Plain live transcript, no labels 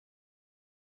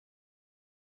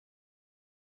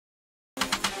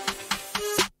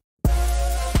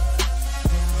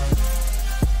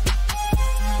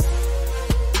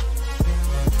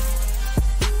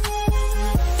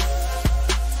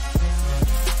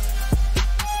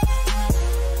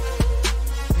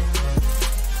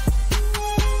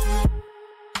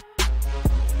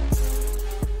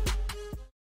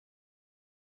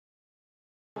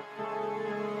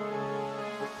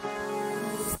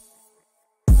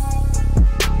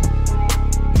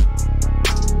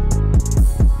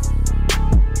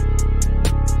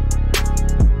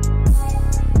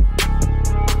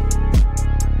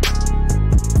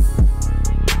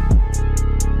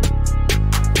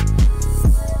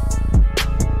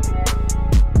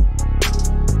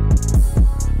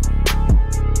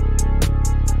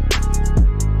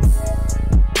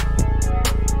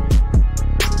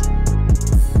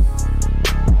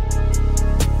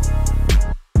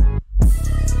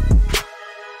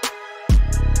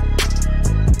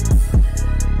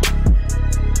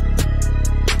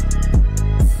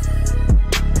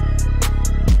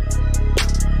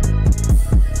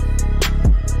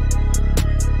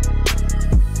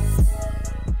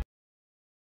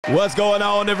What's going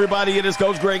on, everybody? It is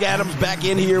Coach Greg Adams back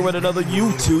in here with another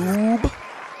YouTube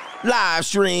live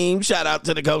stream. Shout out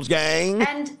to the Coach Gang.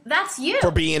 And that's you.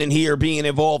 For being in here, being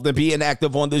involved, and being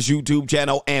active on this YouTube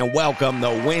channel. And welcome to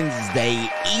Wednesday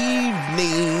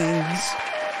evenings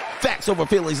Facts Over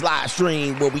Feelings live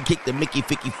stream, where we kick the Mickey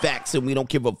Ficky facts and we don't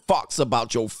give a fucks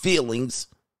about your feelings.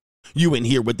 You in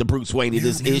here with the Bruce Wayne of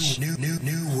this ish.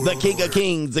 The King of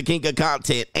Kings, the King of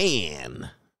Content, and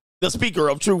the speaker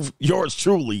of truth, yours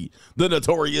truly, the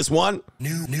Notorious One,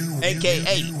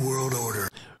 a.k.a. World Order.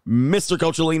 Mr.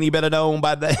 Coachellini, better known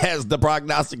as the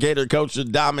prognosticator, Coach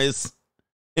Adamas.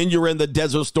 And you're in the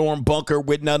Desert Storm bunker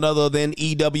with none other than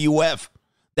EWF.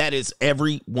 That is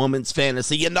every woman's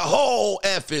fantasy in the whole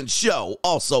effing show,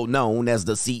 also known as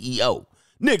the CEO,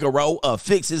 Niggero of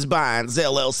Fixes Binds,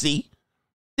 LLC.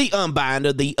 The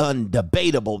unbinder, the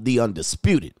undebatable, the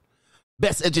undisputed.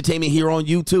 Best entertainment here on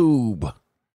YouTube.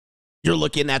 You're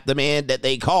looking at the man that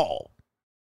they call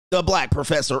the Black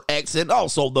Professor X, and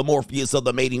also the Morpheus of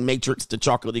the Mating Matrix, the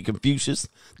Chocolatey Confucius,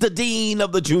 the Dean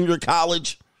of the Junior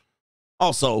College.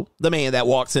 Also, the man that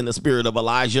walks in the spirit of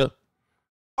Elijah.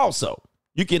 Also,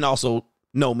 you can also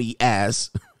know me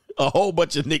as a whole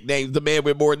bunch of nicknames, the man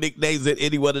with more nicknames than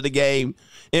anyone in the game.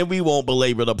 And we won't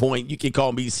belabor the point. You can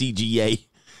call me CGA.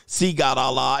 See God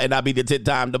Allah, and I'll be the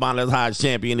 10-time demonetized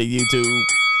champion of YouTube.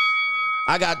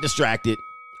 I got distracted.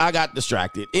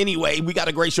 Anyway, we got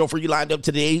a great show for you lined up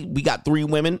today. We got 3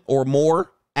 women or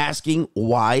more asking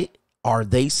why are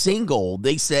they single.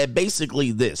 They said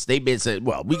basically this. They said,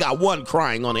 well, we got one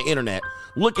crying on the internet,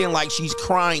 looking like she's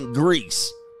crying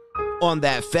grease on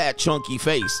that fat, chunky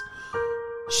face.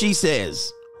 She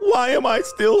says, why am I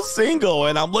still single?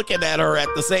 And I'm looking at her at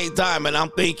the same time, and I'm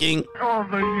thinking, Oh,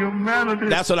 the humanity.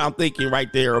 that's what I'm thinking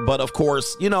right there. But of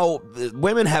course, you know,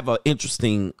 women have an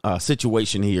interesting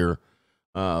situation here.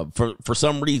 For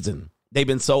some reason, they've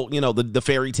been so, you know, the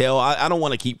fairy tale. I don't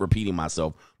want to keep repeating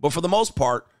myself, but for the most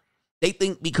part, they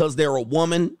think because they're a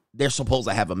woman, they're supposed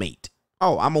to have a mate.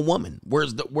 Oh, I'm a woman.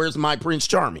 Where's my Prince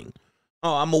Charming?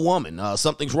 Oh, I'm a woman.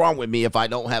 Something's wrong with me if I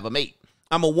don't have a mate.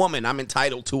 I'm a woman. I'm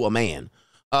entitled to a man.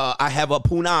 I have a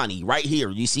punani right here.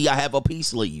 You see, I have a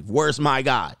peace leave. Where's my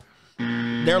God?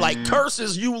 They're like,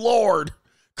 curses you, Lord.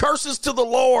 Curses to the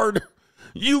Lord.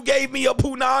 You gave me a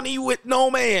punani with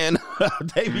no man.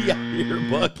 They be out here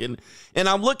bucking. And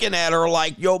I'm looking at her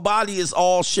like, your body is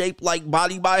all shaped like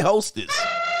Body by Hostess.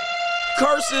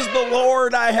 Curses the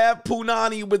Lord, I have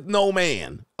punani with no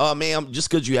man. Ma'am, just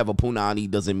because you have a punani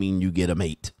doesn't mean you get a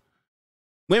mate.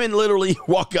 Women literally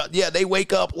walk up. Yeah, they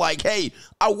wake up like, hey,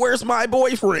 where's my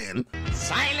boyfriend?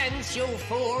 Silence, you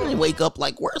fool. They wake up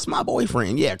like, where's my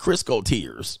boyfriend? Yeah, Crisco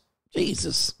tears.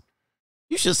 Jesus.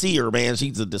 You should see her, man.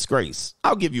 She's a disgrace.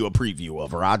 I'll give you a preview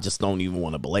of her. I just don't even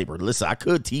want to belabor. Listen, I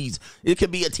could tease. It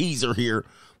could be a teaser here.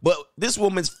 But this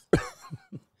woman's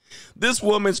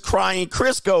crying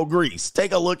Crisco grease.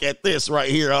 Take a look at this right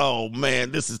here. Oh,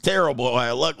 man, this is terrible.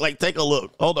 Look, like, take a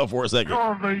look. Hold on for a second.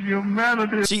 Oh, the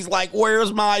humanity. She's like,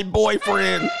 where's my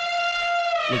boyfriend?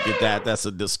 Look at that. That's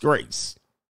a disgrace.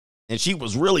 And she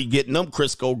was really getting them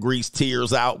Crisco grease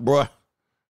tears out, bruh.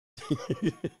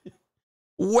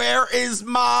 Where is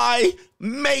my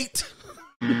mate?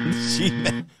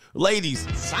 Ladies,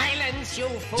 Silence, you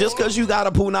fool. just because you got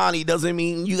a punani doesn't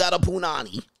mean you got a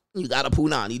punani. You got a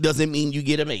punani doesn't mean you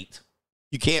get a mate.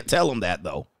 You can't tell them that,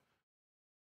 though.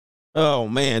 Oh,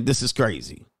 man, this is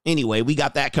crazy. Anyway, we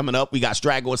got that coming up. We got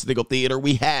Straggle and Sniggle Theater.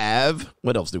 We have,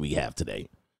 what else do we have today?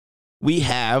 We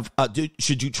have,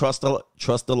 should you trust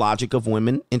the logic of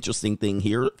women? Interesting thing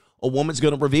here. A woman's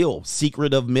going to reveal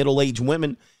secret of middle-aged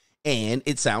women. And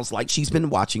it sounds like she's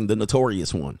been watching the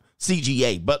Notorious One,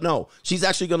 CGA. But no, she's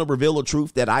actually going to reveal a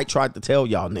truth that I tried to tell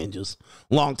y'all ninjas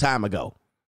long time ago.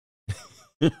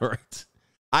 Right.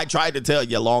 I tried to tell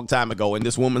you a long time ago, and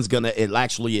this woman's going to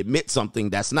actually admit something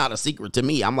that's not a secret to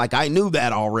me. I'm like, I knew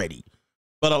that already.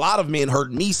 But a lot of men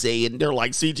heard me say it, and they're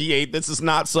like, CGA, this is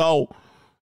not so.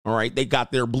 All right. They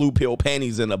got their blue pill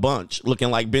panties in a bunch, looking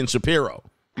like Ben Shapiro,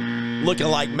 looking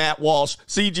like Matt Walsh.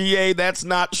 CGA, that's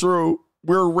not true.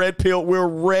 We're red pill. We're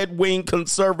red wing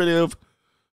conservative.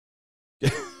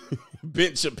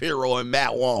 Ben Shapiro and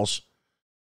Matt Walsh.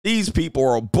 These people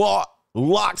are bought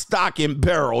lock, stock, and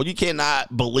barrel. You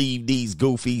cannot believe these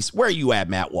goofies. Where you at,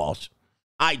 Matt Walsh?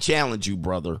 I challenge you,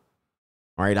 brother.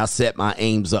 All right, I set my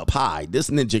aims up high. This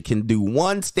ninja can do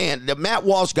one stand. Matt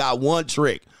Walsh got one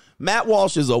trick. Matt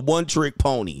Walsh is a one-trick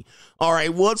pony. All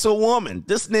right, what's a woman?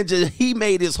 This ninja, he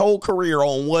made his whole career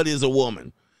on what is a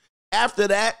woman. After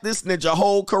that, this ninja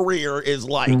whole career is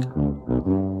like,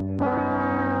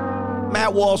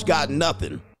 Matt Walsh got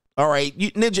nothing. All right,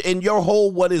 Ninja, and your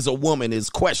whole what is a woman is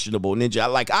questionable, Ninja.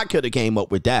 Like, I could have came up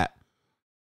with that.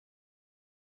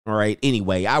 All right,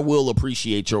 anyway, I will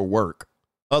appreciate your work.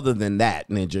 Other than that,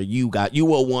 Ninja, you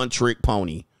a one-trick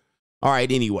pony. All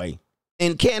right, anyway.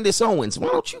 And Candace Owens, why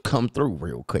don't you come through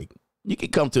real quick? You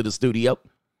can come to the studio.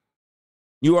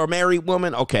 You are a married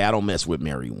woman? Okay, I don't mess with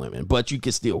married women, but you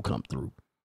can still come through.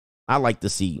 I like to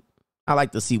see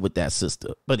with that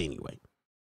sister. But anyway.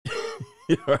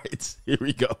 All right, here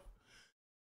we go.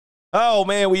 Oh,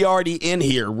 man, we already in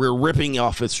here. We're ripping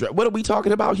off its strap. What are we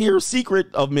talking about here?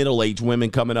 Secret of middle-aged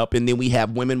women coming up, and then we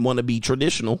have women want to be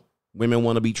traditional. Women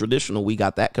want to be traditional. We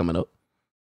got that coming up.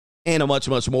 And a much,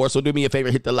 much more. So do me a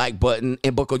favor, hit the like button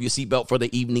and buckle your seatbelt for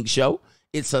the evening show.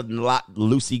 It's a lot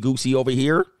loosey-goosey over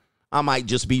here. I might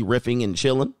just be riffing and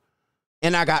chilling.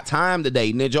 And I got time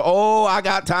today, Ninja. Oh, I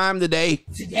got time today.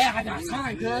 Yeah, I got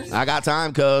time, cuz. I got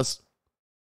time, cuz.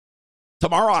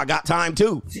 Tomorrow, I got time,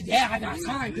 too. Yeah, I got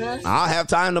time, cuz. I'll have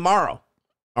time tomorrow.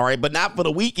 All right, but not for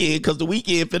the weekend, because the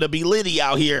weekend finna be litty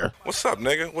out here. What's up,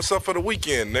 nigga? What's up for the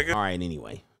weekend, nigga? All right,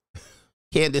 anyway.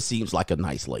 Candace seems like a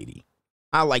nice lady.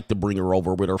 I like to bring her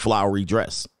over with her flowery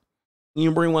dress. You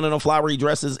can bring one of the flowery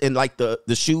dresses and like the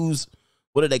shoes,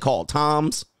 what are they called?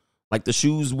 Toms? Like the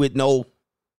shoes with no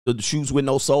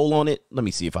sole on it. Let me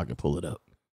see if I can pull it up.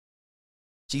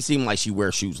 She seemed like she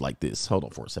wears shoes like this. Hold on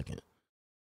for a second.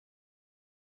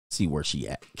 See where she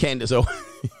at. Candace, oh,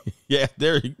 yeah,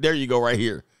 there you go right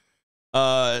here.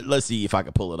 Let's see if I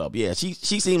can pull it up. Yeah, she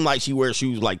seemed like she wears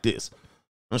shoes like this.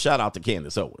 And shout out to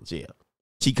Candace Owens, yeah.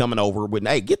 She coming over with,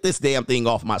 hey, get this damn thing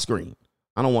off my screen.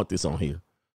 I don't want this on here.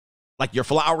 Like your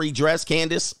flowery dress,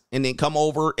 Candace, and then come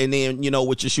over and then,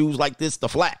 with your shoes like this, the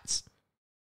flats.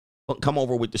 Come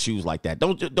over with the shoes like that.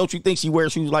 Don't you think she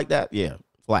wears shoes like that? Yeah,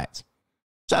 flats.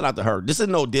 Shout out to her. This is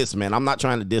no diss, man. I'm not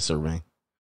trying to diss her, man.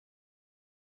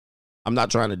 I'm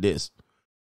not trying to diss.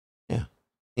 Yeah.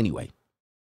 Anyway,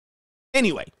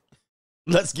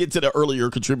 let's get to the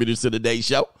earlier contributors to today's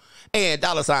show. And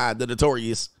 $, the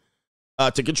Notorious,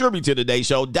 to contribute to today's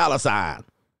show, $,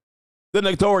 the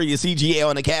Notorious CGA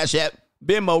on the Cash App,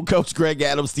 Venmo, Coach Greg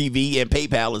Adams TV, and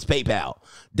PayPal is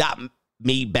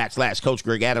PayPal.me/Coach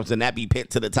Greg Adams, and that be pinned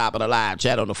to the top of the live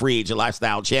chat on the Free Agent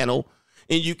Lifestyle channel.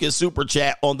 And you can super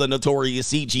chat on the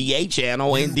Notorious CGA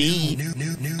channel, indeed,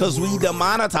 because we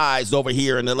demonetized over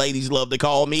here, and the ladies love to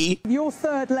call me. Your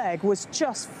third leg was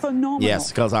just phenomenal. Yes,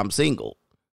 because I'm single.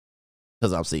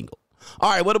 All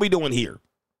right, what are we doing here?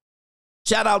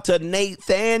 Shout out to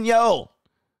Nathaniel.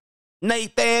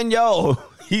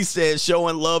 He says,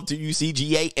 showing love to you,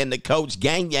 CGA, and the Coach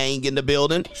Gang Yang in the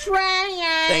building.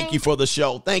 Thank you for the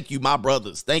show. Thank you, my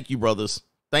brothers. Thank you, brothers.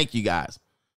 Thank you, guys.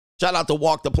 Shout out to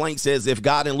Walk the Plank, says, if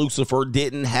God and Lucifer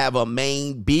didn't have a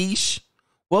main beach,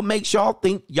 what makes y'all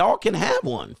think y'all can have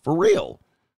one? For real.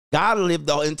 God lived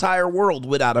the entire world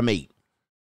without a mate.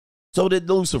 So did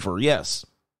Lucifer, yes.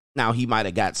 Now, he might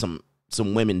have got some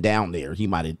women down there. He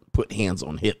might have put hands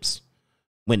on hips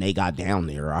when they got down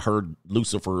there. I heard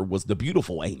Lucifer was the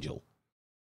beautiful angel.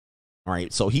 All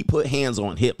right, so he put hands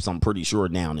on hips, I'm pretty sure,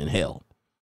 down in hell.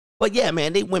 But yeah,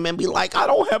 man, they women be like, I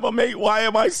don't have a mate. Why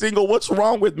am I single? What's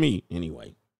wrong with me?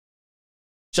 Anyway,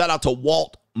 shout out to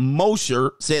Walt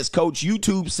Mosher, says, Coach,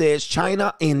 YouTube says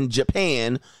China and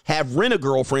Japan have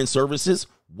rent-a-girlfriend services.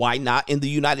 Why not in the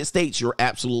United States? You're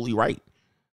absolutely right.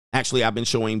 Actually, I've been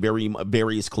showing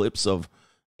various clips of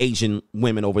Asian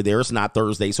women over there. It's not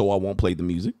Thursday, so I won't play the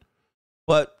music.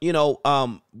 But,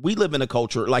 we live in a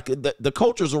culture, like the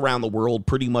cultures around the world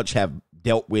pretty much have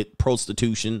dealt with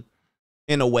prostitution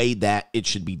in a way that it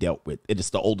should be dealt with. It is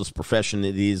the oldest profession.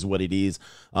 It is what it is.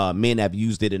 Men have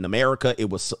used it in America. It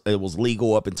was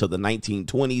legal up until the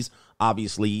 1920s.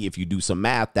 Obviously, if you do some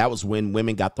math, that was when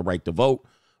women got the right to vote.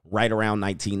 Right around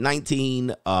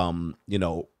 1919,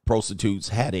 prostitutes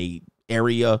had a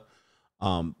area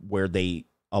where they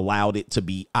allowed it to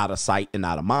be out of sight and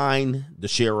out of mind. The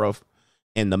sheriff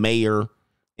and the mayor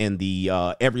and the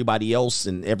everybody else,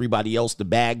 the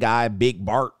bad guy, Big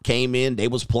Bart, came in. They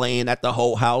was playing at the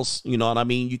whole house. You know what I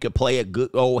mean? You could play a good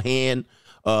old hand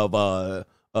of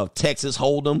Texas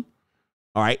Hold'em,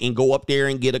 all right, and go up there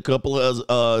and get a couple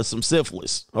of some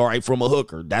syphilis, all right, from a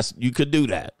hooker. You could do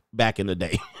that back in the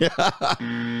day.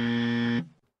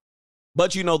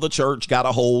 But the church got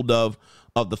a hold of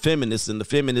the feminists, and the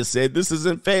feminists said this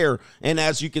isn't fair. And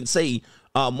as you can see,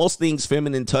 most things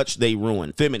feminine touch, they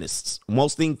ruin.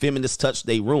 Most things feminists touch,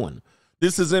 they ruin.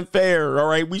 This isn't fair, all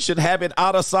right? We should have it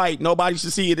out of sight. Nobody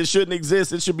should see it. It shouldn't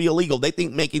exist. It should be illegal. They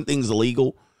think making things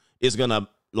illegal is going to,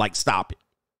 stop it.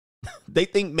 They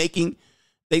think making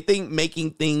They think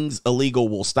making things illegal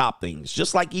will stop things,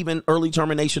 just like even early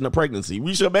termination of pregnancy.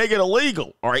 We should make it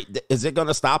illegal. All right. Is it going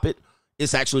to stop it?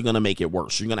 It's actually going to make it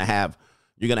worse. You're going to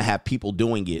have people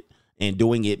doing it and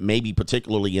doing it maybe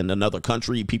particularly in another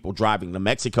country, people driving to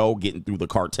Mexico, getting through the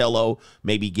cartelo,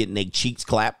 maybe getting their cheeks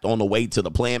clapped on the way to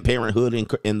the Planned Parenthood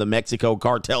in the Mexico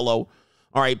cartelo.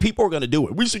 All right, people are going to do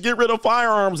it. We should get rid of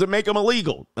firearms and make them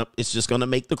illegal. It's just going to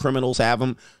make the criminals have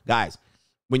them. Guys,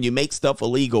 when you make stuff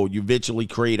illegal, you eventually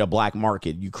create a black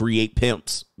market. You create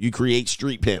pimps. You create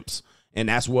street pimps. And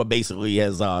that's what basically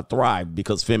has thrived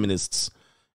because feminists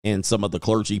and some of the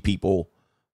clergy people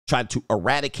try to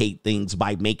eradicate things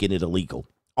by making it illegal.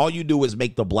 All you do is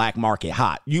make the black market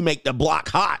hot. You make the block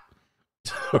hot.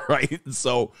 Right.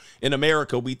 So in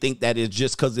America, we think that it's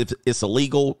just because it's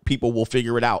illegal, people will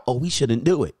figure it out. Oh, we shouldn't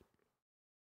do it.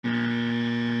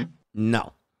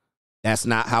 No, that's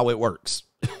not how it works.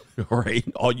 Right.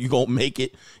 All you gonna make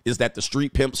it is that the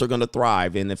street pimps are going to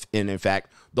thrive. And in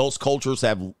fact, those cultures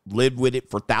have lived with it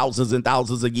for thousands and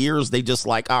thousands of years. They just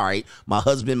like, all right, my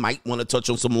husband might want to touch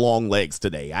on some long legs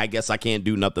today. I guess I can't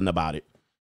do nothing about it.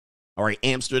 All right.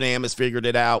 Amsterdam has figured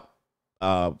it out.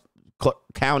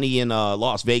 County in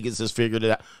Las Vegas has figured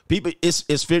it out. People,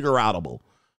 it's figure outable.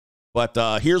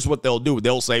 But here's what they'll do.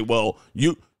 They'll say, well,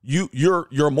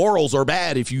 your morals are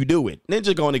bad if you do it.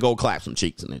 Ninja going to go clap some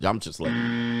cheeks in it. I'm just like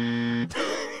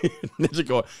Ninja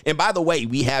go. And by the way,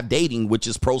 we have dating, which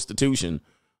is prostitution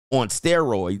on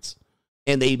steroids.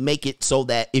 And they make it so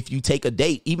that if you take a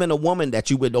date, even a woman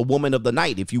a woman of the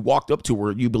night, if you walked up to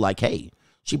her, you'd be like, hey,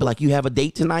 she'd be like, you have a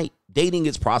date tonight? Dating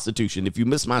is prostitution. If you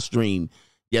missed my stream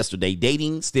yesterday,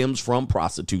 dating stems from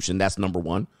prostitution. That's number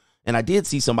one. And I did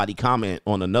see somebody comment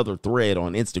on another thread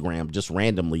on Instagram just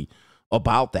randomly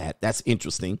about that. That's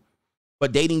interesting.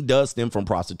 But dating does stem from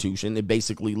prostitution. It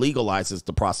basically legalizes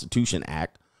the Prostitution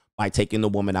Act by taking the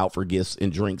woman out for gifts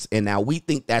and drinks. And now we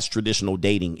think that's traditional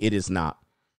dating. It is not.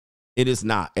 It is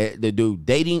not. Dude,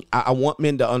 dating, I want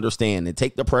men to understand and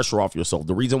take the pressure off yourself.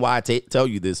 The reason why I tell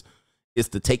you this is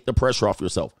to take the pressure off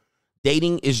yourself.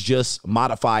 Dating is just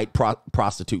modified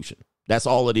prostitution. That's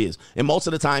all it is. And most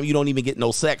of the time, you don't even get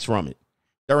no sex from it.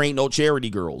 There ain't no charity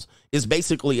girls. It's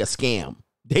basically a scam.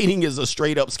 Dating is a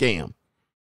straight up scam.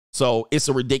 So it's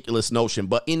a ridiculous notion.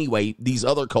 But anyway, these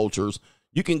other cultures,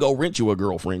 you can go rent you a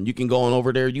girlfriend. You can go on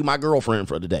over there, you my girlfriend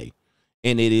for the day.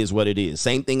 And it is what it is.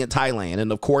 Same thing in Thailand.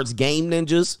 And of course, game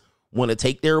ninjas want to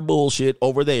take their bullshit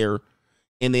over there.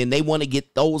 And then they want to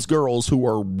get those girls who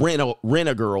are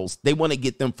rent-a girls. They want to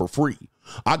get them for free.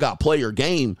 I got player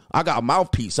game. I got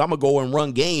mouthpiece. I'm going to go and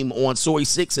run game on Soy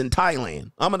 6 in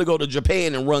Thailand. I'm going to go to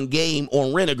Japan and run game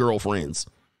on rent-a-girlfriends.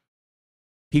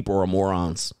 People are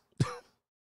morons.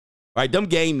 Right? Them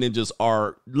game ninjas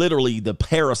are literally the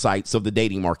parasites of the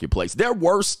dating marketplace. They're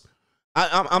worse.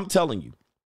 I'm telling you.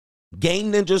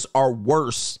 Game ninjas are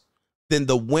worse than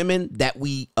the women that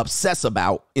we obsess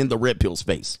about in the red pill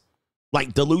space.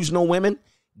 Like delusional women,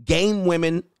 game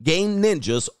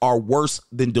ninjas are worse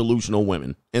than delusional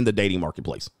women in the dating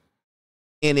marketplace.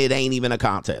 And it ain't even a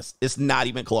contest. It's not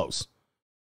even close.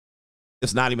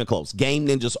 It's not even close. Game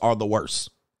ninjas are the worst.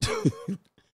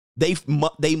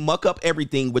 They muck up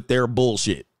everything with their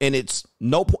bullshit. And it's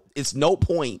no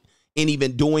point in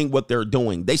even doing what they're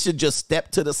doing. They should just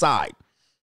step to the side.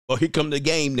 Oh, here come the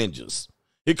game ninjas.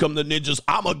 Here come the ninjas.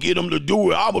 I'm going to get them to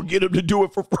do it. I'm going to get them to do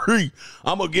it for free.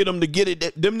 I'm going to get them to get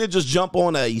it. Them ninjas jump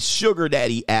on a sugar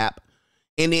daddy app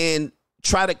and then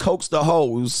try to coax the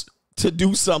hoes to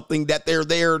do something that they're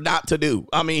there not to do.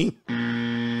 I mean,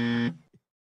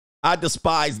 I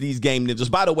despise these game ninjas.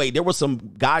 By the way, there were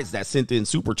some guys that sent in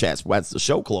super chats as the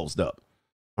show closed up.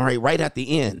 All right at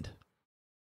the end.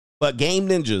 But game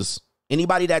ninjas,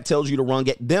 anybody that tells you to run,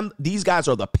 these guys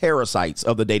are the parasites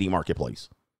of the dating marketplace.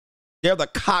 They're the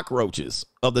cockroaches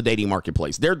of the dating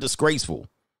marketplace. They're disgraceful.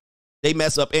 They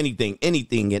mess up anything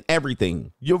and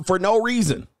everything for no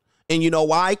reason. And you know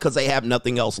why? Because they have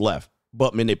nothing else left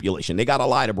but manipulation. They got a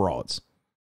lot of broads.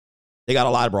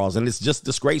 And it's just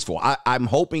disgraceful. I'm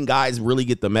hoping guys really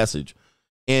get the message.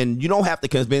 And you don't have to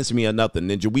convince me of nothing,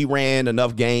 Ninja. We ran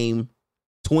enough game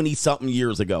 20-something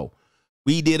years ago.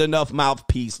 We did enough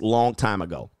mouthpiece long time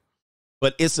ago.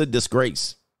 But it's a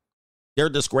disgrace. They're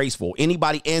disgraceful.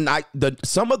 Anybody, and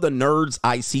some of the nerds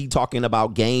I see talking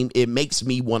about game, it makes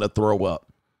me want to throw up.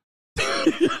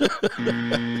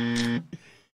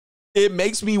 It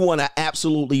makes me want to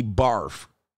absolutely barf.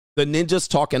 The ninjas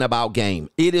talking about game.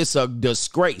 It is a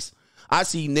disgrace. I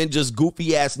see ninjas,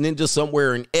 goofy ass ninjas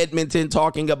somewhere in Edmonton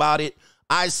talking about it.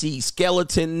 I see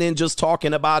skeleton ninjas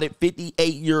talking about it.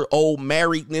 58-year-old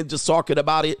married ninjas talking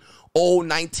about it. Old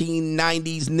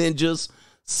 1990s ninjas.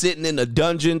 sitting in a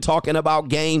dungeon talking about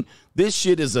game. This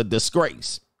shit is a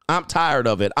disgrace. I'm tired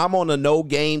of it. I'm on a no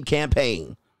game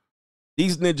campaign.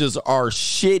 These ninjas are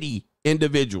shitty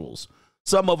individuals.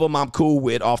 Some of them I'm cool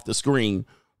with off the screen,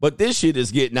 but this shit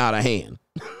is getting out of hand.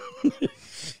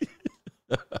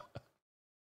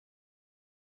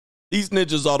 These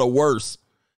ninjas are the worst,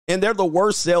 and they're the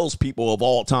worst salespeople of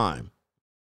all time.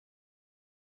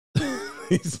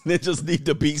 These ninjas need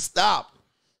to be stopped.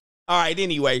 All right,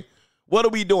 anyway, what are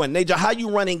we doing? Ninja, how you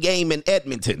running game in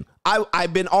Edmonton?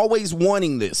 I've been always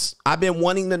wanting this. I've been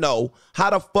wanting to know how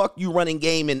the fuck you running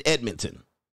game in Edmonton.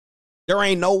 There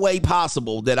ain't no way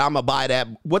possible that I'm going to buy that.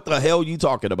 What the hell you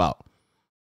talking about?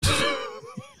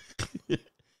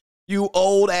 You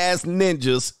old ass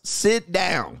ninjas, sit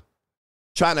down.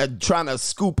 Trying to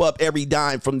scoop up every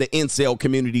dime from the incel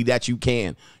community that you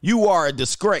can. You are a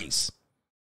disgrace.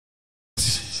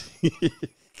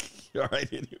 All right,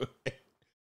 anyway.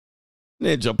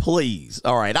 Ninja, please.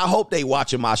 All right, I hope they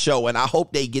watching my show, and I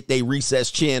hope they get their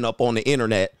recessed chin up on the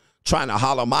internet trying to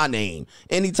holler my name.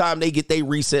 Anytime they get their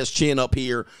recessed chin up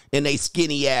here and they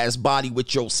skinny ass body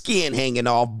with your skin hanging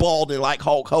off, balding like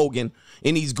Hulk Hogan,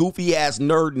 and these goofy ass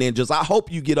nerd ninjas, I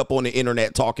hope you get up on the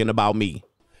internet talking about me.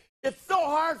 It's so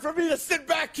hard for me to sit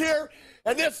back here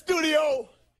in this studio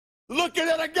looking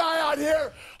at a guy out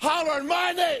here hollering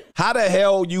my name. How the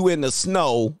hell you in the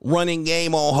snow running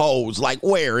game on hoes? Like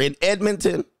where? In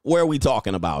Edmonton? Where are we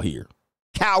talking about here?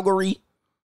 Calgary?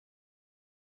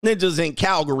 Ninjas in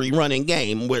Calgary running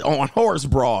game on horse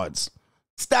broads.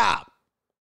 Stop.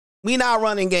 We not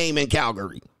running game in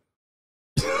Calgary.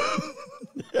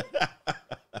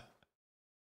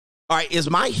 All right, is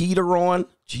my heater on?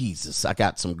 Jesus, I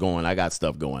got stuff going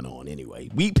on anyway.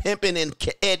 We pimping in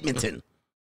Edmonton.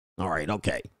 All right,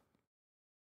 okay.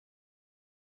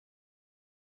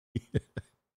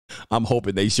 I'm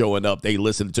hoping they showing up. They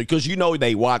listen to, because you know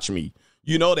they watch me.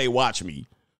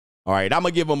 All right, I'm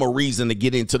going to give them a reason to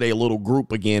get into their little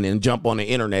group again and jump on the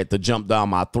internet to jump down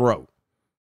my throat.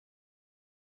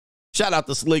 Shout out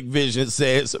to Slick Vision,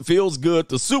 says, feels good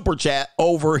to super chat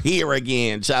over here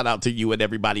again. Shout out to you and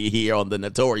everybody here on the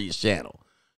Notorious channel.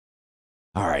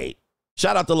 All right.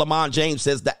 Shout out to Lamont James,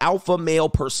 says, the alpha male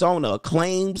persona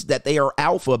claims that they are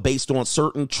alpha based on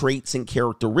certain traits and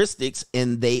characteristics,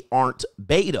 and they aren't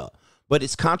beta. But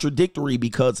it's contradictory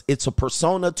because it's a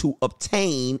persona to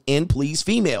obtain and please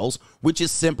females, which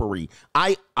is simpery.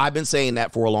 I've been saying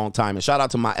that for a long time. And shout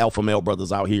out to my alpha male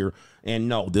brothers out here. And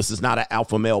no, this is not an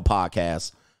alpha male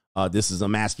podcast. This is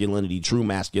a true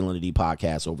masculinity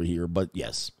podcast over here. But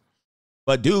yes.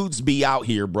 But dudes be out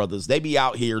here, brothers. They be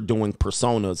out here doing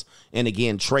personas. And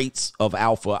again, traits of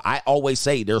alpha. I always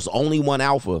say there's only one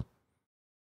alpha.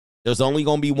 There's only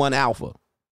going to be one alpha.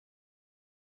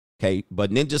 Okay, but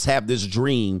ninjas have this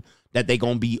dream that they're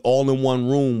going to be all in one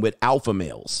room with alpha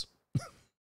males.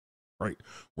 Right?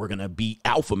 We're going to be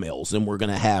alpha males, and we're going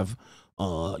to have,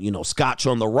 scotch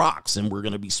on the rocks, and we're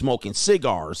going to be smoking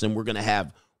cigars, and we're going to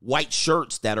have white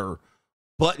shirts that are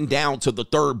buttoned down to the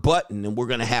third button, and we're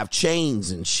going to have chains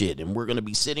and shit, and we're going to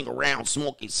be sitting around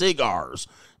smoking cigars,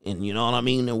 and you know what I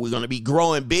mean? And we're going to be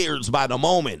growing beards by the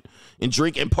moment and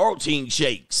drinking protein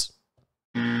shakes.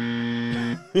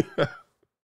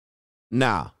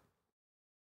 Nah.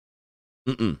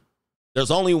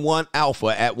 There's only one alpha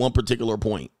at one particular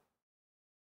point.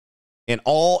 And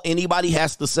all anybody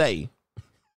has to say,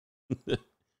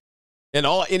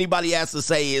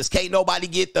 is, can't nobody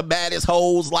get the baddest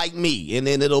hoes like me, and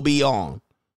then it'll be on.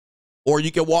 Or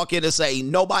you can walk in and say,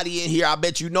 nobody in here, I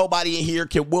bet you nobody in here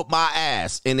can whoop my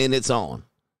ass, and then it's on.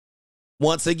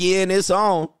 Once again, it's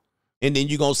on. And then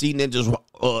you're going to see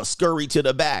ninjas scurry to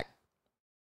the back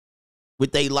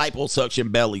with they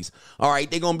liposuction bellies. All right,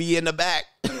 they're going to be in the back.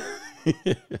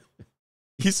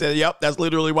 He said, yep, that's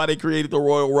literally why they created the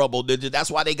Royal Rumble. That's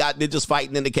why they got ninjas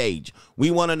fighting in the cage. We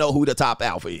want to know who the top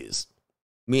alpha is.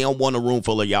 We don't want a room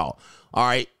full of y'all. All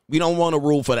right, we don't want a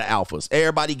room for the alphas.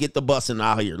 Everybody get the busing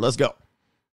out here. Let's go.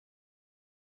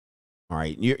 All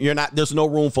right, you're not, there's no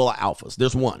room full of alphas.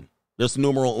 There's one. There's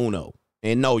numero uno.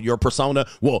 And no, your persona,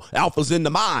 well, alpha's in the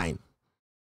mind.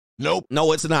 Nope.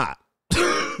 No, it's not.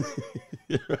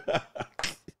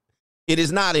 It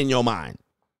is not in your mind.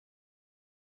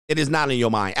 It is not in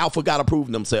your mind. Alpha got to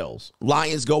prove themselves.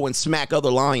 Lions go and smack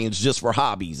other lions just for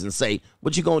hobbies and say,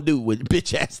 what you going to do with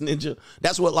bitch ass ninja?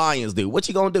 That's what lions do. What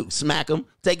you going to do? Smack him,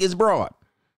 take his broad.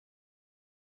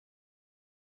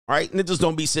 All right, ninjas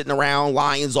don't be sitting around,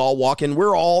 lions all walking.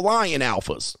 We're all lion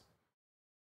alphas.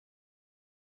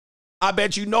 I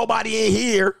bet you nobody in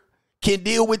here can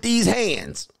deal with these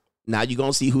hands. Now you're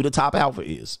going to see who the top alpha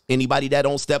is. Anybody that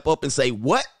don't step up and say,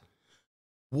 what?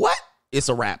 What? it's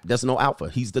a wrap. There's no alpha.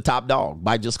 He's the top dog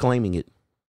by just claiming it.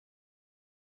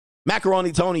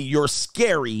 Macaroni Tony, you're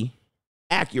scary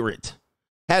accurate.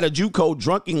 Had a JUCO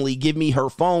drunkenly give me her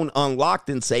phone unlocked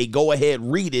and say, go ahead,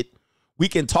 read it. We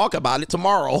can talk about it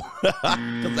tomorrow.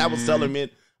 Because I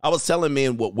was telling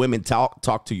men what women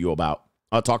talk to you about.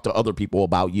 Talk to other people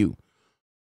about you.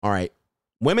 All right.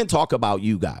 Women talk about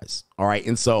you guys. All right.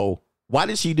 And so why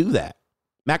did she do that?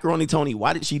 Macaroni Tony,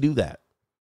 why did she do that?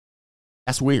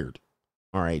 That's weird.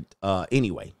 All right.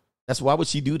 Anyway, why would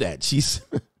she do that?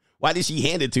 Why did she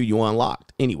hand it to you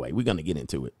unlocked? Anyway, we're going to get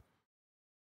into it.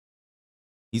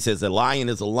 He says the lion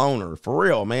is a loner. For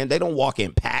real, man. They don't walk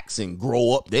in packs and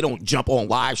grow up. They don't jump on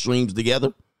live streams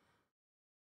together.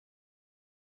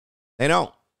 They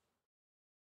don't.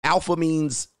 Alpha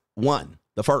means one,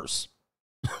 the first.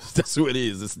 That's who it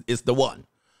is. It's the one.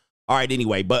 All right,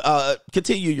 anyway, but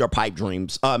continue your pipe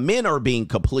dreams. Men are being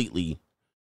completely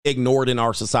ignored in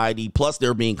our society. Plus,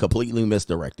 they're being completely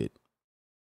misdirected.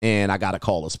 And I got to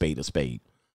call a spade a spade.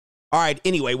 All right,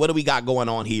 anyway, what do we got going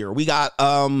on here? We got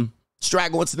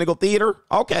Straggle and Sniggle Theater.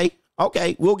 Okay,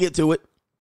 we'll get to it.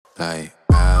 Like,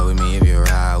 ride with me if you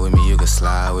ride with me, you can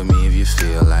slide with me if you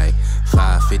feel like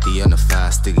 550 on the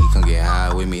 5 sticky, come get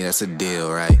high with me, that's a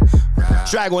deal, right?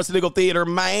 Straggle and Sniggle Theater,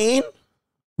 man.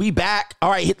 We back.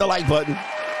 All right, hit the like button.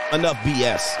 Enough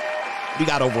BS. We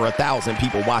got over 1,000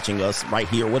 people watching us right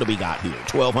here. What do we got here?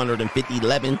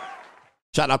 1,250,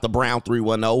 Shout out to Brown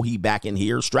 310. He back in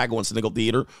here. Straggle and Sniggle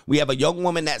Theater. We have a young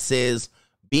woman that says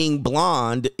being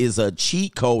blonde is a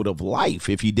cheat code of life.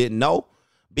 If you didn't know,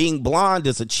 being blonde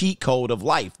is a cheat code of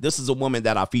life. This is a woman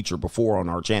that I featured before on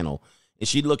our channel, and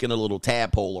she's looking a little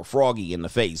tadpole or froggy in the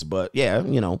face. But yeah,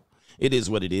 you know, it is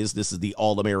what it is. This is the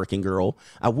all-American girl.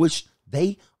 I wish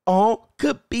they all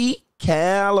could be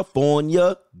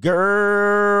California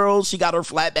girls. She got her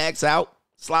flatbacks out,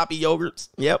 sloppy yogurts.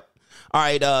 Yep. All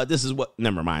right, this is what,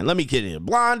 never mind. Let me get in.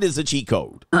 Blonde is a cheat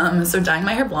code. So dyeing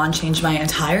my hair blonde changed my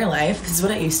entire life. This is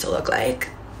what I used to look like.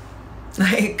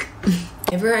 Like,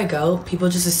 everywhere I go, people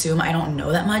just assume I don't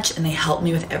know that much, and they help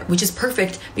me with which is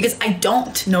perfect because I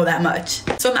don't know that much.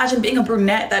 So imagine being a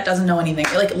brunette that doesn't know anything.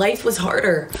 Like, life was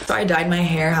harder. So I dyed my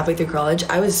hair halfway through college.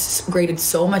 I was graded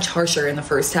so much harsher in the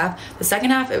first half. The second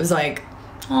half, it was like,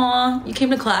 aw, you came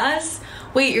to class?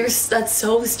 Wait, that's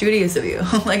so studious of you.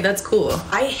 Like, that's cool.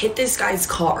 I hit this guy's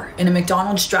car in a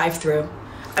McDonald's drive-thru,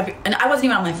 and I wasn't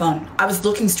even on my phone. I was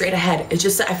looking straight ahead. It's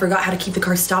just that I forgot how to keep the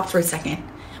car stopped for a second,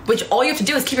 which all you have to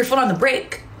do is keep your foot on the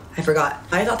brake. I forgot.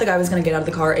 I thought the guy was gonna get out of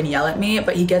the car and yell at me,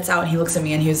 but he gets out and he looks at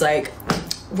me and he was like,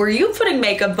 were you putting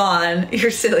makeup on?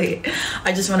 You're silly.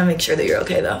 I just wanna make sure that you're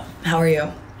okay though. How are you?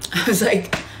 I was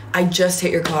like, I just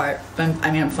hit your car, but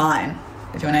I'm fine.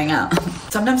 If you want to hang out.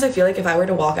 Sometimes I feel like if I were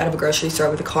to walk out of a grocery store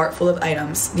with a cart full of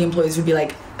items, the employees would be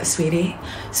like, sweetie,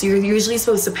 so you're usually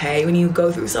supposed to pay when you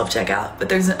go through self-checkout, but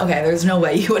there's no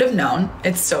way you would have known.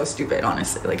 It's so stupid,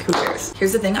 honestly. Like, who cares?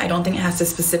 Here's the thing, I don't think it has to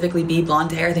specifically be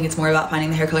blonde hair. I think it's more about finding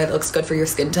the hair color that looks good for your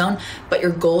skin tone, but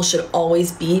your goal should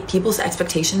always be, people's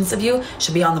expectations of you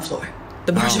should be on the floor.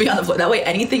 The bar should be on the floor. That way,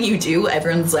 anything you do,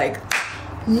 everyone's like,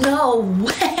 no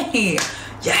way,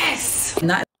 yes. And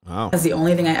that's the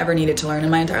only thing I ever needed to learn in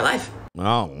my entire life.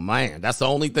 Oh man, that's the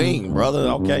only thing, brother.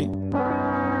 Okay.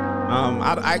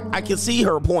 I can see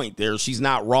her point there. She's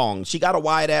not wrong. She got a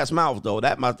wide ass mouth though.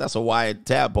 That's a wide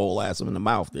tadpole ass in the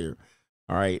mouth there.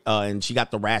 All right. And she got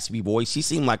the raspy voice. She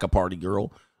seemed like a party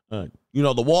girl. You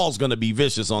know, the wall's gonna be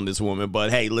vicious on this woman, but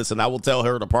hey, listen, I will tell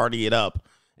her to party it up.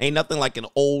 Ain't nothing like an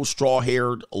old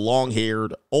straw-haired,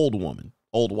 long-haired old woman.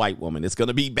 Old white woman. It's going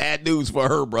to be bad news for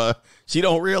her, bruh. She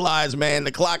don't realize, man,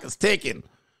 the clock is ticking.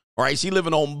 All right, she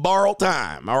living on borrowed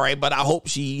time. All right, but I hope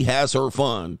she has her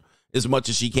fun as much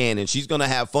as she can, and she's going to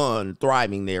have fun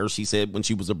thriving there. She said when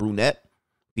she was a brunette,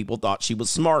 people thought she was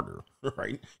smarter,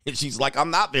 right? And she's like,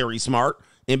 I'm not very smart,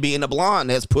 and being a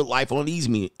blonde has put life on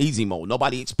easy mode.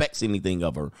 Nobody expects anything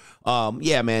of her.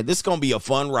 Yeah, man, this is going to be a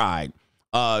fun ride.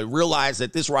 Realize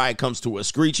that this ride comes to a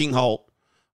screeching halt,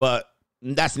 but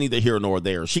that's neither here nor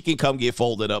there. She can come get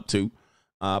folded up too,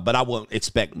 but I won't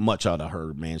expect much out of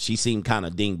her, man. She seemed kind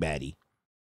of dingbatty.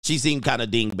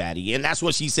 And that's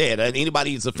what she said. And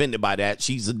anybody who's offended by that,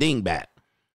 she's a dingbat.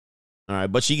 All right,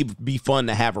 but she'd be fun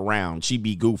to have around. She'd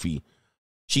be goofy.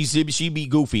 She'd be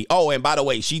goofy. Oh, and by the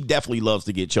way, she definitely loves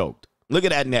to get choked. Look at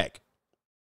that neck.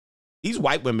 These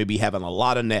white women be having a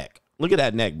lot of neck. Look at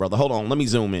that neck, brother. Hold on, let me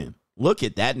zoom in. Look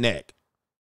at that neck.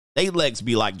 They legs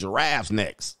be like giraffes'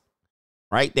 necks.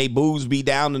 Right? They boobs be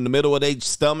down in the middle of their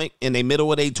stomach, in the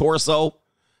middle of their torso.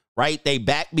 Right? They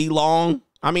back be long.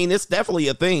 I mean, it's definitely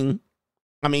a thing.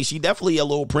 I mean, she definitely a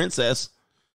little princess.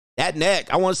 That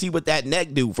neck, I want to see what that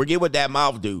neck do. Forget what that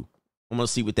mouth do. I'm going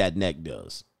to see what that neck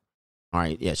does. All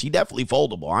right. Yeah, she definitely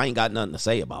foldable. I ain't got nothing to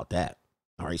say about that.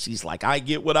 All right. She's like, I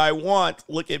get what I want.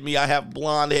 Look at me. I have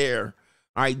blonde hair.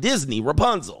 All right. Disney,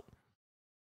 Rapunzel.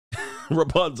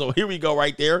 Rapunzel. Here we go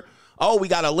right there. Oh, we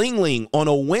got a Ling Ling on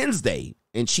a Wednesday.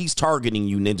 And she's targeting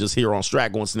you ninjas here on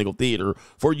Strat Going Sniggle Theater.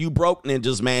 For you broke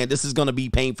ninjas, man, this is going to be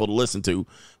painful to listen to.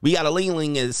 We got a Ling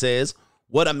Ling and it says,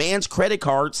 what a man's credit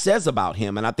card says about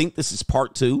him. And I think this is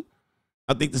part 2.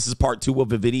 I think this is part 2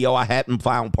 of a video. I hadn't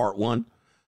found part 1.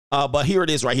 But here it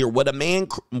is right here. What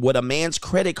a man's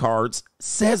credit cards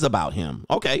says about him.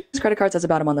 Okay. His credit card says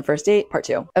about him on the first date, part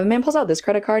 2. If a man pulls out this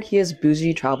credit card, he is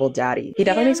bougie travel daddy. He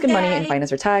definitely makes good money in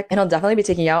finance or tech, and he'll definitely be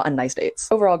taking you out on nice dates.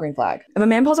 Overall, green flag. If a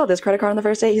man pulls out this credit card on the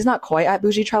first date, he's not quite at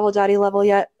bougie travel daddy level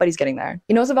yet, but he's getting there.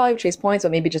 He knows the value of chase points,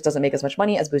 but maybe just doesn't make as much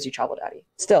money as bougie travel daddy.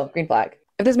 Still, green flag.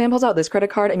 If this man pulls out this credit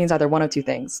card, it means either one of 2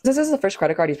 things. This is the first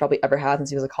credit card he's probably ever had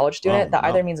since he was a college student.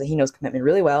 Either means that he knows commitment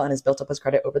really well and has built up his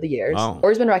credit over the years, or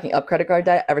he's been racking up credit card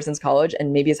debt ever since college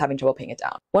and maybe is having trouble paying it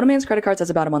down. What a man's credit card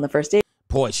says about him on the first date.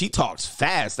 Boy, she talks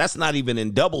fast. That's not even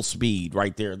in double speed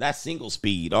right there. That's single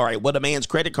speed. All right, what a man's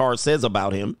credit card says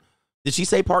about him. Did she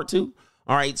say part 2?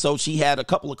 All right, so she had a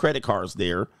couple of credit cards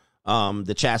there.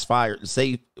 The Chase Fire,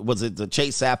 was it the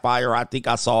Chase Sapphire? I think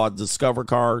I saw a Discover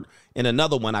card and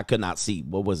another one I could not see.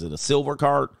 What was it? A silver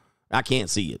card? I can't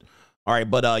see it. All right,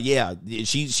 but yeah,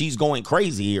 she's going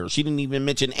crazy here. She didn't even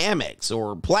mention Amex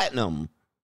or Platinum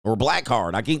or Black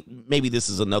Card. I think maybe this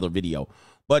is another video.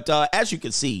 But as you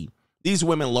can see, these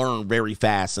women learn very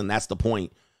fast, and that's the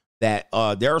point. That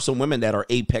there are some women that are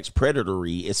apex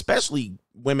predatory, especially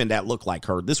women that look like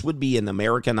her. This would be an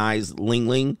Americanized Ling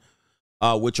Ling.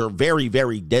 Which are very,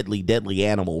 very deadly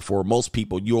animal for most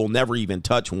people. You'll never even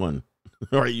touch one.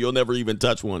 All right, you'll never even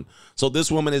touch one. So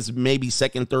this woman is maybe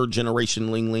 2nd, 3rd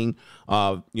generation Ling Ling.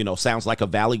 Sounds like a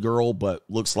Valley girl, but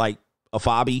looks like a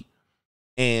Fabi.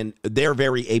 And they're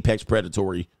very apex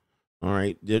predatory. All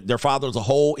right, their father's a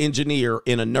whole engineer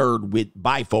and a nerd with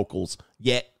bifocals.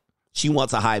 Yet she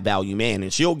wants a high value man,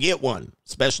 and she'll get one,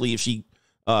 especially if she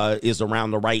is around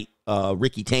the right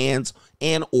Ricky Tans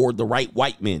and or the right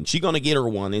white men. She gonna get her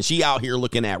one, and she out here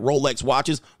looking at Rolex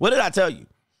watches. What did I tell you?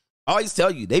 I always tell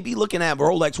you, they be looking at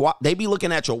Rolex. They be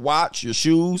looking at your watch, your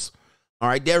shoes. All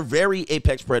right, they're very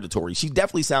apex predatory. She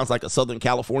definitely sounds like a Southern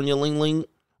California Ling Ling,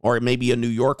 or maybe a New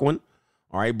York one.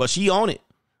 All right, but she on it.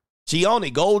 She on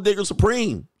it. Gold digger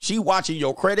supreme. She watching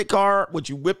your credit card, what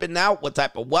you whipping out, what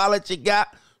type of wallet you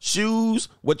got, shoes,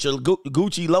 what your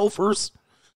Gucci loafers.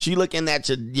 She looking at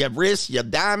your wrists, your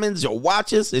diamonds, your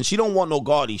watches, and she don't want no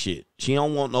gaudy shit. She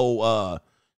don't want no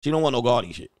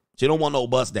gaudy shit. She don't want no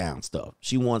bust down stuff.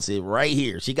 She wants it right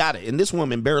here. She got it. And this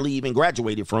woman barely even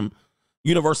graduated from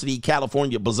University of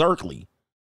California, Berkeley.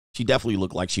 She definitely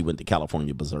looked like she went to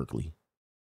California, Berkeley.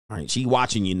 All right, she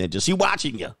watching you, ninja. She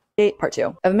watching you. Part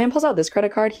 2. If a man pulls out this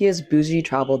credit card, he is bougie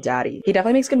travel daddy. He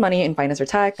definitely makes good money in finance or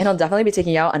tech, and he'll definitely be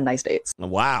taking you out on nice dates.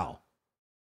 Wow.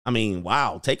 I mean,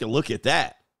 wow. Take a look at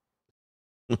that.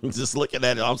 Just looking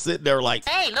at it, I'm sitting there like,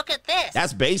 hey, look at this.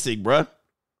 That's basic, bruh.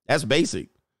 That's basic.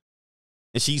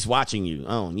 And she's watching you.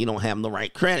 Oh, you don't have the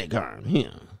right credit card.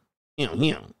 Yeah,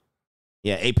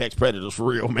 apex predators for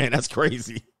real, man. That's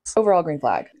crazy. Overall, green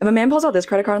flag. If a man pulls out this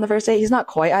credit card on the first date, he's not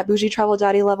quite at bougie travel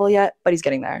daddy level yet, but he's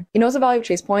getting there. He knows the value of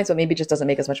chase points, but maybe just doesn't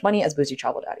make as much money as bougie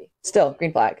travel daddy. Still,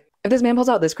 green flag. If this man pulls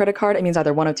out this credit card, it means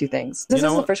either one of 2 things. This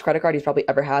is the first credit card he's probably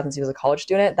ever had since he was a college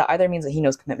student. That either means that he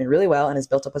knows commitment really well and has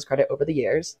built up his credit over the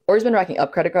years, or he's been racking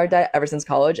up credit card debt ever since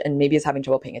college and maybe is having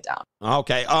trouble paying it down.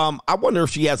 Okay. I wonder if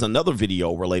she has another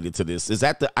video related to this. Is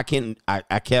that the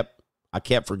I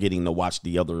kept forgetting to watch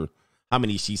the other. How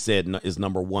many she said is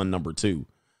number 1, number 2.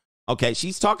 Okay,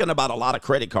 she's talking about a lot of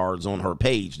credit cards on her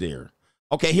page there.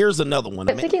 Okay, here's another one.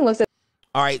 Taking looks at.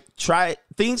 All right, try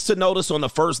things to notice on the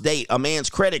first date, a man's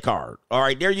credit card. All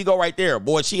right, there you go right there.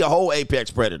 Boy, she a whole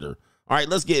apex predator. All right,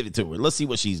 let's give it to her. Let's see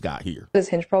what she's got here. His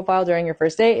Hinge profile during your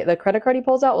first date, the credit card he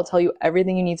pulls out will tell you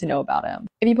everything you need to know about him.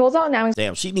 If he pulls out an Amex.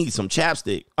 Damn, she needs some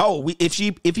chapstick. Oh, if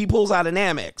he pulls out an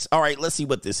Amex. All right, let's see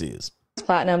what this is.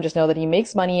 Platinum, just know that he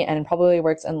makes money and probably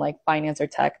works in like finance or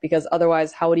tech, because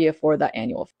otherwise how would he afford that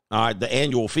annual fee? All right, the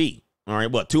annual fee. All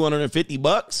right, what,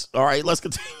 $250? All right, let's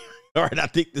continue. All right, I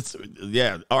think this,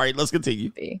 yeah. All right, let's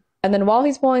continue. And then while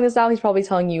he's pulling this out, he's probably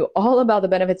telling you all about the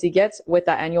benefits he gets with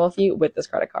that annual fee with this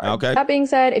credit card. Okay. That being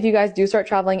said, if you guys do start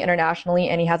traveling internationally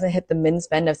and he hasn't hit the min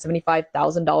spend of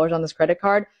 $75,000 on this credit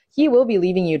card, he will be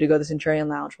leaving you to go to the Centurion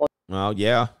Lounge while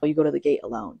you go to the gate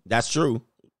alone. That's true.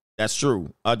 That's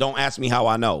true. Don't ask me how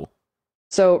I know.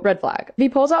 So red flag. If he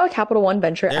pulls out a Capital One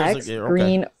Venture X,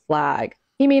 green flag.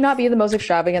 He may not be the most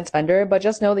extravagant spender, but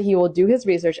just know that he will do his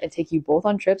research and take you both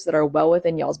on trips that are well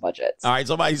within y'all's budgets. All right,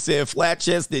 somebody said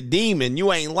flat-chested demon.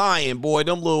 You ain't lying, boy.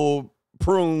 Them little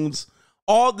prunes.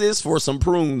 All this for some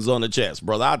prunes on the chest,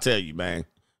 brother. I'll tell you, man.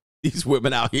 These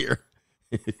women out here.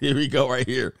 Here we go right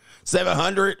here.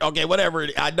 700. Okay, whatever.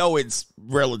 I know it's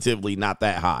relatively not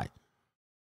that high.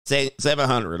 Say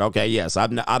 700. Okay, yes.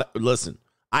 Listen,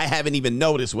 I haven't even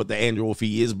noticed what the annual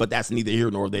fee is, but that's neither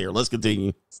here nor there. Let's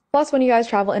continue. Plus, when you guys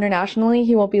travel internationally,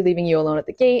 he won't be leaving you alone at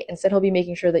the gate. Instead, he'll be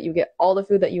making sure that you get all the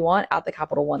food that you want at the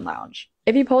Capital One Lounge.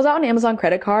 If he pulls out an Amazon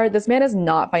credit card, this man is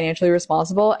not financially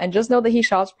responsible, and just know that he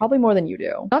shops probably more than you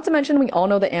do. Not to mention, we all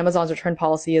know that Amazon's return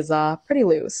policy is pretty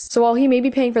loose. So while he may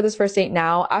be paying for this first date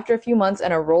now, after a few months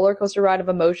and a roller coaster ride of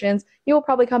emotions, he will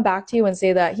probably come back to you and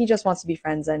say that he just wants to be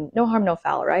friends and no harm, no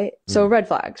foul, right? So red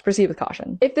flags, proceed with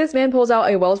caution. If this man pulls out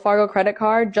a Wells Fargo credit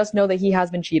card, just know that he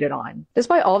has been cheated on.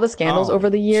 Despite all the scandals over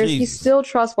the years, he still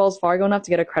trusts Wells Fargo enough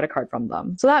to get a credit card from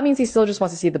them. So that means he still just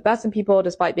wants to see the best in people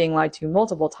despite being lied to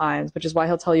multiple times, which is why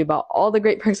he'll tell you about all the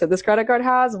great perks that this credit card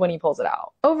has when he pulls it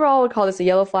out. Overall, I would call this a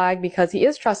yellow flag because he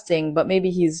is trusting, but maybe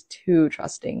he's too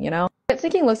trusting, you know?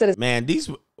 Taking looks at his— Man,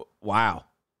 wow.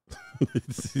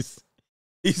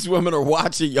 These women are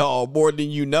watching y'all more than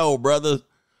you know, brother.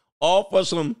 All for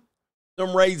some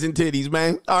raisin titties,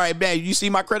 man. All right, man, you see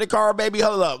my credit card, baby?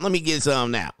 Hold up. Let me get some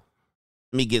now.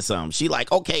 Let me get some. She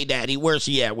like, okay, daddy, where's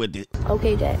she at with it?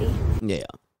 Okay, daddy. Yeah.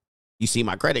 You see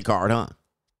my credit card, huh?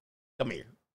 Come here.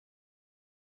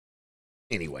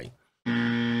 Anyway.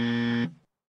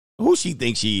 Who she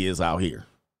thinks she is out here?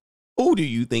 Who do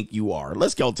you think you are?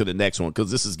 Let's go to the next one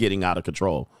because this is getting out of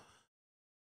control.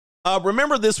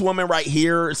 Remember this woman right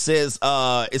here. It says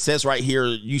right here,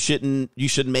 you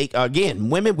should make, again,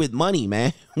 women with money,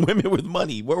 man. Women with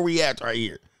money. Where we at right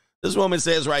here? This woman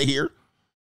says right here,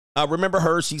 remember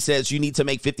her, she says you need to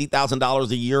make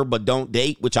 $50,000 a year, but don't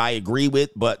date, which I agree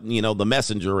with, but you know, the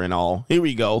messenger and all. Here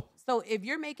we go. So if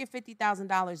you're making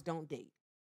 $50,000, don't date.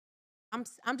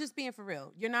 I'm just being for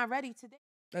real. You're not ready to date.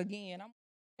 Again,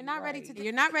 you're not ready to date.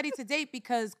 You're not ready to date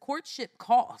because courtship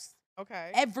costs.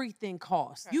 Okay. Everything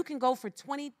costs. Okay. You can go for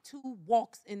 22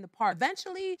 walks in the park.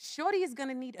 Eventually, shorty is going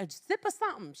to need a sip of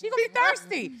something. She's going to be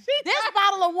thirsty. This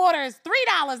bottle of water is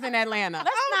 $3 in Atlanta.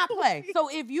 Let's not play. So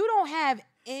if you don't have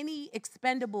any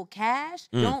expendable cash,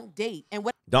 don't date. And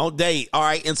what? Don't date. All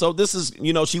right. And so this is,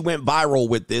 you know, she went viral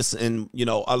with this. And, you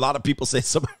know, a lot of people say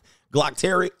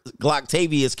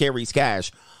Glocktavius carries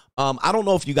cash. I don't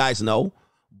know if you guys know,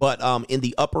 but in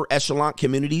the upper echelon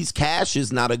communities, cash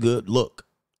is not a good look.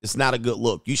 It's not a good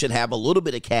look. You should have a little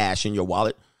bit of cash in your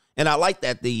wallet. And I like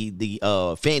that the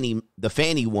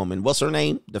Fannie woman, what's her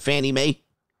name? The Fannie Mae.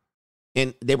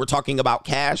 And they were talking about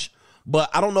cash.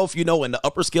 But I don't know if you know, in the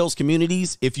upper scales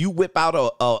communities, if you whip out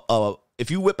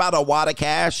a wad of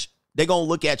cash, they're gonna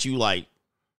look at you like,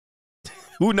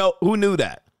 who knew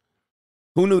that?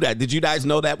 Who knew that? Did you guys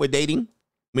know that with dating?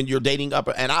 When you're dating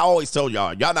upper, and I always tell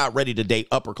y'all not ready to date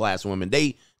upper class women.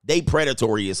 They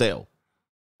predatory as hell.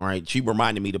 All right, she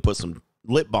reminded me to put some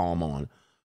lip balm on.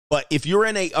 But if you're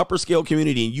in a upper scale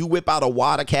community and you whip out a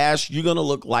wad of cash, you're gonna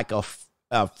look like a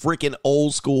freaking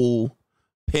old school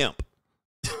pimp.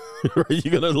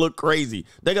 You're gonna look crazy.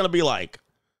 They're gonna be like,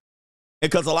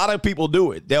 because a lot of people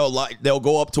do it. They'll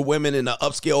go up to women in an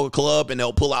upscale club and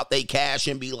they'll pull out their cash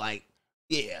and be like,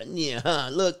 yeah,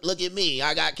 look at me,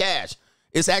 I got cash.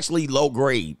 It's actually low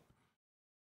grade.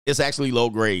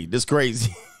 It's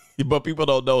crazy, but people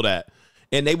don't know that.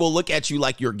 And they will look at you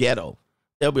like you're ghetto.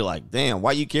 They'll be like, damn,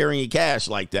 why you carrying cash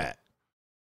like that?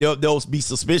 They'll be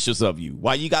suspicious of you.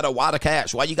 Why you got a wad of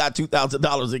cash? Why you got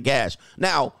 $2,000 in cash?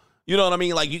 Now, you know what I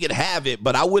mean? Like, you could have it,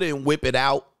 but I wouldn't whip it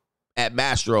out at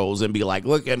Mastro's and be like,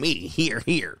 look at me,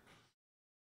 here.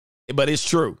 But it's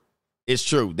true. It's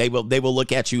true. They will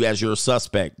look at you as your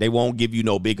suspect. They won't give you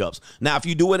no big ups. Now, if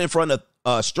you do it in front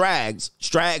of Strags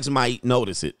might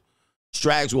notice it.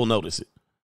 Strags will notice it.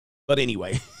 But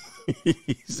anyway,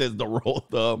 he says the rule of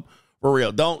thumb, for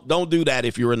real. Don't do that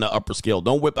if you're in the upper scale.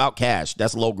 Don't whip out cash.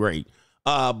 That's low grade.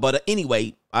 But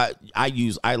anyway, I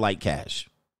like cash.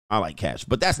 I like cash.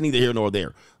 But that's neither here nor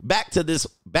there. Back to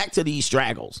these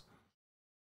straggles.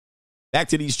 Back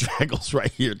to these straggles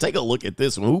right here. Take a look at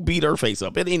this one. Who beat her face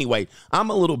up? But anyway, I'm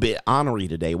a little bit honorary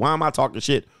today. Why am I talking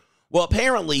shit? Well,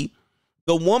 apparently,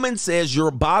 the woman says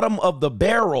you're bottom of the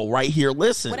barrel right here.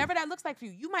 Listen. Whatever that looks like for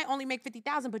you. You might only make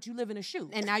 $50,000, but you live in a shoe.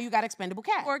 And now you got expendable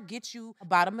cash. Or get you a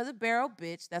bottom of the barrel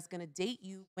bitch that's going to date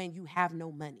you when you have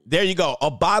no money. There you go. A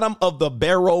bottom of the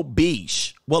barrel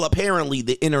bitch. Well, apparently,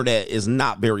 the internet is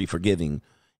not very forgiving.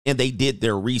 And they did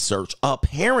their research.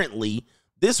 Apparently,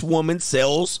 this woman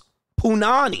sells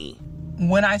punani.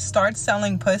 when I start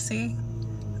selling pussy,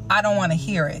 I don't want to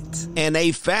hear it. And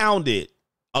they found it.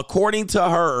 According to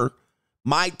her,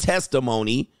 my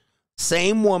testimony,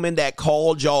 same woman that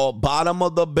called y'all bottom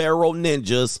of the barrel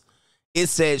ninjas, it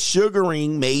said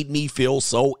sugaring made me feel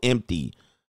so empty.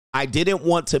 I didn't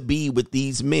want to be with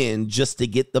these men just to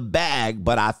get the bag,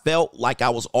 but I felt like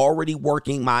I was already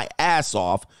working my ass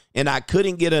off and I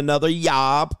couldn't get another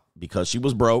job because she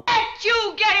was broke. Let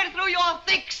you get it through your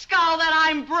thick skull that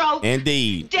I'm broke.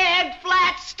 Indeed. Dead,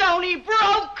 flat, stony,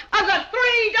 broke. I've got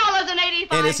 $3.85.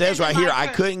 And it says right here, I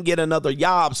couldn't get another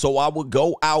job, so I would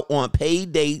go out on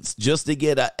paid dates just to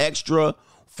get an extra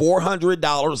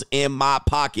 $400 in my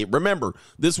pocket. Remember,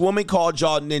 this woman called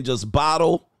y'all ninjas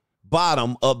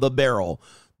bottom of the barrel.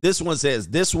 This one says,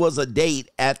 this was a date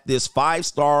at this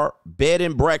 5-star bed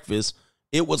and breakfast.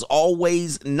 It was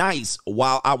always nice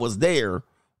while I was there,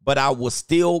 but I was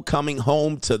still coming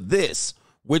home to this,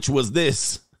 which was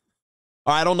this.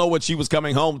 I don't know what she was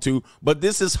coming home to, but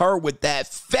this is her with that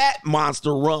fat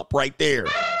monster rump right there.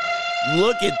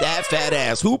 Look at that fat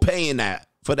ass. Who paying that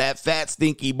for that fat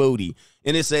stinky booty?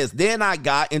 And it says, then I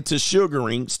got into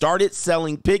sugaring, started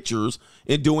selling pictures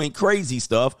and doing crazy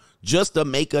stuff just to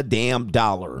make a damn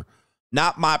dollar.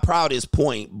 Not my proudest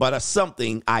point, but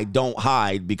something I don't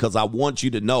hide because I want you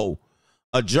to know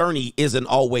a journey isn't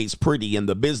always pretty, and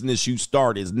the business you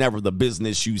start is never the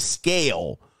business you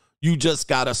scale. You just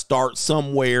got to start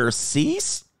somewhere,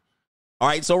 cease. All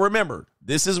right, so remember,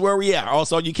 this is where we are.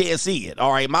 Also, you can't see it.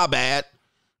 All right, my bad.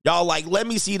 Y'all like, let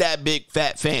me see that big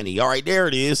fat fanny. All right, there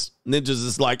it is. Ninjas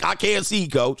is like, I can't see,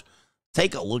 coach.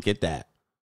 Take a look at that.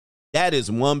 That is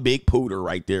one big pooter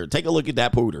right there. Take a look at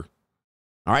that pooter.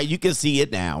 All right, you can see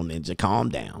it now, Ninja. Calm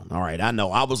down. All right, I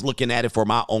know. I was looking at it for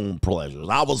my own pleasures.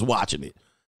 I was watching it.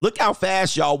 Look how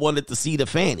fast y'all wanted to see the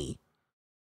fanny.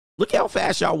 Look how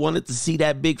fast y'all wanted to see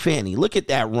that big fanny. Look at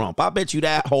that rump. I bet you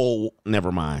that whole,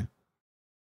 never mind.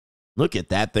 Look at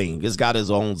that thing. It's got his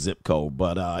own zip code.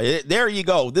 But there you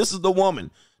go. This is the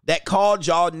woman that called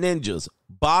y'all ninjas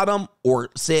bottom, or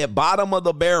said bottom of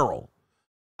the barrel,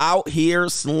 out here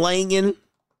slanging.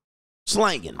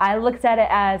 I looked at it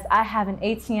as I have an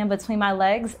ATM between my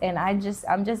legs, and I'm just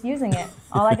using it.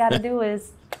 All I got to do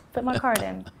is put my card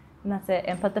in, and that's it,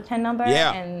 and put the PIN number,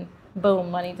 and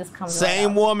boom, money just comes.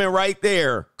 Same woman right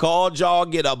there called y'all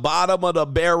get a bottom of the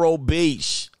barrel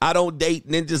beach. I don't date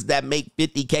ninjas that make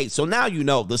 50K. So now you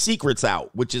know the secret's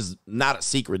out, which is not a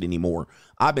secret anymore.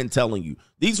 I've been telling you,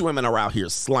 these women are out here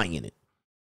slanging it.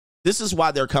 This is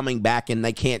why they're coming back and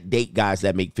they can't date guys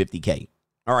that make 50K.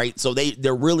 All right, so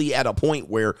they're really at a point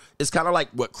where it's kind of like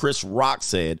what Chris Rock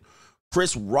said.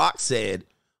 Chris Rock said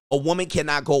a woman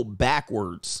cannot go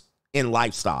backwards in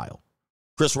lifestyle.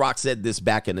 Chris Rock said this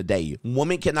back in the day.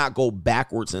 Woman cannot go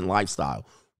backwards in lifestyle.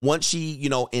 Once she,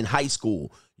 in high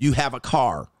school, you have a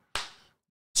car.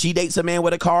 She dates a man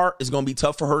with a car. It's going to be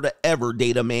tough for her to ever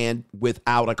date a man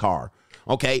without a car.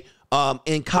 Okay,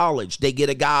 in college, they get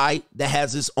a guy that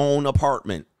has his own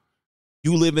apartment.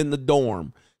 You live in the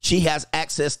dorm. She has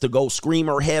access to go scream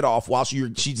her head off while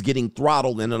she's getting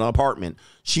throttled in an apartment.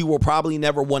 She will probably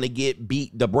never want to get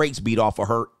the brakes beat off of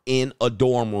her in a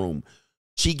dorm room.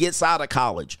 She gets out of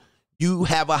college. You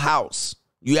have a house.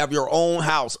 You have your own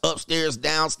house, upstairs,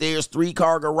 downstairs,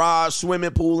 3-car garage,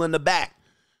 swimming pool in the back.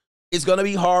 It's going to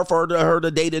be hard for her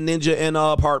to date a ninja in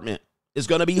an apartment. It's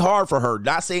going to be hard for her.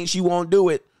 Not saying she won't do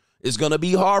it. It's going to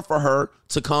be hard for her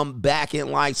to come back in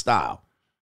lifestyle.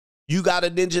 You got a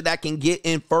ninja that can get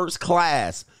in first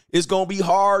class. It's going to be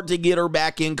hard to get her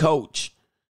back in coach.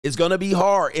 It's going to be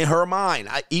hard in her mind,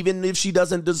 even if she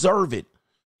doesn't deserve it.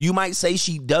 You might say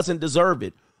she doesn't deserve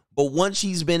it, but once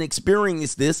she's been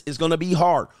experiencing this, it's going to be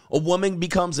hard. A woman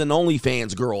becomes an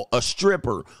OnlyFans girl, a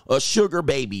stripper, a sugar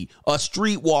baby, a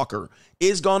streetwalker.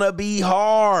 It's going to be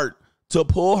hard to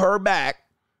pull her back.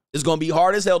 It's going to be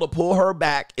hard as hell to pull her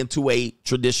back into a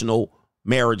traditional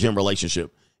marriage and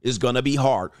relationship. It's going to be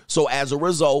hard. So as a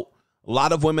result, a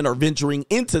lot of women are venturing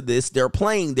into this. They're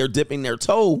playing, they're dipping their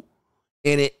toe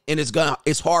in it, and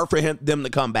it's hard for them to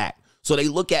come back. So they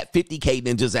look at 50K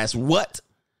ninjas as what?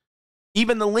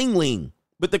 Even the ling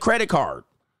with the credit card.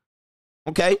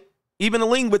 Okay? Even the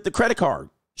ling with the credit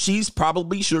card. She's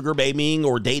probably sugar babying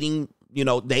or dating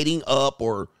up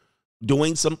or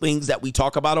doing some things that we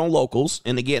talk about on Locals.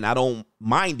 And again, I don't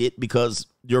mind it because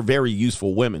you're very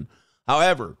useful women.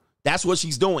 However, that's what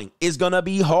she's doing. It's going to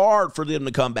be hard for them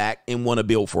to come back and want to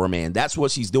build for a man. That's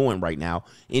what she's doing right now.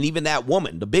 And even that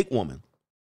woman, the big woman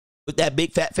with that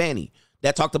big fat fanny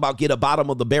that talked about get a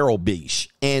bottom of the barrel beach.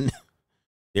 And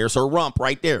there's her rump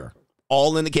right there,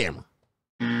 all in the camera.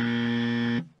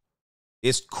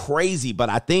 It's crazy, but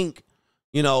I think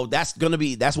You know, that's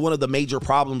one of the major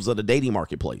problems of the dating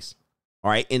marketplace.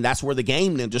 All right. And that's where the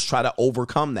game then just try to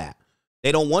overcome that.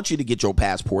 They don't want you to get your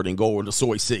passport and go into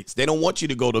Soy 6. They don't want you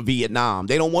to go to Vietnam.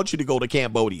 They don't want you to go to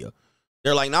Cambodia.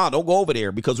 They're like, nah, don't go over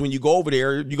there, because when you go over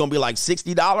there, you're going to be like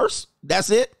 $60. That's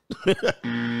it. You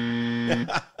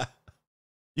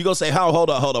going to say, hold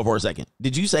up for a second.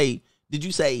 Did you say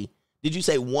 1,000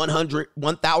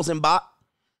 baht?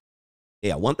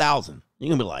 Yeah, 1,000. You're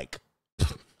going to be like,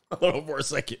 hold on for a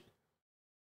second.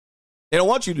 They don't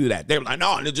want you to do that. They're like,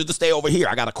 no, just stay over here.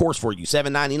 I got a course for you,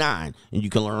 $7.99, and you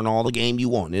can learn all the game you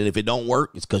want. And if it don't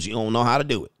work, it's because you don't know how to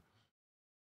do it.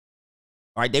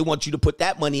 All right, they want you to put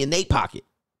that money in their pocket.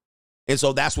 And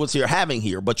so that's what you're having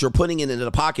here, but you're putting it into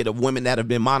the pocket of women that have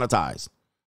been monetized.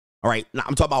 All right, now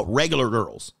I'm talking about regular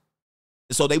girls.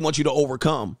 And so they want you to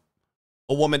overcome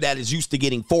a woman that is used to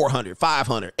getting 400,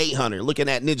 500, 800, looking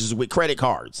at ninjas with credit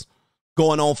cards,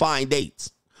 going on fine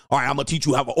dates. All right, I'm going to teach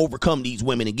you how to overcome these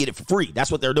women and get it for free. That's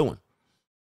what they're doing.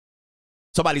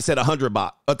 Somebody said 100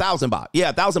 baht, 1,000 baht. Yeah,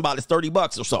 1,000 baht is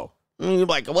 $30 or so. And you're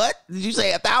like, what? Did you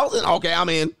say 1,000? Okay, I'm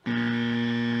in.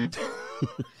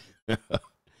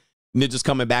 Ninjas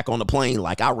coming back on the plane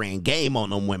like I ran game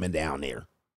on them women down there.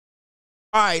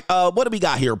 All right, what do we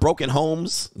got here? Broken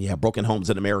homes. Yeah, broken homes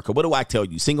in America. What do I tell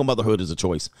you? Single motherhood is a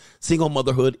choice. Single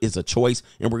motherhood is a choice,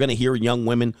 and we're going to hear young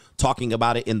women talking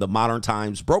about it in the modern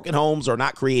times. Broken homes are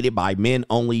not created by men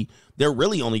only. They're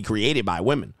really only created by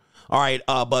women. All right,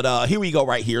 but here we go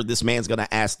right here. This man's going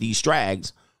to ask these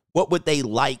strags, what would they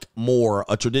like more?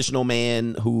 A traditional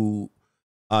man who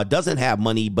doesn't have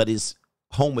money but is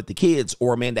home with the kids,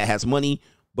 or a man that has money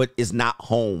but is not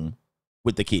home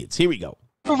with the kids? Here we go.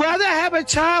 I'd rather have a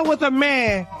child with a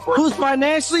man who's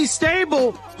financially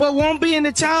stable but won't be in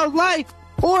the child's life,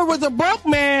 or with a broke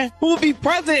man who will be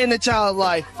present in the child's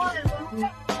life.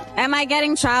 Am I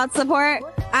getting child support?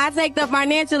 I take the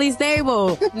financially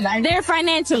stable. They're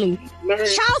financially. Child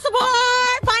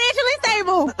support, financially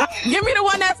stable. Give me the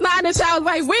one that's not in the child's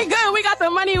life. We good. We got the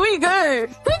money. We good.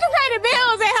 We can pay the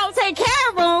bills and help take care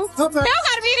of them. They don't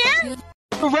got to be there.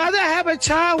 I'd rather have a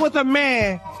child with a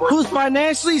man who's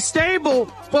financially stable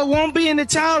but won't be in the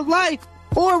child's life,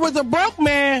 or with a broke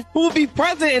man who will be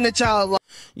present in the child's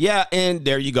life. Yeah, and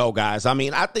there you go, guys. I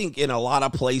mean, I think in a lot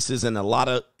of places, in a lot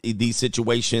of these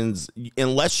situations,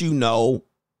 unless you know,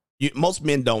 most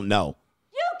men don't know.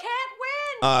 You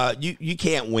can't win. You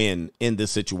can't win in this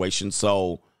situation.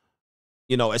 So,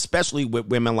 you know, especially with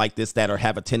women like this that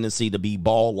have a tendency to be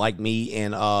bald like me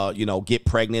and, you know, get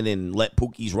pregnant and let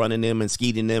pookies run in them and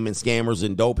skeet in them and scammers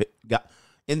and dope.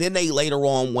 And then they later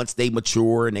on, once they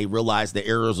mature and they realize the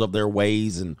errors of their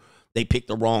ways and they pick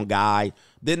the wrong guy,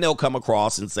 then they'll come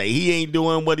across and say, he ain't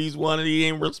doing what he's wanted. He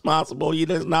ain't responsible. He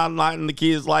does not enlighten the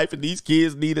kid's life, and these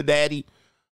kids need a daddy.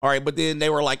 All right. But then they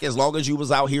were like, as long as you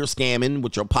was out here scamming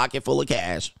with your pocket full of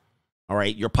cash, all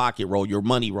right, your pocket roll, your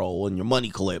money roll, and your money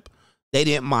clip, they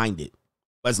didn't mind it.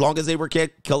 As long as they were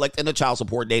collecting the child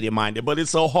support, they didn't mind it. But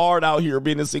it's so hard out here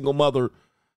being a single mother.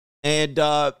 And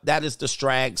that is the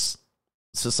Strags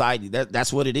society.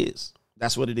 That's what it is.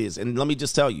 That's what it is. And let me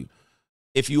just tell you,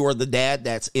 if you are the dad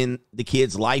that's in the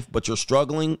kid's life, but you're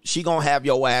struggling, she gonna have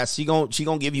your ass. She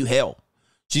gonna give you hell.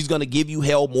 She's gonna give you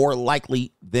hell more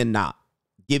likely than not.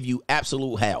 Give you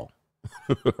absolute hell.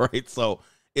 Right? So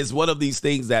it's one of these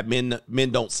things that men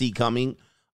don't see coming.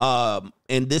 And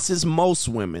this is most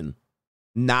women,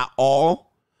 not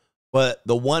all, but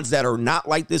the ones that are not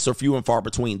like this are few and far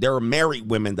between. There are married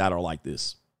women that are like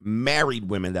this. Married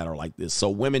women that are like this. So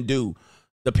women do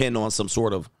depend on some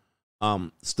sort of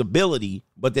stability,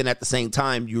 but then at the same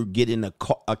time, you're getting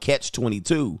a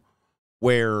catch-22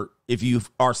 where if you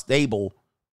are stable,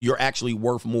 you're actually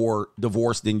worth more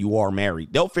divorced than you are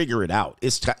married. They'll figure it out.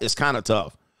 It's kind of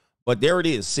tough, but there it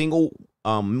is. Single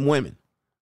women.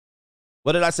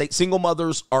 What did I say? Single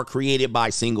mothers are created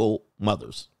by single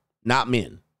mothers, not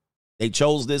men. They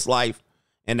chose this life,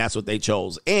 and that's what they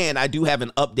chose. And I do have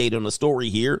an update on the story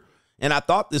here, and I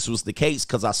thought this was the case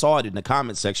because I saw it in the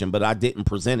comment section, but I didn't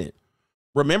present it.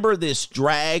 Remember this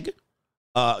drag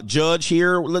judge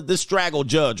here? This straggle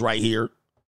judge right here.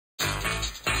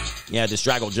 Yeah, this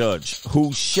straggle judge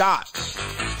who shot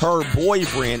her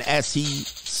boyfriend as he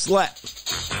slept.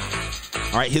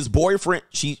 All right, his boyfriend,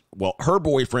 her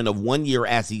boyfriend of 1 year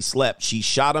as he slept, she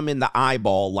shot him in the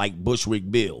eyeball like Bushwick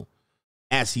Bill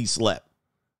as he slept.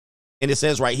 And it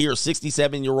says right here,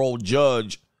 67-year-old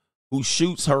judge who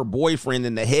shoots her boyfriend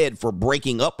in the head for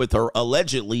breaking up with her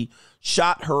allegedly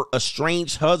shot her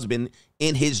estranged husband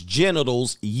in his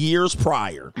genitals years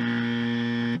prior.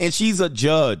 And she's a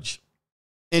judge.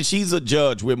 And she's a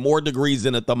judge with more degrees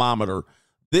than a thermometer.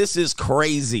 This is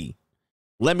crazy.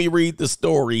 Let me read the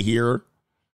story here.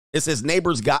 It says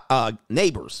neighbors get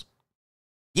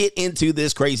into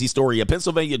this crazy story. A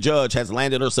Pennsylvania judge has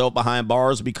landed herself behind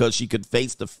bars because she could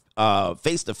face the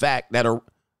fact that her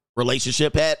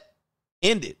relationship had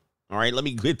ended. All right, let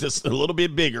me get this a little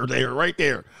bit bigger there, right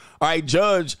there. All right,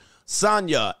 Judge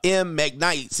Sonia M.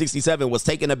 McKnight, 67, was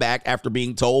taken aback after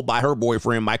being told by her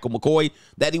boyfriend, Michael McCoy,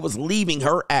 that he was leaving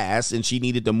her ass and she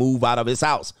needed to move out of his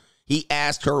house. He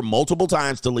asked her multiple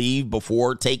times to leave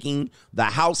before taking the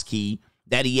house key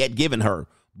that he had given her.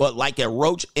 But like a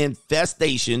roach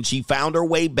infestation, she found her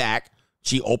way back.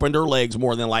 She opened her legs,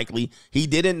 more than likely. He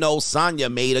didn't know Sonia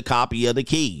made a copy of the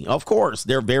key. Of course,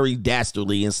 they're very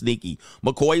dastardly and sneaky.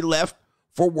 McCoy left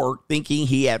for work thinking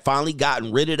he had finally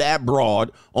gotten rid of that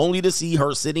broad, only to see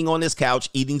her sitting on his couch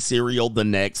eating cereal the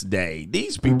next day.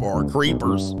 These people are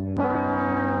creepers.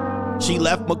 She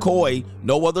left McCoy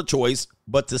no other choice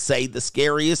but to say the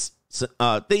scariest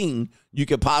thing you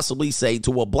could possibly say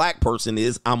to a black person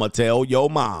is, "I'ma tell your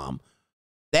mom."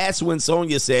 That's when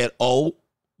Sonia said, "Oh,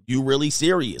 you really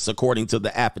serious?" According to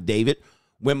the affidavit.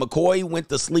 When McCoy went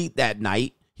to sleep that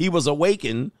night, he was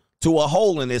awakened to a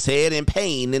hole in his head and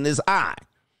pain in his eye.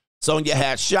 Sonia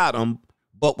had shot him,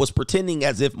 but was pretending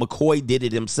as if McCoy did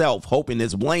it himself, hoping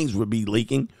his brains would be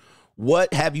leaking.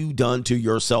 "What have you done to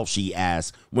yourself?" she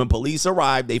asked. When police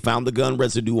arrived, they found the gun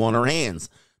residue on her hands.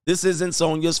 This isn't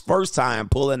Sonia's first time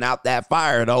pulling out that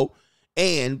fire, though.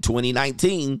 In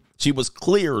 2019, she was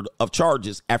cleared of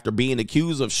charges after being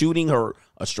accused of shooting her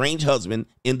estranged husband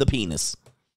in the penis.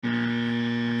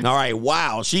 All right,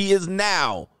 wow. She is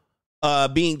now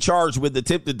being charged with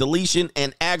attempted deletion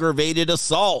and aggravated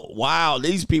assault. Wow,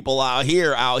 these people out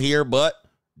here, but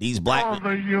these black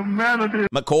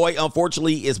McCoy,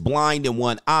 unfortunately, is blind in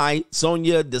one eye.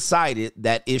 Sonia decided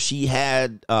that if she has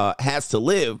to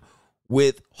live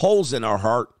with holes in her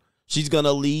heart, she's going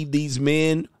to leave these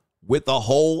men with a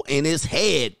hole in his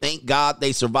head. Thank God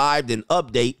they survived an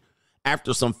update.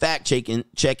 After some fact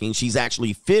checking, she's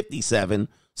actually 57,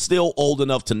 still old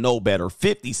enough to know better.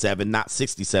 57, not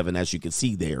 67, as you can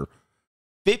see there.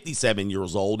 57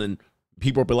 years old, and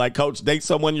people will be like, "Coach, date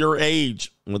someone your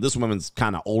age." Well, this woman's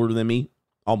kind of older than me,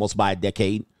 almost by a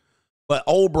decade. But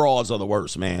old broads are the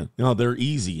worst, man. You know, they're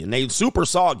easy, and they're super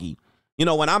soggy. You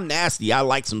know, when I'm nasty, I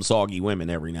like some soggy women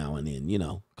every now and then, you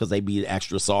know, because they be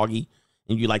extra soggy.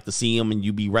 And you like to see them, and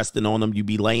you be resting on them. You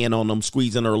be laying on them,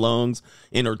 squeezing her lungs,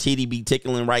 and her titty be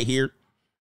tickling right here.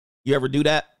 You ever do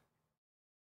that?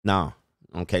 No.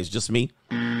 Okay, it's just me.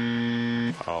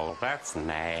 Oh, that's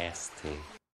nasty.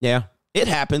 Yeah, it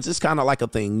happens. It's kind of like a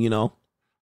thing, you know.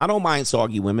 I don't mind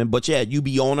soggy women, but yeah, you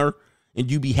be on her, and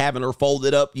you be having her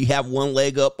folded up. You have one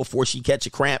leg up before she catch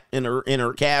a cramp in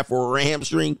her calf or her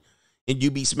hamstring, and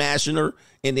you be smashing her,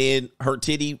 and then her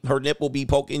nipple be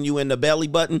poking you in the belly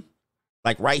button.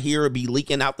 Like right here, it'd be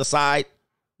leaking out the side.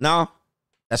 No,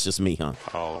 that's just me, huh?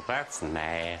 Oh, that's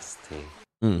nasty.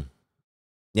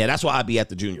 Yeah, that's why I be at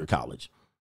the junior college.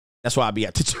 That's why I be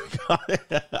at the junior college.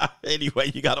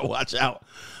 Anyway, you got to watch out.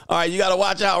 All right, you got to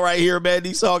watch out right here, man.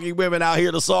 These soggy women out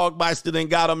here, the Sogmeister done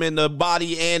got them in the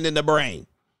body and in the brain.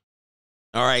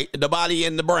 All right, the body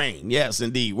and the brain. Yes,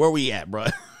 indeed. Where we at, bro?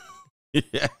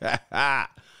 All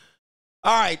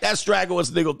right, that's Straggle and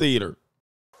Sniggle Theater.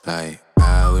 Like,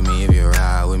 ride with me if you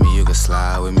ride with me, you can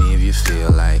slide with me if you feel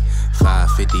like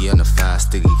 550 on the 5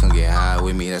 sticky, come get high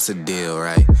with me, that's a deal,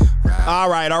 right? All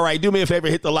right. Do me a favor,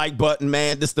 hit the like button,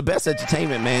 man. This is the best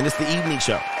entertainment, man. This is the evening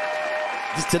show.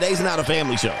 Today's not a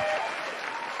family show.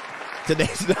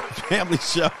 Today's not a family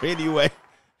show anyway.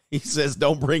 He says,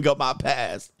 don't bring up my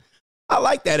past. I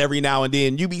like that every now and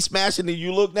then. You be smashing and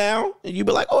you look down and you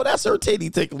be like, oh, that's her titty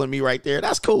tickling me right there.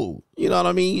 That's cool. You know what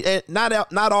I mean? And not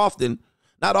often.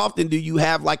 Not often do you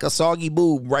have like a soggy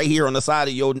boob right here on the side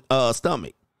of your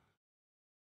stomach.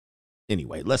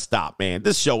 Anyway, let's stop, man.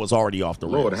 This show is already off the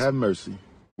rails. Lord, have mercy.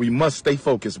 We must stay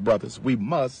focused, brothers. We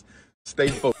must stay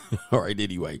focused. All right,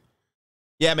 anyway.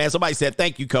 Yeah, man, somebody said,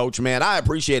 thank you, Coach, man. I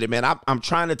appreciate it, man. I'm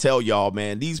trying to tell y'all,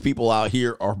 man, these people out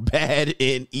here are bad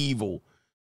and evil.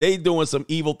 They doing some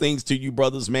evil things to you,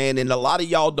 brothers, man. And a lot of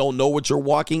y'all don't know what you're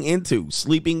walking into.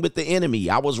 Sleeping with the enemy.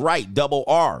 I was right. Double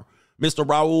R. Mr.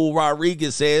 Raul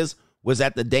Rodriguez says, was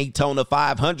at the Daytona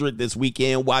 500 this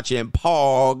weekend watching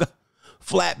Pog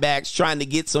flatbacks trying to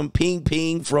get some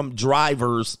ping from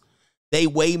drivers. They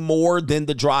weigh more than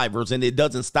the drivers, and it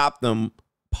doesn't stop them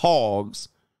Pogs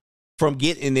from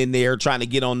getting in there trying to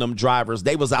get on them drivers.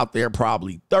 They was out there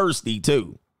probably thirsty,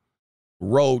 too.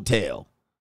 Road tail.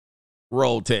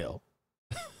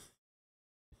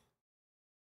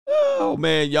 Oh,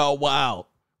 man, y'all wild.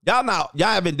 Y'all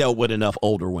haven't dealt with enough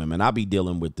older women. I be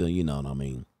dealing with the, you know what I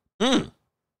mean.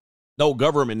 No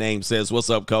government name says, what's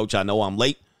up, coach? I know I'm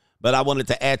late, but I wanted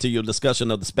to add to your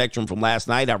discussion of the spectrum from last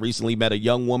night. I recently met a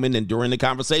young woman, and during the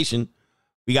conversation,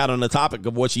 we got on the topic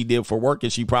of what she did for work,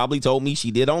 and she probably told me she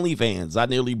did OnlyFans. I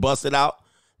nearly busted out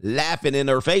laughing in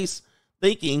her face,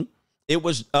 thinking she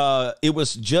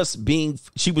was just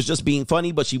being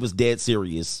funny, but she was dead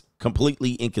serious,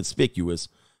 completely inconspicuous,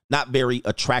 not very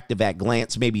attractive at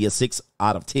glance, maybe a 6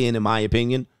 out of 10 in my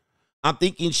opinion. I'm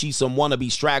thinking she's some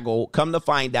wannabe straggle. Come to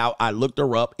find out, I looked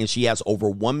her up, and she has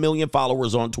over 1 million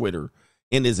followers on Twitter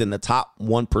and is in the top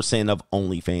 1% of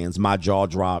OnlyFans. My jaw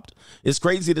dropped. It's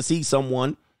crazy to see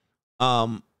someone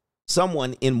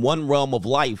in one realm of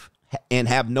life and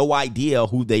have no idea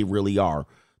who they really are.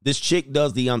 This chick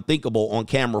does the unthinkable on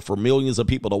camera for millions of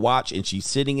people to watch, and she's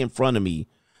sitting in front of me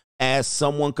as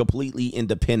someone completely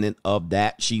independent of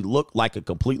that. She looked like a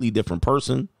completely different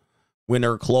person when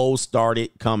her clothes started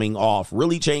coming off.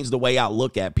 Really changed the way I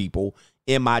look at people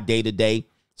in my day-to-day.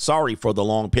 Sorry for the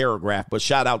long paragraph, but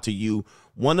shout out to you.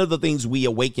 One of the things we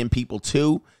awaken people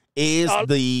to is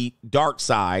the dark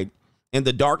side, and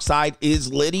the dark side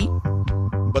is litty,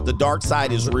 but the dark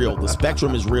side is real. The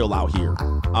spectrum is real out here.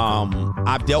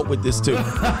 I've dealt with this too.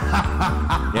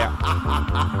 Yeah.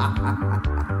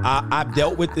 I've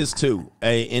dealt with this too,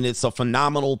 and it's a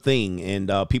phenomenal thing.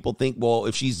 And people think, well,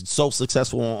 if she's so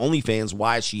successful on OnlyFans,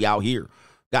 why is she out here?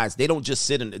 Guys, they don't just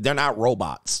sit in. They're not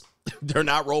robots. They're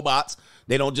not robots.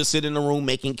 They don't just sit in the room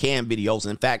making cam videos.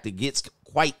 In fact, it gets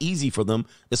quite easy for them,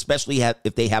 especially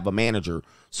if they have a manager.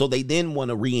 So they then want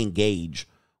to re-engage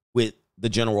with the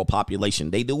general population.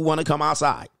 They do want to come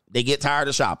outside. They get tired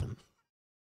of shopping.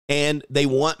 And they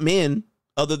want men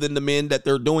other than the men that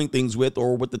they're doing things with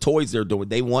or with the toys they're doing.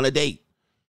 They want a date.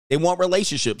 They want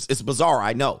relationships. It's bizarre,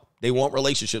 I know. They want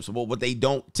relationships. But what they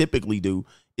don't typically do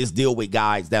is deal with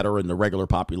guys that are in the regular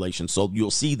population. So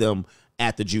you'll see them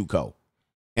at the JUCO.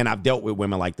 And I've dealt with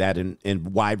women like that in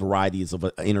wide varieties of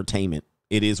entertainment.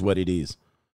 It is what it is.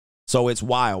 So it's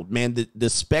wild, man. The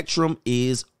spectrum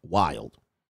is wild.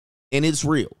 And it's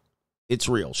real. It's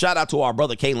real. Shout out to our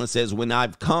brother Kalen says, what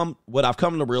I've come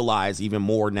to realize even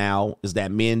more now is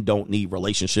that men don't need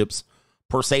relationships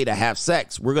per se to have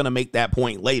sex. We're going to make that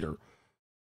point later.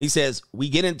 He says, we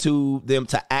get into them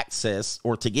to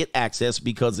get access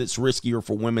because it's riskier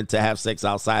for women to have sex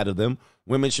outside of them.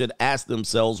 Women should ask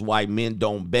themselves why men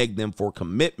don't beg them for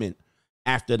commitment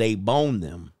after they bone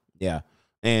them. Yeah.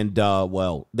 And,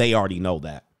 well, they already know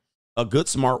that. A good,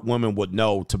 smart woman would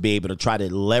know to be able to try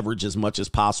to leverage as much as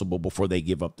possible before they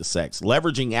give up the sex.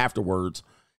 Leveraging afterwards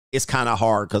is kind of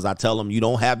hard because I tell them you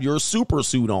don't have your super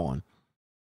suit on.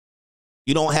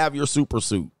 You don't have your super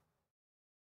suit.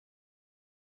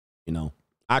 You know,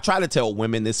 I try to tell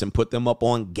women this and put them up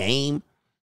on game.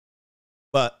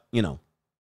 But, you know,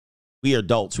 we are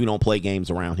adults. We don't play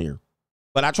games around here.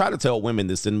 But I try to tell women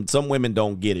this, and some women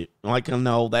don't get it. Like,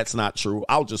 no, that's not true.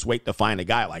 I'll just wait to find a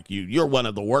guy like you. You're one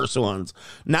of the worst ones.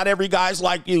 Not every guy's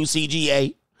like you,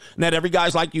 CGA. Not every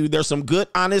guy's like you. There's some good,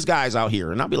 honest guys out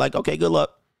here. And I'll be like, okay, good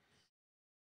luck.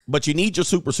 But you need your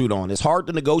super suit on. It's hard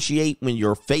to negotiate when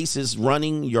your face is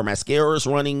running, your mascara is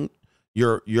running,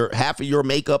 your half of your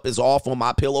makeup is off on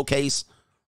my pillowcase.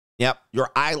 Yep, your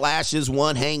eyelashes,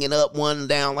 one hanging up, one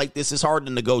down like this. Is hard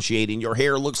to negotiate, and your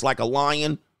hair looks like a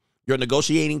lion. Your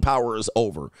negotiating power is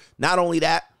over. Not only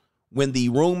that, when the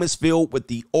room is filled with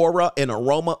the aura and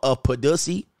aroma of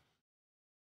pussy,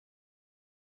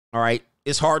 all right,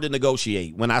 it's hard to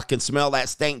negotiate. When I can smell that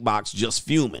stank box just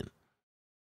fuming,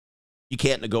 you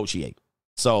can't negotiate.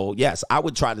 So, yes, I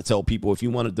would try to tell people if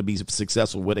you wanted to be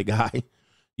successful with a guy,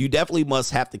 you definitely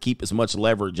must have to keep as much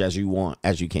leverage as you want,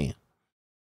 as you can.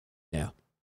 Yeah.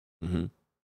 Mm-hmm.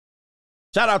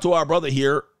 Shout out to our brother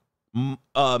here,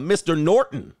 Mr.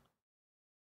 Norton.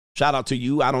 Shout out to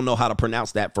you. I don't know how to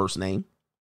pronounce that first name.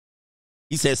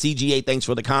 He says, CGA, thanks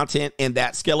for the content. And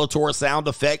that Skeletor sound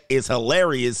effect is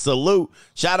hilarious. Salute.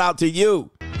 Shout out to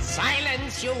you.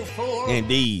 Silence, you fool.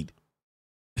 Indeed.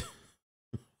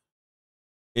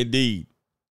 Indeed.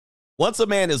 Once a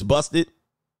man is busted,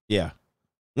 yeah.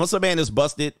 Once a man is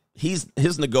busted,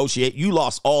 you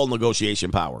lost all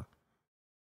negotiation power.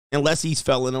 Unless he's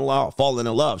fallen in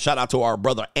love. Shout out to our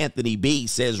brother Anthony B.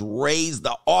 Says, raise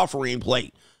the offering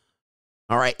plate.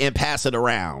 All right, and pass it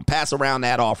around. Pass around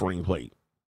that offering plate.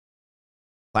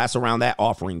 Pass around that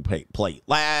offering plate.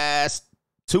 Last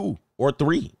 2 or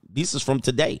 3. This is from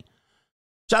today.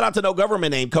 Shout out to no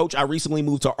government name, coach. I recently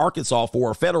moved to Arkansas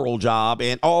for a federal job,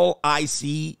 and all I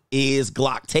see is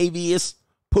Glocktavius,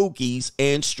 Pookies,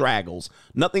 and Straggles.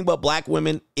 Nothing but black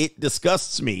women. It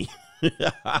disgusts me.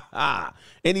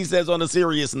 And he says, on a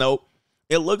serious note,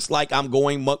 it looks like I'm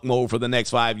going muck mode for the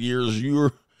next 5 years.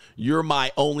 You're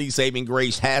my only saving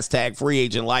grace. Hashtag free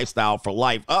agent lifestyle for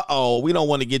life. Uh-oh, we don't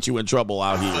want to get you in trouble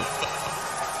out here.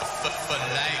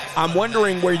 I'm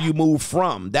wondering where you move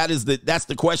from. That's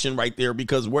the question right there,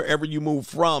 because wherever you move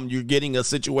from, you're getting a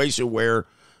situation where,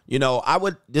 you know, I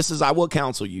would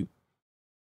counsel you.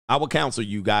 I would counsel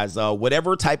you guys,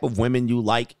 whatever type of women you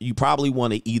like, you probably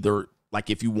want to either, like,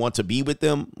 if you want to be with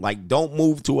them, like, don't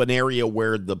move to an area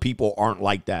where the people aren't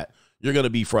like that. You're going to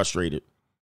be frustrated.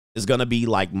 It's going to be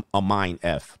like a mind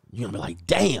F. You're going to be like,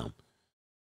 damn.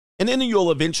 And then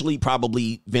you'll eventually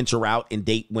probably venture out and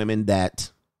date women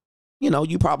that, you know,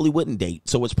 you probably wouldn't date.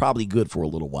 So it's probably good for a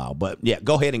little while. But yeah,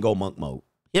 go ahead and go monk mode.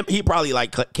 He probably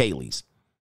like Kaylee's.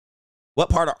 What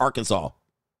part of Arkansas?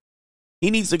 He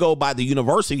needs to go by the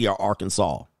University of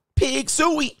Arkansas. Pig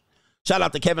Suey. Shout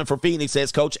out to Kevin for Phoenix.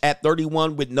 Says, Coach, at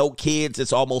 31 with no kids,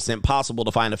 it's almost impossible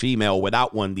to find a female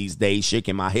without one these days.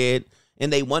 Shaking my head.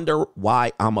 And they wonder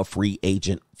why I'm a free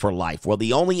agent for life. Well,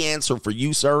 the only answer for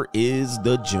you, sir, is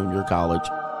the junior college.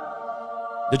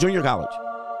 The junior college.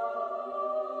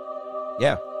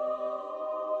 Yeah.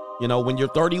 You know, when you're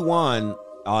 31,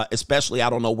 especially, I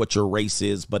don't know what your race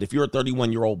is, but if you're a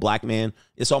 31-year-old black man,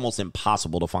 it's almost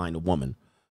impossible to find a woman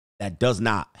that does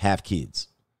not have kids.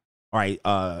 All right,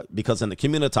 because in the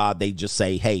community, they just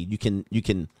say, hey, you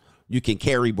can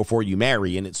carry before you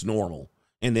marry, and it's normal.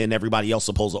 And then everybody else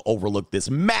supposed to overlook this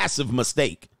massive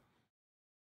mistake.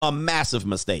 A massive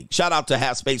mistake. Shout out to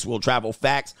Half Space Will Travel.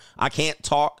 Facts. I can't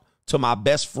talk to my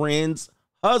best friend's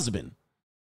husband.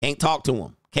 Can't talk to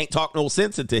him. Can't talk no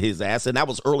sense into his ass. And that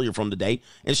was earlier from the day.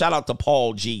 And shout out to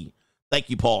Paul G. Thank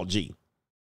you, Paul G.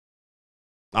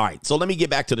 All right, so let me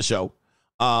get back to the show.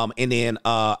 And then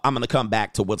I'm going to come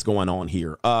back to what's going on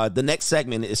here. The next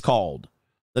segment is called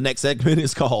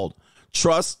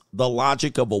Trust the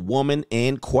Logic of a Woman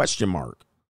and question mark.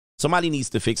 Somebody needs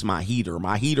to fix my heater.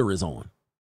 My heater is on.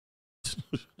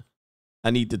 I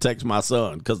need to text my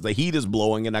son because the heat is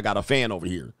blowing and I got a fan over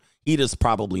here. Heat is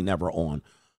probably never on.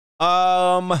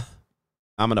 I'm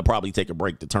going to probably take a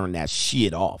break to turn that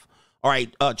shit off. All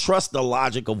right. Trust the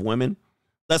logic of women.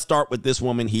 Let's start with this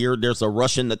woman here. There's a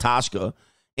Russian Natashka,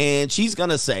 and she's going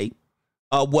to say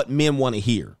what men want to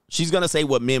hear. She's going to say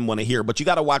what men want to hear, but you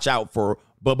got to watch out for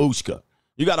Babushka.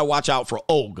 You got to watch out for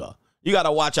Olga. You got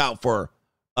to watch out for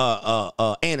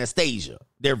Anastasia.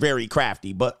 They're very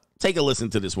crafty, but take a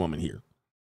listen to this woman here.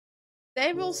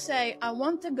 They will say, I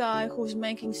want a guy who's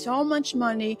making so much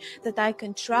money that I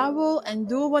can travel and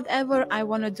do whatever I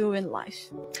want to do in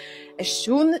life. As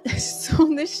soon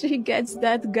as she gets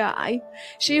that guy,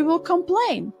 she will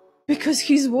complain because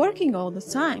he's working all the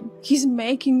time. He's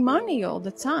making money all the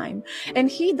time. And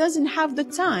he doesn't have the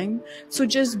time to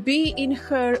just be in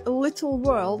her little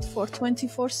world for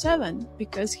 24/7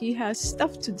 because he has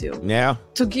stuff to do. Yeah.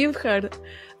 To give her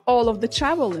all of the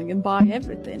traveling and buy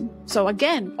everything. So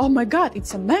again, oh my God,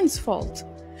 it's a man's fault.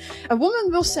 A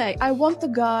woman will say, I want a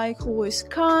guy who is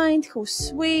kind, who's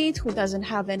sweet, who doesn't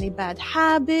have any bad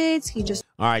habits. He just...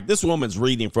 All right, this woman's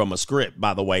reading from a script,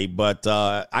 by the way, but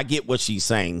I get what she's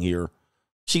saying here.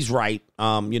 She's right.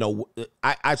 You know,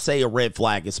 I say a red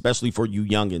flag, especially for you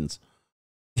youngins.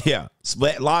 Yeah,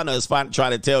 Svetlana is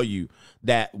trying to tell you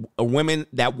that women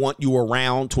that want you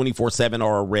around 24/7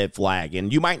 are a red flag.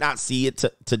 And you might not see it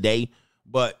today,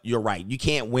 but you're right. You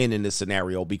can't win in this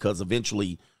scenario because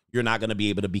eventually you're not going to be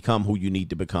able to become who you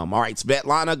need to become. All right,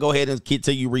 Svetlana, go ahead and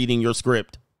continue reading your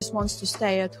script. Just wants to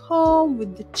stay at home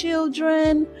with the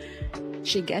children.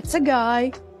 She gets a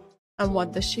guy. And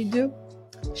what does she do?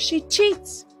 She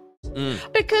cheats.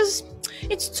 Because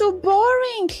it's too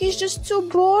boring. He's just too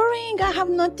boring. I have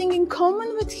nothing in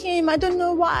common with him. I don't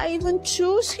know why I even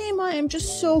choose him. I am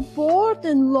just so bored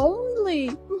and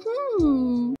lonely.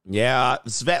 Yeah,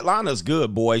 Svetlana's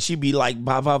good, boy. She be like,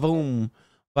 ba-va-boom,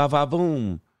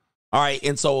 ba-va-boom. All right,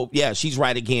 and so, yeah, she's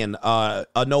right again.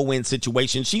 A no-win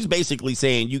situation. She's basically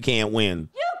saying you can't win.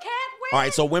 You can't win. All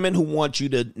right, so women who want you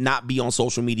to not be on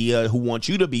social media, who want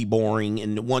you to be boring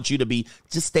and want you to be,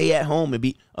 just stay at home and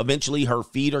be, eventually her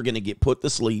feet are going to get put to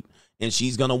sleep and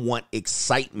she's going to want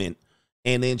excitement.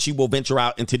 And then she will venture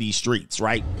out into these streets,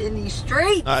 right? In these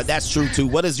streets. That's true, too.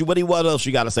 What else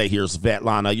you got to say here,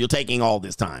 Svetlana? You're taking all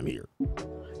this time here.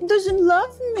 He doesn't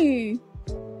love me.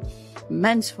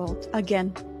 Men's fault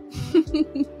again.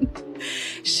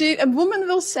 A woman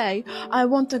will say, I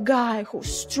want a guy who's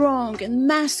strong and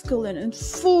masculine and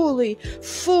fully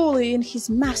in his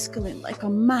masculine, like a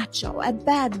macho, a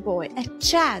bad boy, a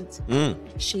Chad.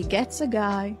 She gets a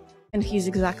guy And he's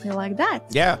exactly like that.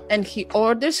 Yeah. And he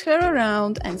orders her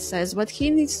around and says what he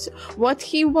needs, what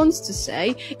he wants to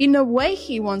say in a way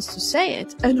he wants to say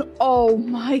it. And oh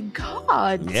my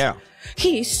God. Yeah.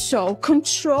 He is so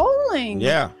controlling.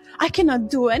 Yeah. I cannot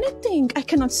do anything. I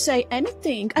cannot say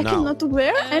anything. I cannot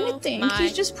wear anything.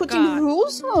 He's just putting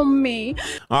rules on me.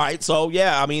 All right. So,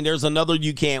 yeah, I mean, there's another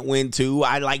you can't win too.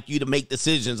 I like you to make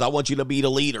decisions. I want you to be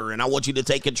the leader and I want you to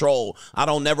take control. I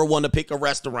don't never want to pick a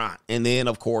restaurant. And then,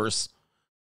 of course,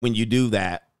 when you do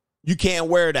that, you can't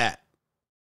wear that.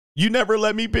 You never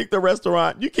let me pick the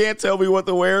restaurant. You can't tell me what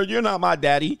to wear. You're not my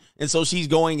daddy. And so she's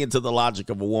going into the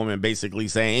logic of a woman basically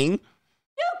saying, You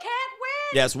can't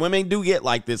win. yes, women do get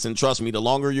like this. And trust me, the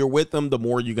longer you're with them, the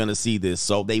more you're going to see this.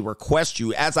 So they request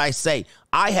you. As I say,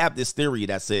 I have this theory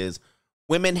that says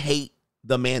women hate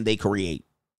the man they create.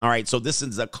 All right. So this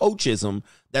is a coachism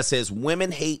that says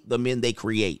women hate the men they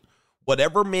create.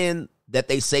 Whatever men that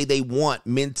they say they want,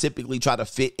 men typically try to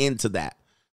fit into that.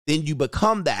 Then you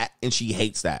become that, and she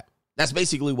hates that. That's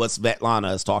basically what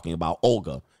Svetlana is talking about.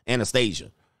 Olga,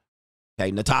 Anastasia,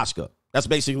 okay, Natasha. That's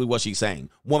basically what she's saying.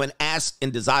 Woman asks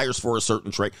and desires for a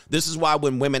certain trait. This is why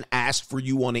when women ask for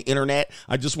you on the internet,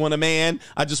 I just want a man.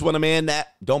 I just want a man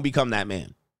that, don't become that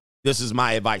man. This is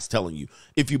my advice telling you.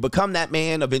 If you become that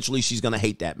man, eventually she's going to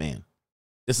hate that man.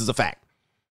 This is a fact.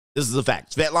 This is a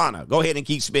fact. Svetlana, go ahead and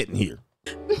keep spitting here.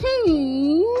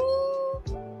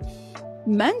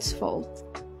 Men's fault.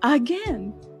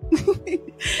 Again.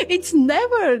 It's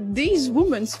never these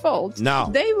women's fault. No.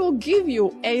 They will give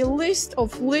you a list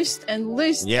and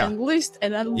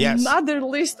another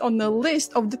list on the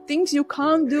list of the things you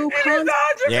can't do.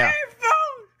 Yeah.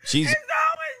 She's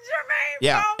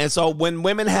yeah. And so when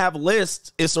women have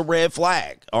lists, it's a red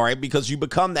flag. All right. Because you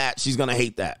become that, she's going to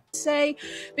hate that. Say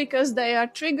because they are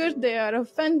triggered, they are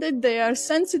offended, they are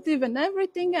sensitive and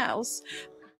everything else.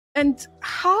 And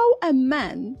how a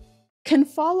man can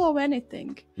follow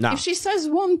anything. No. If she says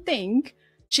one thing,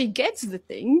 she gets the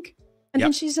thing, and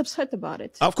then she's upset about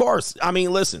it. Of course. I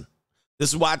mean, listen, this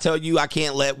is why I tell you I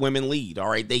can't let women lead. All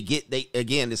right.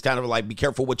 Again, it's kind of like be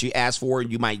careful what you ask for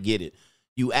and you might get it.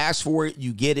 You ask for it,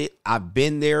 you get it. I've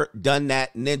been there, done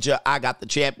that. Ninja, I got the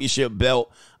championship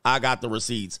belt. I got the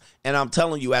receipts. And I'm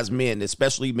telling you, as men,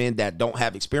 especially men that don't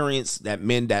have experience, that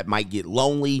men that might get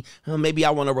lonely, maybe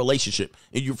I want a relationship,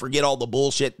 and you forget all the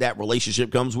bullshit that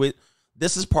relationship comes with.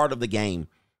 This is part of the game.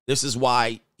 This is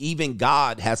why even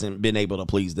God hasn't been able to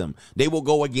please them. They will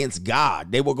go against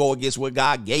God. They will go against what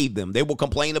God gave them. They will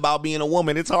complain about being a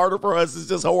woman. It's harder for us. It's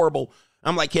just horrible.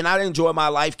 I'm like, can I enjoy my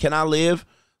life? Can I live?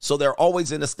 So they're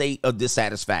always in a state of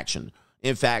dissatisfaction.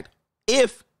 In fact,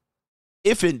 if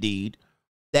indeed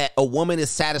that a woman is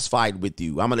satisfied with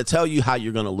you, I'm going to tell you how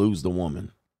you're going to lose the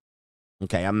woman.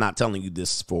 Okay, I'm not telling you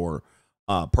this for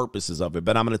purposes of it,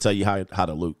 but I'm going to tell you how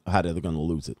they're going to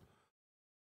lose it.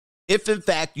 If in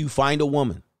fact you find a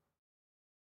woman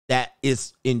that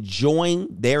is enjoying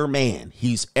their man,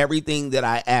 he's everything that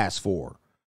I asked for.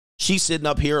 She's sitting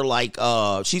up here like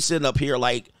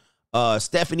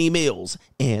Stephanie Mills,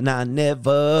 and I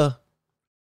never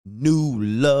knew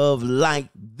love like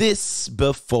this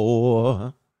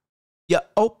before. You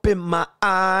open my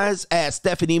eyes as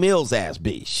Stephanie Mills ass,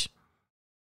 bitch.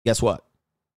 Guess what?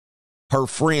 Her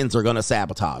friends are going to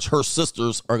sabotage. Her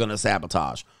sisters are going to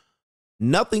sabotage.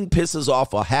 Nothing pisses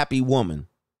off a happy woman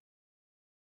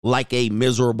like a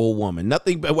miserable woman.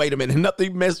 Wait a minute.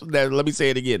 Let me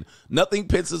say it again. Nothing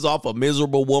pisses off a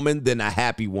miserable woman than a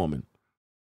happy woman.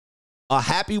 A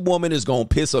happy woman is going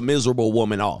to piss a miserable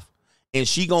woman off. And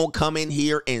she going to come in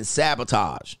here and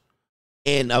sabotage.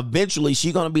 And eventually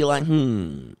she going to be like,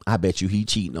 I bet you he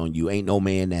cheating on you. Ain't no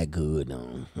man that good.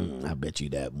 No. I bet you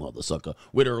that mother sucker.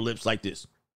 With her lips like this.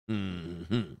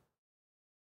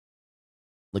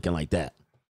 Looking like that.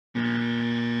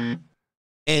 And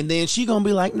then she going to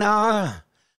be like, nah,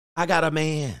 I got a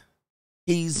man.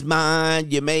 He's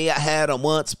mine. You may have had him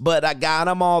once, but I got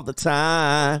him all the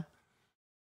time.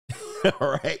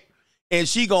 All right. And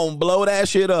she going to blow that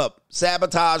shit up.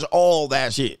 Sabotage all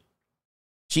that shit.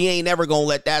 She ain't never going to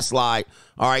let that slide.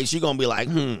 All right. She going to be like,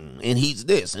 and he's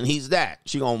this and he's that.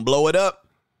 She going to blow it up.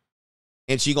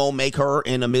 And she going to make her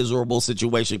in a miserable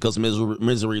situation because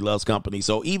misery loves company.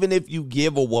 So even if you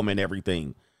give a woman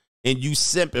everything and you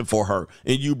simping for her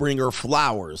and you bring her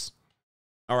flowers,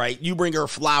 all right, you bring her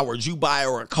flowers, you buy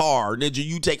her a car, Ninja,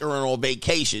 you take her on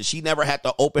vacation. She never had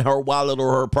to open her wallet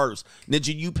or her purse.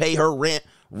 Ninja, you pay her rent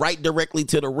right directly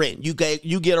to the rent. You get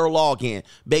her login.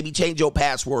 Baby, change your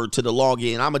password to the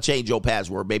login. I'm going to change your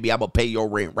password, baby. I'm going to pay your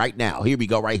rent right now. Here we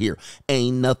go right here.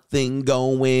 Ain't nothing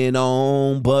going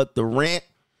on but the rent.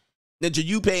 Ninja,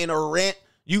 you paying her rent.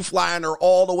 You flying her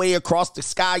all the way across the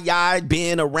sky,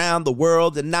 been around the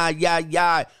world,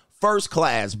 and first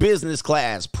class, business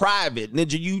class, private,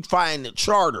 ninja, you flying the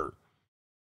charter.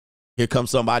 Here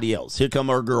comes somebody else. Here come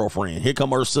her girlfriend. Here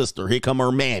come her sister. Here come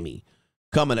her mammy.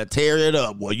 Coming to tear it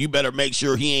up. Well, you better make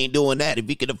sure he ain't doing that if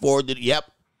he can afford it. Yep.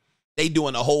 They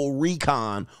doing a whole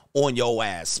recon on your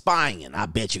ass, spying. I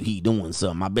bet you he doing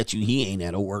something. I bet you he ain't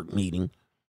at a work meeting.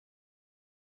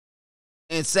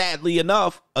 And sadly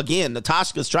enough, again,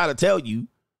 Natasha's trying to tell you,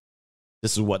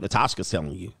 this is what Natasha's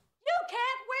telling you. You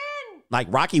can't win. Like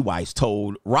Rocky Weiss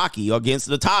told Rocky against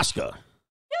Natasha.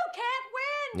 You can't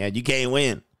win. Yeah, you can't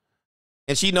win.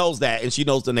 And she knows that, and she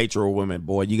knows the nature of women,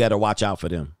 boy. You got to watch out for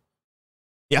them.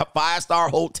 Yeah, 5-star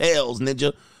hotels,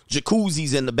 ninja.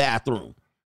 Jacuzzis in the bathroom.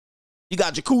 You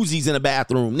got jacuzzis in the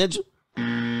bathroom, ninja.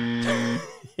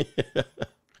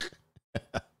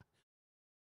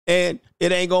 And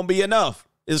it ain't going to be enough.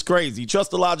 It's crazy.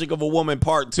 Trust the Logic of a Woman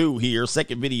part 2 here.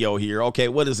 Second video here. Okay,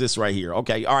 what is this right here?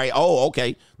 Okay, all right. Oh,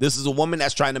 okay. This is a woman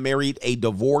that's trying to marry a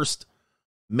divorced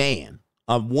man.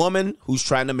 A woman who's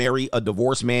trying to marry a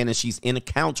divorced man, and she's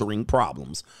encountering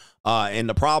problems. And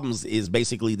the problems is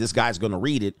basically this guy's going to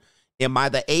read it. Am I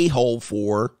the a-hole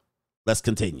for? Let's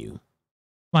continue.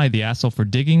 Am I the asshole for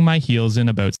digging my heels in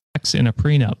about sex in a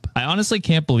prenup? I honestly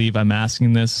can't believe I'm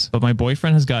asking this, but my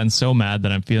boyfriend has gotten so mad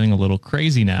that I'm feeling a little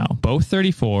crazy now. Both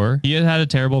 34, he had a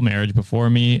terrible marriage before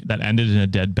me that ended in a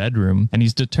dead bedroom, and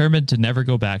he's determined to never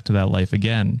go back to that life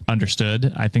again.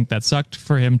 Understood? I think that sucked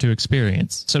for him to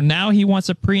experience. So now he wants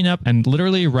a prenup and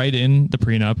literally write in the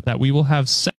prenup that we will have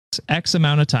sex X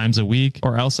amount of times a week,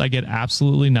 or else I get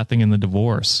absolutely nothing in the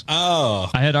divorce. Oh.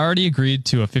 I had already agreed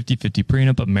to a 50-50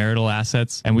 prenup of marital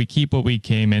assets, and we keep what we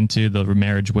came into the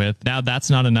marriage with. Now that's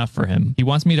not enough for him. He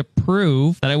wants me to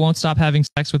prove that I won't stop having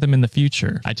sex with him in the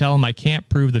future. I tell him I can't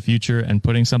prove the future, and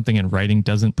putting something in writing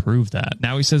doesn't prove that.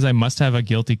 Now he says I must have a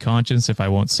guilty conscience if I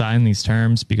won't sign these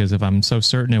terms, because if I'm so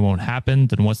certain it won't happen,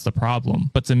 then what's the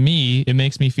problem? But to me, it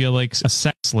makes me feel like a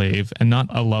sex slave and not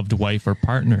a loved wife or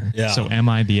partner. Yeah. So am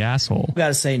I the asshole? I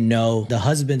gotta say no. The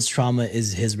husband's trauma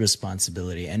is his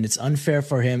responsibility, and it's unfair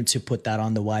for him to put that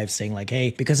on the wife, saying like,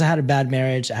 hey, because I had a bad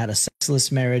marriage, I had a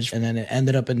sexless marriage, and then it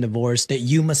ended up in divorce, that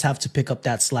you must have to pick up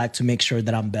that slack to make sure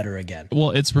that I'm better again. Well,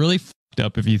 it's really fucked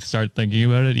up if you start thinking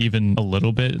about it even a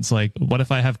little bit. It's like, what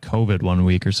if I have COVID one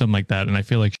week or something like that, and I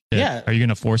feel like, shit, yeah, are you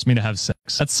gonna force me to have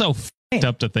sex? That's so fucked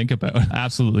up to think about.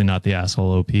 Absolutely not the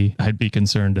asshole, OP. I'd be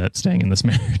concerned at staying in this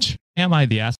marriage. Am I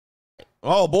the asshole?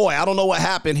 Oh boy, I don't know what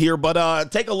happened here,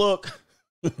 but take a look.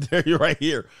 There you're right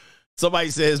here.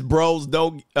 Somebody says bro's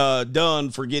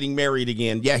done for getting married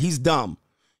again. Yeah, he's dumb.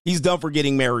 He's done for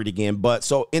getting married again. But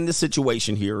so in this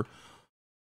situation here,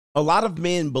 a lot of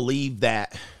men believe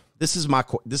that this is my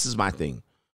thing.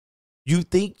 You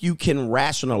think you can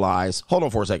rationalize. Hold on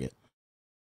for a second.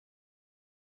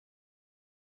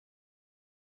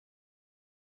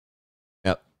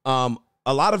 Yep.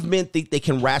 A lot of men think they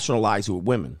can rationalize with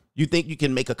women. You think you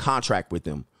can make a contract with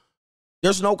them.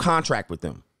 There's no contract with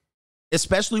them,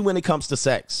 especially when it comes to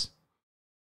sex.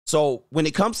 So when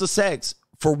it comes to sex,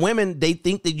 for women, they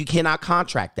think that you cannot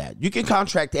contract that. You can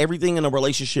contract everything in a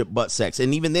relationship but sex.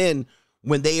 And even then,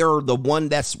 when they are the one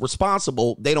that's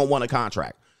responsible, they don't want a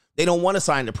contract. They don't want to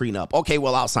sign the prenup. Okay,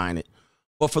 well, I'll sign it.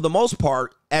 But for the most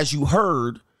part, as you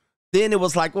heard, then it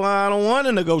was like, well, I don't want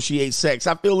to negotiate sex.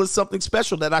 I feel it's something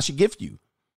special that I should gift you.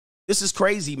 This is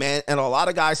crazy, man. And a lot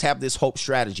of guys have this hope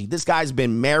strategy. This guy's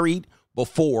been married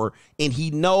before, and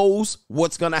he knows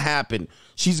what's going to happen.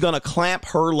 She's going to clamp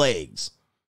her legs.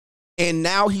 And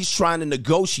now he's trying to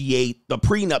negotiate the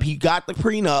prenup. He got the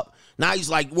prenup. Now he's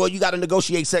like, well, you got to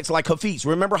negotiate sex like Hafiz.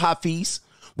 Remember Hafiz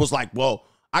was like, well,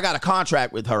 I got a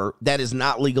contract with her that is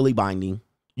not legally binding.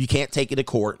 You can't take it to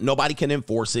court. Nobody can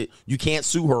enforce it. You can't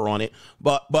sue her on it.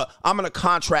 But I'm going to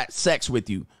contract sex with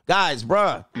you. Guys,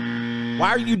 bruh, why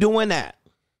are you doing that?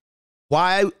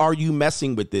 Why are you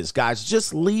messing with this? Guys,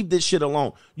 just leave this shit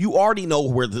alone. You already know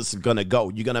where this is going to go.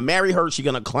 You're going to marry her. She's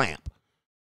going to clamp.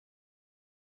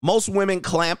 Most women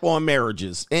clamp on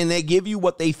marriages, and they give you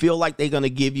what they feel like they're going to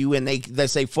give you, and they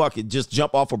say, fuck it, just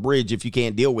jump off a bridge if you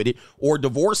can't deal with it, or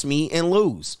divorce me and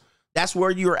lose. That's where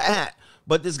you're at.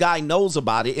 But this guy knows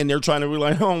about it, and they're trying to be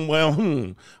like, oh, well,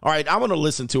 All right, I'm going to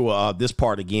listen to this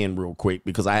part again real quick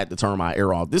because I had to turn my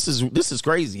air off. This is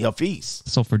crazy. Hafiz.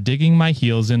 So for digging my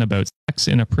heels in about sex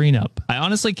in a prenup. I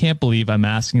honestly can't believe I'm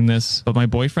asking this, but my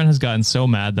boyfriend has gotten so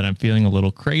mad that I'm feeling a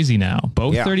little crazy now.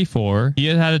 Both 34, he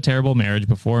had a terrible marriage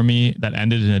before me that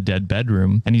ended in a dead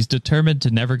bedroom, and he's determined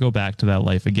to never go back to that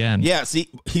life again. Yeah, see,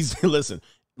 he's, listen,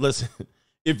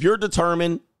 if you're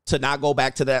determined to not go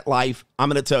back to that life, I'm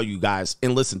going to tell you guys,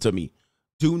 and listen to me,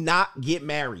 Do not get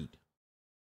married.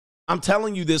 I'm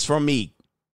telling you this from me.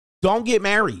 Don't get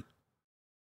married.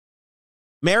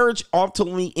 Marriage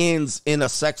ultimately ends in a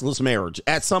sexless marriage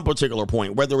at some particular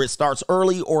point, whether it starts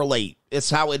early or late. It's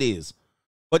how it is.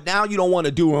 But now you don't want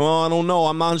to do it. Oh, I don't know.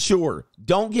 I'm not sure.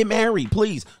 Don't get married,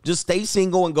 please. Just stay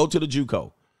single and go to the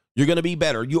JUCO. You're going to be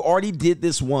better. You already did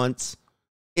this once.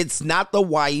 It's not the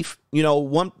wife. You know,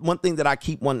 one thing that I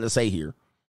keep wanting to say here.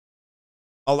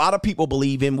 A lot of people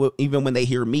believe in, even when they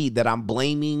hear me, that I'm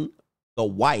blaming the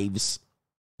wives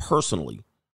personally.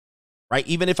 Right?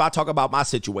 Even if I talk about my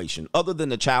situation, other than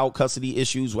the child custody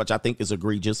issues, which I think is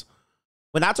egregious.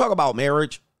 When I talk about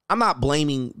marriage, I'm not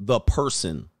blaming the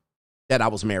person that I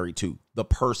was married to, the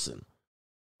person,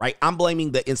 right? I'm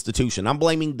blaming the institution. I'm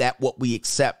blaming that what we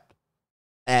accept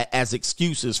as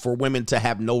excuses for women to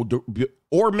have no,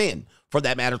 or men for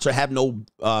that matter, to have no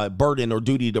burden or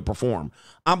duty to perform.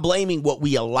 I'm blaming what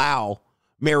we allow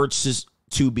marriages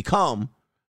to become.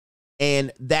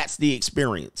 And that's the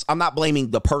experience. I'm not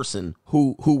blaming the person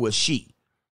who was she.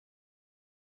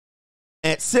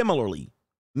 And similarly,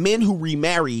 men who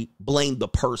remarry blame the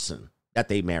person that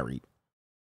they married.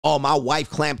 Oh, my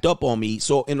wife clamped up on me,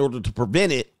 so in order to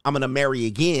prevent it, I'm going to marry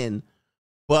again.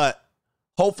 But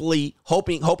hopefully,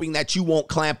 hoping that you won't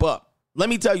clamp up. Let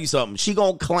me tell you something. She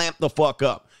going to clamp the fuck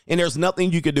up, and there's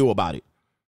nothing you can do about it.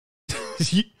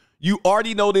 You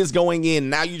already know this going in.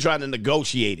 Now you're trying to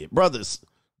negotiate it. Brothers,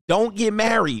 don't get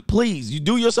married, please. You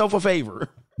do yourself a favor.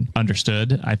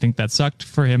 Understood. I think that sucked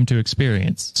for him to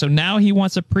experience. So now he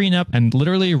wants a prenup and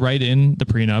literally write in the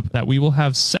prenup that we will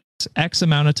have sex X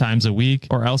amount of times a week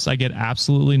or else I get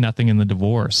absolutely nothing in the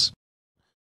divorce.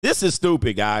 This is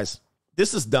stupid, guys.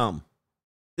 This is dumb.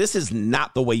 This is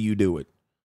not the way you do it.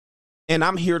 And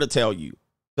I'm here to tell you,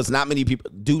 because not many people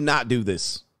do not do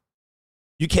this.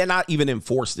 You cannot even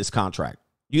enforce this contract.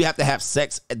 You have to have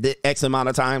sex X amount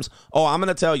of times. Oh, I'm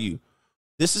going to tell you,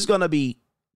 this is going to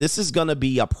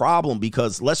be a problem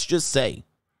because let's just say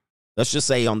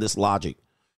on this logic,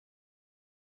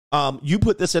 you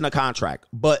put this in a contract,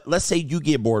 but let's say you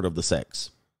get bored of the sex.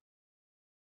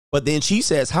 But then she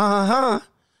says,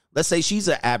 let's say she's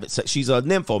she's a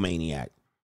nymphomaniac,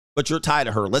 but you're tired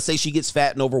of her. Let's say she gets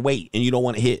fat and overweight and you don't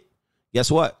want to hit.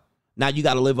 Guess what? Now you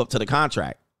got to live up to the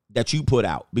contract that you put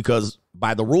out, because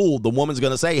by the rule, the woman's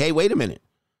going to say, hey, wait a minute.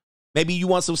 Maybe you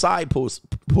want some side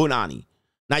punani.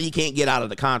 Now you can't get out of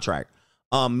the contract.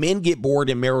 Men get bored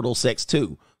in marital sex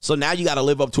too. So now you got to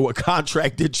live up to a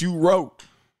contract that you wrote.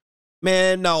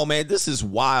 Man, no, man, this is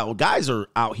wild. Guys are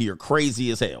out here crazy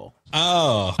as hell.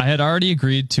 Oh, I had already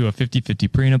agreed to a 50-50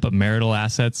 prenup of marital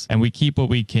assets, and we keep what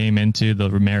we came into the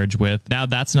marriage with. Now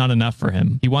that's not enough for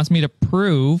him. He wants me to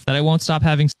prove that I won't stop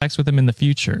having sex with him in the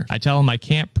future. I tell him I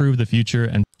can't prove the future,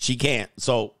 and she can't.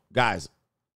 So, guys,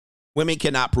 women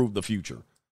cannot prove the future.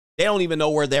 They don't even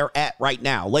know where they're at right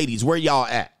now. Ladies, where y'all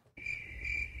at?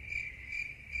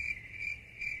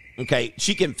 Okay,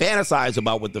 she can fantasize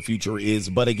about what the future is,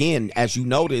 but again, as you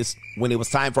noticed, when it was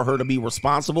time for her to be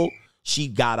responsible, she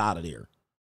got out of there.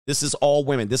 This is all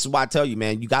women. This is why I tell you,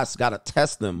 man, you guys got to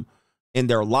test them in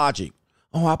their logic.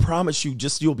 Oh, I promise you,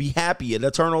 you'll be happy in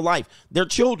eternal life. They're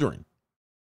children.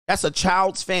 That's a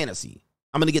child's fantasy.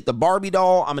 I'm going to get the Barbie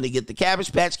doll. I'm going to get the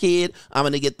Cabbage Patch Kid. I'm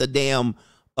going to get the damn,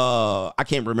 I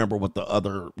can't remember what the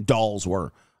other dolls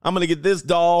were. I'm going to get this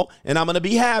doll and I'm going to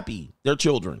be happy. They're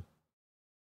children.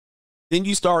 Then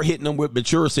you start hitting them with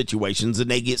mature situations and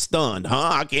they get stunned.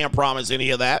 I can't promise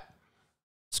any of that.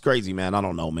 It's crazy, man. I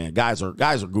don't know, man. Guys are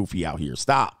goofy out here.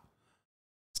 Stop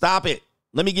it.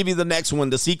 Let me give you the next one.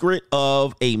 The secret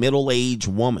of a middle-aged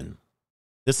woman.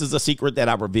 This is a secret that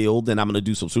I revealed, and I'm going to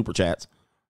do some super chats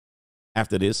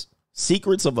after this.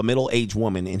 Secrets of a middle-aged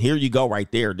woman. And here you go right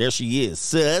there. There she is.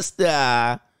 Sister.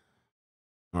 All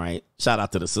right. Shout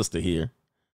out to the sister here.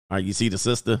 All right. You see the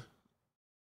sister?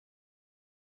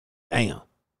 Damn.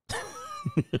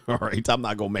 All right. I'm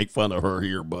not going to make fun of her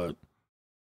here, but.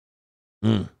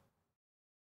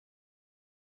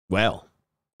 Well,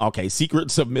 okay.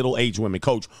 Secrets of middle-aged women.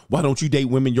 Coach, why don't you date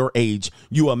women your age?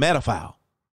 You a metaphile.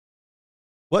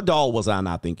 What doll was I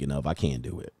not thinking of? I can't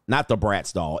do it. Not the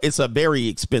Bratz doll. It's a very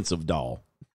expensive doll.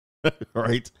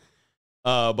 Right?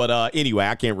 But anyway,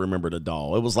 I can't remember the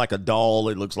doll. It was like a doll.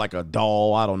 It looks like a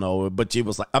doll. I don't know. But it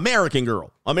was like American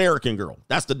Girl. American Girl.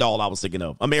 That's the doll I was thinking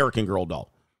of. American Girl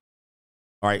doll.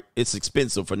 All right. It's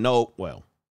expensive for well,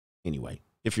 anyway.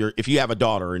 If you have a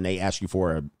daughter and they ask you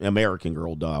for an American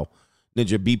Girl doll, then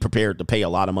you be prepared to pay a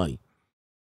lot of money.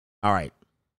 All right.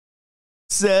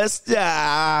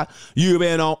 Sister, you've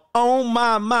been on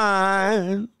my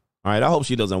mind. All right. I hope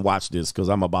she doesn't watch this because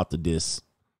I'm about to diss.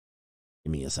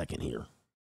 Give me a second here.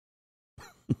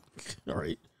 All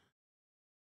right.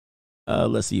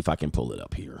 Let's see if I can pull it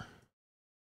up here.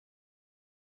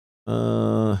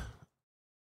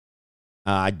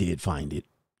 I did find it.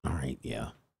 All right, yeah.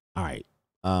 All right.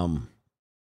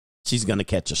 She's gonna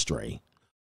catch a stray.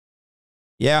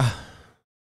 Yeah.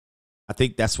 I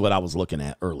think that's what I was looking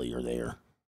at earlier there.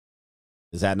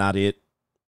 Is that not it?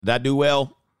 Did I do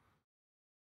well?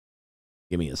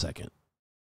 Give me a second.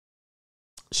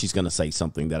 She's gonna say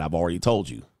something that I've already told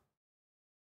you.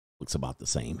 Looks about the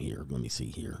same here. Let me see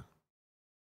here.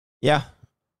 Yeah.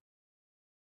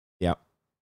 Yeah.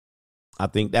 I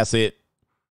think that's it.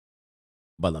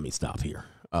 But let me stop here.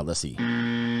 Let's see.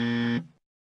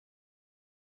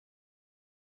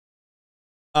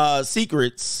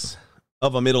 Secrets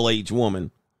of a middle-aged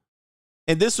woman.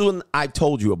 And this one I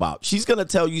told you about. She's going to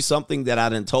tell you something that I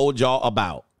done told y'all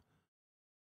about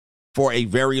for a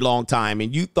very long time.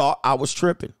 And you thought I was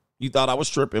tripping. You thought I was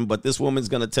tripping. But this woman's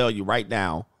going to tell you right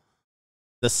now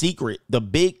the secret, the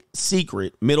big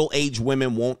secret middle-aged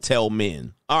women won't tell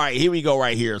men. All right, here we go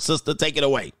right here. Sister, take it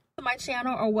away. My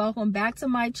channel, or welcome back to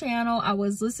my channel. I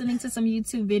was listening to some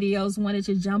YouTube videos, wanted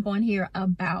to jump on here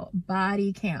about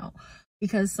body count,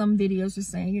 because some videos are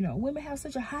saying, you know, women have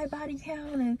such a high body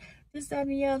count and this, that,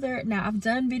 and the other. Now, I've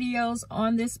done videos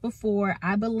on this before.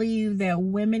 I believe that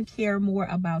women care more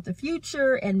about the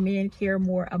future and men care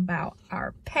more about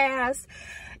our past.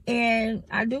 And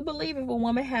I do believe if a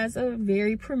woman has a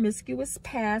very promiscuous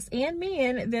past, and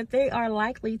men, that they are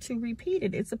likely to repeat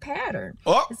it. It's a pattern.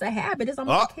 Oh. It's a habit. It's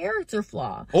almost a character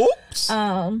flaw. Oops.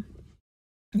 It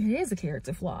is a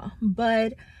character flaw.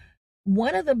 But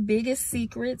one of the biggest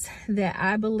secrets that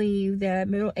I believe that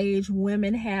middle-aged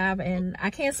women have, and I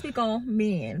can't speak on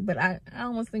men, but I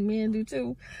almost think men do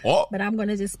too. Oh. But I'm going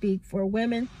to just speak for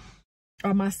women.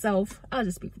 Or myself. I'll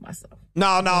just speak for myself. No.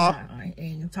 I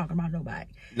ain't talking about nobody.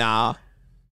 Nah.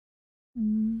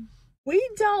 We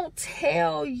don't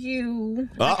tell you.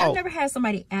 Like, I've never had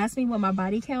somebody ask me what my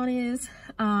body count is.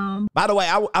 By the way,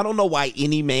 I don't know why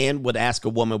any man would ask a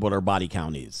woman what her body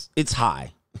count is. It's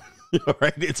high. All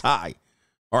right, it's high.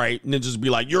 All right, and then just be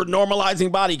like, you're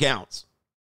normalizing body counts.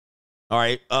 All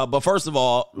right, but first of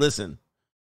all, listen.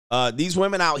 These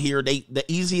women out here, the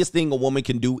easiest thing a woman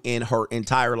can do in her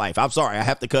entire life. I'm sorry, I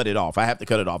have to cut it off. I have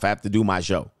to do my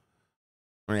show.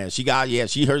 Yeah, she got to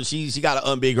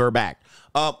unbig her back.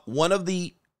 One of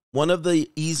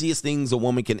the easiest things a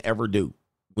woman can ever do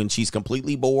when she's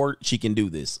completely bored, she can do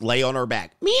this. Lay on her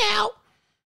back. Meow.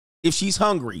 If she's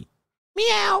hungry,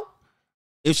 meow.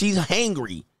 If she's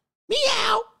hangry,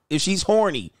 meow. If she's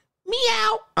horny,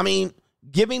 meow. I mean,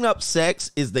 giving up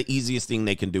sex is the easiest thing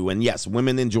they can do. And yes,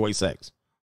 women enjoy sex.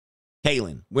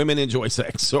 Kaylin, women enjoy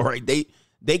sex. All right.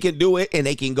 They can do it and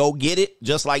they can go get it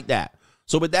just like that.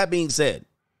 So with that being said,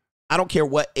 I don't care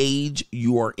what age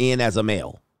you are in as a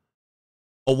male.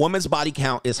 A woman's body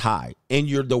count is high. And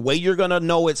the way you're going to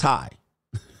know it's high,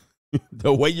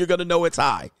 the way you're going to know it's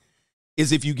high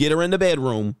is if you get her in the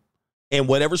bedroom and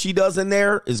whatever she does in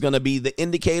there is going to be the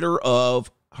indicator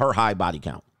of her high body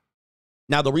count.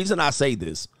 Now, the reason I say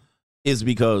this is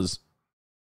because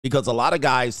a lot of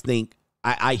guys think,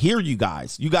 I hear you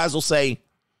guys. You guys will say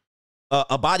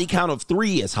a body count of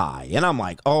 3 is high. And I'm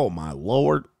like, oh, my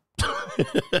Lord.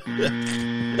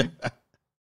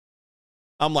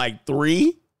 I'm like,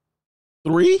 3?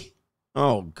 3?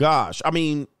 Oh, gosh. I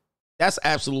mean, that's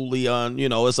absolutely,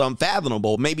 it's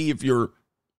unfathomable. Maybe if you're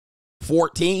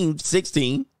 14,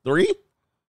 16, 3?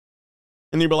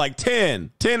 And you'd be like,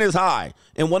 10 is high.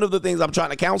 And one of the things I'm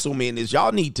trying to counsel men is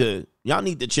y'all need to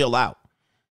chill out.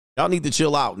 Y'all need to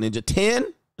chill out. Ninja,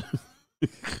 10?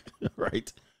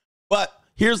 Right. But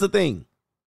here's the thing.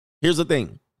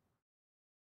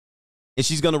 And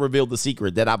she's going to reveal the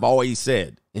secret that I've always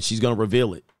said. And she's going to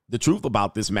reveal it. The truth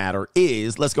about this matter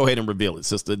is, let's go ahead and reveal it,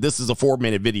 sister. This is a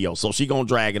 4-minute video, so she's going to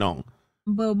drag it on.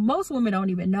 But most women don't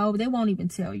even know. They won't even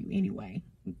tell you anyway.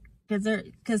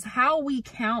 Because how we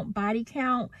count body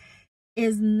count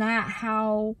is not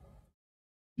how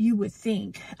you would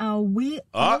think. We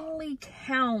only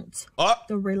count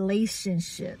the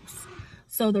relationships.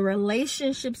 So the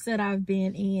relationships that I've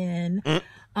been in,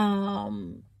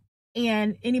 and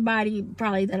anybody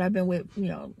probably that I've been with,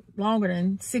 longer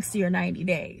than 60 or 90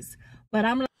 days. But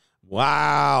I'm like,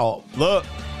 wow, look.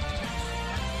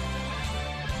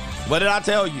 What did I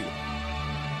tell you?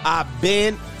 I've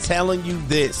been telling you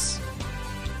this.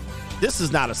 This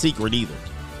is not a secret either.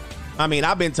 I mean,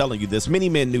 I've been telling you this. Many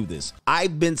men knew this.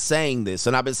 I've been saying this,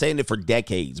 and I've been saying it for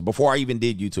decades, before I even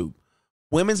did YouTube.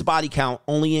 Women's body count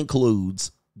only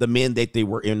includes the men that they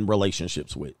were in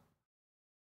relationships with.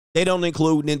 They don't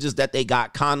include ninjas that they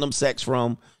got condom sex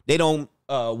from. They don't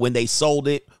when they sold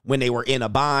it, when they were in a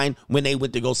bind, when they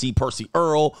went to go see Percy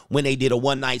Earl, when they did a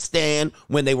one-night stand,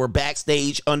 when they were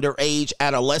backstage underage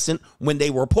adolescent, when they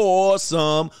were pour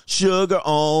some sugar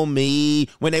on me,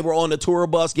 when they were on the tour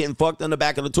bus getting fucked in the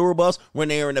back of the tour bus, when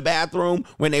they were in the bathroom,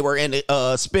 when they were in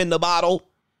the spin the bottle,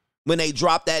 when they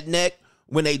dropped that neck,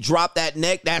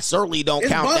 that certainly don't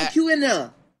count that. You in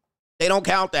there. They don't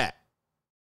count that.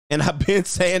 And I've been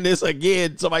saying this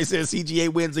again. Somebody says CGA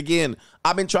wins again.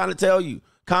 I've been trying to tell you,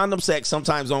 condom sex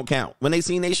sometimes don't count. When they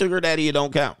seen they sugar daddy, it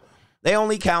don't count. They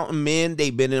only count men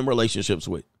they've been in relationships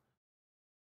with.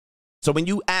 So when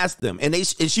you ask them, and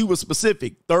she was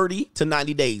specific, 30 to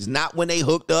 90 days, not when they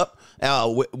hooked up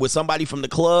with somebody from the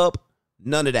club,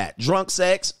 none of that. Drunk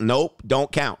sex, nope,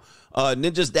 don't count.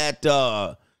 Ninjas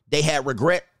that they had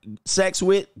regret sex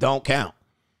with, don't count.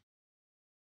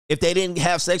 If they didn't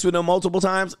have sex with them multiple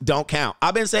times, don't count.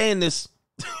 I've been saying this.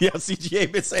 Yeah, CGA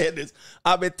been saying this.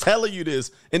 I've been telling you this.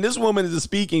 And this woman is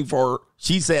speaking for,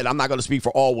 she said, I'm not going to speak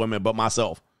for all women, but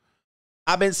myself.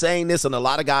 I've been saying this, and a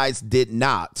lot of guys did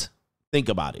not think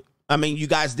about it. I mean, you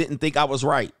guys didn't think I was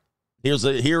right.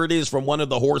 Here it is from one of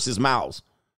the horse's mouths.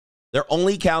 They're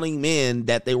only counting men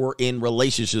that they were in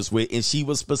relationships with, and she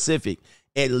was specific,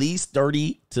 at least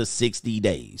 30 to 60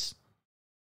 days.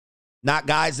 Not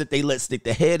guys that they let stick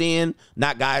the head in.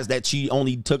 Not guys that she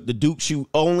only took the Duke shoot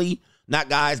only. Not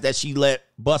guys that she let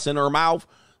bust in her mouth.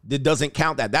 That doesn't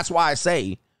count that. That's why I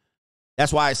say,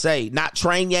 not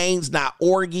train yangs, not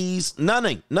orgies,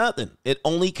 nothing. It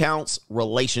only counts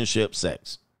relationship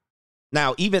sex.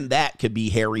 Now, even that could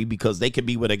be hairy because they could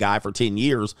be with a guy for 10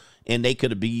 years and they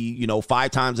could be,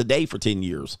 5 times a day for 10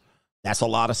 years. That's a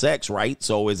lot of sex, right?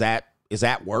 So is that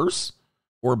worse?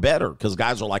 Or better, because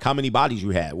guys are like, how many bodies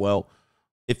you had? Well,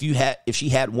 if she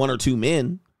had 1 or 2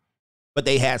 men, but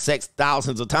they had sex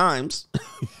thousands of times,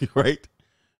 right?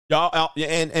 Y'all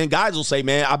and guys will say,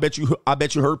 man, I bet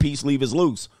you her piece leave is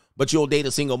loose, but you'll date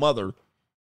a single mother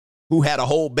who had a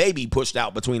whole baby pushed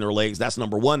out between her legs. That's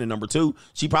number 1. And number 2,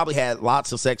 she probably had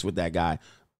lots of sex with that guy.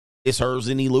 Is hers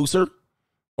any looser,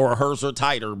 or hers are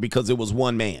tighter because it was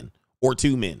 1 man or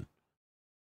 2 men?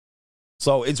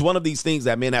 So it's one of these things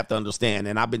that men have to understand,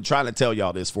 and I've been trying to tell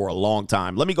y'all this for a long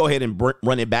time. Let me go ahead and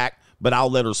run it back, but I'll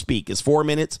let her speak. It's 4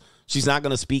 minutes. She's not going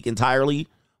to speak entirely,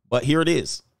 but here it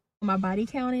is. My body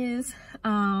count is,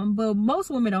 but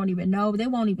most women don't even know. They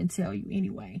won't even tell you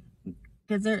anyway,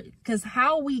 because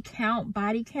how we count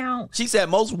body count. She said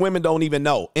most women don't even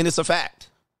know, and it's a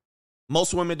fact.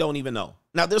 Most women don't even know.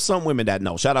 Now, there's some women that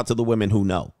know. Shout out to the women who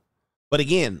know. But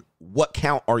again, what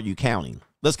count are you counting?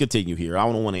 Let's continue here.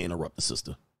 I don't want to interrupt the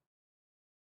sister.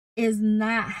 Is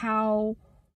not how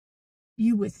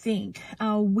you would think.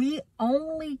 We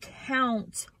only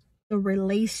count the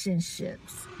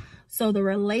relationships. So the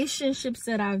relationships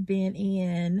that I've been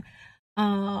in,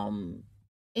 and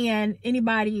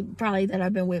anybody probably that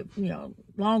I've been with,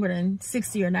 longer than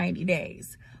 60 or 90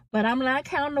 days. But I'm not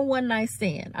counting the one night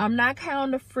stand. I'm not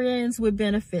counting the friends with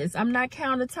benefits. I'm not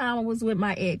counting the time I was with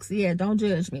my ex. Yeah, don't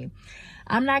judge me.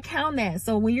 I'm not counting that.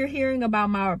 So when you're hearing about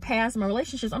my past, my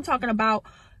relationships, I'm talking about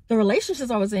the relationships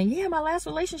I was in. Yeah, my last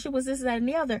relationship was this, that, and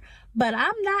the other. But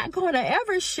I'm not going to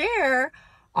ever share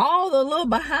all the little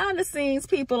behind the scenes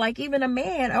people, like even a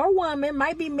man or woman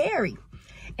might be married.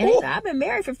 And I've been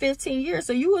married for 15 years.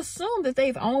 So you assume that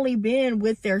they've only been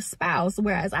with their spouse.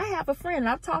 Whereas I have a friend, and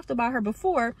I've talked about her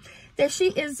before, that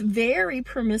she is very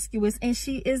promiscuous and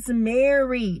she is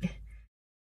married.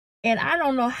 And I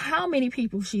don't know how many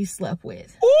people she slept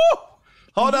with. Ooh,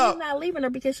 hold up. He's not leaving her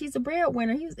because she's a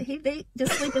breadwinner. They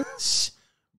just sleeping.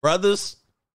 Brothers,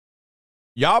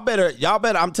 y'all better,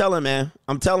 I'm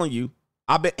telling you.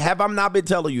 Have I not been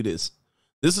telling you this?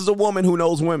 This is a woman who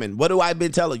knows women. What do I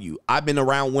been telling you? I've been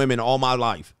around women all my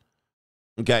life.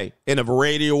 Okay. In a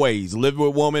variety of ways. Lived with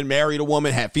a woman, married a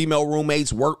woman, had female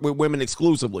roommates, worked with women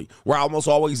exclusively. We're almost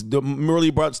always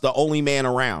merely the only man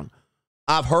around.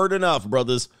 I've heard enough,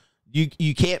 brothers.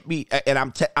 You can't be, and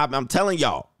I'm telling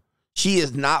y'all, she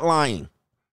is not lying.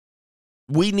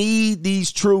 We need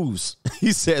these truths.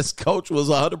 He says Coach was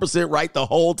 100% right the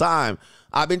whole time.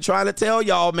 I've been trying to tell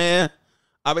y'all, man.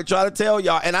 I've been trying to tell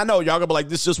y'all, and I know y'all gonna be like,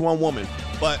 this is just one woman,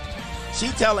 but she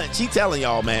telling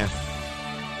y'all, man.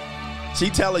 She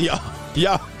telling y'all,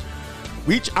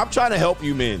 I'm trying to help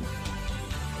you men.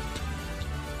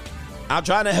 I'm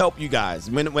trying to help you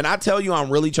guys. When I tell you I'm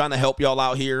really trying to help y'all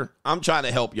out here, I'm trying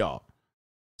to help y'all.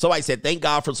 So I said, thank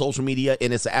God for social media,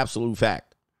 and it's an absolute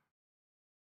fact.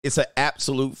 It's an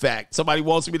absolute fact. Somebody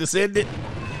wants me to send it?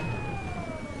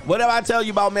 Whatever I tell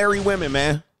you about married women,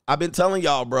 man. I've been telling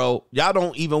y'all, bro. Y'all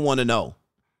don't even want to know.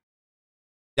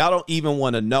 Y'all don't even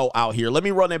want to know out here. Let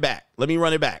me run it back.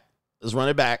 Let's run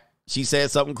it back. She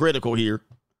said something critical here.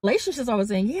 Relationships, I was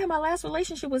saying, yeah, my last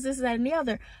relationship was this, that, and the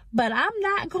other. But I'm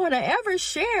not going to ever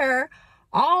share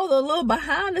all the little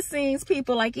behind the scenes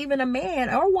people, like even a man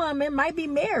or woman might be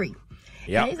married.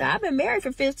 Yeah, I've been married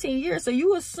for 15 years, so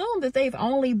you assume that they've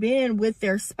only been with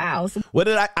their spouse. What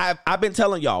did I've been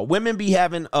telling y'all, women be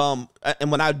having, and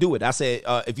when I do it, I say,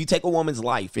 if you take a woman's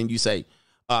life and you say,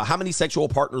 how many sexual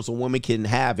partners a woman can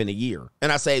have in a year?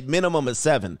 And I say minimum is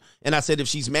 7. And I said, if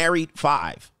she's married,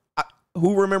 5.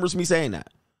 Who remembers me saying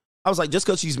that? I was like, just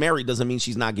because she's married doesn't mean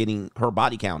she's not getting her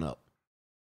body count up.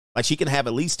 Like, she can have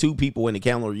at least 2 people in a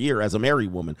calendar year as a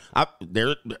married woman.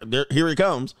 Here it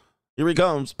comes. Here it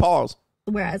comes. Pause.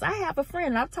 Whereas I have a friend,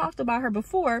 and I've talked about her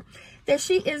before, that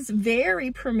she is very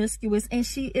promiscuous and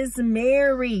she is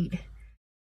married.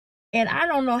 And I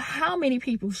don't know how many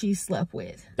people she slept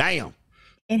with. Damn.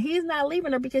 And he's not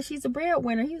leaving her because she's a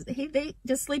breadwinner. They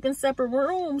just sleep in separate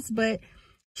rooms, but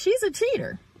she's a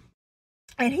cheater.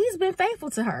 And he's been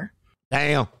faithful to her.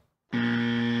 Damn.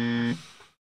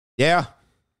 Yeah.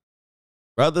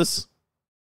 Brothers.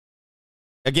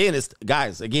 Again, it's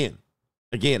guys, again,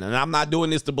 and I'm not doing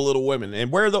this to belittle women.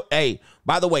 And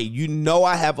by the way, you know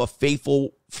I have a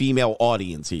faithful female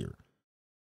audience here.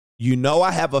 You know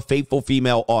I have a faithful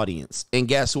female audience. And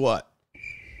guess what?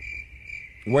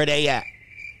 Where they at?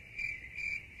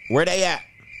 Where they at?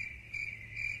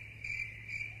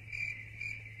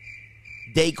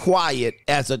 They quiet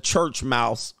as a church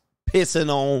mouse pissing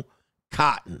on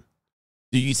cotton.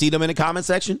 Do you see them in the comment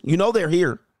section? You know they're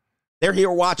here. They're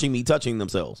here watching me touching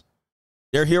themselves.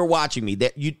 They're here watching me.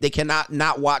 They cannot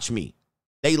not watch me.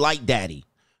 They like daddy.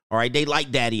 All right, they like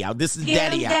daddy out. This is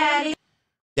daddy out.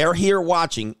 They're here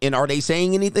watching, and are they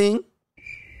saying anything?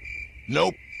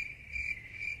 Nope.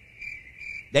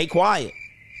 They quiet.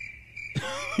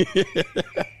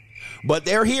 But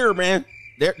they're here, man.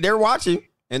 They're watching,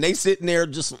 and they sitting there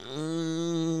just.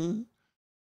 You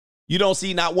don't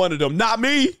see not one of them. Not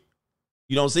me.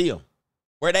 You don't see them.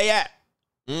 Where they at?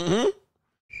 Mm-hmm.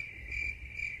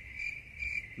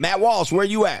 Matt Walsh, where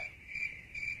you at?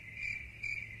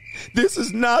 This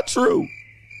is not true.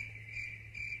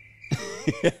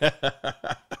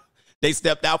 They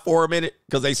stepped out for a minute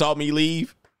because they saw me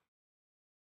leave.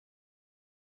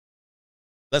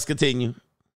 Let's continue.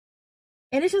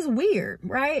 And it's just weird,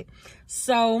 right?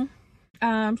 So,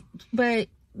 but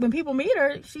when people meet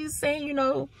her, she's saying, you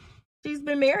know, she's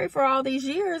been married for all these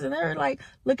years, and they're like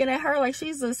looking at her like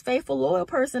she's this faithful, loyal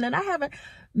person. And I haven't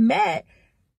met.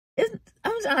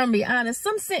 I'm trying to be honest.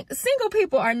 Some single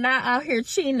people are not out here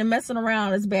cheating and messing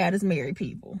around as bad as married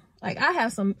people. Like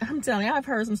I'm telling you, I've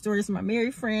heard some stories from my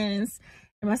married friends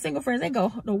and my single friends. They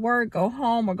go to work, go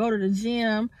home, or go to the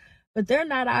gym, but they're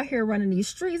not out here running these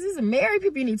streets. These are married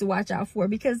people you need to watch out for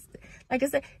because, like I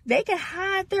said, they can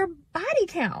hide their body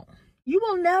count. You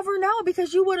will never know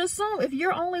because you would assume if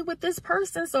you're only with this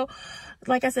person. So,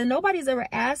 like I said, nobody's ever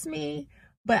asked me,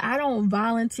 but I don't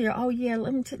volunteer. Oh, yeah,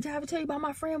 did I ever tell you about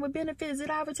my friend with benefits? Did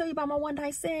I ever tell you about my one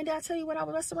night stand? Did I tell you when I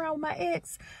was messing around with my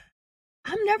ex?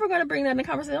 I'm never going to bring that in the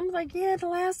conversation. I'm like, yeah, the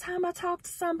last time I talked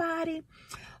to somebody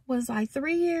was like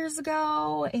 3 years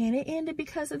ago, and it ended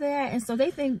because of that. And so they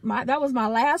think that was my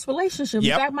last relationship.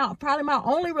 Yep. In fact, probably my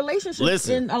only relationship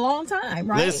in a long time,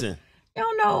 right? Listen. You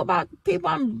don't know about people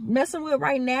I'm messing with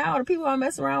right now or the people I'm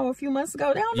messing around with a few months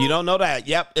ago. They don't know. You don't know that.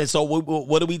 Yep. And so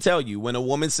what do we tell you? When a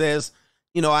woman says,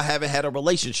 you know, I haven't had a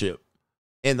relationship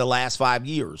in the last 5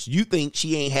 years, you think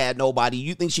she ain't had nobody.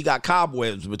 You think she got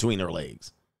cobwebs between her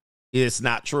legs. It's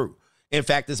not true. In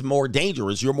fact, it's more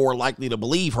dangerous. You're more likely to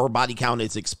believe her body count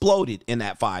has exploded in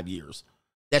that 5 years,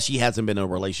 that she hasn't been in a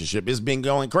relationship. It's been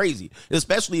going crazy,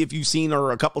 especially if you've seen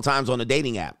her a couple times on a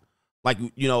dating app. Like,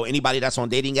 you know, anybody that's on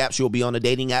dating apps, she'll be on a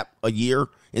dating app a year,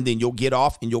 and then you'll get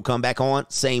off and you'll come back on.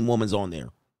 Same woman's on there.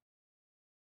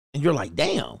 And you're like,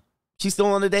 damn, she's still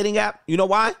on the dating app? You know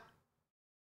why?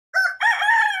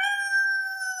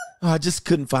 Oh, I just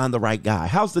couldn't find the right guy.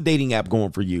 How's the dating app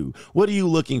going for you? What are you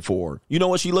looking for? You know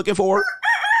what she's looking for?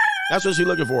 That's what she's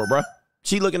looking for, bro.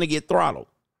 She looking to get throttled.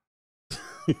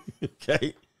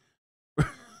 Okay.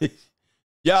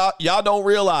 Y'all don't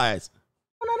realize.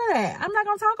 None of that. I'm not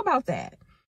going to talk about that.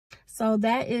 So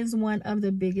that is one of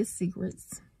the biggest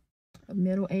secrets of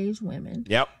middle-aged women.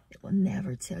 Yep. They will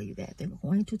never tell you that. They're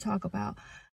going to talk about,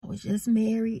 I was just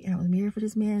married, and I was married to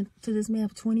this man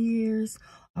for 20 years.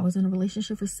 I was in a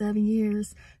relationship for 7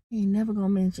 years. They ain't never going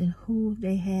to mention who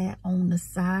they had on the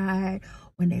side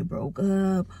when they broke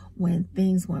up, when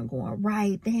things weren't going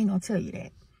right. They ain't going to tell you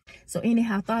that. So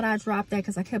anyhow, I thought I dropped that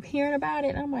because I kept hearing about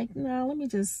it. I'm like, no, let me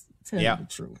just tell you the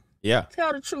truth. Yeah.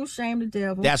 Tell the truth, shame the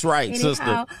devil. That's right,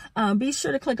 sister. Be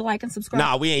sure to click like and subscribe.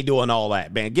 Nah, we ain't doing all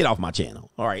that, man. Get off my channel.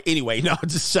 All right. Anyway, no,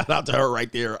 just shout out to her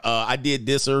right there. I did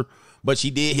diss her, but she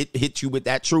did hit you with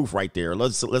that truth right there.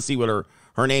 Let's see what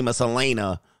her name is.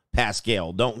 Helena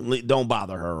Pascal. Don't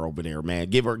bother her over there,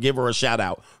 man. Give her a shout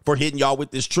out for hitting y'all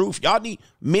with this truth.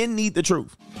 Men need the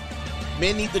truth.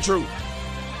 Men need the truth.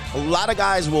 A lot of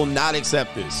guys will not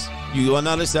accept this. You will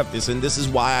not accept this, and this is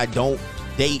why I don't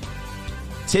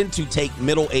tend to take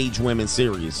middle-aged women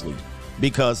seriously,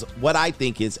 because what I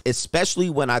think is, especially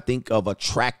when I think of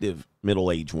attractive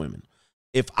middle-aged women,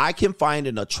 if I can find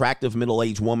an attractive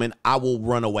middle-aged woman, I will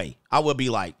run away. I will be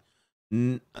like,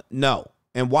 no.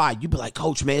 And why? You be like,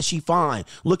 Coach, man, she fine.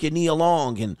 Look at Nia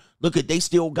Long, and look at, they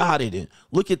still got it, and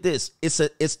look at this. It's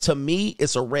to me,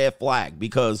 it's a red flag,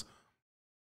 because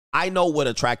I know what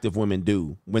attractive women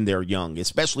do when they're young,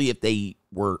 especially if they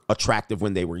were attractive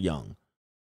when they were young.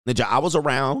 Ninja, I was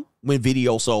around when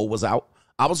Video Soul was out.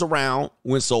 I was around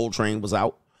when Soul Train was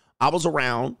out. I was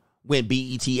around when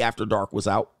BET After Dark was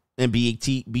out and BET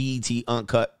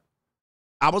Uncut.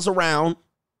 I was around,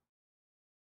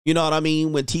 you know what I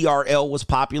mean, when TRL was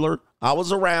popular. I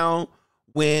was around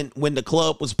when the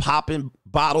club was popping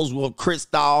bottles with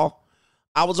Cristal.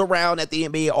 I was around at the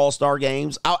NBA All-Star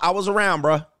games. I was around,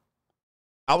 bruh.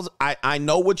 I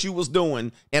know what you was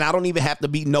doing, and I don't even have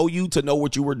to know you to know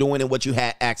what you were doing and what you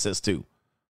had access to.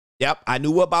 Yep, I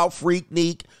knew about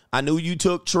Freaknik. I knew you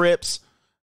took trips.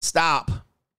 Stop.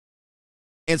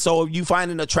 And so if you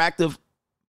find an attractive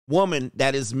woman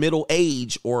that is middle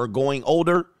age or going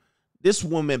older, this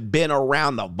woman been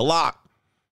around the block,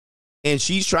 and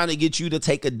she's trying to get you to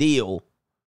take a deal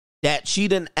that she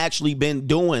didn't actually been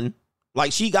doing.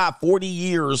 Like, she got 40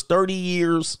 years, 30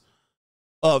 years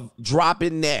of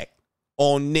dropping neck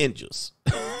on ninjas.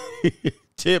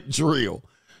 Tip drill.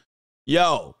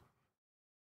 Yo,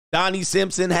 Donnie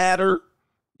Simpson had her.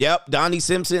 Yep, Donnie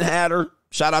Simpson had her.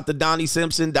 Shout out to Donnie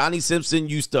Simpson. Donnie Simpson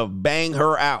used to bang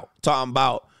her out, talking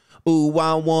about, ooh,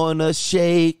 I wanna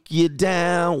shake you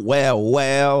down.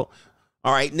 Well.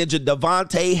 All right, Ninja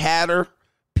Devontae had her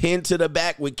pinned to the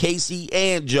back with Casey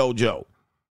and JoJo.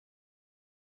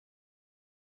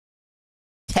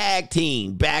 Tag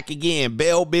team back again.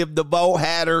 Belle Biv DeVoe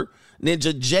had her.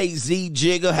 Ninja Jay-Z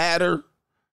Jigga had her.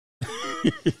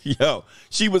 Yo,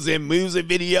 she was in music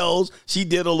videos. She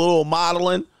did a little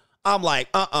modeling. I'm like,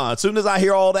 As soon as I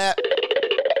hear all that,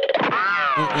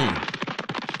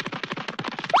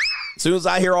 As soon as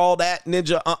I hear all that,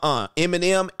 Ninja,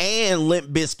 Eminem and Limp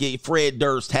Bizkit, Fred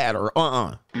Durst had her.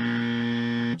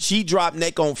 She dropped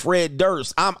neck on Fred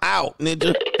Durst. I'm out,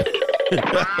 Ninja.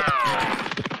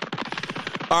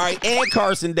 All right, and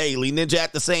Carson Daly, Ninja,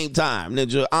 at the same time.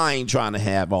 Ninja, I ain't trying to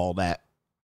have all that.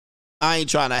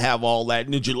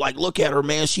 Ninja, like, look at her,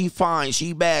 man. She fine.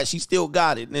 She bad. She still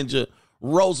got it, Ninja.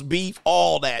 Roast beef,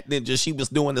 all that, Ninja. She was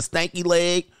doing the stanky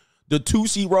leg, the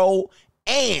Tootsie Roll,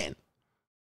 and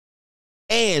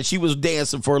she was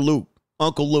dancing for Luke,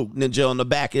 Uncle Luke, Ninja, on the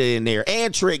back of in there,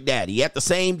 and Trick Daddy at the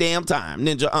same damn time.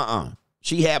 Ninja,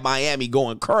 She had Miami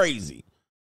going crazy.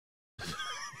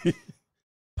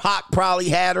 Pac probably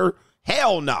had her.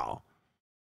 Hell no.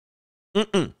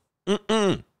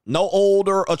 No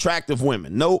older attractive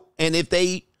women. Nope. And if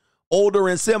they older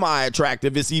and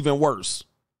semi-attractive, it's even worse.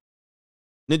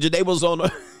 Ninja, they was on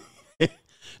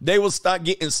they was start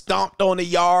getting stomped on the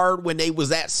yard when they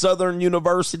was at Southern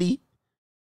University.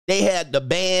 They had the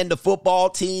band, the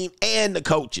football team, and the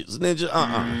coaches. Ninja,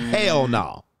 hell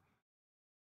no.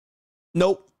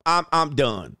 Nope. I'm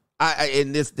done.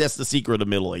 And that's the secret of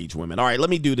middle-aged women. All right, let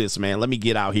me do this, man. Let me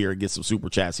get out here and get some super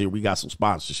chats here. We got some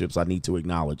sponsorships I need to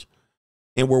acknowledge.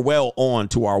 And we're well on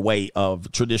to our way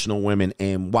of traditional women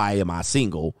and why am I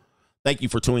single. Thank you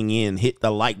for tuning in. Hit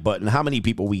the like button. How many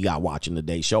people we got watching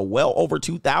today's show? Well, over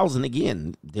 2,000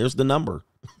 again. There's the number.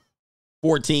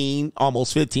 14,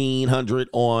 almost 1,500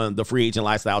 on the Free Agent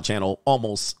Lifestyle channel.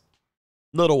 Almost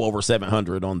little over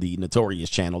 700 on the Notorious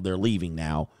channel. They're leaving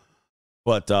now.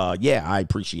 But, yeah, I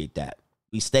appreciate that.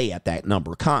 We stay at that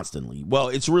number constantly. Well,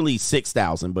 it's really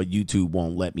 6,000, but YouTube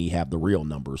won't let me have the real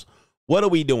numbers. What are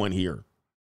we doing here?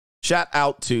 Shout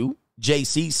out to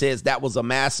JC says that was a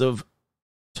massive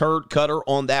turd cutter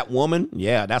on that woman.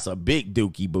 Yeah, that's a big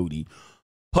dookie booty.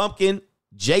 Pumpkin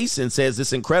Jason says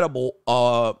it's incredible.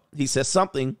 He says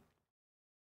something.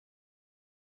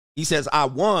 He says, I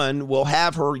will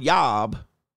have her yob.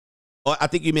 I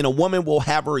think you mean a woman will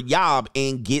have her yob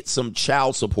and get some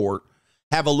child support,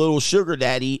 have a little sugar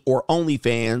daddy or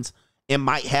OnlyFans, and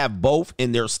might have both,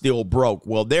 and they're still broke.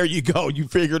 Well, there you go. You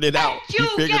figured it out. You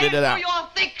figured it out. Your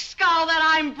thick skull. now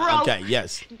that I'm broke. Okay,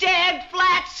 yes. Dead,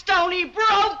 flat, stony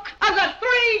broke. I've got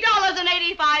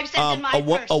 $3.85 in my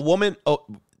purse. A woman,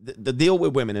 the deal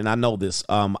with women, and I know this,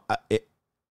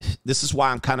 this is why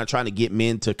I'm kind of trying to get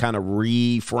men to kind of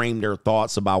reframe their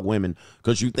thoughts about women.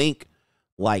 Because you think,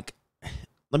 like,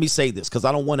 let me say this, because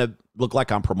I don't want to look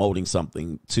like I'm promoting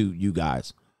something to you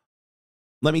guys.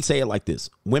 Let me say it like this.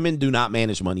 Women do not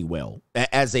manage money well,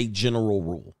 as a general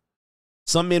rule.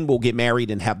 Some men will get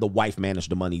married and have the wife manage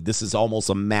the money. This is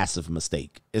almost a massive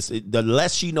mistake. The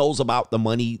less she knows about the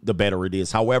money, the better it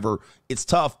is. However, it's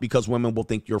tough because women will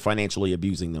think you're financially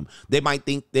abusing them. They might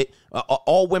think that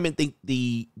all women think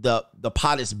the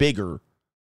pot is bigger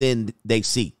than they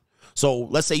see. So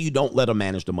let's say you don't let them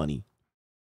manage the money,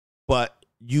 but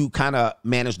you kind of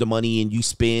manage the money and you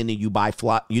spend and you buy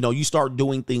fly. You know, you start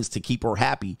doing things to keep her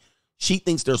happy. She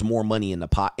thinks there's more money in the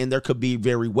pot, and there could be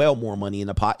very well more money in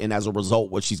the pot. And as a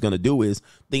result, what she's going to do is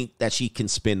think that she can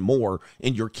spend more,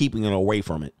 and you're keeping her away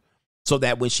from it. So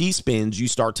that when she spends, you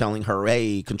start telling her,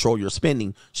 hey, control your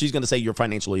spending. She's going to say you're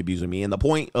financially abusing me. And the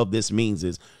point of this means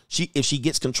is if she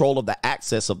gets control of the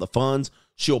access of the funds,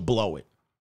 she'll blow it.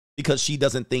 Because she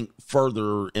doesn't think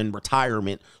further in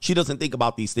retirement. She doesn't think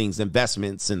about these things,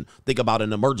 investments, and think about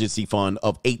an emergency fund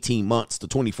of 18 months to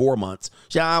 24 months.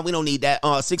 We don't need that.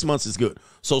 6 months is good.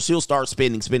 So she'll start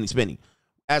spending.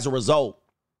 As a result,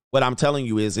 what I'm telling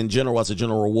you is, in general, as a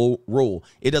general rule,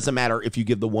 it doesn't matter if you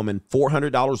give the woman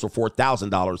 $400 or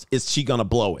 $4,000. Is she going to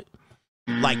blow it?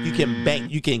 Like, you can bank,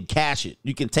 you can cash it.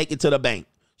 You can take it to the bank.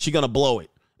 She's going to blow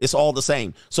it. It's all the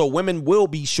same. So women will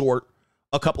be short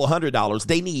a couple of $100s.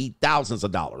 They need thousands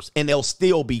of dollars, and they'll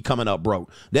still be coming up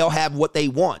broke. They'll have what they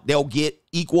want. They'll get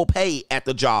equal pay at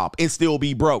the job and still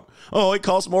be broke. Oh, it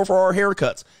costs more for our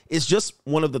haircuts. It's just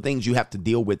one of the things you have to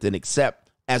deal with and accept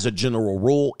as a general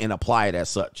rule and apply it as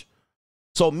such.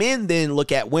 So men then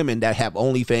look at women that have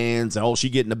OnlyFans and, oh, she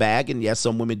get in the bag. And yes,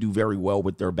 some women do very well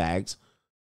with their bags.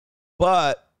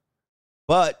 But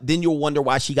then you'll wonder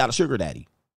why she got a sugar daddy.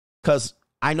 Because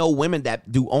I know women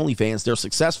that do OnlyFans, they're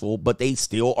successful, but they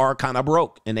still are kind of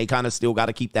broke, and they kind of still got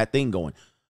to keep that thing going.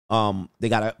 They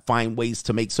got to find ways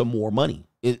to make some more money.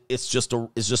 It's just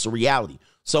a reality.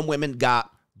 Some women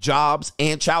got jobs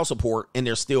and child support, and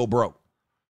they're still broke.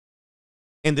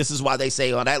 And this is why they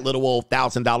say, oh, that little old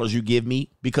 $1,000 you give me,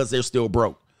 because they're still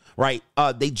broke, right?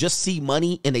 They just see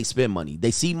money and they spend money. They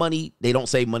see money. They don't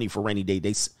save money for rainy day.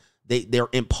 They're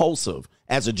impulsive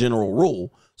as a general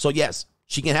rule. So yes,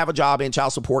 she can have a job and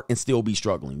child support and still be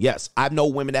struggling. Yes, I know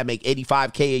women that make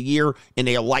 $85K a year and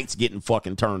their lights getting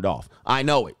fucking turned off. I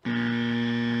know it.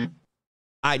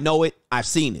 I know it. I've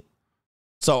seen it.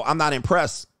 So I'm not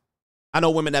impressed. I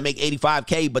know women that make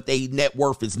 $85K, but their net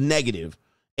worth is negative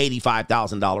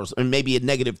 $85,000, and maybe a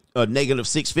negative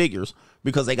six figures,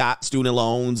 because they got student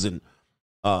loans and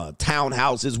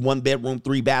townhouses, 1 bedroom,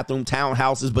 3 bathroom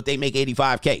townhouses, but they make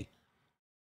 $85K.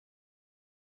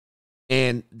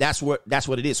 And that's what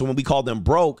it is. So when we call them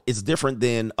broke, it's different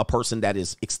than a person that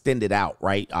is extended out,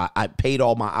 right? I paid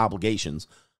all my obligations.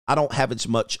 I don't have as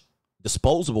much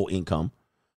disposable income.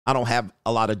 I don't have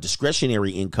a lot of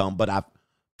discretionary income, but I've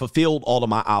fulfilled all of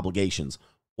my obligations.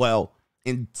 Well,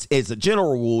 as a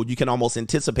general rule, you can almost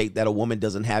anticipate that a woman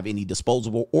doesn't have any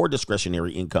disposable or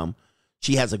discretionary income.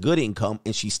 She has a good income,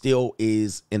 and she still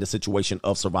is in a situation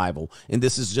of survival. And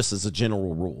this is just as a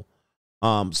general rule.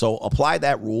 So apply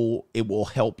that rule. It will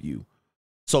help you.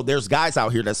 So there's guys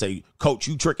out here that say, coach,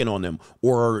 you tricking on them,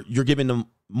 or you're giving them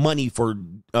money for,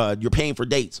 you're paying for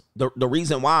dates. The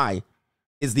reason why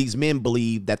is these men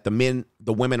believe that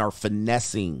the women are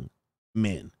finessing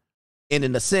men. And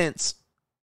in a sense,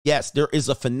 yes, there is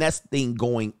a finesse thing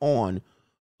going on,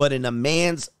 but in a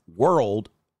man's world,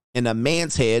 in a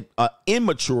man's head, an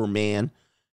immature man,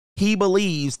 he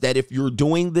believes that if you're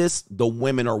doing this, the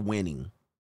women are winning,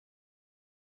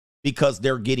 because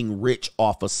they're getting rich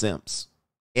off of simps.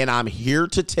 And I'm here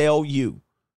to tell you,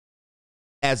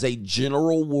 as a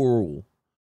general rule,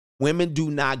 women do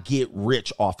not get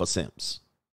rich off of simps.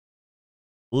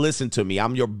 Listen to me.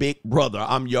 I'm your big brother.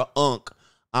 I'm your unk.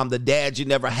 I'm the dad you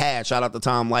never had. Shout out to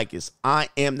Tom Likas. I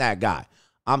am that guy.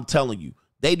 I'm telling you,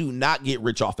 they do not get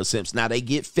rich off of simps. Now, they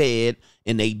get fed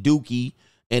and they dookie,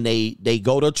 and they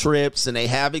go to trips and they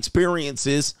have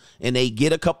experiences and they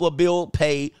get a couple of bills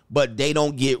paid, but they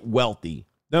don't get wealthy.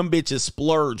 Them bitches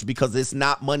splurge because it's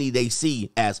not money they see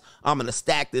as, I'm going to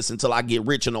stack this until I get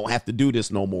rich and don't have to do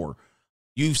this no more.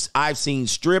 I've seen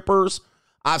strippers.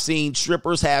 I've seen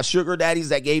strippers have sugar daddies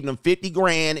that gave them 50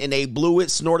 grand and they blew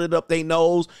it, snorted up their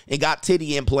nose, and got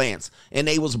titty implants. And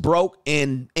they was broke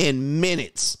in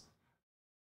minutes.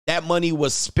 That money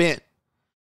was spent.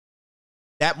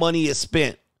 That money is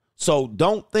spent. So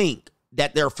don't think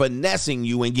that they're finessing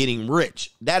you and getting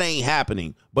rich. That ain't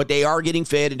happening. But they are getting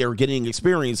fed and they're getting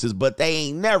experiences, but they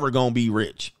ain't never going to be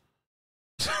rich.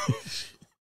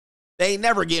 They ain't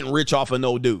never getting rich off of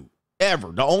no dude.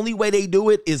 Ever. The only way they do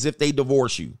it is if they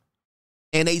divorce you.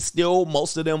 And they still,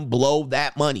 most of them, blow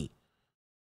that money.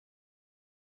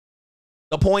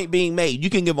 The point being made, you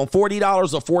can give them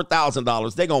 $40 or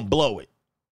 $4,000. They're going to blow it.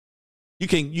 You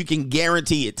can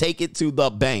guarantee it. Take it to the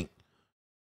bank.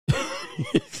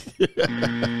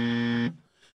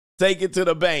 Take it to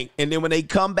the bank. And then when they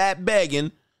come back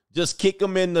begging, just kick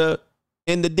them in the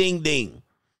ding ding.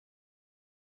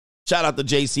 Shout out to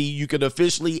JC. You could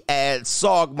officially add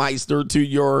Sogmeister to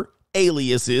your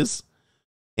aliases,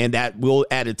 and that will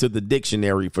add it to the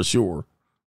dictionary for sure.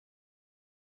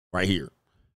 Right here.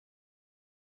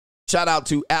 Shout out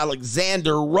to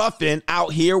Alexander Ruffin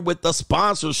out here with the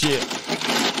sponsorship.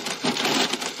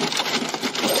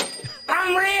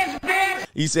 I'm rich, bitch.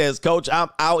 He says, Coach, I'm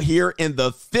out here in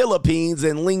the Philippines,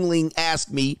 and Ling Ling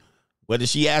asked me, what did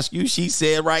she ask you? She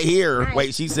said right here. Nice.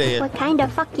 Wait, she said, what kind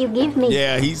of fuck you give me?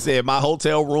 Yeah, he said, my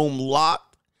hotel room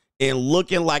locked and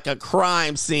looking like a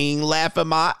crime scene, laughing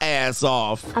my ass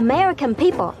off. American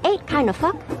people, 8 kind of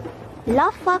fuck.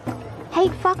 Love fuck,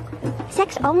 hate fuck,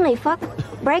 sex only fuck,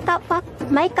 breakup fuck,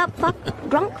 makeup fuck,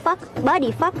 drunk fuck,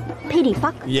 buddy fuck, pity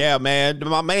fuck. Yeah, man.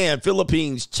 My man,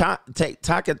 Philippines, take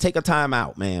a time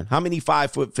out, man. How many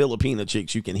 5-foot Filipina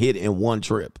chicks you can hit in one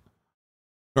trip?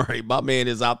 All right, my man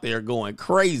is out there going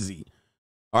crazy.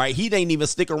 All right, he didn't even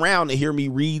stick around to hear me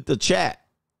read the chat.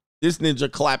 This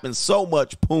ninja clapping so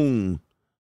much poon.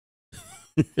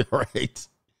 All right.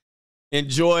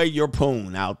 Enjoy your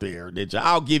poon out there, ninja.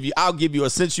 I'll give you a,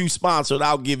 since you sponsored,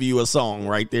 I'll give you a song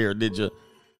right there, ninja.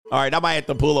 All right, I might have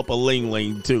to pull up a Ling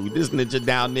Ling too. This ninja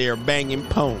down there banging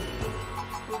poon.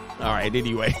 All right,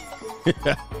 anyway.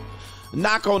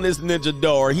 Knock on this ninja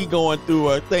door. He going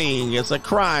through a thing. It's a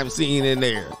crime scene in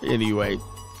there. Anyway. All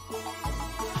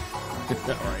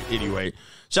right, anyway.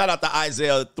 Shout out to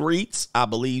Isaiah Threets, I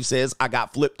believe, says, I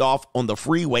got flipped off on the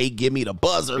freeway. Give me the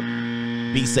buzzer.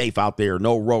 Be safe out there.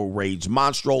 No road rage.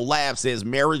 Monstro Lab says,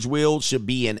 marriage will should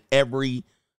be in every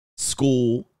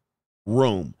school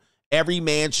room. Every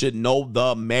man should know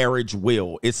the marriage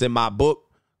will. It's in my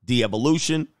book, The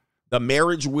Evolution. The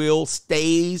marriage will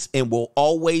stays and will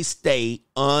always stay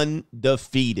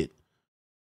undefeated.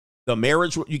 The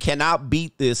marriage, you cannot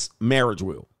beat this marriage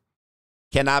will.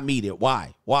 Cannot meet it.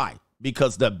 Why? Why?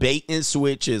 Because the bait and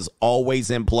switch is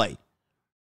always in play.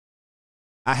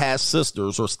 I have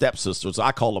sisters or stepsisters.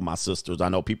 I call them my sisters. I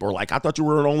know people are like, I thought you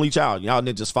were an only child. Y'all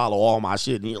didn't just follow all my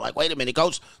shit. And you're like, wait a minute,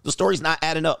 Coach. The story's not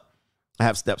adding up. I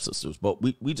have stepsisters, but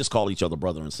we just call each other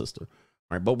brother and sister. All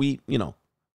right, but we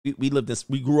lived this.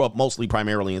 We grew up mostly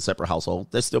primarily in separate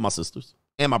households. They're still my sisters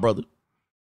and my brother.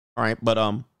 All right,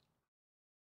 but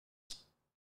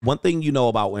one thing you know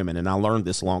about women, and I learned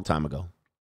this a long time ago,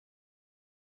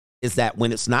 is that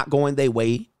when it's not going their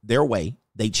way,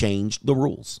 they change the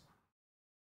rules.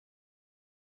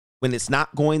 When it's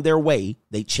not going their way,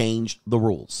 they change the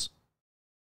rules.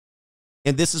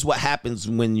 And this is what happens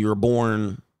when you're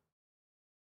born.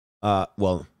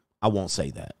 Well, I won't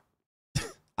say that.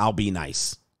 I'll be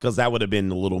nice, because that would have been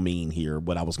a little mean here,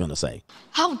 what I was going to say.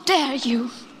 How dare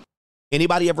you?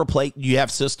 Anybody ever play? You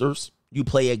have sisters? You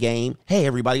play a game. Hey,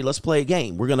 everybody, let's play a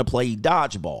game. We're going to play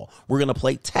dodgeball. We're going to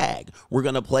play tag. We're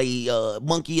going to play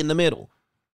monkey in the middle.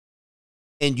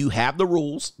 And you have the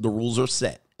rules. The rules are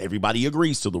set. Everybody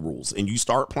agrees to the rules. And you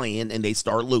start playing and they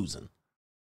start losing.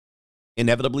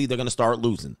 Inevitably, they're going to start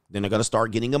losing. Then they're going to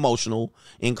start getting emotional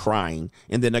and crying.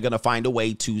 And then they're going to find a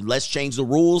way to, let's change the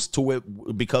rules to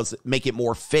it because make it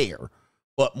more fair,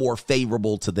 but more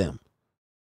favorable to them.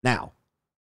 Now,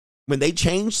 when they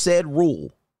changed said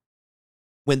rule,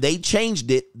 when they changed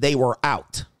it, they were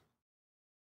out.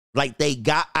 Like they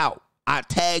got out. I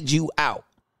tagged you out.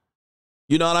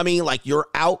 You know what I mean? Like you're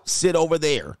out, sit over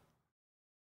there.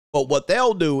 But what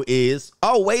they'll do is,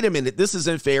 oh, wait a minute, this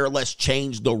isn't fair. Let's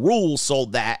change the rules so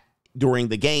that during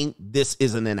the game, this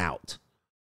isn't an out.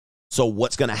 So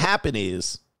what's going to happen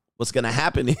is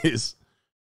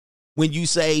when you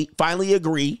say finally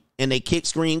agree and they kick,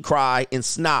 scream, cry, and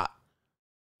snot,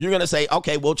 you're going to say,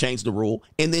 okay, we'll change the rule.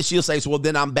 And then she'll say, so, well,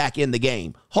 then I'm back in the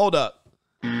game. Hold up.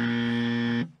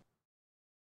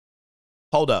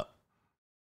 Hold up.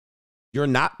 You're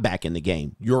not back in the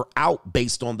game. You're out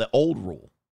based on the old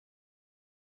rule.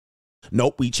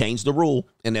 Nope, we changed the rule.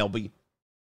 And they'll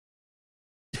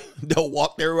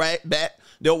walk their back.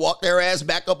 They'll walk their ass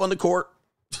back up on the court.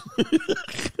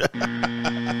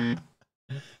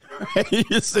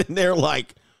 You're sitting there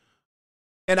like,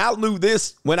 and I knew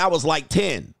this when I was like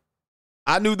 10.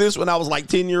 I knew this when I was like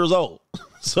 10 years old.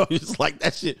 So it's like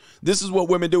that shit. This is what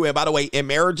women do. And by the way, in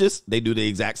marriages, they do the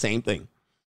exact same thing.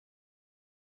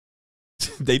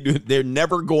 They're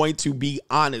never going to be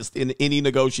honest in any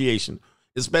negotiation,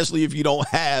 especially if you don't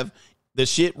have the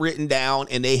shit written down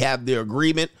and they have their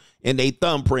agreement and they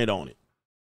thumbprint on it.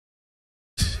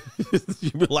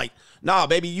 You be like, nah,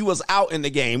 baby, you was out in the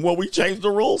game. Well, we changed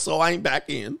the rules, so I ain't back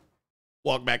in.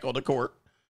 Walk back on the court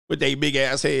with they big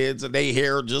ass heads and they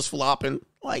hair just flopping.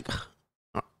 Like,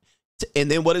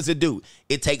 and then what does it do?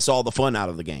 It takes all the fun out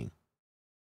of the game.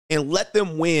 And let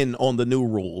them win on the new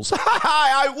rules.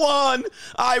 I won.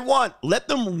 Let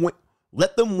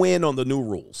them win on the new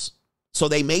rules. So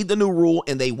they made the new rule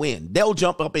and they win. They'll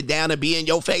jump up and down and be in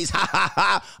your face.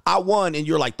 I won. And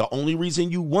you're like, the only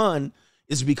reason you won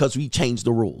is because we changed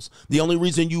the rules. The only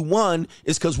reason you won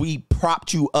is because we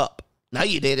propped you up. No,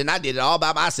 you did, and I did it all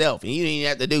by myself, and you didn't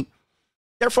have to do.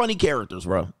 They're funny characters,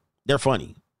 bro. They're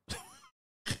funny.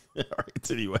 All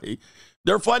right, anyway,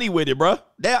 they're funny with it, bro.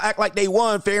 They'll act like they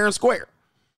won fair and square.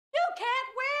 You can't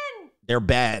win. They're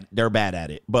bad. They're bad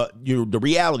at it. But the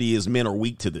reality is, men are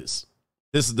weak to this.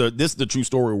 This is the true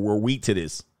story. We're weak to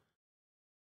this.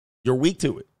 You're weak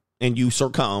to it, and you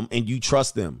succumb, and you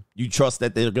trust them. You trust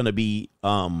that they're gonna be.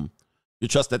 You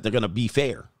trust that they're gonna be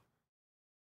fair.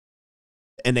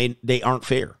 And they aren't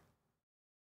fair.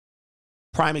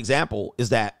 Prime example is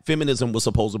that feminism was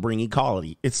supposed to bring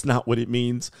equality. It's not what it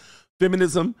means.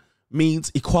 Feminism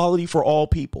means equality for all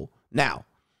people. Now,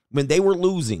 when they were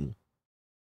losing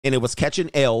and it was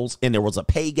catching L's and there was a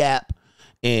pay gap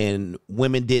and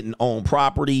women didn't own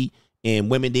property and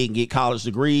women didn't get college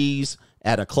degrees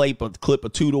at a clip of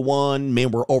 2-to-1, men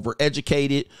were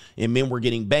overeducated and men were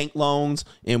getting bank loans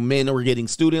and men were getting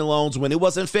student loans. When it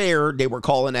wasn't fair, they were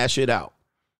calling that shit out.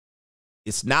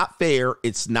 It's not fair.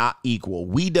 It's not equal.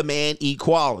 We demand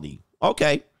equality.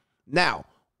 Okay. Now,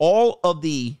 all of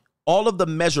the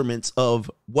measurements of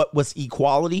what was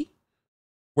equality,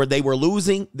 where they were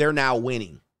losing, they're now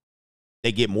winning.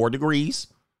 They get more degrees.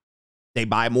 They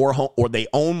buy more or they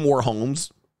own more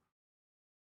homes.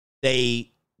 They're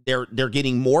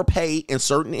getting more pay in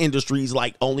certain industries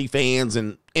like OnlyFans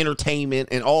and entertainment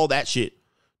and all that shit.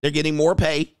 They're getting more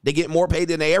pay. They get more pay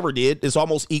than they ever did. It's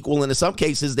almost equal. And in some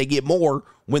cases, they get more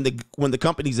when the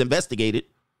company's investigated.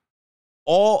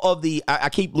 All of the, I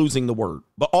keep losing the word,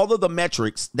 but all of the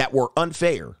metrics that were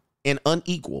unfair and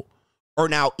unequal are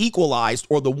now equalized,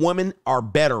 or the women are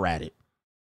better at it.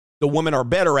 The women are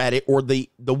better at it, or the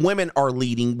women are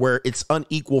leading where it's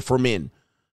unequal for men.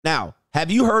 Now,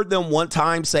 have you heard them one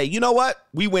time say, you know what?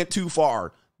 We went too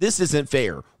far. This isn't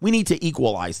fair. We need to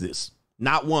equalize this.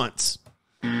 Not once.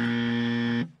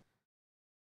 Not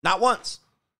once.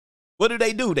 What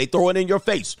do? They throw it in your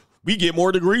face. We get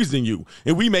more degrees than you,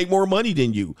 and we make more money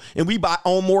than you, and we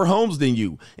own more homes than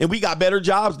you, and we got better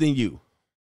jobs than you.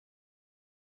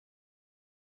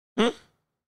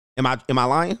 Am I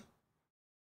lying?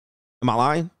 Am I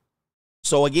lying?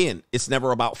 So again, it's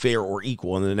never about fair or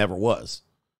equal, and it never was.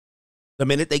 The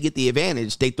minute they get the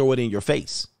advantage, they throw it in your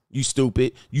face. You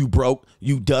stupid, you broke,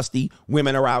 you dusty.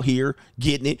 Women are out here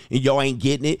getting it, and y'all ain't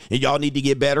getting it, and y'all need to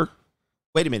get better.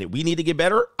 Wait a minute, we need to get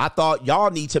better? I thought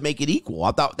y'all need to make it equal.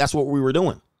 I thought that's what we were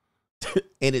doing.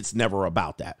 And it's never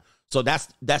about that. So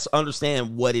that's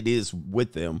understand what it is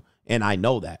with them, and I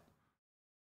know that.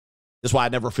 That's why I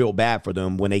never feel bad for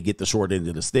them when they get the short end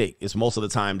of the stick. It's most of the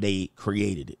time they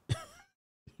created it.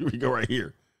 Here we go right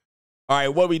here. All right,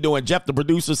 what are we doing? Jeff, the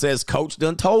producer, says, Coach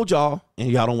done told y'all, and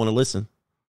y'all don't want to listen.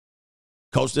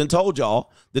 Coach done told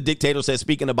y'all. The dictator says,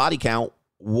 speaking of body count,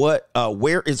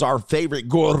 where is our favorite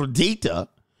gordita?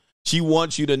 She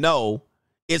wants you to know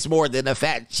it's more than the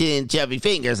fat chin chubby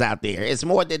fingers out there. It's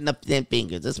more than the 10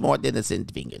 fingers. It's more than the 10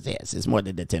 fingers. Yes, it's more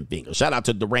than the 10 fingers. Shout out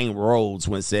to Dwayne Rhodes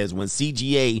when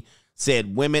CGA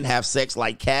said women have sex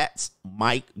like cats,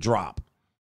 mic drop.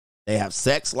 They have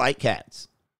sex like cats.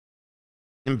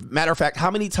 And matter of fact, how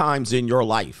many times in your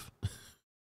life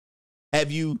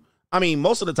have you, I mean,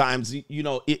 most of the times, you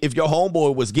know, if your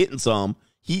homeboy was getting some,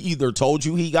 he either told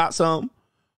you he got some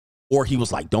or he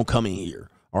was like, don't come in here.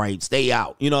 All right, stay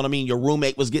out. You know what I mean? Your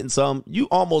roommate was getting some. You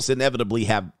almost inevitably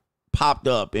have popped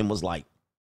up and was like,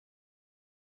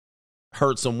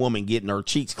 heard some woman getting her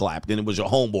cheeks clapped, and it was your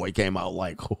homeboy came out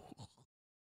like, oh.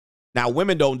 Now,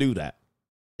 women don't do that.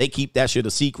 They keep that shit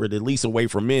a secret, at least away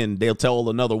from men. They'll tell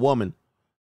another woman.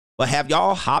 But have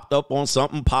y'all hopped up on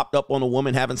something, popped up on a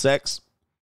woman having sex?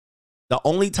 The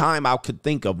only time I could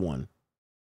think of one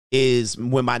is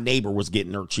when my neighbor was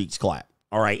getting her cheeks clapped.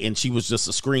 All right. And she was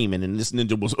just screaming, and this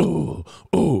ninja was,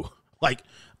 oh. Like,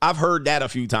 I've heard that a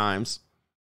few times.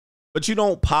 But you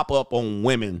don't pop up on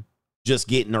women just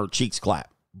getting her cheeks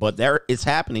clapped. But it's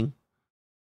happening.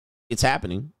 It's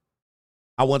happening.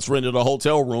 I once rented a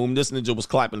hotel room. This ninja was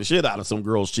clapping the shit out of some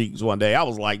girl's cheeks one day. I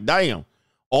was like, damn,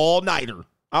 all-nighter.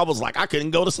 I was like, I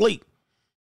couldn't go to sleep.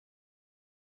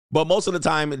 But most of the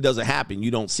time, it doesn't happen.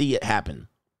 You don't see it happen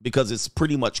because it's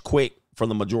pretty much quick for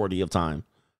the majority of time.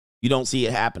 You don't see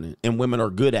it happening. And women are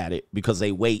good at it because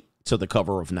they wait to the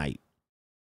cover of night.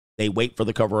 They wait for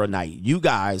the cover of night. You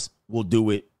guys will do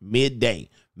it midday,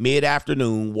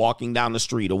 mid-afternoon, walking down the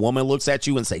street. A woman looks at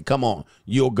you and say, come on,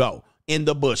 you'll go. In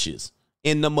the bushes,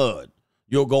 in the mud.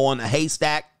 You'll go on a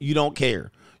haystack. You don't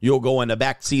care. You'll go in the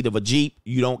back seat of a Jeep.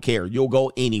 You don't care. You'll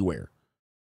go anywhere.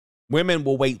 Women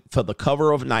will wait for the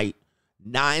cover of night,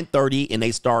 9:30, and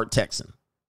they start texting.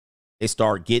 They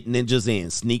start getting ninjas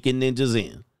in, sneaking ninjas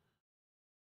in.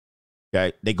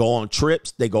 Okay, they go on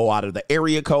trips. They go out of the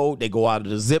area code. They go out of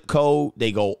the zip code.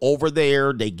 They go over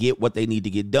there. They get what they need to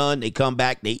get done. They come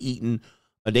back. They eating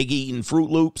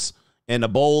Fruit Loops and a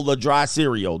bowl of dry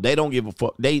cereal. They don't give a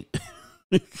fuck. They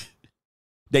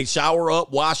shower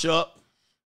up, wash up,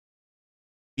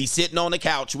 be sitting on the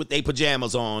couch with their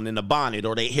pajamas on and a bonnet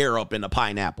or their hair up in a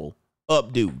pineapple.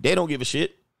 Updo. They don't give a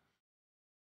shit.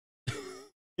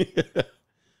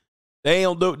 They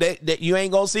don't do that. You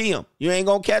ain't gonna see them. You ain't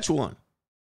gonna catch one.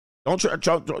 Don't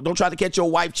try to catch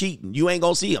your wife cheating. You ain't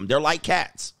gonna see them. They're like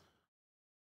cats.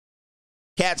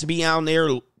 Cats be out there,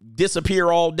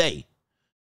 disappear all day.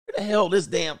 Where the hell this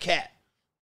damn cat?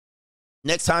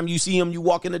 Next time you see him, you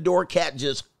walk in the door, cat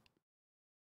just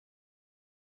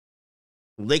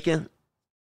licking,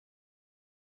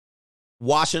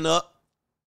 washing up.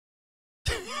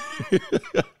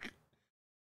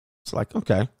 It's like,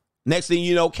 okay. Next thing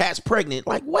you know, cat's pregnant.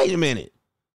 Like, wait a minute.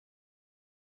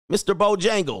 Mr.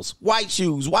 Bojangles, white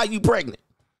shoes, why you pregnant?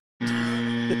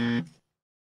 Every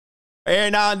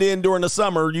now and then during the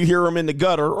summer, you hear them in the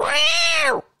gutter.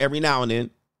 Every now and then.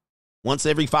 Once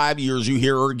every 5 years, you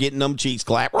hear her getting them cheeks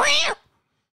clapped.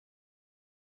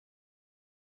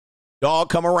 Dog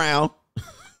come around.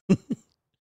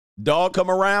 Dog come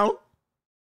around.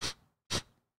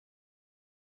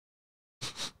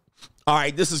 All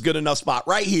right, this is good enough spot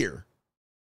right here.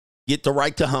 Get the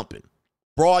right to humping.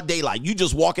 Broad daylight. You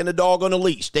just walking the dog on a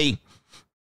leash.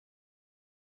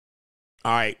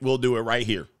 All right, we'll do it right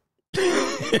here.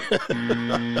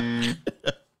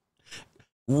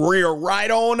 Rear right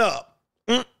on up.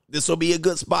 This will be a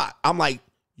good spot. I'm like,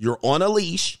 you're on a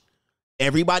leash.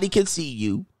 Everybody can see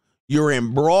you. You're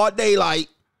in broad daylight.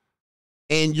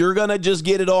 And you're going to just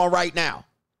get it on right now.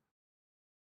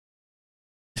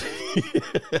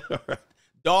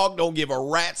 Dog don't give a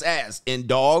rat's ass. And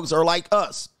dogs are like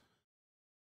us.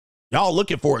 Y'all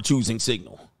looking for a choosing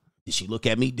signal. Did she look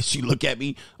at me? Did she look at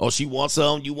me? Oh, she wants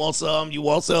some. You want some. You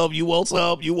want some. You want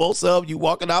some. You want some. You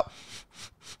walking out.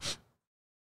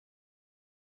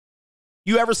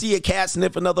 You ever see a cat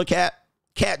sniff another cat?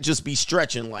 Cat just be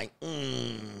stretching like,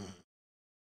 I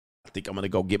think I'm going to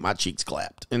go get my cheeks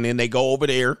clapped. And then they go over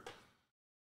there.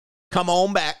 Come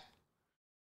on back.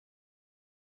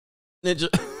 Ninja.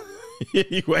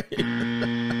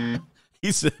 Anyway.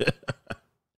 He said,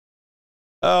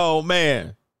 oh,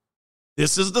 man.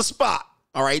 This is the spot.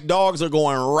 All right. Dogs are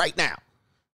going right now.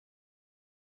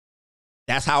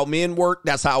 That's how men work.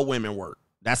 That's how women work.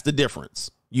 That's the difference.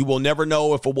 You will never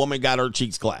know if a woman got her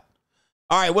cheeks clapped.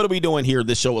 All right. What are we doing here?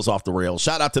 This show is off the rails.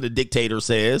 Shout out to the dictator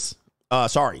says,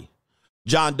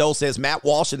 John Doe says Matt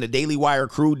Walsh and the Daily Wire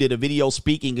crew did a video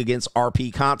speaking against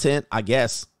RP content. I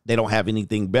guess they don't have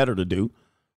anything better to do.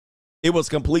 It was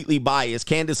completely biased.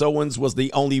 Candace Owens was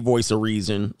the only voice of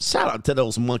reason. Shout out to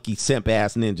those monkey simp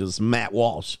ass ninjas. Matt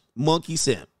Walsh. Monkey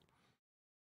simp.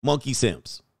 Monkey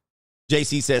simps.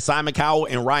 JC says Simon Cowell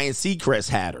and Ryan Seacrest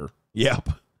had her. Yep.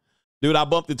 Dude, I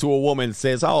bumped into a woman that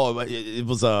says, oh, it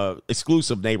was a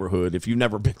exclusive neighborhood. If you've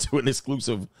never been to an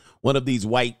exclusive, one of these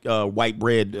white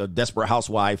bread, Desperate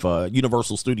Housewife,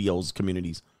 Universal Studios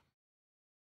communities.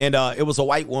 And it was a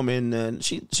white woman, and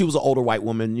she was an older white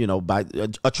woman, you know,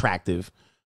 attractive,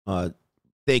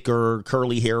 thicker,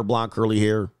 curly hair, blonde curly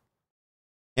hair.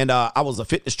 And I was a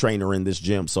fitness trainer in this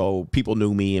gym, so people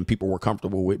knew me and people were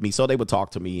comfortable with me. So they would talk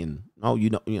to me and, oh,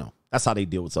 you know, that's how they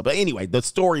deal with stuff. But anyway, the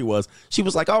story was she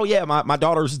was like, oh, yeah, my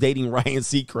daughter's dating Ryan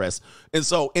Seacrest. And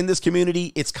so in this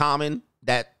community, it's common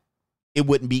that it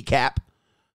wouldn't be cap.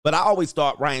 But I always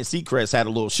thought Ryan Seacrest had a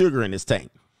little sugar in his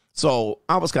tank. So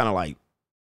I was kind of like,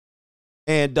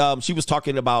 and she was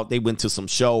talking about they went to some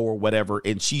show or whatever,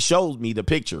 and she showed me the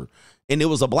picture, and it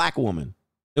was a black woman.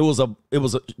 So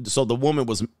the woman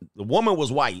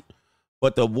was white,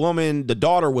 but the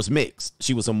daughter was mixed.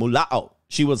 She was a mulatto.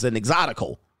 She was an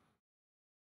exotico.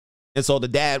 And so the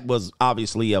dad was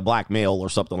obviously a black male or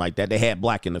something like that. They had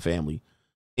black in the family.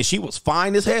 And she was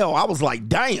fine as hell. I was like,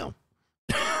 damn.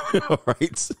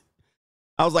 Right?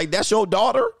 I was like, that's your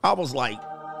daughter? I was like,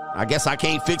 I guess I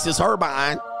can't fix this her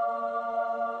behind.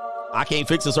 I can't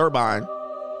fix this her behind.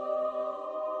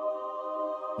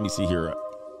 Let me see here.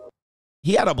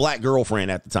 He had a black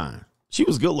girlfriend at the time. She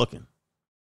was good looking.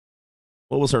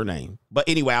 What was her name? But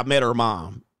anyway, I met her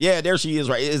mom. Yeah, there she is,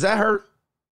 right? Is that her?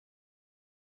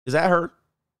 Is that her?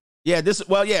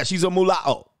 Yeah, she's a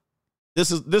mulatto.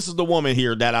 This is the woman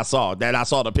here that I saw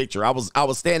the picture. I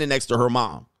was standing next to her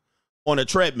mom on a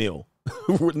treadmill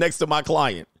next to my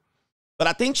client. But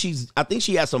I think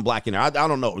she has some black in her. I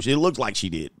don't know. It looks like she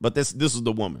did. But this is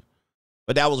the woman.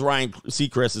 But that was Ryan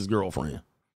Seacrest's girlfriend.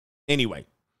 Anyway,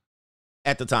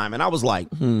 at the time. And I was like,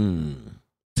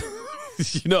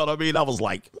 You know what I mean? I was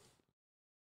like,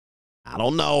 I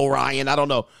don't know, Ryan. I don't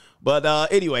know.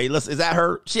 But anyway, is that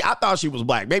her? I thought she was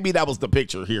black. Maybe that was the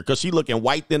picture here because she looking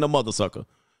white than a mother sucker.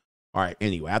 All right.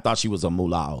 Anyway, I thought she was a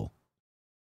mulatto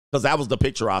because that was the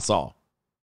picture I saw.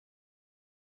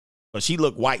 But she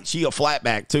looked white. She a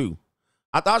flatback too.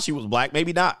 I thought she was black.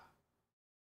 Maybe not.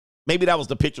 Maybe that was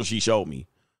the picture she showed me.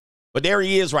 But there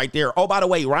he is right there. Oh, by the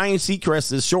way, Ryan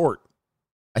Seacrest is short.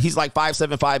 He's like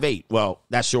 5'7", 5'8". Well,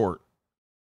 that's short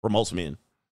for most men.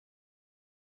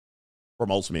 For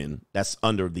most men, that's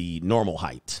under the normal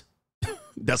height.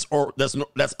 that's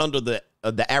under the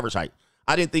average height.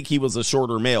 I didn't think he was a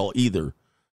shorter male either.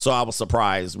 So I was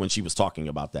surprised when she was talking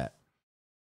about that.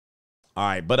 All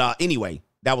right, but anyway,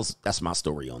 that's my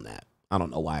story on that. I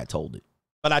don't know why I told it.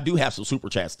 But I do have some super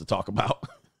chats to talk about.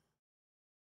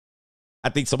 I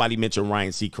think somebody mentioned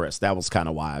Ryan Seacrest. That was kind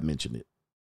of why I mentioned it.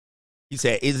 He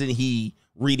said, isn't he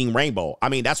reading Rainbow? I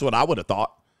mean, that's what I would have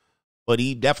thought. But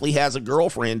he definitely has a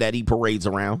girlfriend that he parades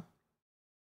around.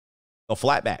 A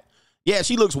flatback. Yeah,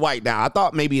 she looks white now. I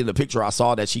thought maybe in the picture I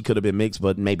saw that she could have been mixed,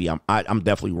 but maybe I'm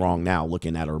definitely wrong now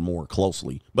looking at her more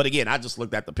closely. But again, I just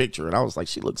looked at the picture and I was like,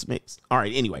 she looks mixed. All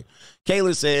right, anyway.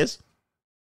 Kaylin says,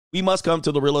 we must come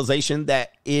to the realization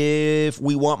that if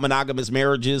we want monogamous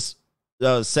marriages,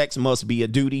 sex must be a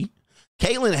duty.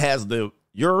 Kaylin has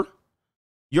your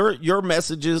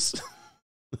messages.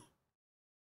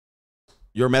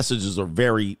 Your messages are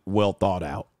very well thought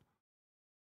out.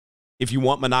 If you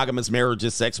want monogamous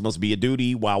marriages, sex must be a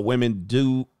duty. While women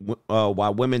don't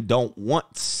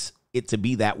want it to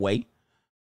be that way,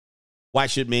 why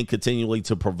should men continually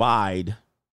to provide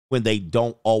when they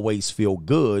don't always feel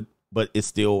good, but it's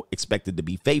still expected to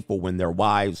be faithful when their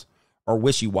wives are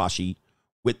wishy-washy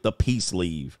with the peace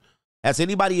leave? Has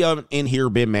anybody in here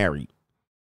been married?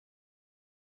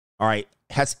 All right.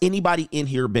 Has anybody in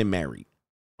here been married?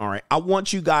 All right. I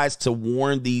want you guys to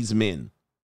warn these men.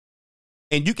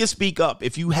 And you can speak up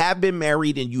if you have been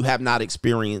married and you have not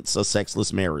experienced a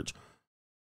sexless marriage.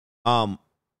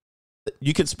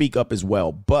 You can speak up as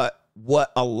well. But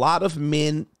what a lot of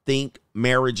men think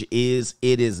marriage is,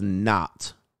 it is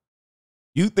not.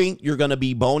 You think you're going to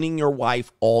be boning your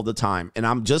wife all the time. And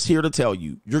I'm just here to tell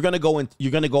you, you're going to go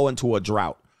into a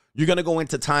drought. You're going to go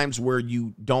into times where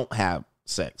you don't have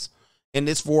sex. And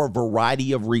it's for a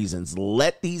variety of reasons.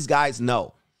 Let these guys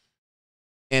know.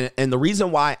 And the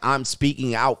reason why I'm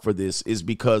speaking out for this is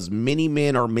because many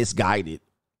men are misguided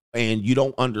and you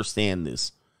don't understand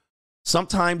this.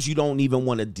 Sometimes you don't even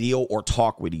want to deal or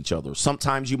talk with each other.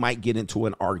 Sometimes you might get into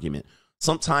an argument.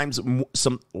 Sometimes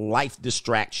some life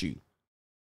distracts you.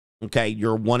 Okay,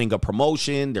 you're wanting a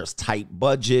promotion. There's tight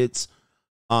budgets.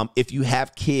 If you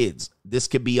have kids, this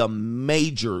could be a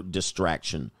major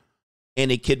distraction.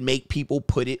 And it could make people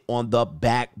put it on the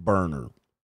back burner.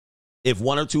 If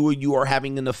one or two of you are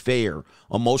having an affair,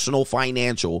 emotional,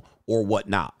 financial, or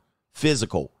whatnot,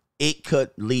 physical, it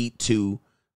could lead to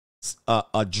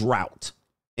a drought.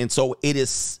 And so it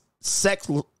is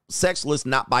sexless,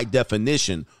 not by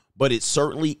definition, but it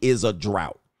certainly is a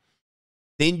drought.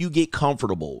 Then you get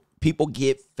comfortable. People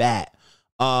get fat.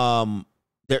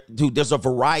 There's a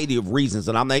variety of reasons,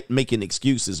 and I'm not making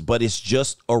excuses, but it's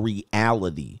just a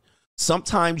reality.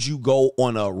 Sometimes you go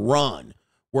on a run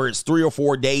where it's 3 or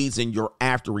 4 days and you're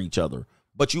after each other.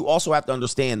 But you also have to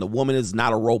understand the woman is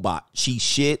not a robot. She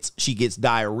shits. She gets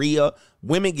diarrhea.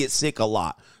 Women get sick a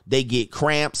lot. They get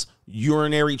cramps,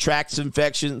 urinary tract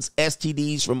infections,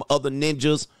 STDs from other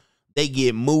ninjas. They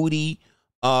get moody.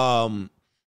 They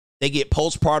get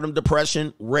postpartum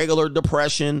depression, regular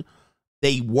depression.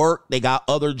 They work. They got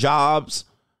other jobs.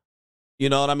 You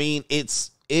know what I mean?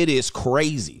 It is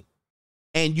crazy.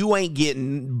 And you ain't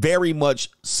getting very much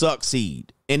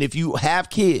succeed. And if you have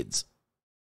kids,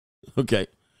 okay,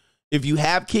 if you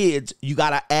have kids, you got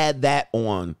to add that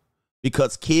on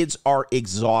because kids are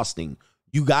exhausting.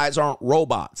 You guys aren't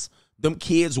robots. Them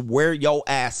kids wear your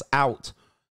ass out.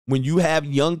 When you have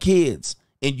young kids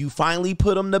and you finally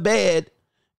put them to bed,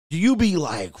 you be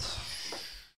like,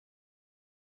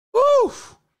 whew.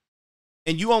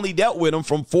 And you only dealt with them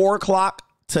from 4 o'clock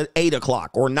to 8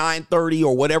 o'clock or 9:30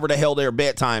 or whatever the hell their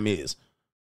bedtime is.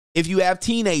 If you have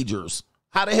teenagers,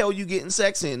 how the hell you getting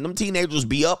sex in? Them teenagers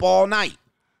be up all night,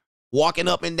 walking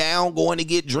up and down, going to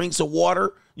get drinks of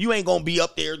water. You ain't going to be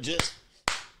up there just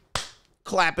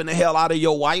clapping the hell out of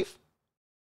your wife.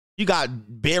 You got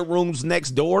bedrooms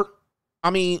next door. I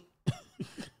mean,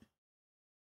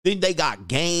 then they got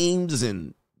games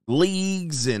and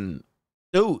leagues and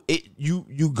dude,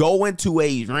 you go into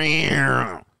a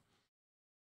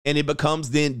and it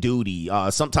becomes then duty.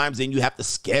 Sometimes then you have to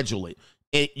schedule it.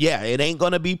 It ain't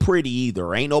gonna be pretty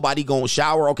either. Ain't nobody gonna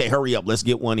shower. Okay, hurry up, let's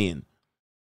get one in.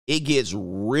 It gets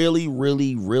really,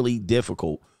 really, really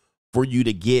difficult for you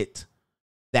to get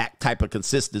that type of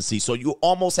consistency. So you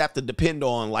almost have to depend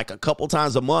on like a couple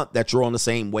times a month that you're on the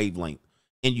same wavelength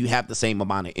and you have the same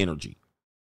amount of energy.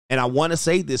 And I want to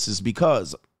say this is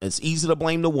because it's easy to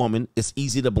blame the woman. It's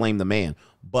easy to blame the man.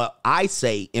 But I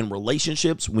say in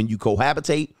relationships, when you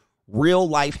cohabitate, real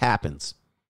life happens.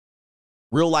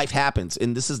 Real life happens.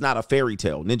 And this is not a fairy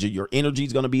tale. Ninja, your energy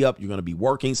is going to be up. You're going to be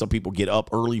working. Some people get up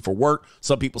early for work.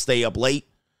 Some people stay up late.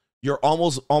 You're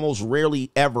almost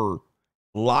rarely ever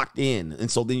locked in.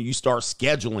 And so then you start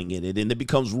scheduling it and it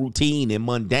becomes routine and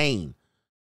mundane.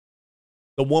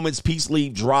 The woman's peace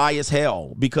leave dry as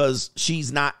hell because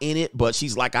she's not in it, but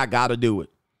she's like, I got to do it.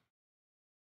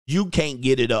 You can't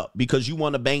get it up because you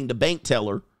want to bang the bank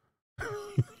teller.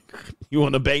 You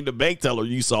want to bang the bank teller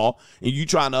you saw, and you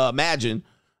trying to imagine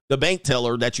the bank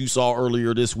teller that you saw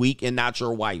earlier this week and not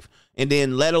your wife. And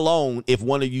then let alone if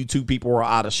one of you two people are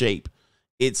out of shape.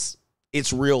 It's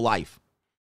real life.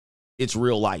 It's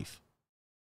real life.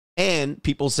 And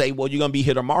people say, well, you're going to be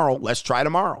here tomorrow. Let's try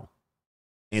tomorrow.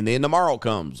 And then tomorrow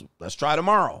comes. Let's try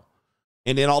tomorrow.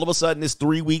 And then all of a sudden it's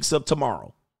 3 weeks of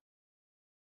tomorrow.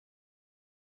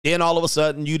 Then all of a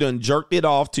sudden you done jerked it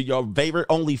off to your favorite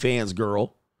OnlyFans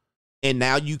girl. And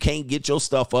now you can't get your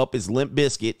stuff up. It's Limp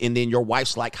Bizkit. And then your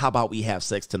wife's like, how about we have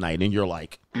sex tonight? And you're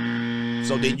like,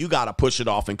 so then you got to push it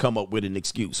off and come up with an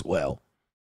excuse. Well,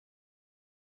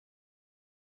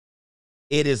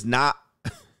 it is not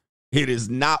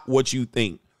what you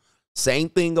think. Same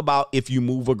thing about if you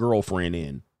move a girlfriend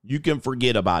in. You can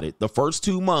forget about it. The first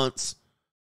 2 months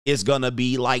is going to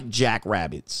be like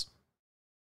jackrabbits.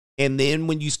 And then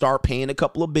when you start paying a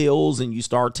couple of bills and you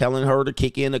start telling her to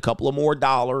kick in a couple of more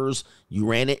dollars, you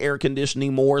ran the air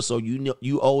conditioning more, so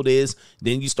you owe this.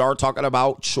 Then you start talking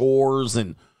about chores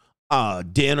and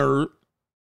dinner.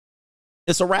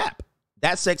 It's a wrap.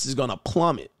 That sex is going to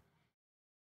plummet.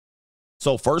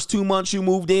 So first 2 months you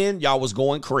moved in, y'all was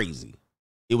going crazy.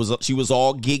 She was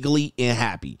all giggly and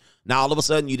happy. Now all of a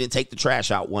sudden you didn't take the trash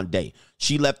out one day.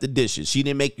 She left the dishes. She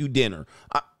didn't make you dinner.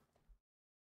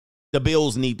 The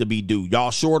bills need to be due.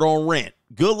 Y'all short on rent.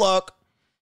 Good luck.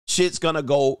 Shit's going to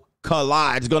go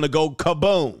collide. It's going to go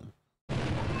kaboom.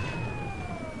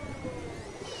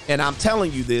 And I'm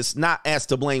telling you this, not as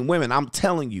to blame women. I'm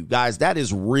telling you, guys, that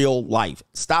is real life.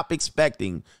 Stop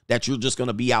expecting that you're just going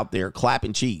to be out there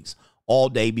clapping cheeks all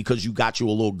day because you got you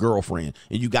a little girlfriend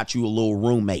and you got you a little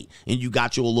roommate and you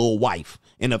got you a little wife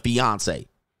and a fiance.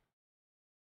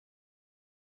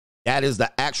 That is the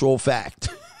actual fact,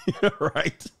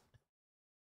 right?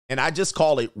 And I just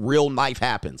call it real life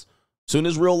happens. Soon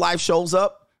as real life shows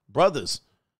up, brothers,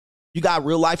 you got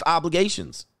real life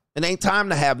obligations. It ain't time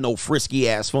to have no frisky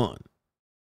ass fun.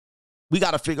 We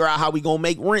got to figure out how we going to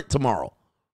make rent tomorrow.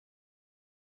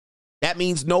 That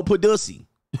means no pudussy.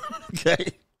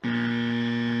 Okay.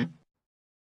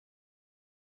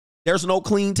 There's no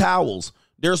clean towels.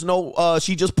 There's no,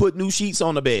 she just put new sheets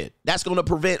on the bed. That's going to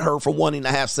prevent her from wanting to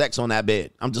have sex on that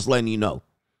bed. I'm just letting you know.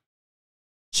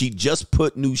 She just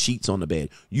put new sheets on the bed.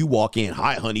 You walk in,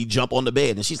 hi, honey, jump on the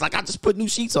bed. And she's like, I just put new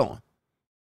sheets on.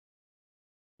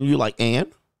 And you're like, and?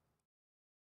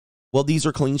 Well, these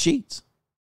are clean sheets.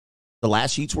 The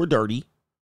last sheets were dirty.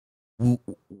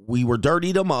 We were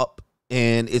dirtied them up,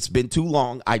 and it's been too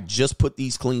long. I just put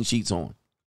these clean sheets on.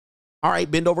 All right,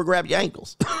 bend over, grab your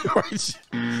ankles.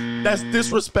 That's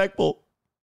disrespectful.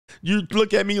 You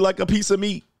look at me like a piece of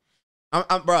meat.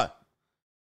 Bruh.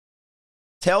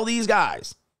 Tell these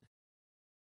guys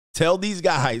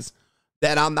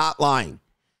that I'm not lying.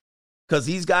 Because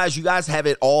these guys, you guys have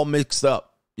it all mixed up.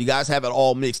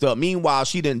 Meanwhile,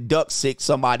 she done duck sick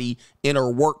somebody in her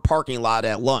work parking lot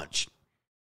at lunch.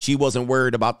 She wasn't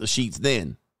worried about the sheets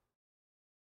then.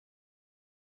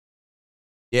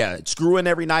 Yeah, screwing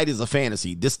every night is a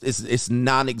fantasy. It's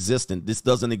non-existent. This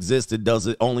doesn't exist. It does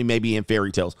it only maybe in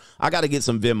fairy tales. I got to get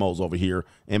some Venmos over here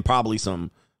and probably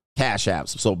some Cash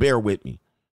Apps. So bear with me.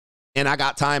 And I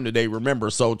got time today, remember.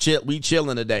 So we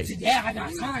chilling today. Yeah, I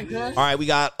got time, cuz. All right, we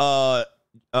got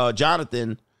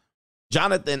Jonathan.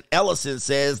 Jonathan Ellison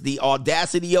says the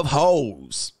audacity of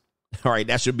hoes. All right,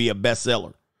 that should be a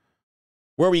bestseller.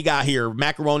 Where we got here?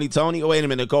 Macaroni Tony. Oh, wait a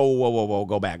minute. Whoa.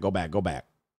 Go back.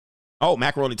 Oh,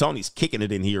 Macaroni Tony's kicking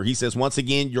it in here. He says, once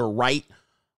again, you're right.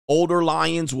 Older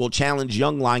lions will challenge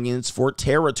young lions for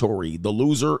territory. The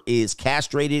loser is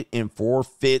castrated and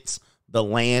forfeits the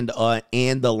land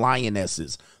and the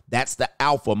lionesses. That's the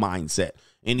alpha mindset.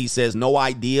 And he says, no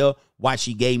idea why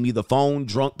she gave me the phone.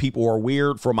 Drunk people are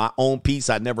weird. For my own peace,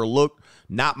 I never looked.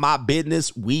 Not my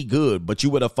business. We good. But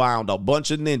you would have found a bunch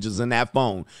of ninjas in that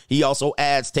phone. He also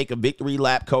adds, take a victory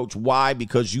lap, coach. Why?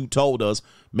 Because you told us.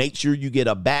 Make sure you get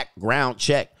a background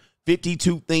check.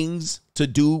 52 things to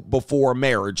do before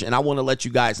marriage. And I want to let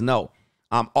you guys know,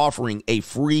 I'm offering a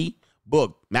free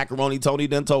book. Macaroni Tony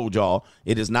done told y'all.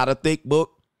 It is not a thick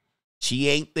book. She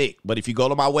ain't thick. But if you go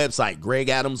to my website,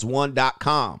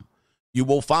 gregadams1.com, you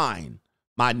will find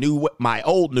my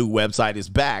old new website is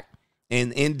back.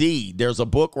 And indeed, there's a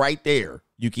book right there.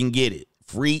 You can get it.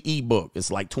 Free ebook.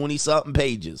 It's like 20-something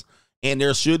pages. And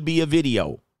there should be a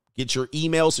video. Get your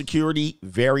email security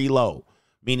very low,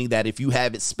 meaning that if you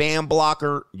have it spam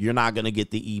blocker, you're not going to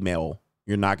get the email.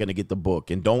 You're not going to get the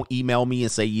book. And don't email me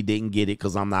and say you didn't get it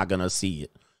because I'm not going to see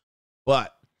it.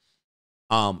 But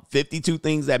 52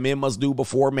 things that men must do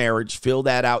before marriage. Fill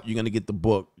that out. You're going to get the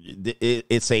book.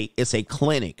 It's a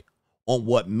clinic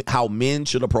on how men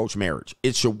should approach marriage.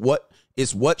 It's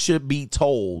what should be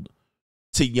told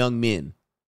to young men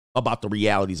about the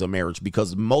realities of marriage,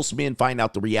 because most men find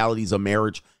out the realities of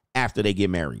marriage after they get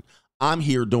married. I'm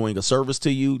here doing a service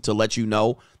to you to let you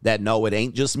know that no, it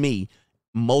ain't just me.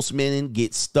 Most men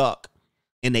get stuck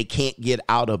and they can't get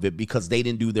out of it because they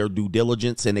didn't do their due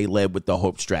diligence and they led with the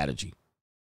hope strategy.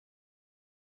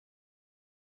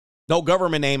 No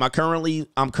government name. I'm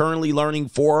currently learning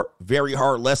 4 very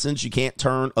hard lessons. You can't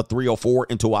turn a 304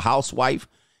 into a housewife.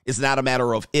 It's not a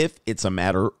matter of if, it's a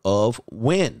matter of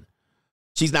when.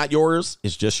 She's not yours.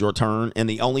 It's just your turn. And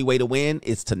the only way to win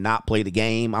is to not play the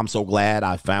game. I'm so glad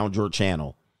I found your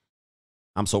channel.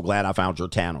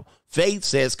 Faith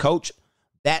says, Coach,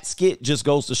 that skit just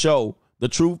goes to show the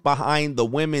truth behind the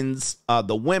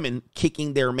women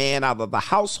kicking their man out of the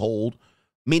household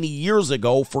many years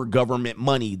ago for government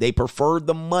money. They preferred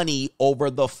the money over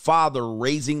the father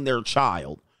raising their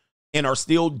child and are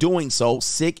still doing so.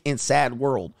 Sick and sad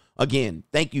world. Again,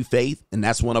 thank you, Faith. And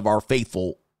that's one of our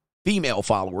faithful female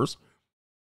followers.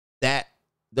 That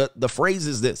the phrase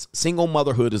is this: single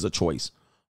motherhood is a choice.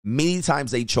 Many times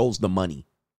they chose the money.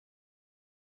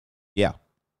 Yeah.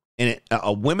 And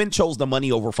women chose the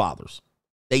money over fathers.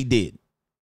 They did.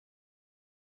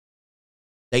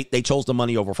 They chose the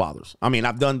money over fathers. I mean,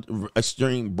 I've done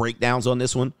extreme breakdowns on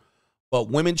this one, but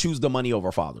women choose the money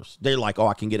over fathers. They're like, oh,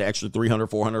 I can get an extra $300,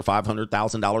 $400,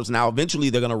 $500,000. Now, eventually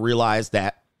they're going to realize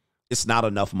that it's not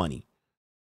enough money.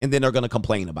 And then they're going to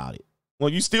complain about it. Well,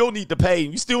 you still need to pay.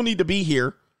 You still need to be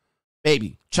here.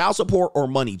 Baby, child support or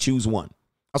money, choose one.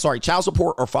 I'm sorry, child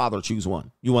support or father, choose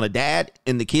one. You want a dad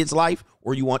in the kid's life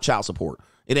or you want child support?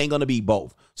 It ain't going to be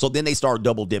both. So then they start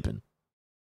double dipping.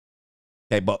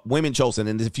 Okay, but women chosen.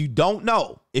 And if you don't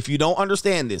know, if you don't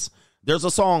understand this, there's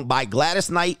a song by Gladys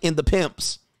Knight and the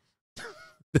Pimps.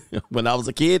 When I was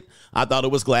a kid, I thought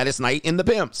it was Gladys Knight and the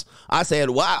Pimps. I said,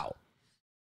 wow.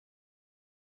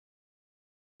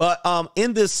 But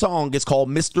in this song, it's called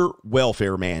Mr.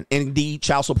 Welfare Man. And indeed,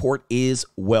 child support is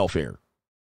welfare.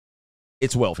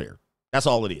 It's welfare. That's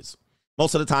all it is.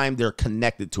 Most of the time, they're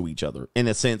connected to each other in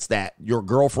the sense that your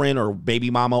girlfriend or baby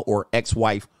mama or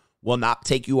ex-wife will not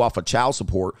take you off of child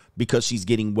support because she's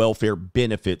getting welfare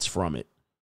benefits from it.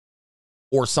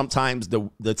 Or sometimes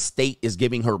the state is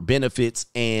giving her benefits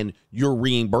and you're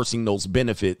reimbursing those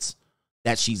benefits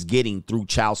that she's getting through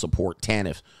child support,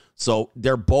 TANF. So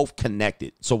they're both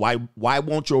connected. So why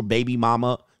won't your baby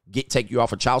mama take you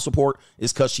off of child support?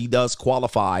 Is because she does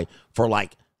qualify for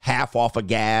like half off of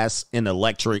gas and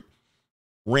electric,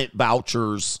 rent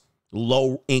vouchers,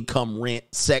 low income rent,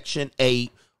 Section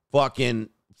 8, fucking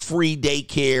free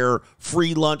daycare,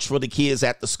 free lunch for the kids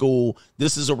at the school.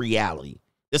 This is a reality.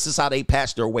 This is how they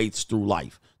patch their ways through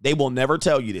life. They will never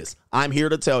tell you this. I'm here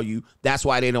to tell you that's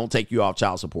why they don't take you off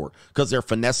child support, because they're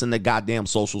finessing the goddamn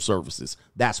social services.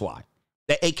 That's why.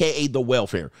 AKA the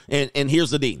welfare. And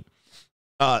here's the thing.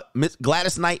 Miss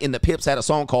Gladys Knight and the Pips had a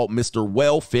song called Mr.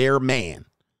 Welfare Man.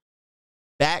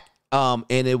 Back And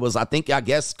it was, I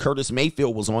guess Curtis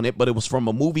Mayfield was on it, but it was from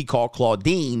a movie called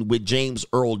Claudine with James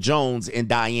Earl Jones and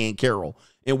Diane Carroll,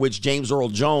 in which James Earl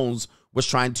Jones was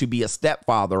trying to be a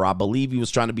stepfather. I believe he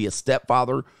was trying to be a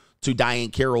stepfather to Diane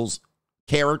Carroll's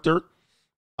character.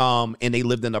 And they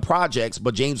lived in the projects,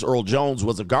 but James Earl Jones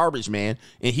was a garbage man,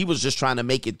 and he was just trying to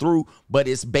make it through, but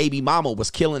his baby mama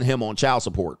was killing him on child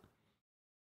support.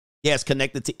 Yes,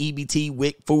 connected to EBT,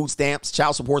 WIC, food stamps.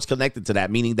 Child support's connected to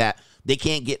that, meaning that they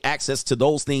can't get access to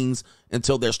those things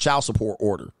until there's child support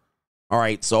order. All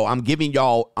right, so I'm giving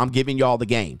y'all the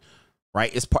game,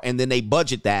 right? And then they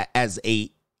budget that as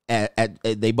they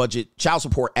budget child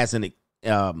support as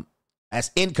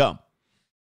as income,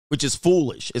 which is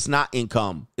foolish. It's not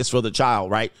income. It's for the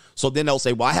child, right? So then they'll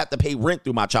say, well, I have to pay rent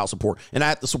through my child support, and I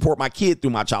have to support my kid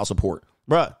through my child support.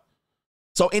 Bruh.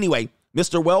 So anyway,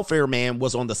 Mr. Welfare Man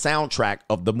was on the soundtrack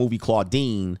of the movie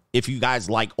Claudine. If you guys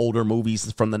like older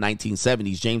movies from the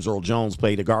 1970s, James Earl Jones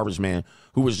played a garbage man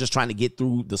who was just trying to get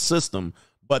through the system.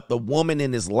 But the woman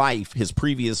in his life, his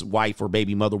previous wife or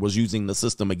baby mother, was using the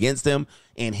system against him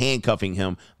and handcuffing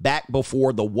him. Back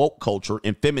before the woke culture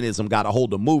and feminism got a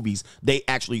hold of movies, they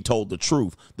actually told the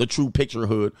truth, the true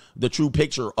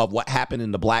picture of what happened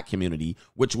in the black community,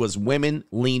 which was women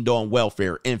leaned on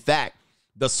welfare. In fact,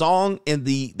 the song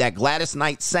that Gladys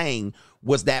Knight sang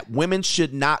was that women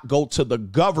should not go to the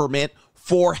government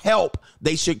for help.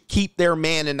 They should keep their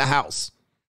man in the house.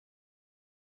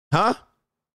 Huh?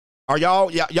 Are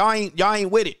y'all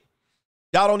ain't with it?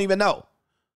 Y'all don't even know.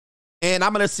 And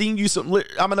I'm gonna sing you some.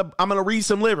 I'm gonna read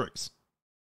some lyrics.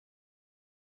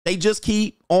 They just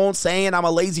keep on saying I'm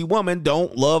a lazy woman,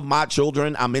 don't love my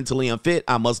children, I'm mentally unfit,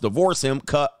 I must divorce him,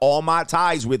 cut all my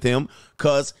ties with him,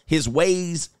 cause his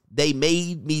ways they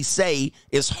made me say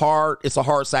it's hard. It's a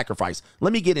hard sacrifice.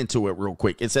 Let me get into it real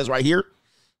quick. It says right here.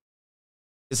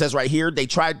 It says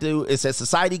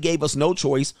society gave us no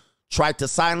choice, tried to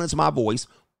silence my voice,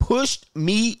 pushed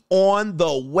me on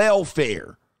the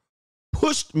welfare.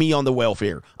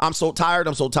 I'm so tired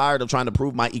of trying to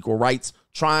prove my equal rights.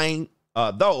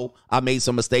 Though I made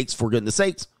some mistakes, for goodness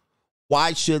sakes,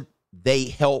 why should they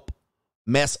help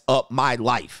mess up my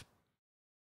life?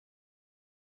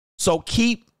 So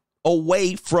keep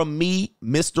away from me,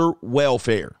 Mr.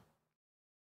 Welfare.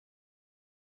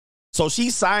 So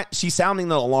she's sounding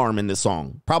the alarm in this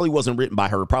song. Probably wasn't written by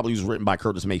her. Probably was written by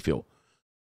Curtis Mayfield.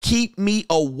 Keep me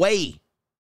away.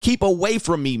 Keep away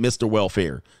from me, Mr.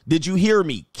 Welfare. Did you hear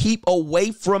me? Keep away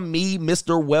from me,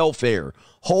 Mr. Welfare.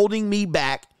 Holding me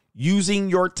back, using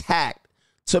your tact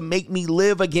to make me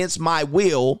live against my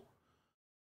will.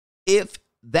 If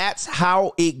that's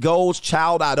how it goes,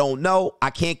 child, I don't know. I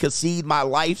can't concede my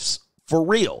life's for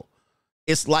real.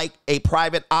 It's like a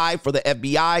private eye for the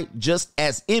FBI, just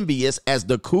as envious as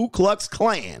the Ku Klux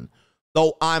Klan.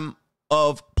 Though I'm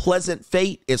of pleasant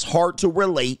fate, it's hard to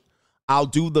relate. I'll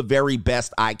do the very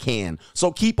best I can.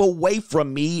 So keep away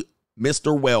from me,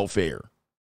 Mr. Welfare.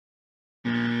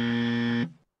 I'm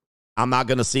not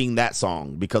going to sing that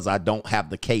song because I don't have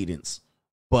the cadence.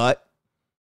 But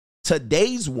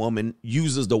today's woman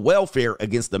uses the welfare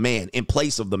against the man in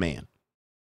place of the man.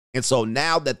 And so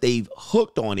now that they've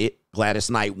hooked on it, Gladys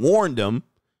Knight warned them.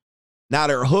 Now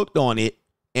they're hooked on it,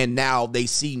 and now they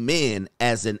see men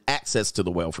as an access to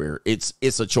the welfare.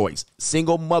 It's a choice.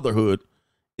 Single motherhood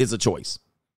is a choice.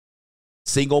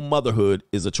 Single motherhood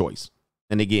is a choice.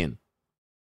 And again,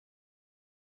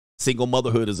 single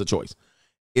motherhood is a choice.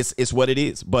 It's what it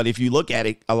is. But if you look at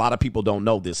it, a lot of people don't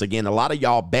know this. Again, a lot of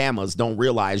y'all Bamas don't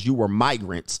realize you were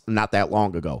migrants not that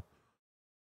long ago.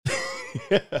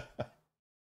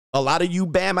 A lot of you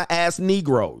Bama ass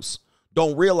Negroes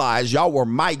don't realize y'all were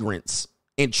migrants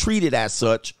and treated as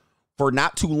such for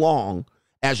not too long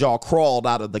as y'all crawled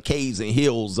out of the caves and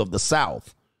hills of the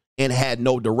South and had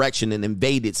no direction and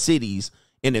invaded cities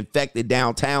and infected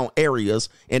downtown areas.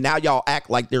 And now y'all act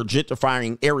like they're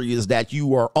gentrifying areas that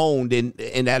you are owned and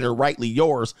that are rightly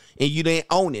yours. And you didn't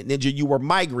own it. Ninja, you were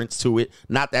migrants to it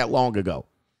not that long ago.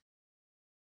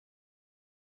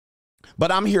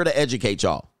 But I'm here to educate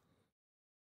y'all.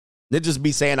 Ninjas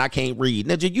be saying I can't read.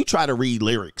 Ninja, you try to read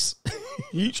lyrics.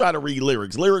 You try to read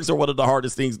lyrics. Lyrics are one of the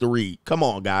hardest things to read. Come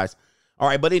on, guys. All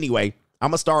right, but anyway, I'm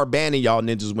going to start banning y'all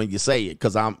ninjas when you say it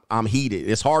because I'm heated.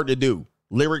 It's hard to do.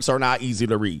 Lyrics are not easy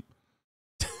to read.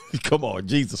 Come on,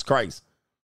 Jesus Christ.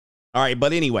 All right,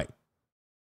 but anyway.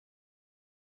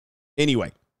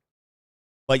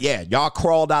 But yeah, y'all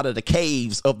crawled out of the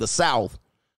caves of the South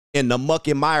in the muck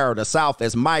and mire of the South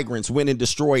as migrants went and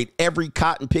destroyed every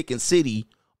cotton-picking city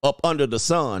up under the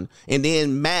sun, and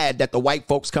then mad that the white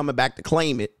folks coming back to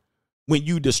claim it when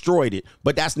you destroyed it.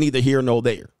 But that's neither here nor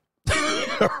there.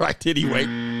 All right, anyway.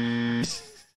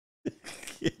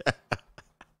 Yeah.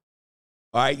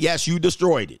 All right. Yes, you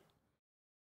destroyed it.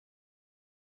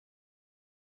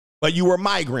 But you were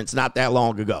migrants not that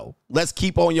long ago. Let's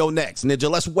keep on your necks, Ninja.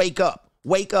 Let's wake up.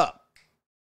 Wake up.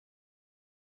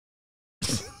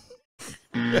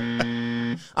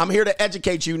 I'm here to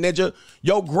educate you, Ninja.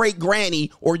 Your great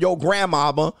granny or your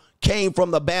grandmama came from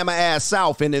the Bama ass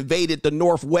South and invaded the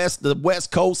Northwest, the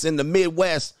West Coast, and the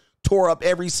Midwest, tore up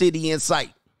every city in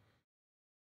sight.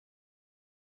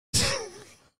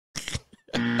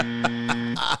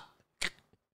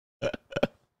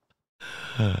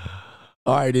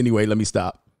 All right, anyway, let me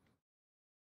stop.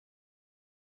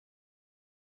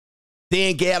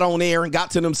 Then got on there and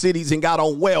got to them cities and got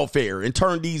on welfare and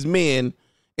turned these men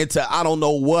into I don't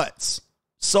know what's.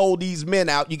 Sold these men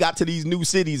out. You got to these new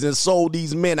cities and sold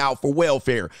these men out for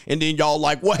welfare. And then y'all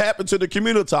like, what happened to the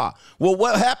community? Well,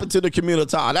 what happened to the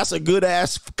community? That's a good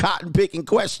ass cotton picking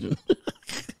question.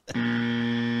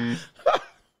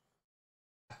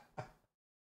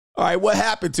 All right, what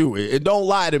happened to it? And don't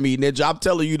lie to me, Ninja. I'm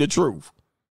telling you the truth.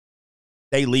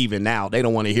 They leaving now. They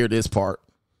don't want to hear this part.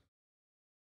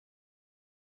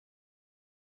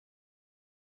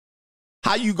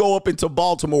 How you go up into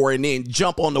Baltimore and then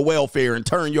jump on the welfare and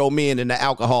turn your men into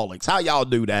alcoholics? How y'all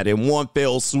do that in one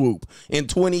fell swoop in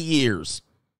 20 years?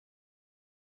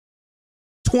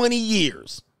 20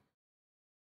 years.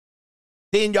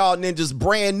 Then y'all ninjas,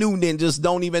 brand new ninjas,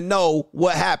 don't even know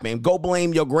what happened. Go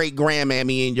blame your great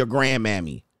grandmammy and your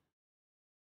grandmammy.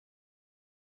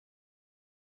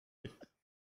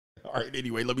 All right,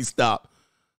 anyway, let me stop.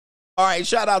 All right,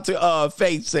 shout out to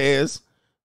Faith says,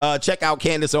 check out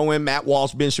Candace Owen, Matt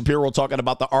Walsh, Ben Shapiro talking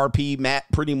about the RP. Matt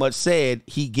pretty much said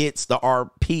he gets the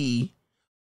RP.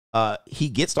 He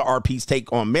gets the RP's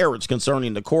take on marriage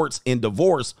concerning the courts and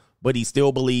divorce, but he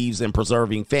still believes in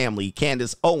preserving family.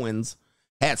 Candace Owens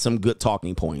had some good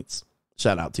talking points.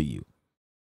 Shout out to you.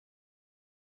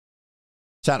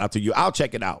 Shout out to you. I'll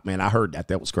check it out, man. I heard that.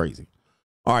 That was crazy.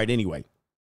 All right, anyway.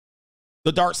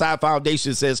 The Dark Side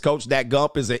Foundation says, Coach, that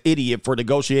Gump is an idiot for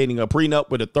negotiating a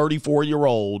prenup with a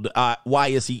 34-year-old. Why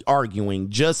is he arguing?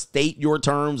 Just state your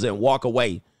terms and walk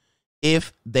away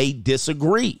if they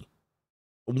disagree.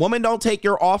 Woman, don't take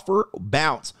your offer,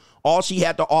 bounce. All she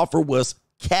had to offer was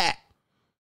cat.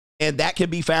 And that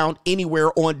can be found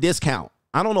anywhere on discount.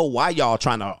 I don't know why y'all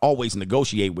trying to always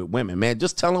negotiate with women, man.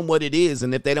 Just tell them what it is.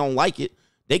 And if they don't like it,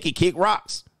 they can kick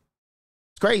rocks.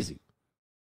 It's crazy.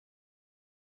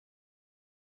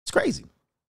 It's crazy.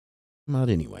 Not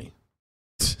anyway.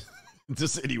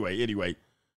 Just anyway.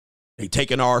 They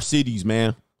taking our cities,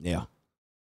 man. Yeah.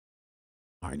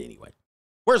 All right, anyway.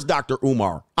 Where's Dr.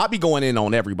 Umar? I'll be going in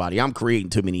on everybody. I'm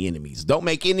creating too many enemies. Don't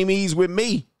make enemies with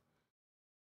me.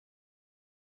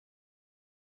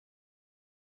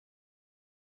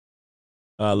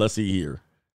 Let's see here.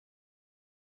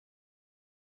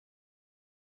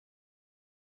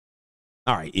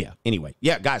 All right, yeah. Anyway,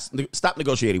 yeah, guys, stop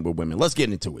negotiating with women. Let's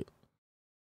get into it.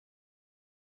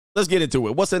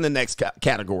 What's in the next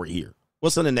category here?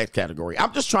 What's in the next category?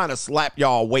 I'm just trying to slap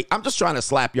y'all awake.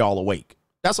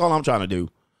 That's all I'm trying to do.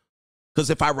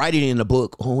 Because if I write it in the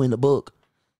book,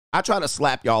 I try to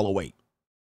slap y'all awake.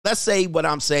 Let's say what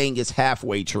I'm saying is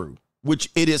halfway true, which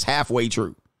it is halfway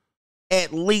true.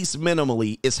 At least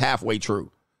minimally, it's halfway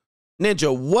true.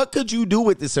 Ninja, what could you do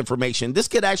with this information? This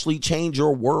could actually change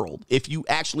your world if you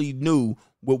actually knew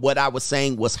what I was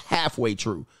saying was halfway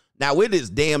true. Now, it is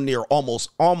damn near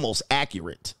almost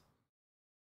accurate.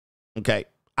 Okay,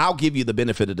 I'll give you the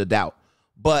benefit of the doubt.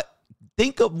 But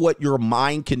think of what your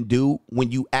mind can do when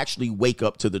you actually wake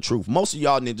up to the truth. Most of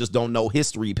y'all ninjas don't know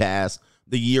history past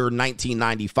the year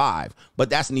 1995, but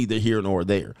that's neither here nor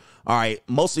there. All right,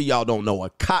 most of y'all don't know a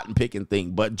cotton picking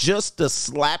thing, but just to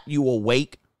slap you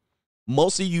awake,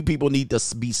 most of you people need to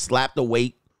be slapped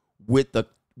awake with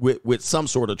some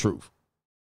sort of truth.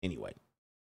 Anyway,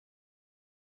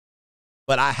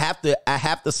 but I have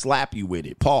to slap you with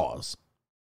it. Pause.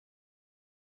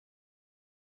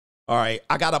 All right,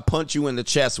 I got to punch you in the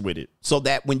chest with it so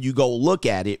that when you go look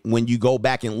at it, when you go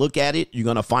back and look at it, you're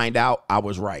going to find out I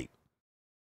was right.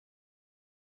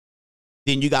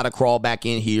 Then you got to crawl back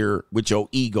in here with your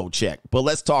ego check. But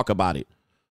let's talk about it.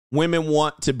 Women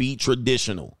want to be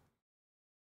traditional.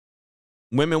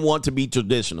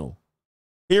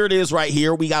 Here it is right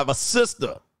here. We got a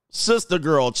sister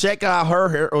girl. Check out her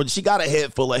hair. She got a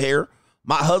head full of hair.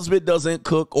 My husband doesn't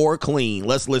cook or clean.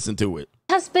 Let's listen to it.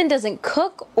 husband doesn't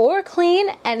cook or clean,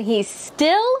 and he's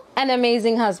still an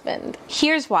amazing husband.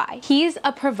 Here's why. He's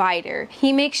a provider.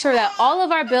 He makes sure that all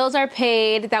of our bills are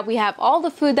paid, that we have all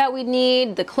the food that we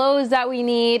need, the clothes that we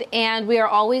need, and we are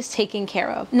always taken care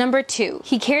of. Number 2,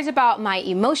 he cares about my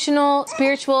emotional,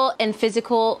 spiritual, and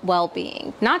physical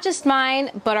well-being. Not just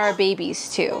mine, but our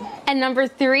babies too. And number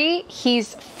 3,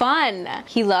 he's fun.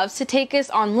 He loves to take us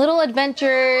on little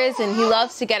adventures, and he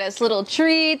loves to get us little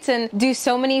treats and do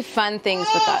so many fun things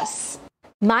with us.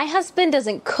 My husband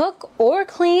doesn't cook or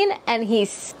clean, and he's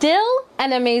still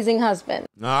an amazing husband.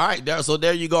 All right, so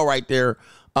there you go right there.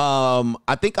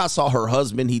 I think I saw her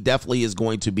husband. He definitely is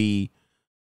going to be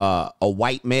a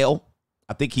white male.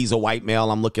 I think he's a white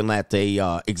male. I'm looking at a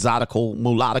exotical,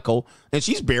 mulattical, and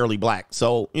she's barely black.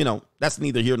 So, you know, that's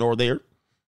neither here nor there.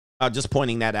 Just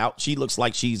pointing that out. She looks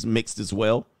like she's mixed as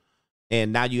well.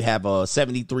 And now you have a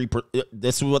 73.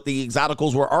 This is what the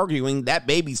exoticals were arguing. That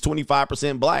baby's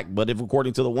 25% black. But if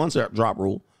according to the one drop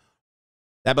rule,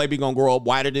 that baby gonna grow up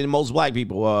whiter than most black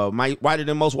people. Whiter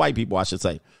than most white people, I should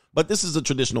say. But this is a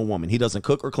traditional woman. He doesn't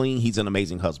cook or clean. He's an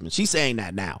amazing husband. She's saying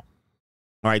that now.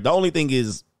 All right. The only thing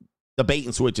is the bait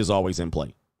and switch is always in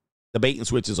play. The bait and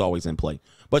switch is always in play.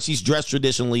 But she's dressed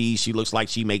traditionally. She looks like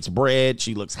she makes bread.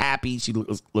 She looks happy. She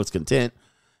looks content.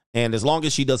 And as long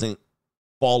as she doesn't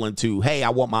fall into, hey, I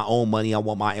want my own money. I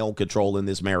want my own control in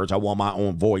this marriage. I want my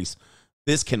own voice.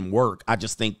 This can work. I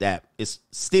just think that it's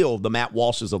still the Matt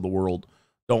Walshes of the world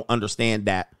don't understand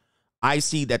that. I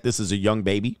see that this is a young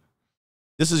baby.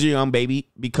 This is a young baby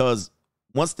because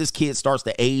once this kid starts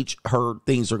to age, her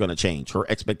things are going to change. Her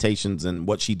expectations and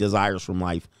what she desires from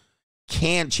life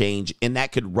can change, and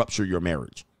that could rupture your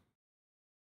marriage.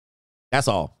 That's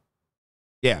all.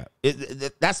 Yeah,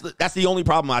 that's the only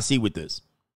problem I see with this.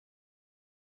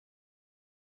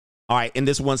 All right, and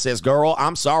this one says, girl,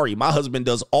 I'm sorry. My husband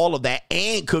does all of that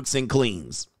and cooks and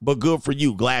cleans, but good for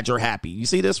you. Glad you're happy. You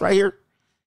see this right here?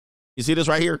 You see this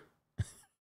right here?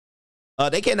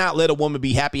 They cannot let a woman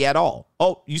be happy at all.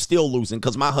 Oh, you still losing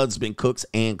because my husband cooks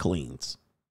and cleans.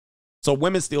 So some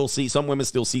women still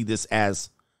see this as,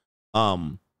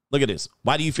 look at this.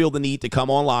 Why do you feel the need to come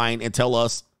online and tell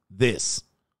us this?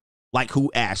 Like,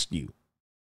 who asked you?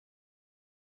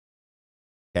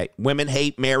 Okay, women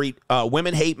hate married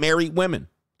women.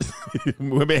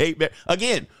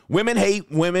 Women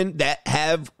hate women that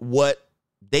have what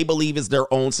they believe is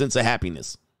their own sense of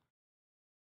happiness.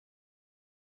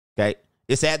 Okay,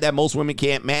 it's sad that most women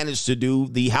can't manage to do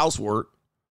the housework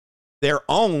their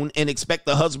own and expect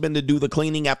the husband to do the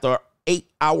cleaning after 8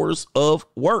 hours of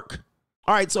work.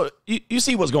 All right, so you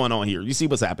see what's going on here. You see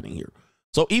what's happening here.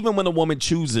 So even when a woman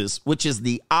chooses, which is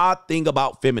the odd thing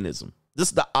about feminism, this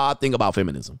is the odd thing about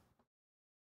feminism.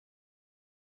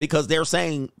 Because they're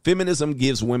saying feminism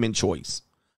gives women choice.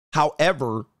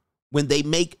 However, when they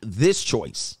make this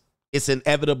choice, it's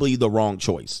inevitably the wrong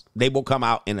choice. They will come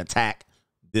out and attack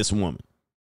this woman.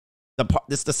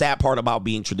 This is the sad part about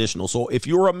being traditional. So if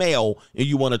you're a male and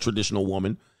you want a traditional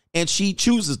woman and she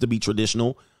chooses to be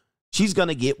traditional, she's going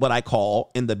to get what I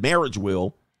call in the marriage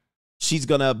will, she's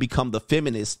going to become the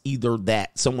feminist, either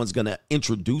that someone's going to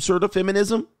introduce her to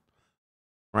feminism.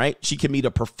 Right? She can meet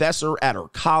a professor at her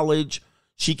college.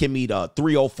 She can meet a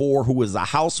 304 who is a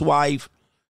housewife.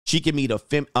 She can meet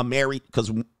a married, because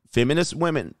feminist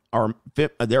women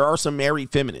there are some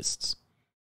married feminists.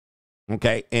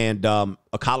 Okay. And a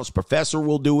college professor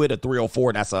will do it. A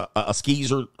 304, that's a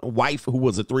skeezer wife who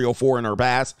was a 304 in her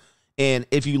past. And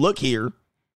if you look here,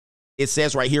 it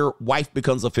says right here, wife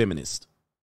becomes a feminist.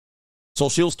 So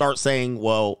she'll start saying,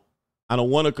 well, I don't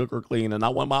want to cook or clean, and I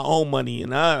want my own money.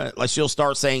 And like she'll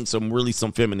start saying some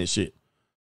feminist shit.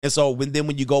 And so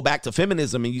when you go back to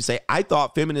feminism and you say, I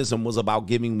thought feminism was about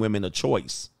giving women a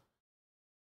choice.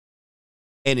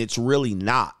 And it's really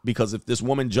not, because if this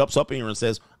woman jumps up in here and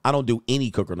says, I don't do any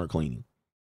cooking or cleaning,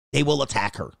 they will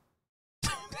attack her.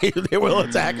 They will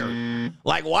attack her.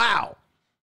 Like, wow.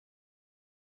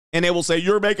 And they will say,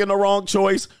 you're making the wrong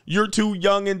choice. You're too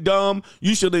young and dumb.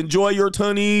 You should enjoy your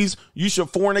tunnies. You should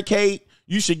fornicate.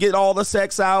 You should get all the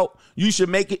sex out. You should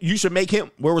make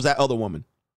him. Where was that other woman?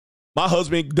 My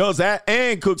husband does that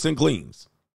and cooks and cleans.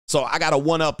 So I got to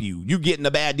one up you. You getting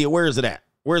a bad deal. Where is it at?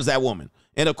 Where's that woman?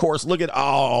 And of course, look at,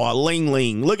 a Ling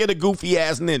Ling. Look at a goofy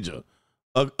ass ninja.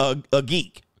 A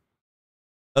geek.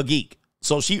 A geek.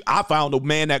 So I found a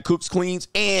man that cooks, cleans,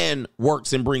 and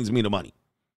works and brings me the money.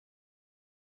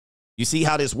 You see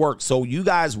how this works? So you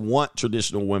guys want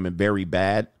traditional women very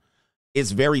bad.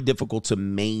 It's very difficult to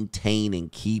maintain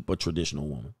and keep a traditional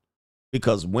woman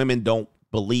because women don't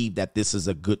believe that this is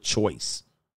a good choice.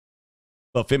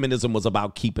 But feminism was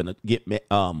about giving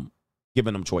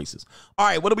them choices. All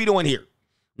right, what are we doing here?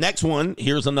 Next one,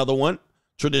 here's another one.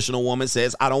 Traditional woman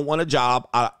says, I don't want a job.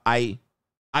 I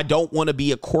don't want to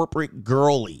be a corporate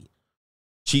girly.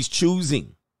 She's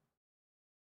choosing.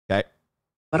 Okay.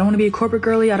 I don't want to be a corporate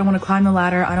girly. I don't want to climb the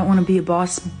ladder. I don't want to be a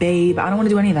boss babe. I don't want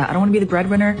to do any of that. I don't want to be the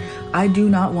breadwinner. I do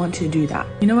not want to do that.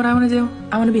 You know what I want to do?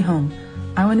 I want to be home.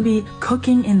 I want to be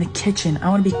cooking in the kitchen. I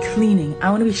want to be cleaning. I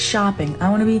want to be shopping. I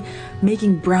want to be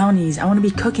making brownies. I want to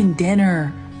be cooking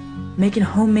dinner, making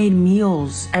homemade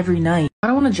meals every night. I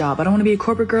don't want a job. I don't want to be a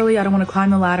corporate girly. I don't want to climb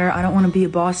the ladder. I don't want to be a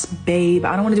boss babe.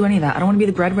 I don't want to do any of that. I don't want to be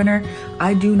the breadwinner.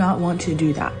 I do not want to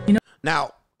do that. You know?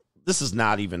 Now, this is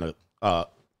not even a,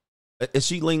 is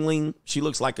she Ling Ling? She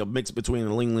looks like a mix between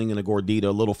a Ling Ling and a Gordita, a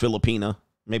little Filipina,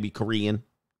 maybe Korean.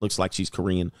 Looks like she's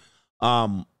Korean.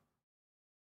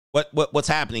 What's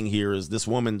happening here is this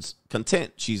woman's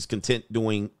content. She's content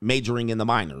majoring in the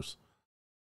minors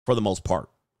for the most part.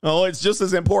 Oh, it's just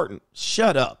as important.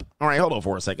 Shut up. All right, hold on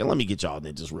for a second. Let me get y'all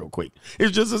in just real quick.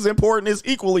 It's just as important. It's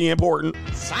equally important.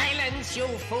 Silence, you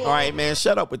fool. All right, man,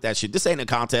 shut up with that shit. This ain't a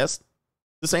contest.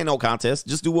 This ain't no contest.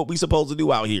 Just do what we supposed to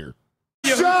do out here.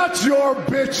 Shut your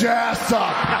bitch ass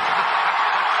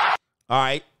up. All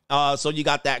right, so you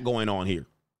got that going on here.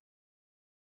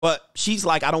 But she's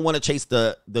like, I don't want to chase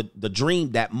the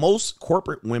dream that most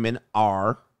corporate women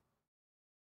are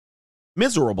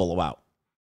miserable about.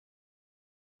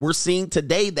 We're seeing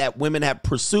today that women have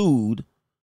pursued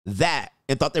that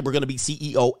and thought they were going to be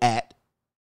CEO at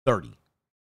 30.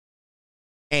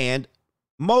 And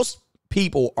most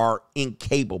people are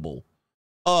incapable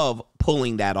of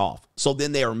pulling that off. So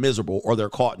then they are miserable, or they're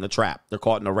caught in a trap. They're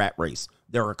caught in a rat race.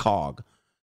 They're a cog.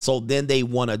 So then they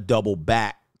want to double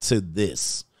back to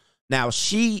this. Now,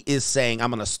 she is saying,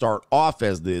 I'm going to start off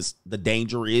as this. The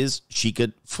danger is she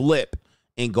could flip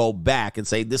and go back and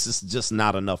say, this is just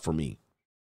not enough for me.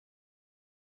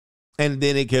 And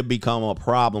then it could become a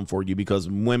problem for you, because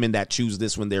women that choose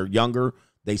this when they're younger,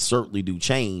 they certainly do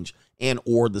change, and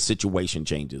or the situation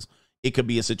changes. It could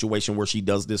be a situation where she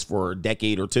does this for a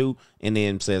decade or two and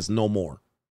then says no more.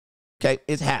 Okay,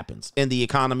 it happens. And the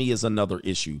economy is another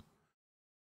issue.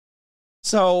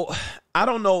 So I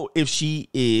don't know if she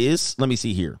is. Let me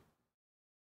see here.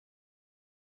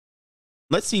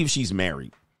 Let's see if she's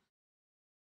married.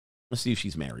 Let's see if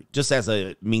she's married, just as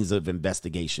a means of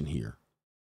investigation here.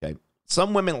 Okay.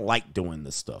 Some women like doing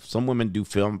this stuff. Some women do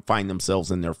find themselves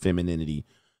in their femininity.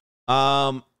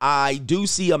 I do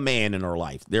see a man in her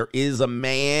life. There is a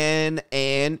man,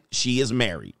 and she is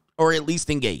married, or at least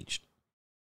engaged.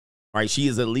 All right. She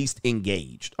is at least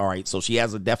engaged. All right. So she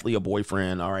has definitely a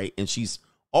boyfriend. All right. And she's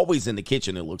always in the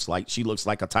kitchen. It looks like she looks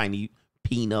like a tiny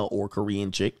Pina or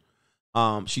Korean chick.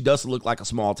 She does look like a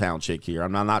small town chick here.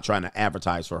 I'm not trying to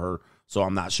advertise for her, so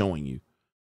I'm not showing you.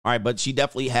 All right. But she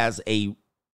definitely has an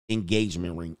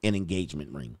engagement ring.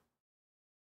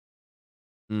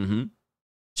 Mm-hmm.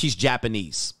 She's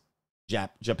Japanese.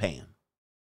 Japan.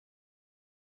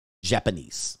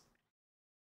 Japanese.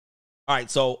 All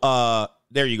right, so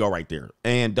there you go right there.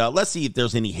 And let's see if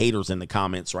there's any haters in the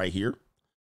comments right here.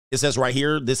 It says right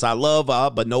here, this I love,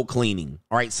 but no cleaning.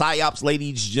 All right, psyops,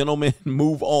 ladies, gentlemen,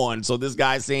 move on. So this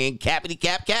guy's saying cappity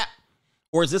cap cap.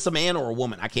 Or is this a man or a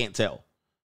woman? I can't tell.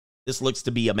 This looks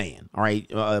to be a man. All right,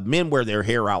 men wear their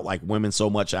hair out like women so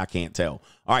much I can't tell.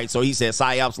 All right, so he says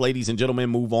psyops, ladies and gentlemen,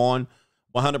 move on.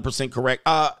 100% correct.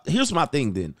 Here's my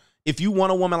thing then. If you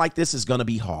want a woman like this, it's going to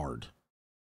be hard.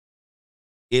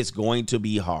 It's going to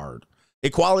be hard.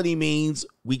 Equality means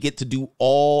we get to do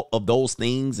all of those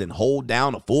things and hold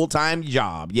down a full-time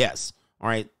job. Yes. All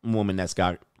right, woman that's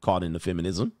got caught into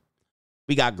feminism.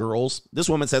 We got girls. This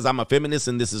woman says, I'm a feminist,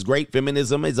 and this is great.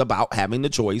 Feminism is about having the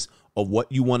choice of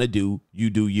what you want to do. You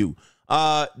do you.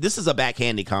 This is a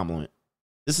backhanded compliment.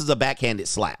 This is a backhanded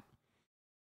slap.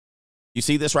 You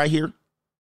see this right here?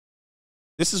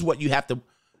 This is what you have to,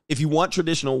 if you want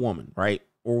traditional woman, right?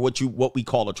 Or what we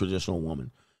call a traditional woman,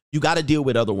 you got to deal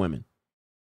with other women.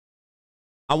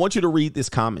 I want you to read this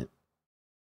comment.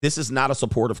 This is not a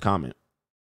supportive comment.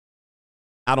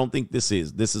 I don't think this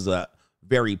is. This is a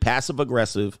very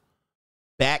passive-aggressive,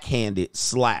 backhanded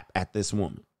slap at this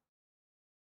woman.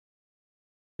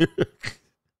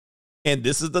 And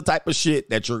this is the type of shit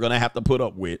that you're going to have to put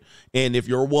up with. And if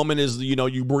your woman is,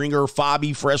 you bring her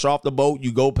Fabi fresh off the boat,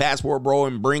 you go passport bro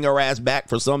and bring her ass back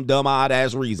for some dumb odd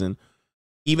ass reason.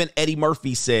 Even Eddie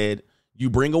Murphy said,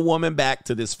 you bring a woman back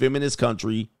to this feminist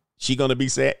country, she going to be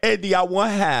saying, Eddie, I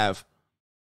want half.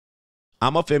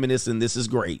 I'm a feminist and this is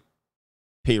great.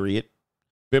 Period.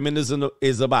 Feminism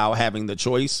is about having the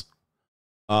choice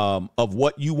of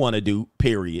what you want to do.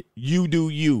 Period. You do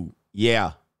you.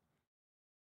 Yeah.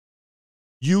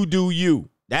 You do you.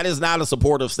 That is not a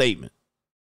supportive statement.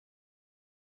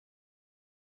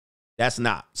 That's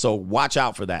not. So watch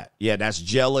out for that. Yeah, that's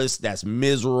jealous. That's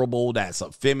miserable. That's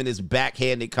a feminist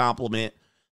backhanded compliment.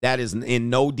 That is in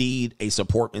no deed a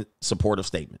supportive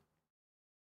statement.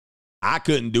 I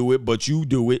couldn't do it, but you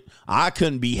do it. I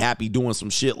couldn't be happy doing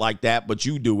some shit like that, but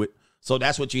you do it. So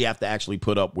that's what you have to actually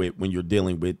put up with when you're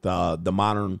dealing with the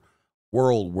modern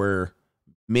world where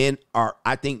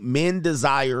I think men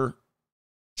desire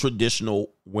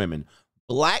traditional women.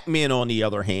 Black men, on the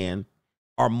other hand,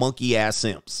 are monkey ass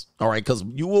simps. All right. Because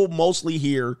you will mostly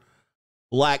hear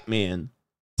black men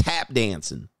tap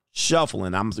dancing,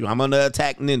 shuffling. I'm going to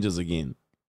attack ninjas again.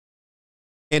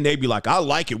 And they be like, I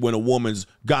like it when a woman's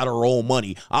got her own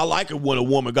money. I like it when a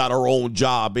woman got her own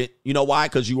job. You know why?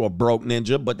 Because you a broke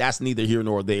ninja, but that's neither here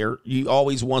nor there. You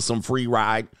always want some free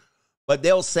ride. But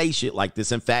they'll say shit like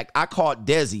this. In fact, I caught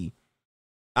Desi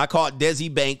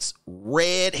Banks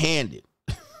red-handed,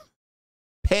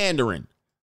 pandering.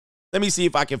 Let me see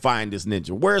if I can find this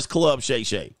ninja. Where's Club Shay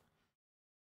Shay?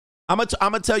 I'm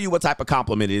gonna tell you what type of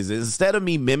compliment it is. Instead of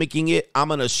me mimicking it, I'm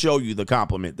gonna show you the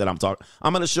compliment that I'm talking.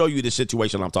 I'm gonna show you the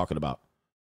situation I'm talking about.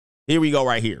 Here we go,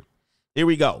 right here. Here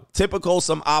we go. Typical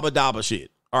some Abba Dabba shit.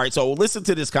 All right, so listen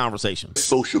to this conversation.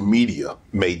 Social media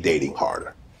made dating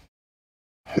harder.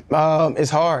 It's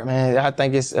hard, man. I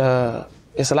think it's a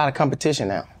lot of competition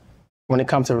now when it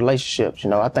comes to relationships. You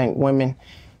know, I think women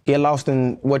get lost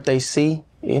in what they see.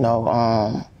 You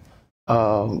know,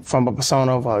 from a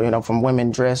persona of, you know, from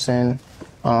women dressing,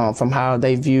 from how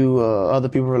they view other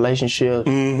people's relationships,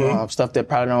 stuff that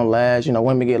probably don't last. You know,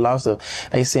 women get lost of,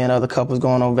 they seeing other couples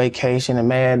going on vacation and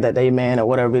mad that they man or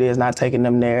whatever it is not taking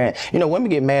them there. And, you know,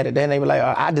 women get mad at that and they be like,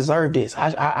 oh, I deserve this.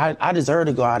 I deserve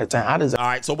to go out of town. All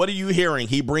right, so what are you hearing?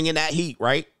 He bringing that heat,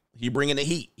 right? He bringing the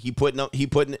heat. He putting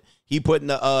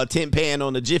the tin pan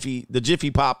on the Jiffy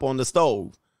Pop on the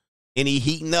stove. And he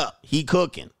heating up. He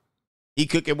cooking. He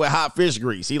cooking with hot fish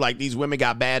grease. He like, these women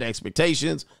got bad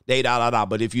expectations. They da.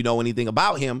 But if you know anything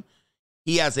about him,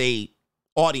 he has a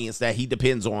audience that he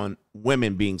depends on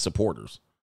women being supporters.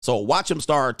 So watch him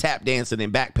start tap dancing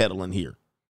and backpedaling here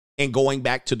and going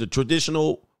back to the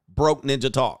traditional broke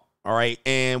ninja talk. All right.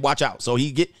 And watch out. So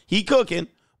he cooking,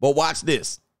 but watch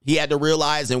this. He had to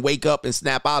realize and wake up and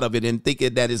snap out of it and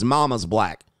thinking that his mama's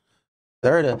black.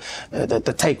 They're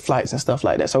to take flights and stuff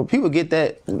like that. So people get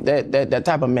that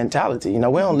type of mentality. You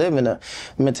know, we don't live in a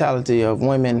mentality of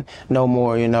women no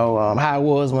more, you know, how it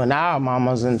was when our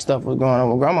mamas and stuff was going on,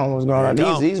 when grandma was growing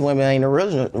up. These women ain't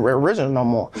original no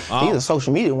more. Oh. These are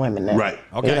social media women now. Right.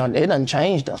 Okay. You know, it doesn't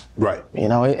change them. Right. You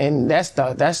know, and that's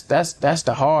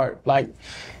the hard, like,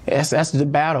 that's the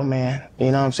battle, man.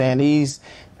 You know what I'm saying? They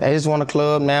just want a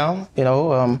club now, you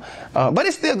know, but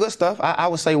it's still good stuff. I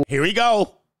would say. Here we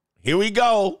go. Here we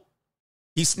go.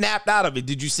 He snapped out of it.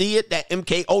 Did you see it? That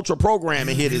MK Ultra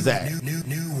programming hit his ass.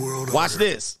 New world. Watch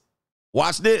this.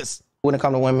 Watch this. When it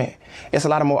comes to women, it's a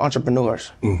lot of more entrepreneurs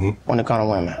when it comes to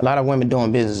women. A lot of women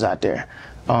doing business out there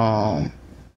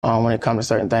when it comes to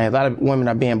certain things. A lot of women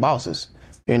are being bosses,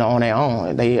 you know, on their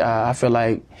own. I feel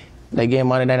like they get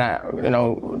money. They're not, you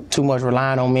know, too much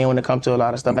relying on men when it comes to a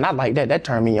lot of stuff. And I like that. That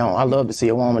turned me on. I love to see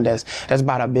a woman that's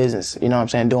about her business, you know what I'm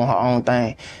saying, doing her own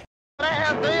thing.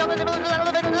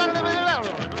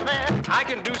 I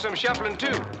can do some shuffling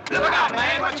too. Look out,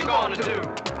 man, what you gonna do?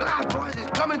 Look out, boys, it's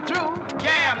coming through.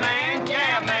 Yeah, man,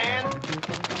 yeah, man.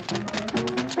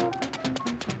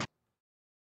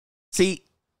 See,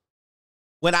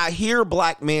 when I hear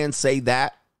black men say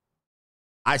that,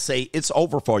 I say it's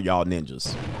over for y'all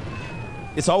ninjas.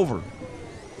 It's over.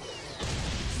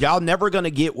 Y'all never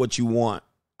gonna get what you want.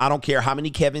 I don't care how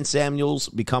many Kevin Samuels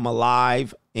become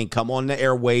alive and come on the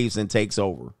airwaves and takes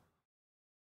over.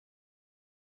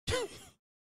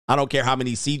 I don't care how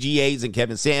many CGAs and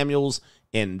Kevin Samuels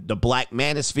and the black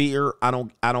manosphere. I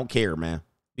don't care, man.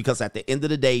 Because at the end of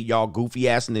the day, y'all goofy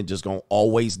ass ninjas gonna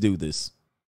always do this.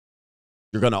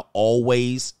 You're gonna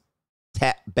always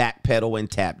backpedal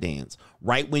and tap dance.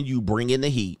 Right when you bring in the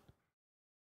heat,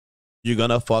 you're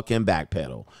gonna fucking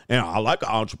backpedal. And I like an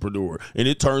entrepreneur, and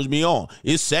it turns me on.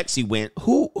 It's sexy when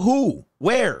who?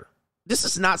 Where? This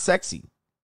is not sexy.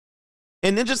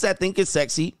 And ninjas that think it's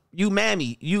sexy, you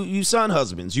mammy, you son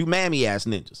husbands, you mammy ass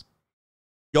ninjas.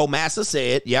 Your master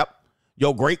said, yep,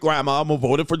 your great grandmama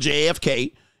voted for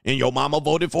JFK, and your mama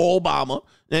voted for Obama,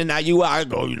 and now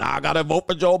I gotta vote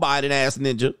for Joe Biden ass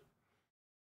ninja.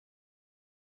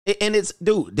 And it's,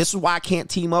 dude, this is why I can't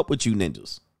team up with you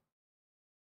ninjas.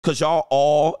 Because y'all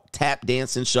all tap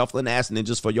dancing, shuffling ass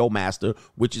ninjas for your master,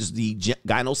 which is the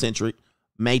gynocentric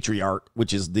matriarch,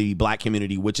 which is the black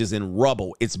community, which is in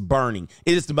rubble. It's burning.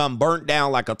 It has been burnt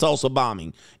down like a Tulsa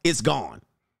bombing. It's gone.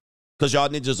 Because y'all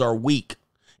ninjas are weak.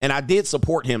 And I did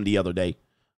support him the other day.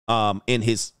 in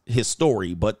his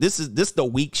story, but this is the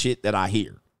weak shit that I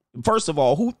hear. First of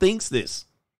all, who thinks this?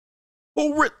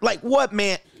 What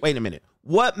man? Wait a minute.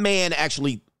 What man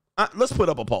actually? Let's put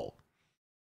up a poll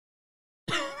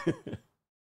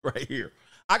right here.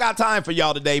 I got time for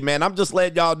y'all today, man. I'm just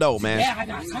letting y'all know, man. Yeah, I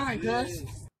got time, cuz.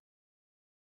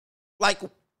 Like,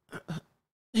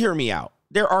 hear me out.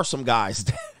 There are some guys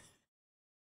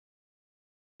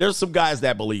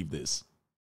that believe this.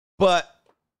 But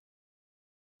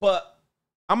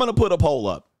I'm going to put a poll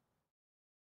up.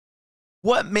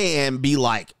 What man be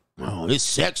like, oh, it's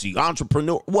sexy,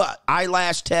 entrepreneur? What?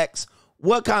 Eyelash techs?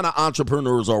 What kind of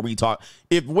entrepreneurs are we talking?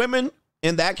 If women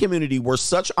in that community were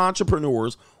such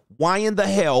entrepreneurs, why in the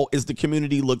hell is the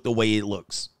community look the way it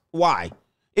looks? Why?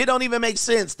 It don't even make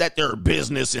sense that they're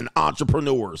business and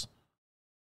entrepreneurs.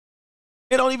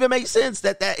 It don't even make sense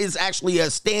that is actually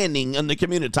a standing in the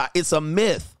community. It's a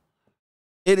myth.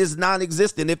 It is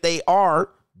non-existent. If they are,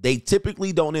 they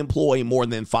typically don't employ more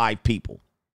than 5 people.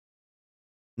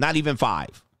 Not even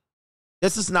 5.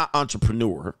 This is not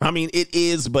entrepreneur. I mean, it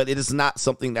is, but it is not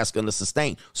something that's going to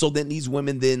sustain. So then these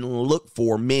women then look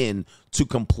for men to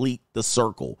complete the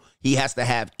circle. He has to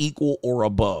have equal or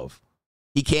above.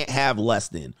 He can't have less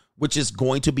than, which is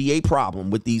going to be a problem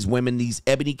with these women, these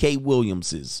Ebony K.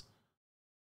 Williamses.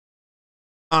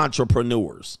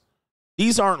 Entrepreneurs.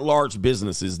 These aren't large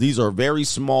businesses. These are very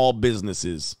small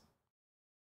businesses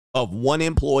of 1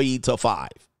 employee to 5.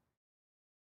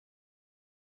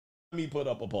 Let me put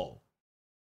up a poll.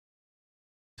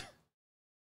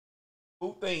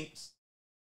 Who thinks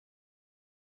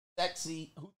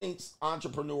sexy? Who thinks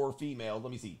entrepreneur female?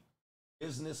 Let me see.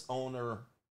 Business owner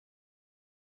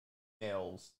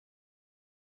males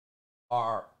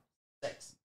are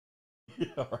sexy.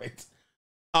 All right.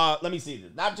 Let me see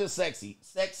this. Not just sexy,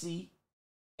 sexy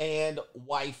and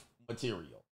wife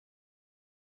material.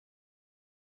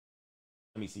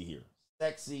 Let me see here.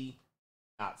 Sexy,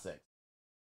 not sexy.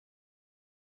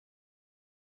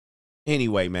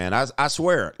 Anyway, man, I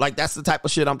swear, like, that's the type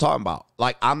of shit I'm talking about.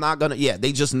 Like, I'm not gonna,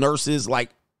 they just nurses, like,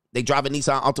 they drive a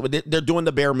Nissan Altima. They're doing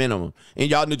the bare minimum. And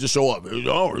y'all need to show up.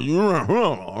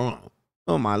 Oh,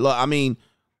 my Lord. I mean,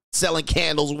 selling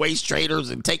candles, waist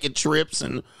traders, and taking trips.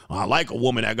 And I like a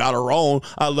woman that got her own.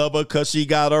 I love her because she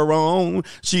got her own.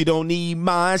 She don't need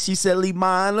mine. She said, leave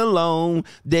mine alone.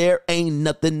 There ain't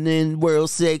nothing in the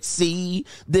world sexy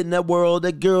than the world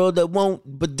a girl that won't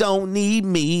but don't need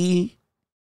me.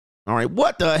 All right,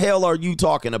 what the hell are you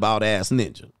talking about, ass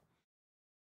ninja?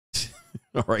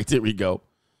 All right, there we go.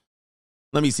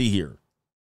 Let me see here.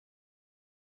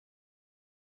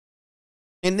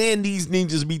 And then these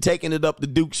ninjas be taking it up the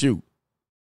Duke shoot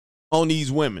on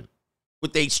these women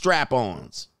with their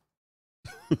strap-ons.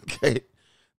 Okay.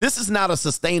 This is not a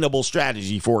sustainable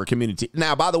strategy for a community.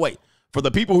 Now, by the way, for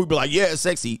the people who be like, yeah, it's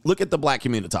sexy, look at the black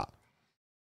community.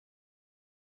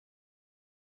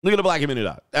 Look at the black community.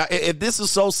 If this is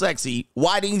so sexy,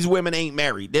 why these women ain't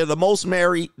married? They're the most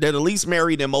married. They're the least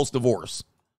married and most divorced.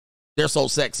 They're so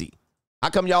sexy.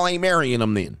 How come y'all ain't marrying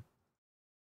them then?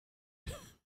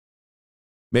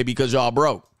 Maybe because y'all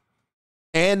broke.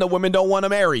 And the women don't want to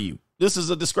marry you. This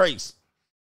is a disgrace.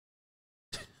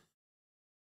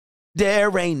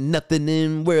 There ain't nothing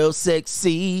in world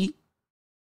sexy.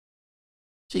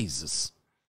 Jesus.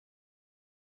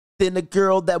 Then a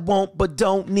girl that won't but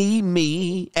don't need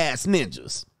me. Ass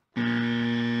ninjas.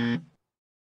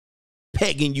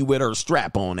 Pegging you with her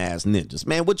strap-on, ass ninjas.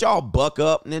 Man, would y'all buck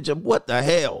up, ninja? What the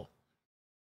hell?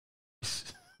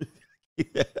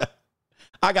 Yeah.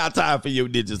 I got time for you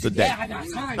ninjas today. Yeah, I got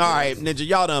time. All right, ninja,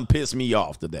 y'all done pissed me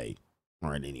off today. All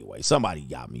right, anyway, somebody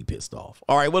got me pissed off.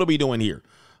 All right, what are we doing here?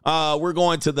 We're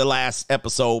going to the last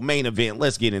episode, main event.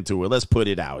 Let's get into it. Let's put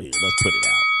it out here. Let's put it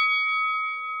out.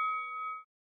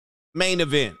 Main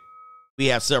event. We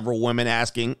have several women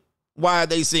asking, why are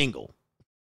they single?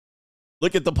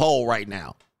 Look at the poll right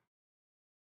now.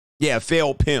 Yeah,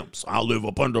 failed pimps. I live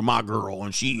up under my girl,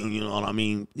 and she, you know what I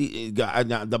mean?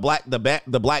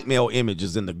 The blackmail image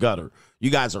is in the gutter. You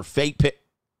guys are fake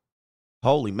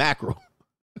Holy mackerel.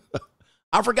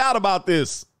 I forgot about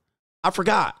this. I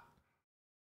forgot.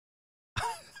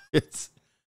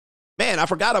 I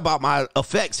forgot about my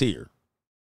effects here.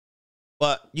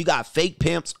 But you got fake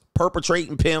pimps,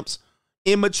 perpetrating pimps,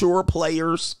 immature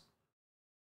players.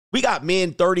 We got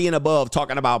men 30 and above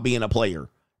talking about being a player.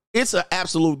 It's an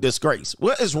absolute disgrace.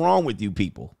 What is wrong with you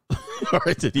people? All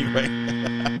right,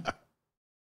 anyway.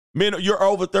 Men, you're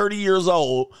over 30 years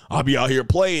old. I'll be out here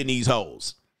playing these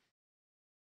hoes.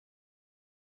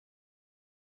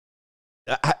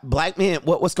 Black men,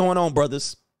 what's going on,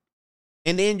 brothers?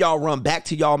 And then y'all run back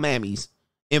to y'all mammies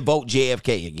and vote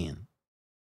JFK again.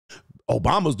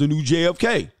 Obama's the new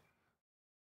JFK.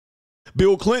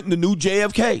 Bill Clinton, the new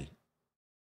JFK.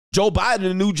 Joe Biden,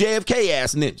 the new JFK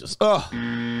ass ninjas.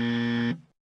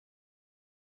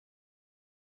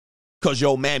 Because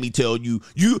your mammy tell you,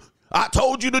 I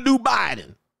told you to do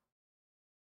Biden.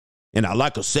 And I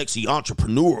like a sexy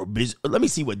entrepreneur. Let me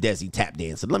see what Desi tap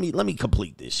dancing. Let me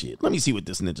complete this shit. Let me see what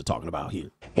this ninja talking about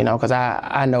here. You know, because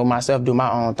I know myself, do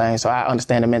my own thing, so I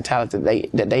understand the mentality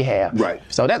that they have. Right.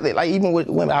 So that, like, even with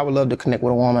women, I would love to connect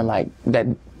with a woman like that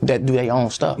do their own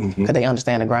stuff, because they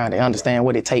understand the grind. They understand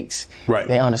what it takes. Right.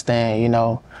 They understand, you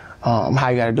know, how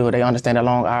you got to do it. They understand the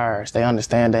long hours. They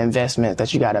understand the investments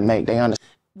that you got to make. They understand.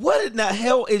 What in the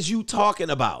hell is you talking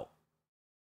about?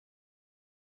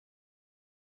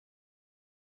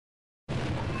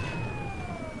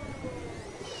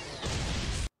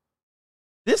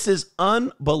 This is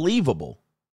unbelievable.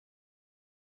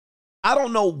 I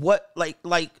don't know what,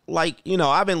 like, you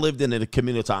know, I've been lived in the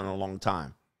community in a long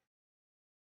time.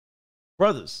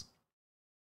 Brothers,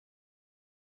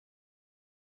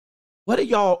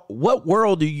 what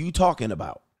world are you talking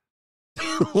about?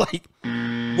 Like,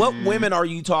 what women are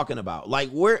you talking about?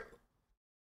 Like, where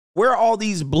are all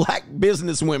these black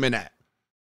business women at?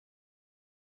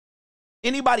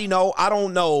 Anybody know? I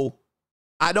don't know.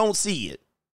 I don't see it.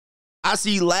 I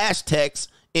see lash techs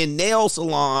and nail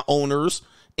salon owners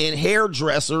and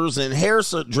hairdressers and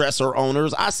hairdresser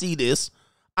owners. I see this.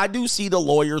 I do see the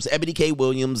lawyers, Ebony K.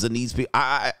 Williams, and these people.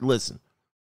 I listen.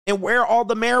 And where are all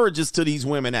the marriages to these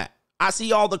women at? I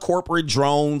see all the corporate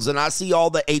drones, and I see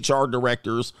all the HR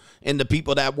directors and the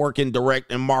people that work in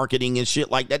direct and marketing and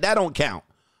shit like that. That don't count.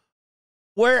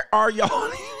 Where are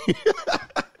y'all?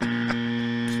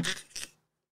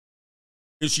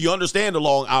 Does she understand the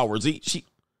long hours?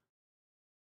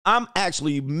 I'm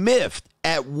actually miffed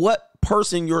at what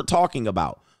person you're talking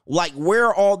about. Like, where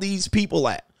are all these people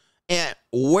at? And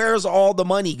where's all the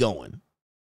money going?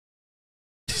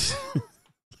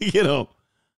 You know,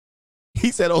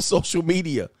 he said on social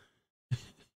media.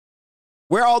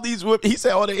 Where are all these women? He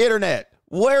said on the internet.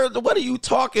 What are you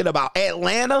talking about?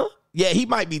 Atlanta? Yeah, he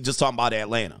might be just talking about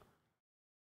Atlanta.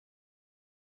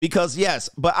 Because, yes,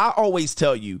 but I always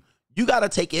tell you, you got to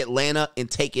take Atlanta and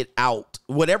take it out.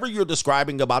 Whatever you're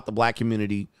describing about the black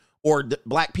community or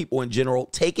black people in general,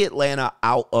 take Atlanta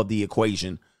out of the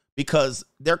equation, because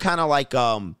they're kind of like,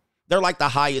 they're like the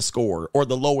highest score or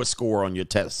the lowest score on your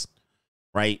test,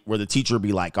 right? Where the teacher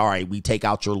be like, all right, we take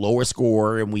out your lowest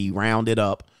score and we round it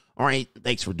up. All right,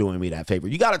 thanks for doing me that favor.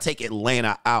 You got to take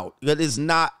Atlanta out. That is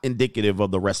not indicative of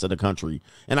the rest of the country.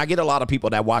 And I get a lot of people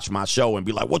that watch my show and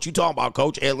be like, what you talking about,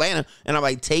 coach? Atlanta. And I'm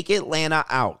like, take Atlanta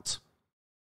out.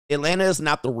 Atlanta is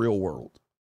not the real world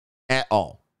at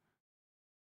all.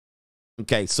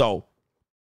 Okay, so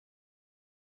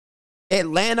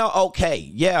Atlanta, okay.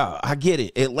 Yeah, I get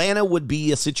it. Atlanta would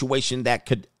be a situation that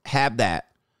could have that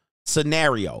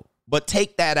scenario. But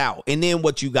take that out, and then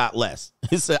what you got less?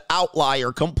 It's an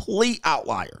outlier, complete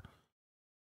outlier.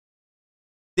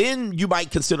 Then you might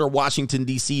consider Washington,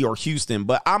 D.C. or Houston,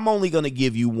 but I'm only going to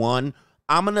give you one.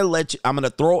 I'm going to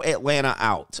throw Atlanta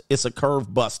out. It's a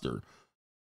curve buster.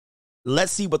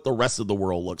 Let's see what the rest of the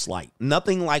world looks like.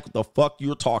 Nothing like the fuck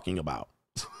you're talking about.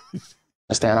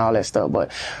 Understand all that stuff,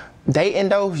 but dating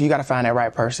though, you got to find that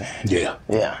right person. Yeah.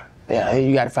 Yeah,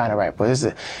 you got to find the right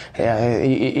person.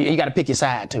 You got to pick your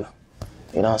side too.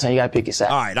 You know what I'm saying? You got to pick your side.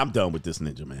 All right, I'm done with this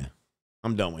ninja, man.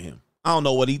 I'm done with him. I don't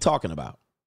know what he's talking about.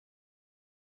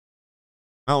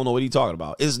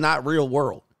 It's not real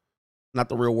world. Not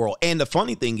the real world. And the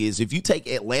funny thing is, if you take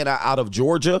Atlanta out of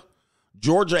Georgia,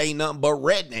 Georgia ain't nothing but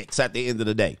rednecks at the end of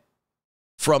the day.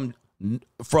 From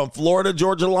Florida,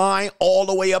 Georgia line all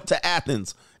the way up to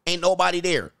Athens. Ain't nobody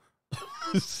there.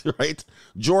 Right?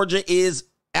 Georgia is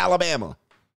Alabama.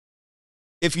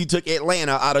 If you took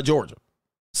Atlanta out of Georgia.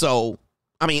 So,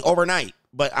 I mean, overnight.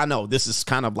 But I know this is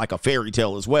kind of like a fairy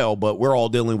tale as well, but we're all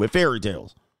dealing with fairy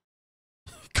tales.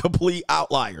 Complete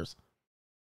outliers.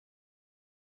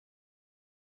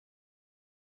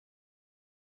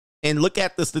 And look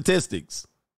at the statistics.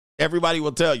 Everybody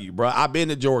will tell you, bro. I've been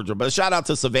to Georgia, but shout out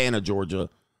to Savannah, Georgia,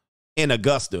 and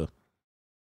Augusta.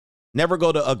 Never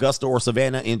go to Augusta or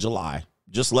Savannah in July.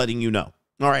 Just letting you know.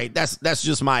 All right, that's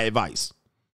just my advice.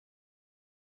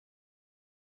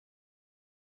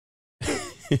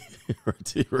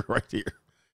 right here.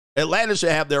 Atlanta should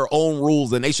have their own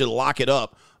rules, and they should lock it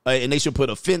up, and they should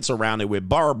put a fence around it with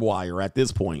barbed wire at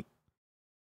this point.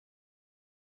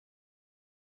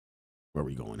 Where are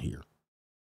we going here?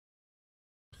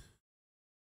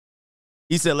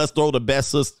 He said, let's throw the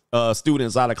best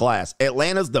students out of class.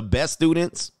 Atlanta's the best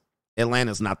students.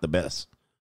 Atlanta's not the best.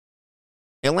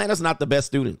 Atlanta's not the best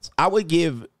students. I would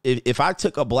give, if I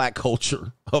took a black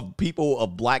culture of people,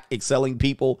 of black excelling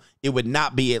people, it would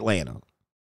not be Atlanta.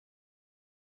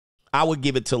 I would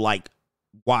give it to like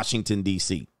Washington,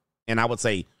 D.C. And I would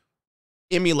say,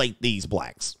 emulate these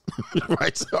blacks.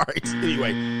 Right? All right.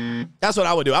 Anyway, that's what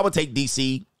I would do. I would take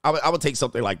D.C. I would take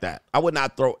something like that. I would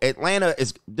not throw Atlanta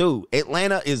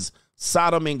is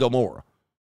Sodom and Gomorrah.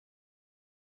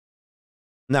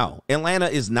 No, Atlanta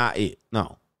is not it.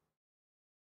 No.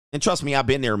 And trust me, I've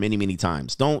been there many, many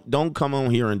times. Don't come on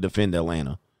here and defend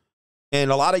Atlanta. And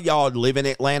a lot of y'all live in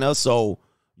Atlanta, so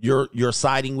you're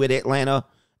siding with Atlanta,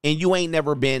 and you ain't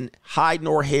never been hide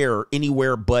nor hair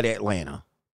anywhere but Atlanta.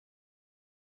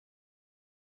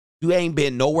 You ain't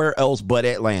been nowhere else but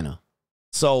Atlanta.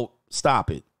 So stop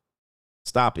it.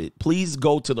 Stop it. Please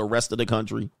go to the rest of the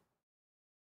country.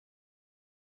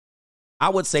 I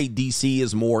would say DC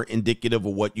is more indicative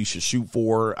of what you should shoot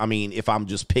for. I mean, if I'm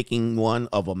just picking one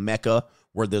of a mecca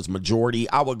where there's majority,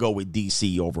 I would go with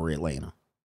DC over Atlanta.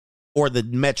 Or the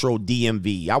Metro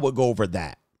DMV. I would go over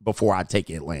that before I take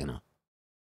Atlanta.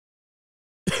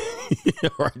 All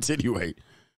right, anyway.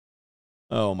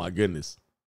 Oh, my goodness.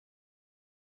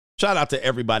 Shout out to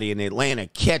everybody in Atlanta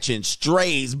catching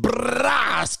strays.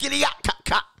 Brah, skitty,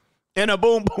 and a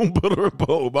boom, boom, boom,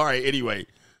 boom. All right, anyway.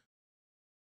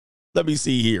 Let me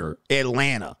see here.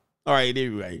 Atlanta. All right,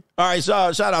 anyway. All right,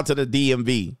 shout out to the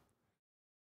DMV.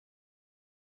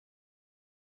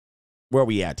 Where are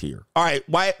we at here? All right,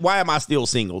 why am I still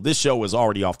single? This show is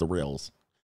already off the rails.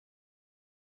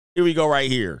 Here we go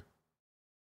right here.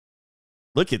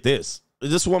 Look at this.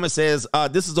 This woman says,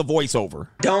 this is a voiceover.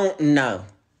 Don't know.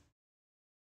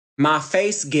 My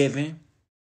face given,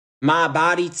 my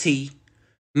body tea,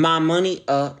 my money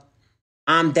up.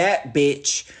 I'm that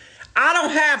bitch. I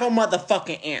don't have a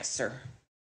motherfucking answer.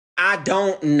 I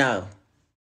don't know.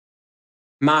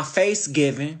 My face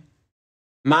given,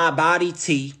 my body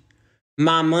tea,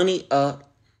 my money up.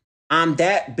 I'm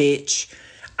that bitch.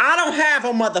 I don't have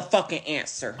a motherfucking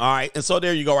answer. All right, and so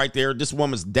there you go right there. This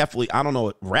woman's definitely, I don't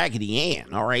know, Raggedy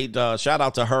Ann. All right, shout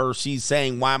out to her. She's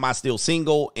saying, why am I still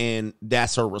single? And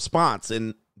that's her response,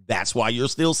 and that's why you're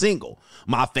still single.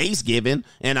 My face given,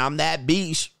 and I'm that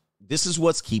bitch. This is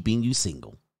what's keeping you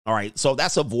single. All right, so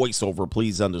that's a voiceover.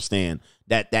 Please understand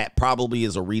that probably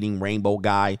is a Reading Rainbow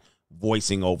guy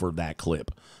voicing over that clip.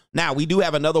 Now, we do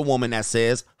have another woman that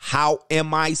says, how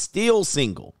am I still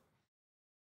single?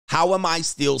 How am I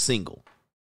still single?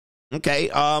 Okay,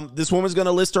 this woman's going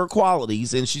to list her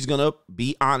qualities, and she's going to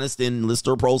be honest and list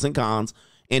her pros and cons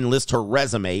and list her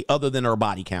resume other than her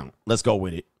body count. Let's go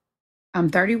with it. I'm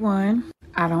 31.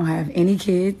 I don't have any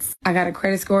kids. I got a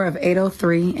credit score of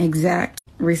 803 exact.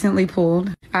 Recently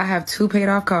pulled. I have 2 paid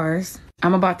off cars.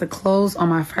 I'm about to close on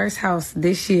my first house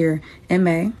this year in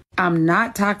May. I'm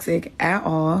not toxic at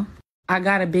all. I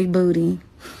got a big booty.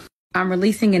 I'm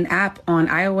releasing an app on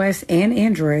iOS and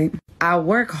Android. I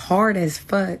work hard as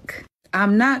fuck.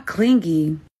 I'm not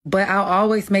clingy, but I'll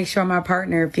always make sure my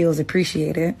partner feels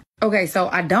appreciated. Okay, so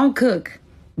I don't cook,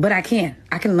 but I can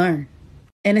learn.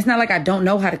 And it's not like I don't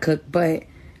know how to cook, but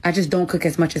I just don't cook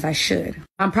as much as I should.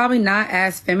 I'm probably not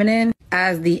as feminine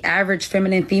as the average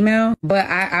feminine female, but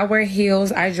I wear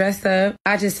heels, I dress up.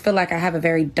 I just feel like I have a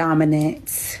very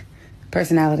dominant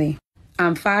personality.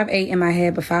 I'm 5'8" in my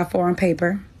head, but 5'4" on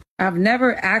paper. I've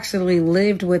never actually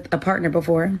lived with a partner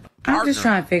before. I'm just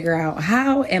trying to figure out,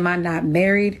 how am I not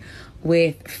married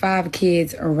with 5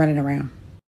 kids running around?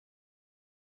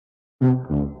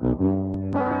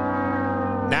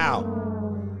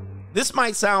 Now, this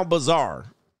might sound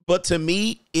bizarre, but to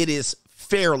me, it is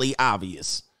fairly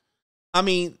obvious. I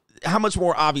mean, how much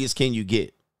more obvious can you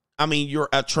get? I mean, you're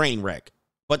a train wreck,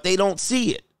 but they don't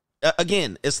see it.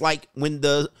 Again, it's like when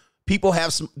the people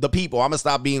have I'm going to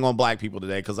stop being on black people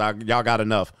today because y'all got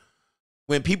enough.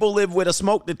 When people live with a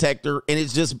smoke detector and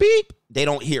it's just beep, they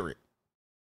don't hear it.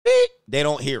 Beep, they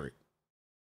don't hear it.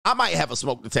 I might have a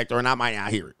smoke detector and I might not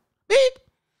hear it. Beep.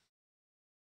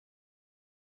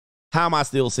 How am I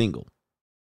still single?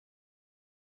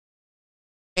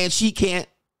 And she can't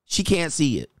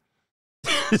see it.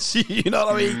 You know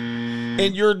what I mean?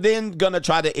 And you're then going to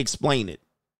try to explain it.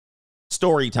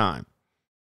 Story time.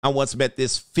 I once met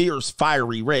this fierce,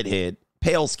 fiery redhead,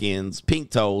 pale skins, pink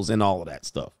toes, and all of that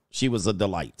stuff. She was a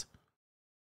delight.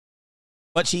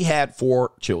 But she had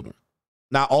 4 children.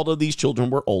 Now, all of these children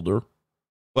were older,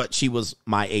 but she was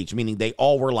my age, meaning they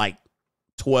all were like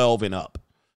 12 and up,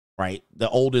 right? The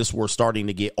oldest were starting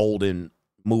to get old and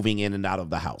moving in and out of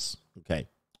the house, okay?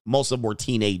 Most of them were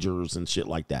teenagers and shit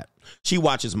like that. She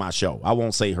watches my show. I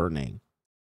won't say her name,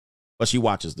 but she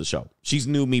watches the show. She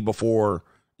knew me before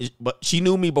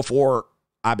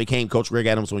I became Coach Greg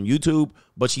Adams on YouTube,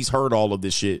 but she's heard all of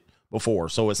this shit before,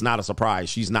 so it's not a surprise.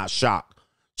 She's not shocked.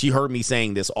 She heard me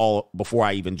saying this all before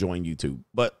I even joined YouTube.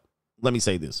 But let me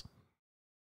say this.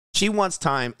 She once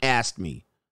time asked me,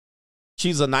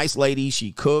 she's a nice lady.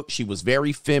 She cooked. She was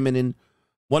very feminine.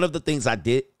 One of the things I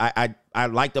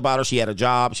liked about her, she had a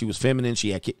job. She was feminine.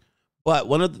 She had kids. But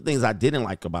one of the things I didn't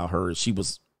like about her is she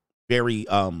was very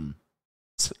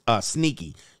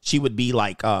sneaky. She would be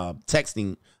like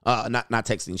texting, not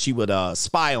texting. She would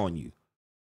spy on you.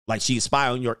 Like she'd spy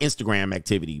on your Instagram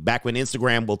activity. Back when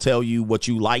Instagram will tell you what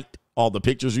you liked, all the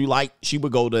pictures you liked, she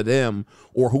would go to them,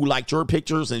 or who liked your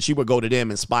pictures, and she would go to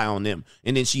them and spy on them.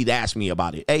 And then she'd ask me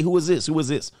about it. Hey, who is this? Who is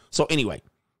this? So anyway.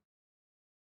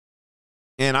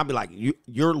 And I'd be like,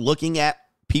 you're looking at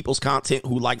people's content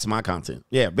who likes my content.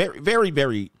 Yeah, very, very,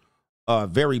 very,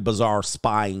 very bizarre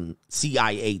spying,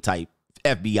 CIA type,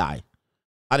 FBI.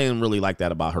 I didn't really like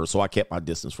that about her, so I kept my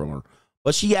distance from her.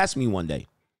 But she asked me one day.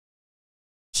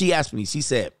 She asked me, she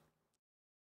said,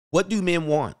 what do men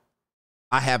want?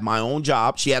 I have my own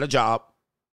job. She had a job.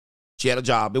 She had a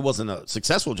job. It wasn't a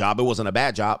successful job. It wasn't a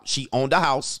bad job. She owned a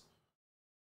house.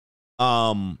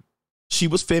 She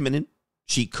was feminine.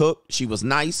 She cooked. She was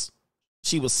nice.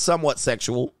 She was somewhat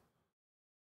sexual.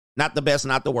 Not the best,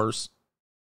 not the worst.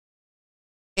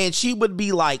 And she would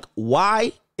be like,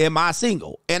 why am I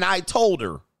single? And I told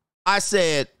her, I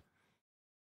said,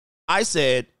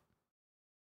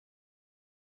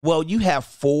 well, you have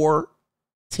 4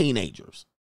 teenagers.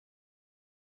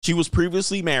 She was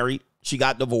previously married. She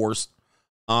got divorced.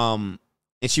 And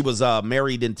she was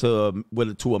married to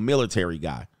a military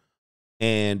guy.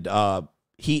 And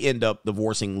he ended up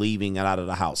divorcing, leaving, and out of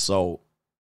the house. So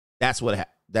that's what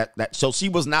so she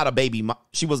was not a baby.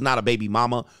 She was not a baby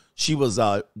mama. She was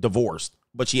divorced,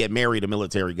 but she had married a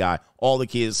military guy. All the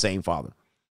kids, same father.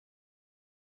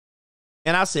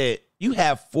 And I said, you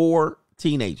have 4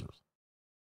 teenagers.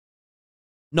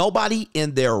 Nobody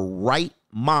in their right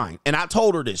mind. And I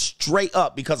told her this straight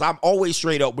up because I'm always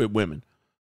straight up with women.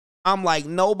 I'm like,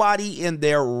 nobody in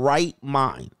their right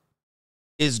mind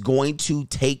is going to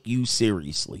take you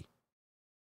seriously.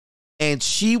 And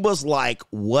she was like,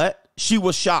 what? She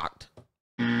was shocked.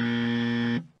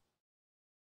 She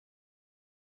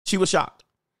was shocked.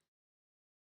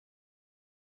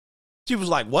 She was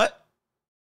like, what?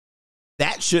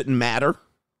 That shouldn't matter.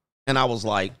 And I was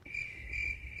like,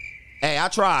 hey, I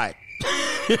tried.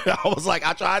 I was like,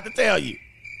 I tried to tell you.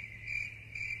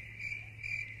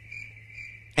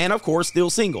 And of course, still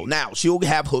single. Now, she'll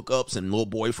have hookups and little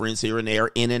boyfriends here and there,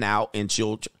 in and out, and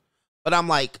but I'm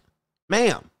like,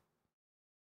 ma'am,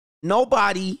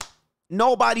 nobody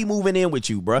moving in with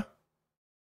you, bruh.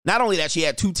 Not only that, she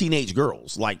had 2 teenage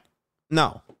girls. Like,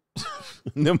 no.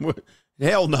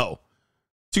 Hell no.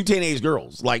 2 teenage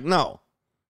girls. Like, no.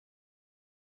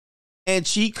 And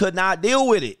she could not deal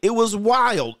with it. It was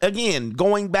wild. Again,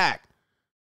 going back,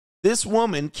 this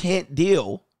woman can't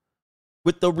deal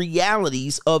with the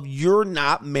realities of you're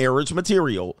not marriage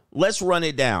material. Let's run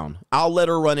it down. I'll let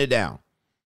her run it down.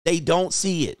 They don't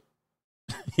see it.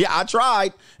 Yeah, I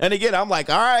tried. And again, I'm like,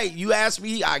 all right, you asked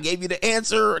me. I gave you the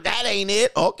answer. That ain't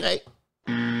it. Okay.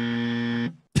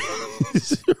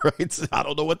 Right. I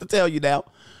don't know what to tell you now.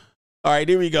 All right,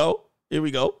 here we go. Here we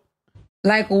go.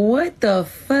 Like, what the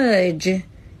fudge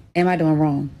am I doing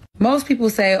wrong? Most people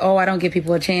say, oh, I don't give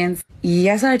people a chance.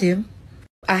 Yes, I do.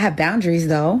 I have boundaries,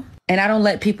 though. And I don't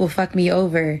let people fuck me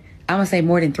over. I'm going to say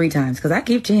more than 3 times because I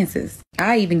give chances.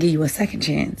 I even give you a second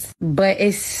chance. But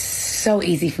it's so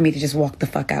easy for me to just walk the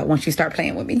fuck out once you start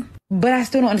playing with me. But I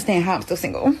still don't understand how I'm still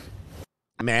single.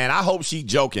 Man, I hope she's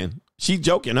joking. She's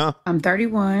joking, huh? I'm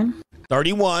 31.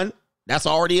 31. That's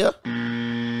already a...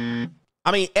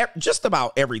 I mean, just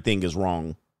about everything is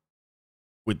wrong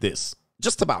with this.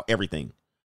 Just about everything.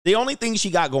 The only thing she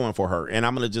got going for her, and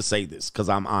I'm going to just say this because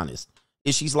I'm honest,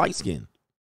 is she's light-skinned.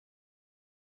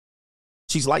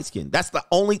 She's light-skinned. That's the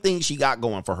only thing she got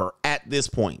going for her at this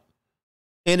point.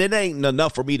 And it ain't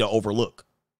enough for me to overlook.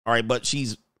 All right, but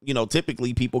she's,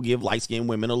 typically people give light-skinned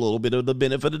women a little bit of the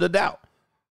benefit of the doubt.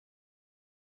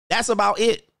 That's about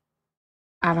it.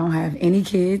 I don't have any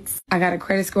kids. I got a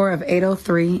credit score of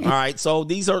 803. All right, so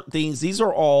these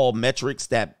are all metrics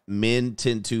that men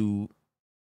tend to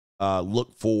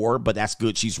look for, but that's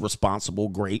good. She's responsible.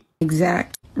 Great.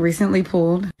 Exact. Recently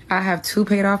pulled. I have 2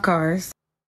 paid off cars.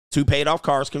 2 paid off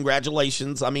cars.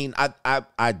 Congratulations. I mean,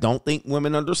 I don't think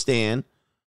women understand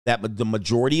that the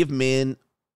majority of men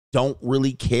don't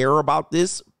really care about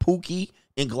this. Pookie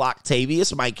and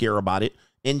Glocktavius might care about it.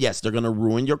 And yes, they're going to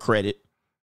ruin your credit.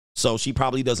 So she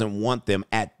probably doesn't want them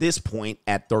at this point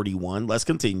at 31. Let's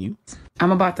continue.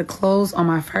 I'm about to close on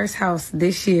my first house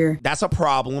this year. That's a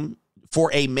problem for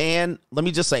a man. Let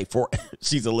me just say,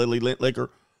 she's a Lily Lint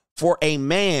Licker. For a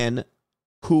man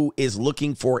who is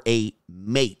looking for a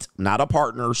mate, not a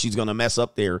partner, she's going to mess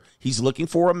up there. He's looking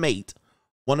for a mate.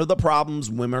 One of the problems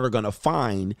women are going to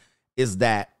find is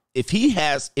that if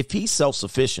he's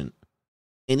self-sufficient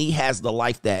and he has the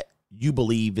life that you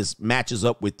believe matches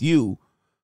up with you,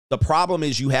 the problem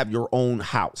is you have your own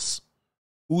house.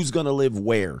 Who's going to live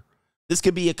where? This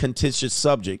could be a contentious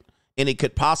subject, and it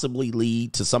could possibly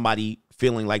lead to somebody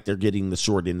feeling like they're getting the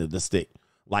short end of the stick.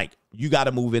 Like, you got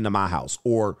to move into my house,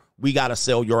 or we got to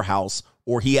sell your house,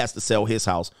 or he has to sell his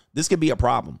house. This could be a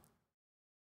problem.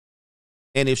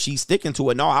 And if she's sticking to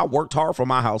it, no, I worked hard for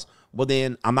my house, well,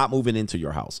 then I'm not moving into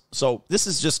your house. So this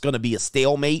is just going to be a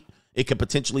stalemate. It could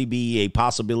potentially be a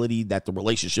possibility that the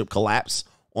relationship collapse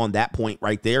on that point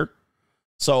right there.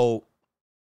 So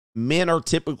men are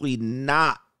typically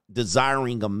not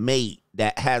desiring a mate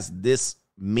that has this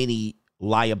many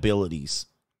liabilities.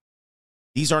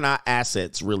 These are not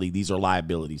assets, really. These are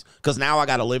liabilities. Because now I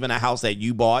got to live in a house that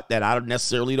you bought that I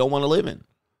necessarily don't want to live in.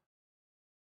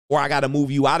 Or I got to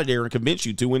move you out of there and convince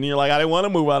you to. And you're like, I didn't want to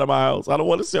move out of my house. I don't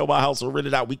want to sell my house or rent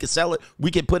it out. We can sell it.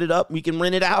 We can put it up. We can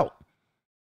rent it out.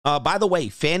 By the way,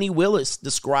 Fannie Willis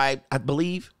described, I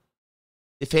believe,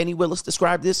 if Fannie Willis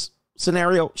described this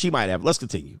scenario, she might have. Let's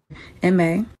continue.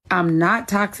 MA, I'm not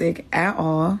toxic at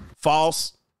all.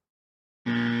 False.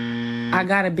 I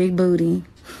got a big booty.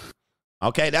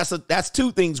 Okay, that's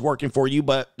two things working for you,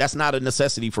 but that's not a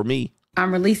necessity for me.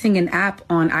 I'm releasing an app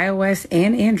on iOS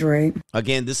and Android.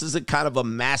 Again, this is a kind of a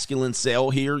masculine sell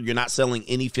here. You're not selling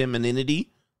any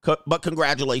femininity, but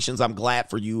congratulations. I'm glad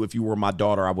for you. If you were my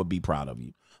daughter, I would be proud of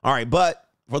you. All right, but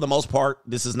for the most part,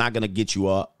 this is not going to get you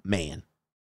a man,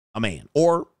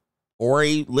 or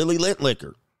a Lily Lint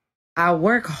Licker. I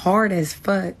work hard as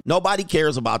fuck. Nobody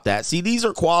cares about that. See, these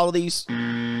are qualities,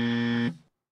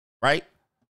 right?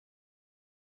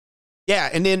 Yeah,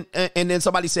 and then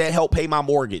somebody said, help pay my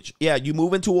mortgage. Yeah, you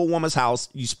move into a woman's house,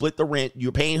 you split the rent,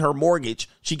 you're paying her mortgage.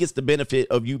 She gets the benefit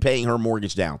of you paying her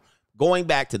mortgage down. Going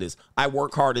back to this, I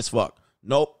work hard as fuck.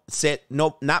 Nope,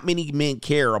 not many men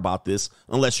care about this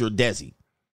unless you're Desi.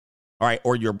 All right,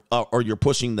 or you're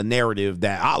pushing the narrative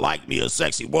that I like me a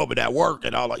sexy woman at work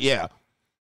and all that. Yeah.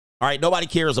 All right, nobody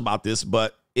cares about this,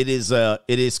 but it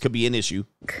could be an issue.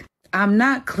 I'm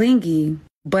not clingy,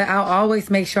 but I'll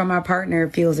always make sure my partner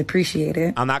feels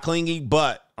appreciated. I'm not clingy,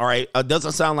 but all right, it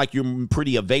doesn't sound like you're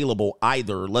pretty available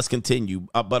either. Let's continue.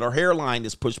 But her hairline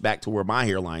is pushed back to where my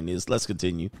hairline is. Let's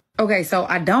continue. Okay, so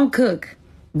I don't cook,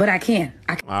 but I can.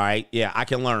 All right, yeah, I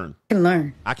can learn. I can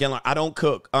learn. I don't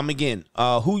cook. Again,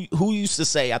 who used to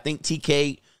say? I think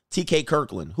TK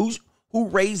Kirkland. Who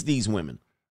raised these women?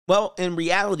 Well, in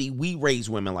reality, we raise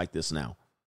women like this now.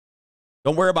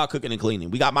 Don't worry about cooking and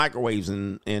cleaning. We got microwaves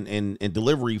and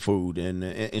delivery food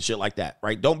and shit like that,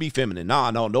 right? Don't be feminine.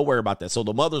 No, don't worry about that. So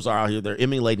the mothers are out here, they're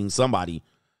emulating somebody,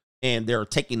 and they're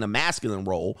taking the masculine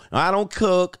role. I don't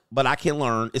cook, but I can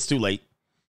learn. It's too late.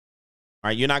 All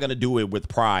right, you're not going to do it with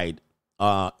pride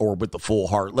or with the full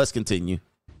heart. Let's continue.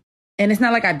 And it's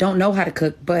not like I don't know how to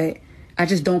cook, but I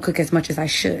just don't cook as much as I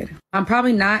should. I'm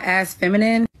probably not as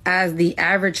feminine as the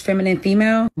average feminine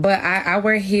female, but I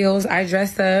wear heels. I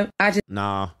dress up.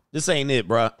 Nah, this ain't it,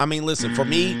 bro. I mean, listen, for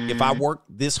me, if I work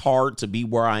this hard to be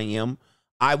where I am,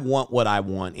 I want what I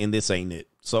want, and this ain't it.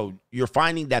 So you're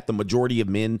finding that the majority of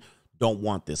men don't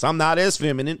want this. I'm not as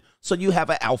feminine, so you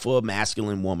have an alpha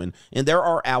masculine woman, and there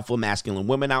are alpha masculine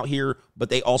women out here,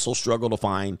 but they also struggle to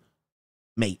find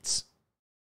mates.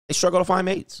 They struggle to find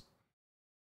mates.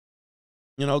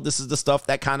 You know, this is the stuff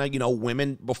that kind of,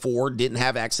 women before didn't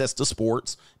have access to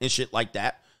sports and shit like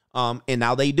that. And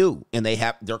now they do. And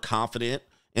they're confident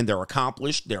and they're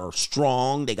accomplished. They're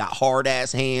strong. They got hard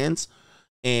ass hands.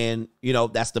 And,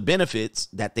 that's the benefits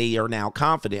that they are now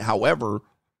confident. However,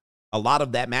 a lot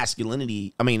of that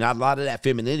masculinity, a lot of that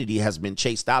femininity has been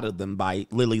chased out of them by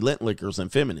Lily Lint Lickers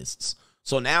and feminists.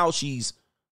 So now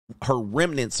her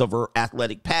remnants of her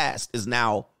athletic past is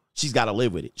now, she's got to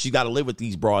live with it. She's got to live with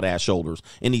these broad ass shoulders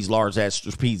and these large ass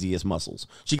trapezius muscles.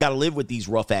 She got to live with these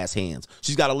rough ass hands.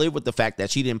 She's got to live with the fact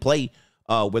that she didn't play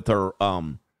with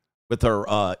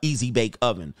her easy bake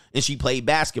oven, and she played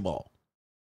basketball,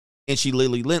 and she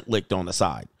Lily Lint licked on the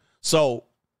side. So,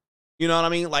 you know what I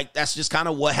mean? Like, that's just kind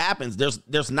of what happens.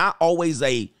 There's not always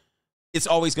it's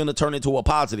always going to turn into a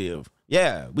positive.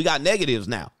 Yeah, we got negatives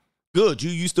now. Good,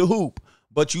 you used to hoop,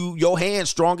 but your hand's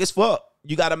strong as fuck.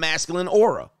 You got a masculine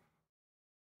aura.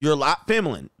 You're a lot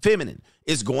feminine.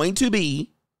 It's going to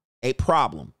be a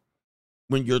problem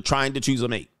when you're trying to choose a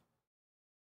mate.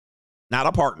 Not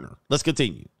a partner. Let's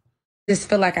continue. Just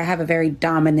feel like I have a very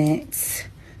dominant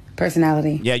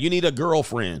personality. Yeah, you need a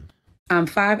girlfriend. I'm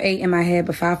 5'8" in my head,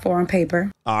 but 5'4" on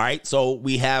paper. All right, so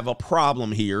we have a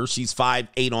problem here. She's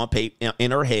 5'8" on paper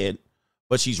in her head,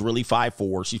 but she's really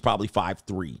 5'4". She's probably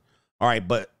 5'3". All right,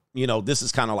 but you know, this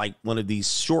is kind of like one of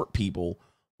these short people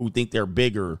who think they're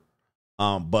bigger,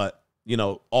 but you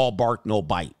know, all bark, no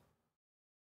bite.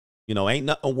 You know, ain't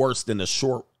nothing worse than a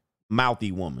short,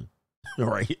 mouthy woman. All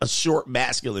right, a short,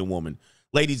 masculine woman.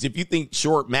 Ladies, if you think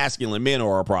short, masculine men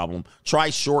are a problem, try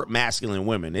short, masculine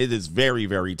women. It is very,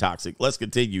 very toxic. Let's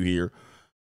continue here.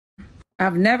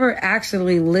 I've never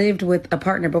actually lived with a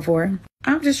partner before.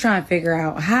 I'm just trying to figure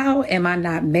out, how am I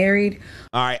not married?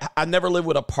 All right, I've never lived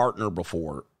with a partner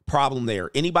before. Problem there.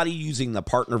 Anybody using the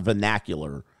partner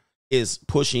vernacular is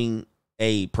pushing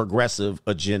a progressive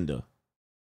agenda.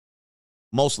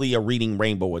 Mostly a reading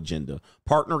rainbow agenda.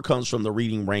 Partner comes from the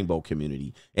reading rainbow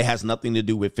community. It has nothing to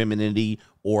do with femininity,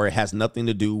 or it has nothing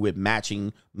to do with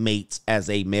matching mates as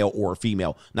a male or a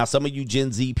female. Now, some of you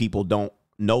Gen Z people don't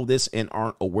know this and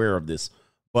aren't aware of this,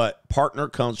 but partner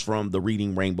comes from the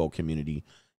reading rainbow community,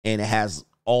 and it has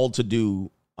all to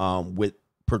do with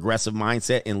progressive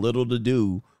mindset and little to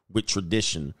do with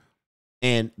tradition.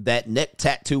 And that neck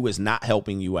tattoo is not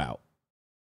helping you out.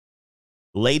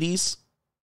 Ladies,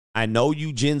 I know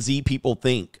you Gen Z people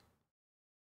think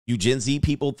that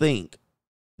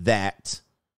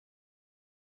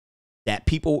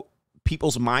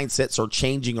people's mindsets are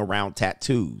changing around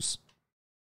tattoos.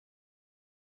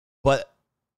 But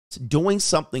doing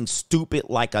something stupid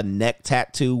like a neck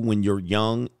tattoo when you're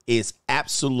young is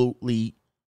absolutely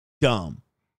dumb.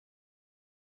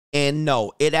 And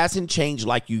no, it hasn't changed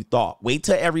like you thought. Wait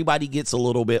till everybody gets a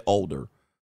little bit older.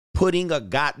 Putting a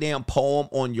goddamn poem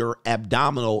on your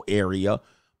abdominal area,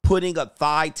 putting a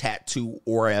thigh tattoo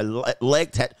or a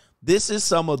leg tattoo. This is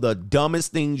some of the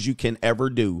dumbest things you can ever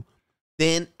do.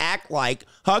 Then act like,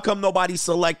 how come nobody's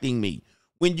selecting me?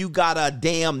 When you got a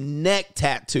damn neck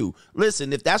tattoo.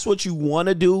 Listen, if that's what you want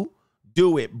to do,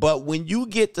 do it. But when you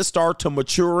get to start to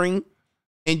maturing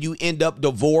and you end up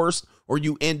divorced, or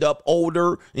you end up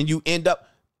older and you end up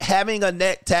having a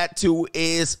neck tattoo,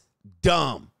 is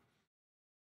dumb.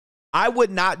 I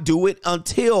would not do it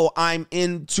until I'm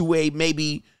into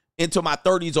my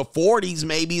 30s or 40s,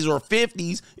 maybe, or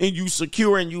 50s, and you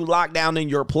secure and you lock down in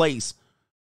your place.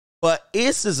 But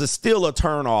this is still a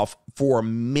turnoff for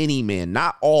many men,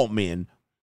 not all men,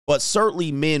 but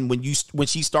certainly men. When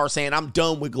she starts saying, I'm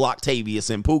done with Glocktavius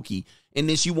and Pookie, and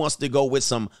then she wants to go with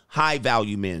some high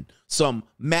value men, some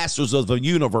masters of the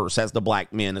universe, as the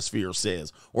Black Manosphere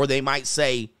says, or they might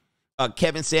say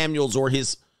Kevin Samuels or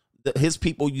his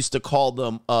people used to call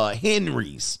them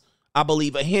Henrys. I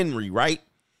believe a Henry, right?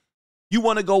 You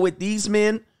want to go with these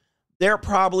men? They're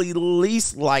probably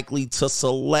least likely to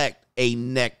select a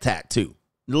neck tattoo.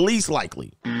 Least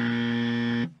likely.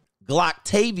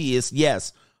 Glocktavius,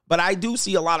 yes. But I do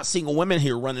see a lot of single women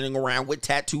here running around with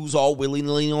tattoos all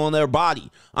willy-nilly on their body.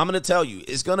 I'm going to tell you,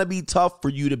 it's going to be tough for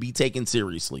you to be taken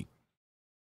seriously.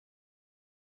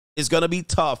 It's going to be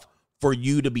tough for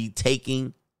you to be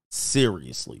taken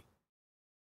seriously.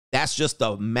 That's just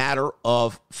a matter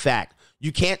of fact.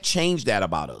 You can't change that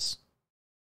about us.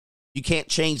 You can't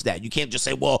change that. You can't just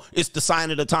say, well, it's the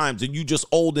sign of the times and you just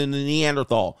old in the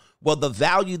Neanderthal. Well, the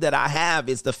value that I have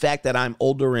is the fact that I'm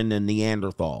older in the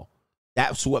Neanderthal.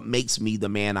 That's what makes me the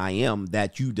man I am,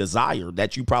 that you desire,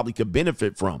 that you probably could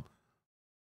benefit from.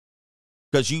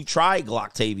 Because you tried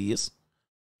Glocktavius,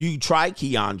 you tried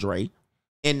Keandre,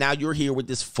 and now you're here with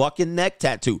this fucking neck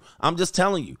tattoo. I'm just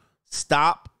telling you,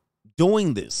 stop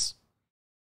doing this.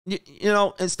 You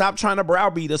know, and stop trying to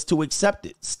browbeat us to accept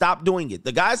it. Stop doing it.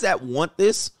 The guys that want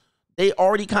this, they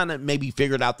already kind of maybe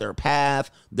figured out their path.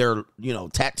 They're,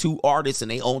 tattoo artists and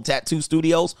they own tattoo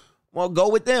studios. Well, go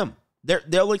with them.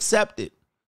 They'll accept it.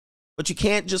 But you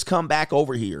can't just come back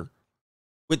over here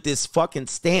with this fucking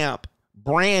stamp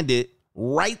branded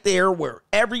right there where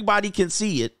everybody can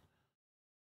see it.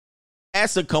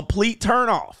 That's a complete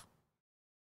turnoff.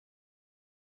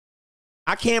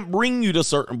 I can't bring you to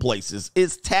certain places.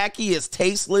 It's tacky, it's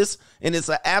tasteless, and it's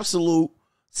an absolute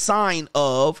sign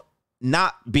of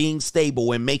not being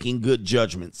stable and making good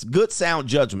judgments, good sound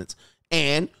judgments.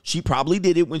 And she probably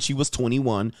did it when she was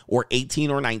 21 or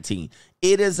 18 or 19.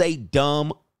 It is a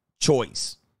dumb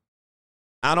choice.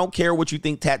 I don't care what you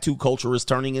think tattoo culture is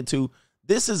turning into.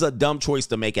 This is a dumb choice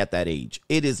to make at that age.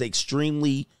 It is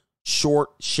extremely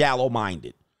short,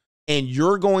 shallow-minded. And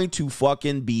you're going to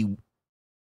fucking be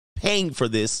paying for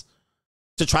this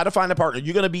to try to find a partner.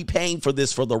 You're going to be paying for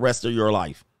this for the rest of your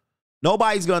life.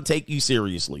 Nobody's going to take you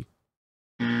seriously.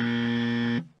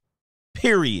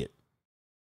 Period.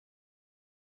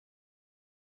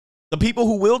 The people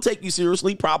who will take you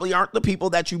seriously probably aren't the people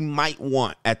that you might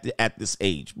want at this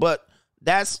age. But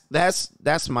that's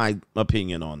my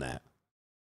opinion on that.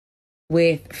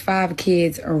 With 5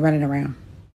 kids running around.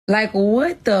 Like,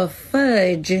 what the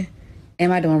fudge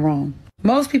am I doing wrong?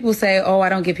 Most people say, oh, I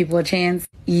don't give people a chance.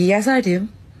 Yes, I do.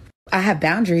 I have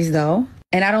boundaries, though.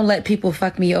 And I don't let people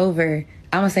fuck me over.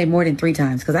 I'm going to say more than 3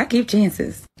 times because I give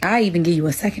chances. I even give you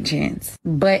a second chance.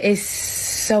 But it's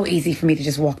so easy for me to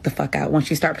just walk the fuck out once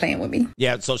you start playing with me.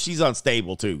 Yeah, so she's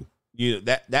unstable, too.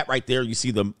 That right there, you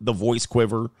see the voice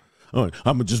quiver. I'm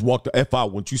going to just walk the F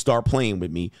out once you start playing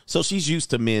with me. So she's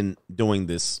used to men doing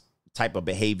this type of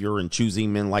behavior and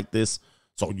choosing men like this.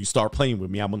 So you start playing with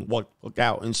me, I'm going to walk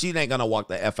out. And she ain't going to walk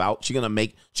the F out. She's going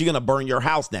to burn your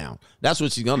house down. That's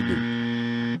what she's going to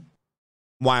do.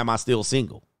 Why am I still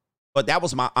single? But that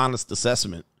was my honest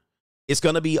assessment. It's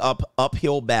going to be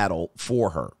uphill battle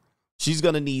for her. She's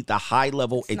going to need the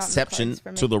high-level exception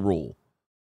to the rule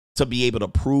to be able to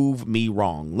prove me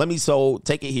wrong. Let me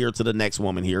take it here to the next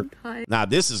woman here. Now,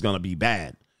 this is going to be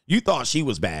bad. You thought she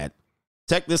was bad.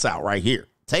 Check this out right here.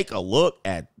 Take a look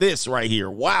at this right here.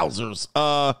 Wowzers.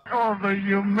 Oh, the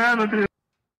humanity.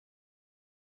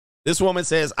 This woman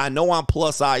says, I know I'm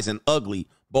plus size and ugly,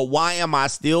 but why am I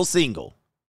still single?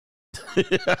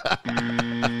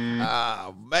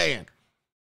 Oh, man.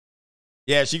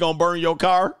 Yeah, she gonna burn your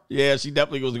car? Yeah, she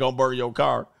definitely was gonna burn your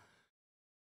car.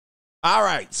 All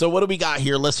right, so what do we got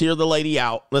here? Let's hear the lady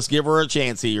out. Let's give her a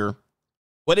chance here.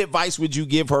 What advice would you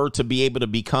give her to be able to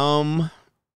become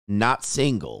not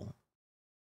single?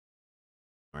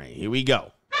 All right, here we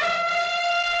go.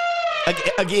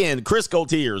 Again, Crisco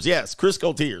tears. Yes,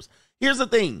 Crisco tears. Here's the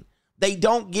thing. They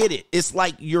don't get it. It's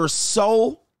like you're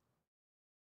so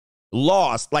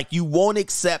lost, like you won't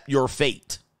accept your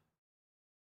fate.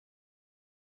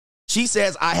 She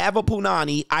says, I have a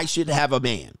punani, I should have a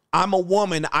man. I'm a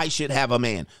woman, I should have a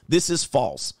man. This is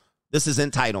false. This is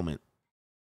entitlement.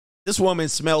 This woman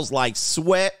smells like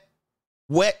sweat,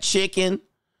 wet chicken,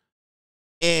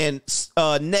 and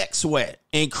neck sweat,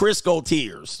 and Crisco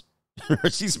tears.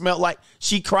 She smelled like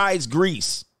she cries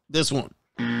grease, this one.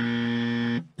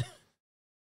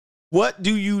 What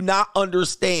do you not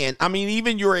understand? I mean,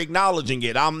 even you're acknowledging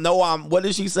it. What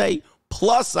did she say?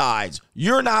 Plus size.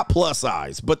 You're not plus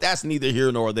size, but that's neither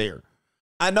here nor there.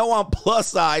 I know I'm plus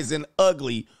size and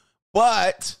ugly,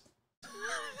 but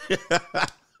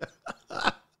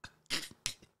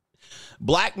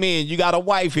black men, you got a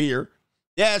wife here.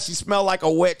 Yeah, she smelled like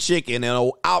a wet chicken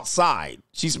and outside.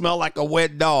 She smelled like a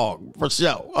wet dog for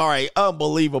sure. All right,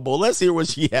 unbelievable. Let's hear what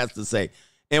she has to say.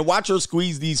 And watch her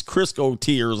squeeze these Crisco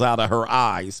tears out of her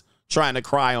eyes, trying to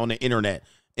cry on the internet.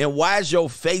 And why is your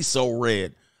face so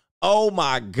red? Oh,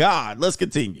 my God. Let's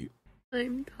continue.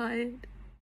 I'm tired.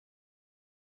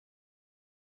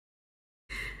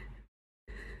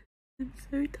 I'm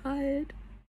so tired.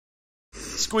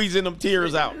 Squeezing them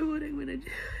tears out. I don't know what I'm going to do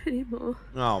anymore.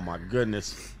 Oh, my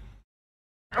goodness.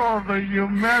 Oh, the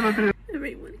humanity.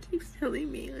 Everyone keeps telling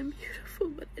me I'm beautiful,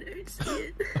 but I don't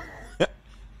see it.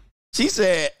 She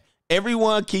said,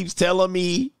 everyone keeps telling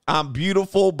me I'm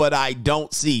beautiful, but I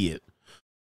don't see it.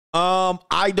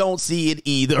 I don't see it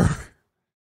either.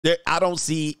 I don't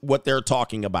see what they're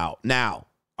talking about. Now,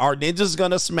 are ninjas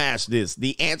going to smash this?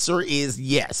 The answer is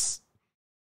yes.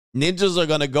 Ninjas are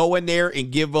going to go in there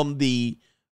and give them the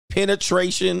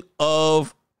penetration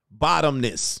of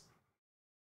bottomness.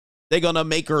 They're going to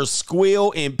make her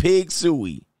squeal and pig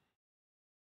suey.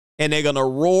 And they're going to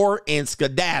roar and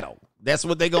skedaddle. That's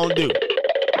what they're going to do.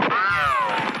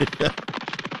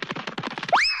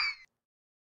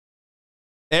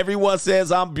 Everyone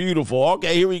says I'm beautiful.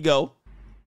 Okay, here we go.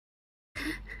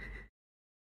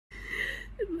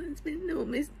 It's been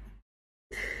almost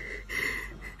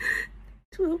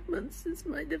 12 months since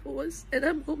my divorce, and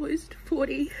I'm almost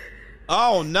 40.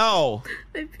 Oh, no.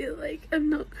 I feel like I'm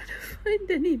not going to find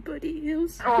anybody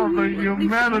else. Oh, the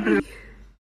humanity.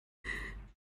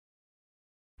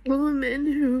 All the men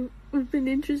who have been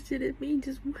interested in me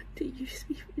just want to use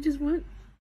me. Just want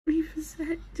me for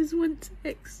sex. Just want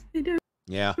sex. They don't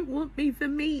want me for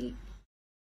me.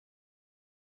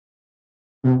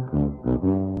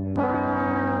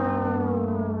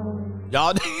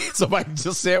 Y'all, somebody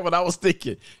just said what I was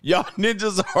thinking. Y'all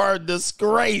ninjas are a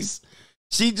disgrace.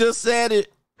 She just said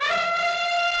it.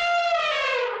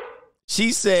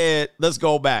 She said, let's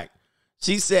go back.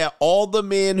 She said, all the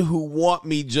men who want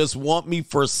me just want me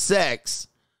for sex,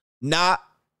 not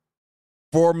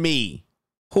for me.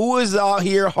 Who is out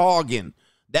here hogging?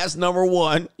 That's number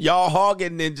one. Y'all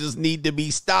hogging ninjas need to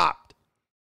be stopped.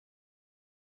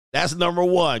 That's number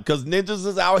one, because ninjas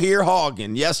is out here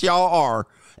hogging. Yes, y'all are.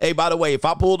 Hey, by the way, if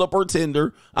I pulled up her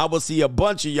Tinder, I would see a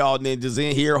bunch of y'all ninjas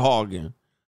in here hogging.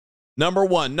 Number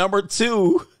one. Number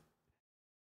two,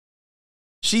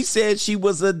 she said she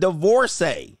was a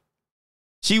divorcee.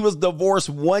 She was divorced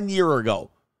 1 year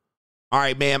ago. All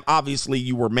right, ma'am, obviously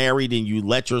you were married and you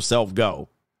let yourself go.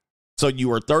 So you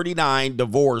were 39,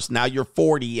 divorced. Now you're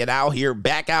 40 and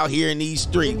back out here in these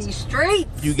streets.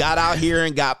 You got out here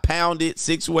and got pounded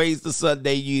 6 ways to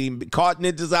Sunday. You caught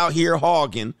ninjas out here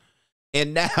hogging.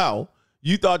 And now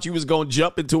you thought you was going to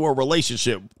jump into a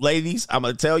relationship. Ladies, I'm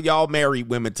going to tell y'all married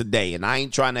women today, and I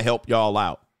ain't trying to help y'all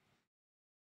out.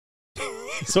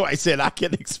 So I said I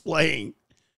can explain.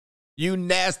 You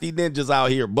nasty ninjas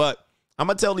out here, but I'm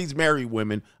going to tell these married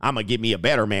women, I'm going to get me a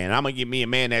better man. I'm going to get me a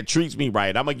man that treats me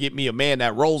right. I'm going to get me a man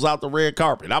that rolls out the red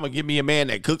carpet. I'm going to get me a man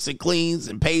that cooks and cleans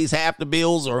and pays half the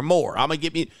bills or more. I'm going to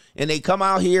get me, and they come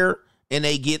out here and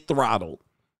they get throttled.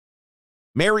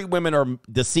 Married women are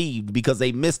deceived because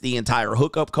they miss the entire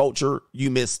hookup culture. You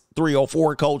miss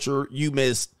 304 culture. You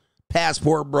miss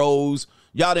passport bros.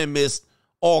 Y'all done miss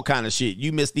all kind of shit.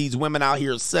 You miss these women out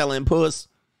here selling puss.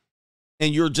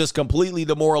 And you're just completely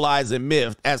demoralized and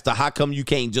miffed as to how come you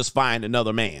can't just find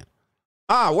another man.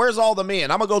 Where's all the men?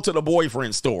 I'm going to go to the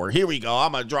boyfriend store. Here we go.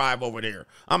 I'm going to drive over there.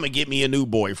 I'm going to get me a new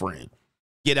boyfriend.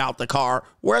 Get out the car.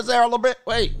 Where's there a little bit?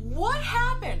 Wait. What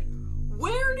happened?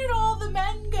 Where did all the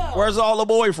men go? Where's all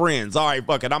the boyfriends? All right,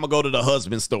 fuck it. I'm going to go to the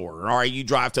husband store. All right, you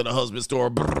drive to the husband store.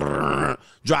 Brrr,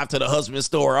 drive to the husband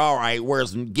store. All right,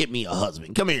 get me a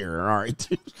husband. Come here. All right.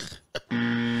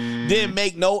 Didn't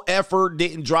make no effort.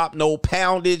 Didn't drop no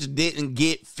poundage. Didn't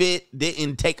get fit.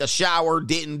 Didn't take a shower.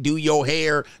 Didn't do your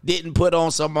hair. Didn't put on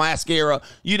some mascara.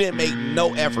 You didn't make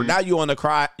no effort. Now you on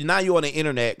the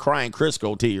internet crying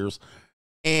Crisco tears.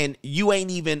 And you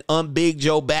ain't even unbigged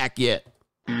your back yet.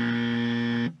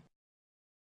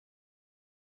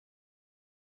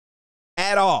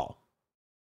 At all.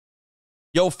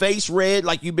 Your face red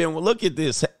like you've been, look at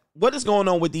this. What is going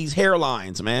on with these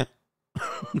hairlines, man?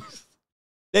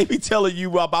 They be telling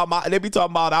you about they be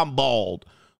talking about I'm bald.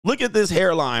 Look at this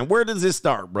hairline. Where does this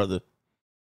start, brother?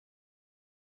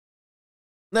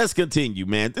 Let's continue,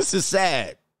 man. This is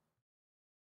sad.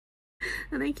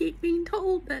 And I keep being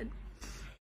told that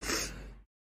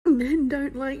men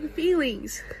don't like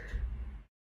feelings.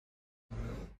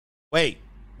 Wait,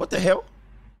 what the hell?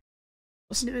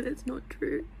 No, that's not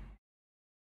true.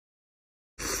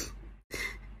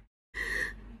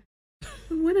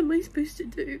 What am I supposed to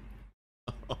do?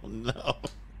 Oh no.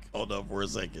 Hold up for a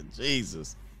second.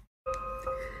 Jesus.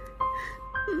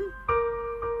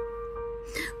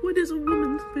 What is a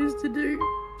woman supposed to do?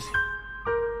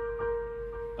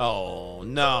 Oh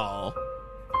no.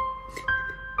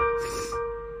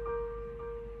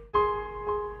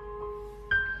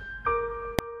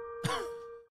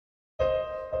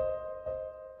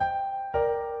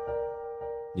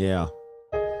 Yeah.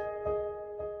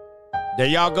 There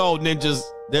y'all go, ninjas.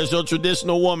 There's your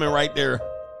traditional woman right there.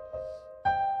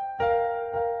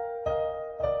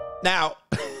 Now,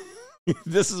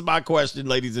 this is my question,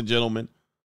 ladies and gentlemen.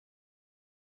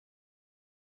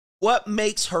 What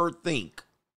makes her think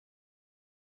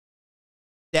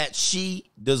that she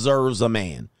deserves a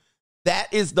man? That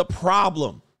is the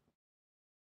problem.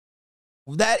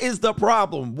 That is the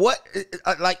problem. What,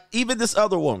 like, even this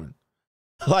other woman,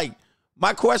 like,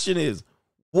 my question is,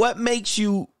 what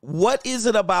is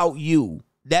it about you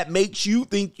that makes you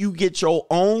think you get your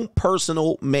own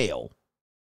personal mail?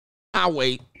 I'll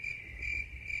wait.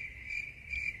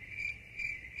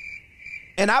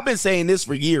 And I've been saying this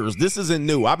for years. This isn't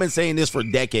new. I've been saying this for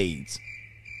decades.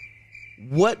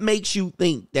 What makes you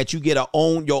think that you get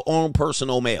your own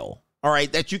personal mail? All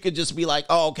right, that you could just be like,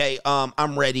 oh, okay,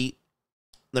 I'm ready.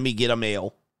 Let me get a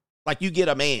mail. Like you get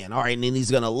a man, all right, and then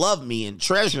he's going to love me and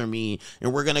treasure me,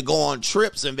 and we're going to go on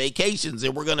trips and vacations,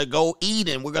 and we're going to go eat,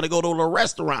 and we're going to go to a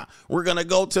restaurant. We're going to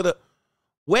go to the...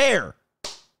 Where?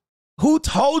 Who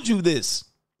told you this?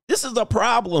 This is a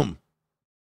problem.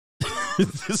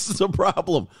 This is a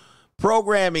problem.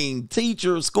 Programming,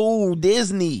 teacher, school,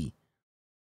 Disney.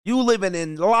 You living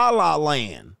in La La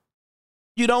Land.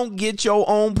 You don't get your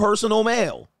own personal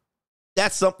mail.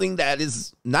 That's something that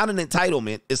is not an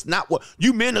entitlement. It's not what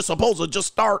you men are supposed to just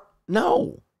start.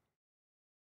 No.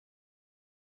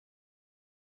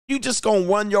 You just gonna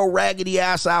run your raggedy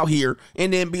ass out here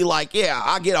and then be like, yeah,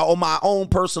 I get on my own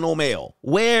personal mail.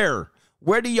 Where?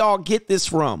 Where do y'all get this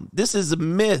from? This is a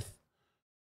myth.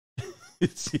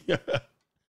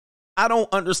 I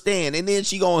don't understand. And then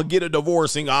she gonna get a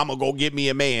divorce and I'm gonna go get me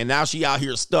a man. Now she out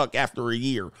here stuck after a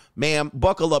year. Ma'am,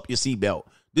 buckle up your seatbelt.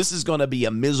 This is going to be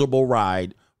a miserable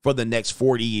ride for the next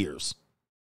 40 years.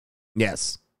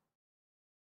 Yes.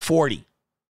 40.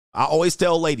 I always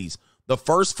tell ladies, the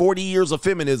first 40 years of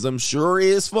feminism sure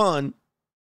is fun.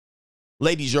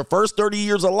 Ladies, your first 30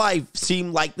 years of life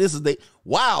seem like this is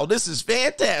wow, this is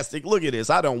fantastic. Look at this.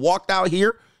 I done walked out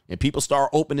here and people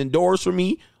start opening doors for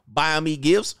me, buying me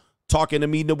gifts, talking to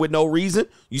me with no reason.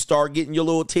 You start getting your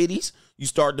little titties. You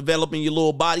start developing your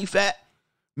little body fat.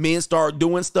 Men start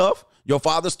doing stuff. Your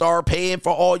father start paying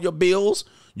for all your bills.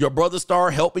 Your brother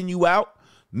start helping you out.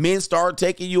 Men start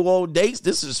taking you on dates.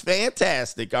 This is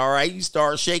fantastic, all right? You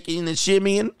start shaking and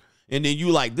shimmying, and then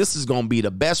you like, this is going to be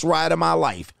the best ride of my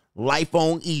life. Life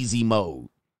on easy mode.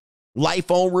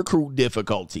 Life on recruit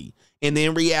difficulty. And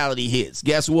then reality hits.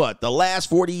 Guess what? The last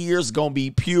 40 years is going to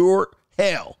be pure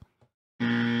hell.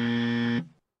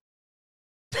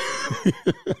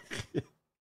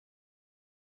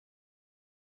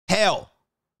 Hell.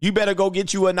 You better go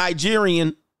get you a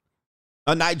Nigerian.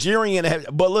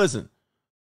 But listen,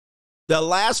 the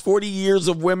last 40 years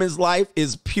of women's life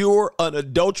is pure,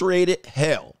 unadulterated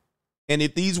hell. And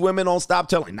if these women don't stop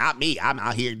telling, not me, I'm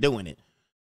out here doing it.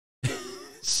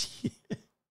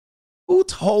 Who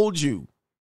told you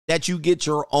that you get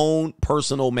your own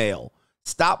personal mail?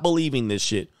 Stop believing this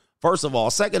shit. First of all.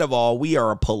 Second of all, we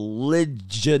are a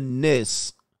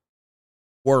polygynous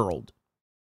world.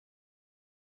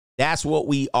 That's what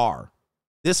we are.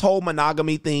 This whole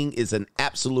monogamy thing is an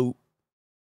absolute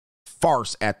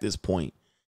farce at this point.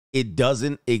 It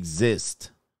doesn't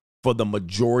exist for the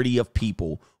majority of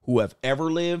people who have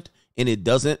ever lived, and it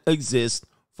doesn't exist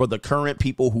for the current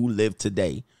people who live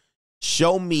today.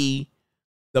 Show me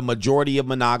the majority of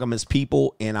monogamous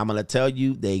people, and I'm going to tell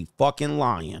you they fucking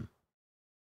lying.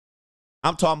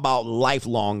 I'm talking about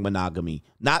lifelong monogamy.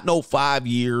 Not no 5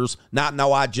 years. Not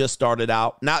no I just started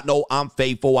out. Not no I'm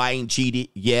faithful, I ain't cheated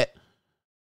yet.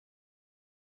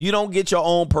 You don't get your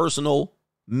own personal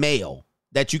mail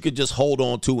that you could just hold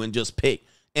on to and just pick.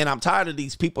 And I'm tired of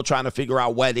these people trying to figure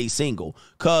out why they single.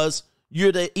 Because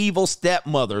you're the evil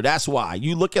stepmother. That's why.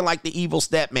 You looking like the evil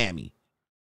stepmammy.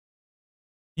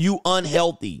 You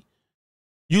unhealthy.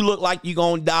 You look like you're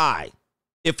going to die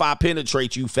if I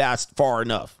penetrate you far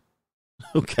enough.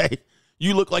 Okay?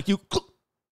 You look like you're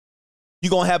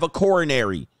going to have a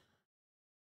coronary.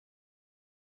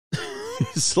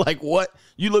 It's like, what?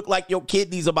 You look like your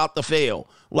kidney's about to fail.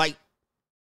 Like,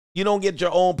 you don't get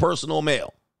your own personal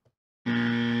mail.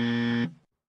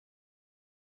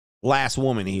 Last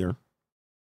woman here.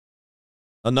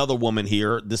 Another woman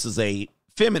here. This is a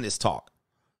feminist talk.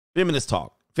 Feminist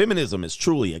talk. Feminism is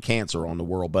truly a cancer on the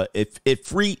world. But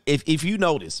if you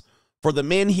notice, for the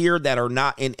men here that are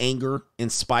not in anger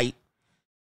and spite,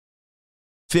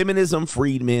 feminism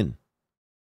freed men.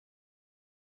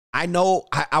 I know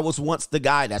I was once the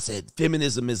guy that said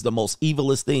feminism is the most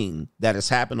evilest thing that has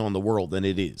happened on the world, and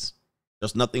it is.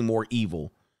 There's nothing more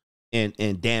evil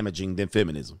and damaging than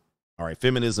feminism. All right,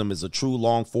 feminism is a true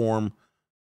long form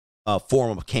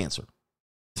of cancer.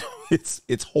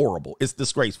 It's horrible. It's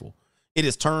disgraceful. It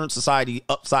has turned society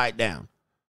upside down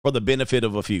for the benefit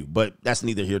of a few, but that's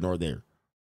neither here nor there.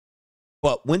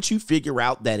 But once you figure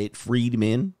out that it freed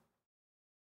men,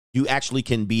 you actually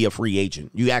can be a free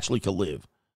agent. You actually can live.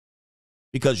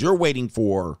 Because you're waiting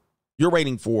for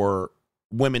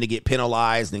women to get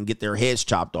penalized and get their heads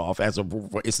chopped off.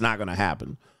 It's not going to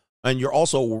happen. And you're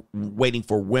also waiting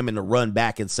for women to run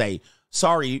back and say,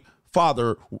 sorry,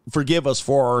 Father, forgive us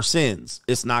for our sins.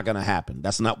 It's not going to happen.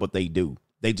 That's not what they do.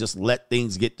 They just let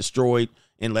things get destroyed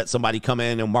and let somebody come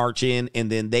in and march in,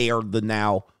 and then they are the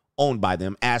now owned by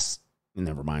them.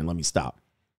 Never mind, let me stop.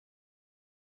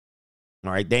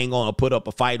 All right, they ain't going to put up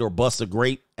a fight or bust a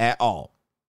grape at all.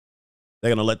 They're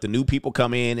going to let the new people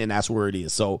come in, and that's where it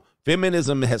is. So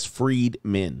feminism has freed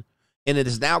men, and it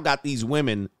has now got these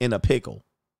women in a pickle.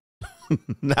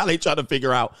 Now they try to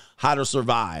figure out how to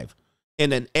survive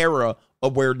in an era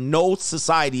of where no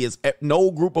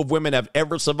group of women have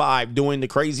ever survived doing the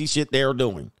crazy shit they're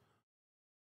doing.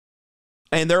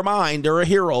 And they're a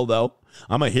hero, though.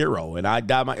 I'm a hero, and I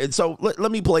die and so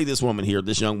let me play this woman here.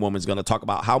 This young woman's going to talk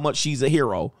about how much she's a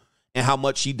hero and how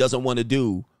much she doesn't want to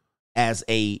do as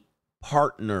a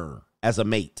partner, as a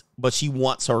mate, but she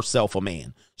wants herself a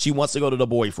man. She wants to go to the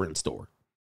boyfriend store.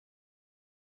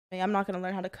 I'm not going to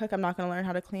learn how to cook. I'm not going to learn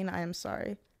how to clean. I am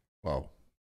sorry.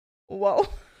 Whoa.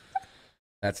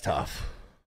 That's tough.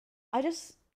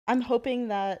 I'm hoping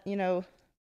that,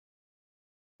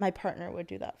 my partner would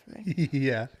do that for me.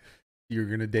 Yeah. You're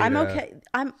going to date I'm okay.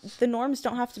 The norms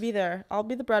don't have to be there. I'll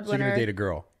be the breadwinner. So you're going to date a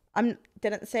girl?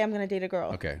 Didn't say I'm going to date a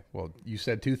girl. Okay. Well, you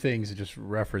said two things that just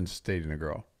referenced dating a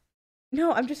girl.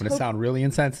 No, I'm just going to sound really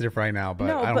insensitive right now, but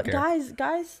I don't care.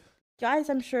 Guys guys,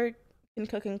 I'm sure, can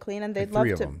cook and clean, and they'd Like love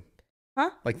 3 of to. them. Huh?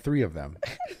 Like 3 of them.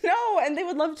 No, and they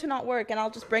would love to not work, and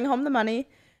I'll just bring home the money,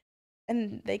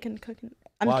 and they can cook.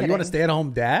 I'm wow, kidding. you want a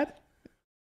stay-at-home dad?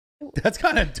 That's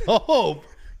kind of dope.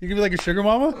 You can be like a sugar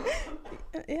mama?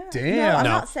 Yeah. Damn. No, I'm No.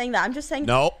 not saying that. I'm just saying.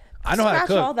 No. I know how to scratch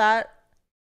cook. all that.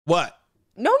 What?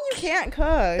 No, you can't cook.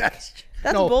 That's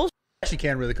no, bullshit. She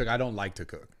can't really cook. I don't like to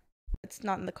cook. It's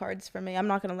not in the cards for me. I'm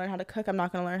not going to learn how to cook. I'm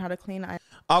not going to learn how to clean.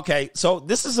 Okay, so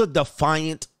this is a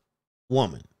defiant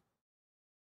woman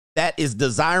that is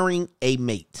desiring a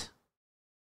mate.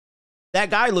 That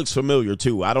guy looks familiar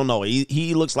too. I don't know.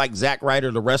 He looks like Zack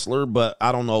Ryder, the wrestler, but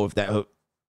I don't know if that.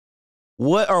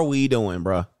 What are we doing,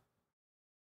 bruh?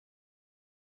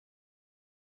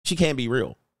 She can't be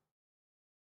real.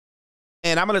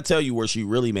 And I'm going to tell you where she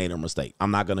really made her mistake.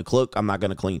 I'm not going to cook. I'm not going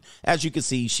to clean. As you can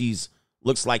see, she's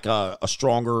looks like a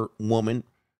stronger woman,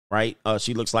 right?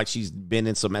 She looks like she's been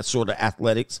in some sort of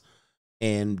athletics,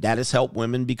 and that has helped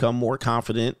women become more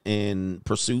confident and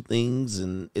pursue things,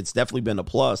 and it's definitely been a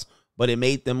plus, but it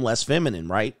made them less feminine,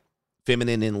 right?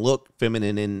 Feminine in look,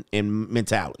 feminine in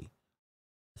mentality.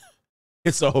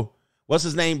 And so, what's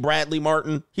his name? Bradley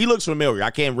Martin. He looks familiar.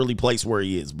 I can't really place where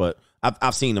he is, but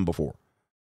I've seen him before.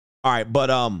 All right, but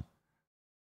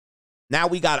now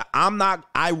we got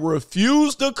I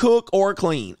refuse to cook or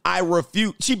clean. I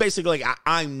refuse. She basically like,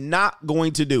 I'm not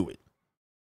going to do it.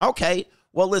 Okay,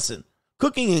 well, listen,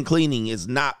 cooking and cleaning is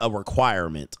not a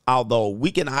requirement, although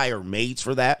we can hire maids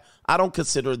for that. I don't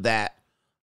consider that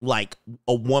like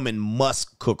a woman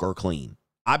must cook or clean.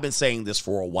 I've been saying this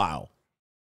for a while.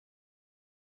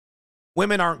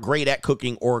 Women aren't great at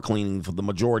cooking or cleaning for the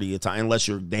majority of the time unless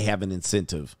they have an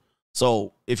incentive.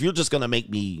 So if you're just going to make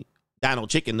me Dino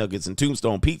chicken nuggets and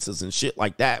Tombstone pizzas and shit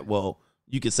like that, well,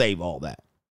 you can save all that.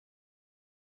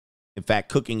 In fact,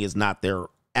 cooking is not their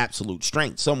absolute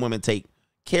strength. Some women take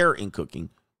care in cooking.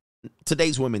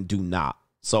 Today's women do not.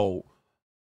 So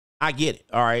I get it.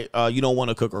 All right. You don't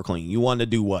want to cook or clean. You want to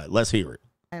do what? Let's hear it.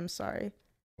 I'm sorry.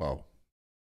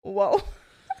 Whoa.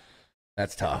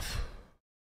 That's tough.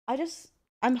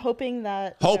 I'm hoping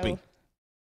that. Hoping.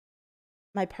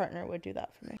 My partner would do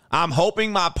that for me. I'm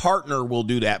hoping my partner will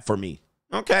do that for me.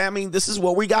 Okay, I mean, this is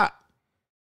what we got.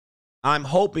 I'm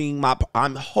hoping my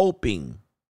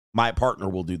partner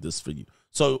will do this for you.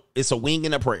 So it's a wing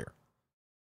and a prayer.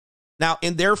 Now,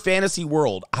 in their fantasy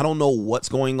world, I don't know what's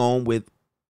going on with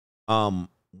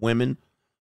women.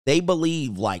 They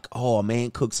believe like, oh, a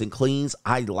man cooks and cleans.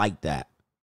 I like that.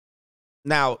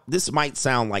 Now, this might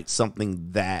sound like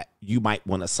something that you might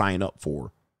want to sign up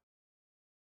for.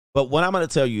 But what I'm going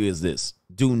to tell you is this.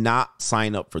 Do not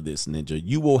sign up for this, Ninja.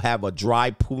 You will have a dry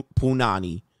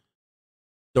punani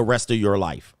the rest of your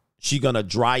life. She's going to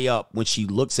dry up when she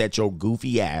looks at your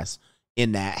goofy ass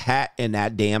in that hat and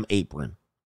that damn apron.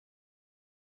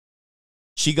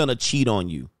 She's going to cheat on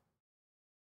you.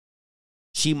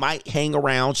 She might hang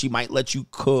around. She might let you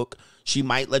cook. She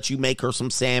might let you make her some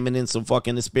salmon and some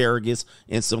fucking asparagus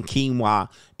and some quinoa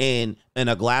and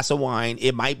a glass of wine.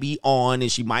 It might be on,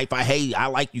 and she might find, hey, I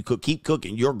like you cook. Keep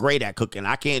cooking. You're great at cooking.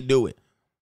 I can't do it.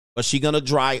 But she's going to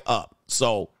dry up.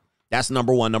 So that's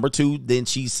number one. Number two, then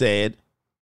she said,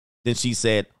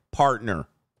 partner.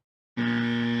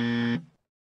 I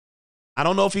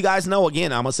don't know if you guys know.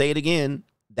 Again, I'm going to say it again.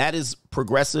 That is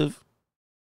progressive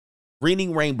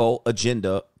Reading Rainbow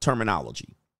agenda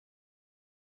terminology.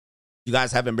 You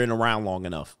guys haven't been around long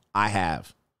enough. I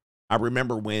have. I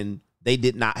remember when they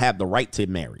did not have the right to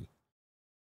marry.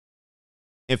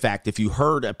 In fact, if you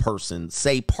heard a person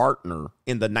say partner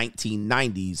in the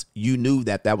 1990s, you knew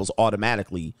that that was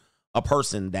automatically a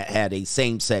person that had a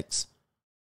same-sex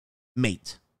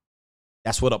mate.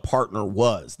 That's what a partner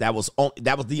was. That was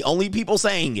the only people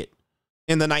saying it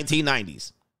in the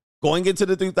 1990s. Going into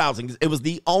the 2000s, it was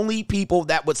the only people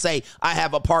that would say, I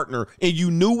have a partner, and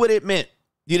you knew what it meant.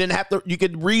 You didn't have to, you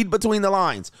could read between the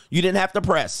lines. You didn't have to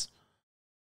press.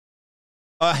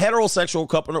 A heterosexual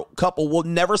couple will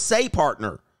never say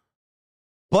partner.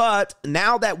 But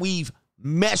now that we've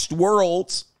meshed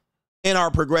worlds in our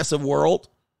progressive world,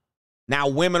 now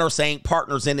women are saying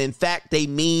partners, and in fact, they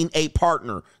mean a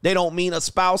partner. They don't mean a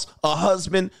spouse, a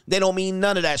husband. They don't mean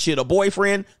none of that shit. A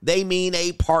boyfriend, they mean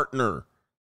a partner.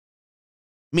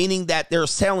 Meaning that they're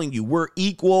telling you, we're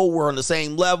equal, we're on the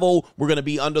same level, we're going to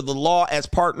be under the law as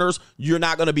partners. You're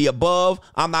not going to be above,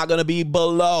 I'm not going to be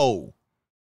below.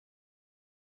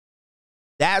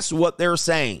 That's what they're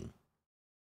saying.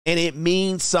 And it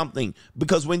means something.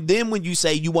 Because when you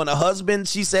say you want a husband,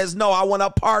 she says, no, I want a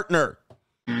partner.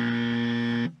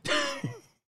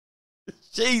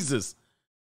 Jesus.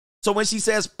 So when she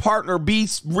says partner, be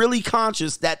really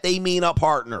conscious that they mean a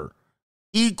partner.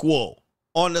 Equal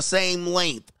on the same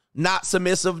length. Not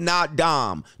submissive, not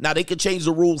dom. Now, they could change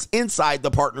the rules inside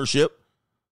the partnership.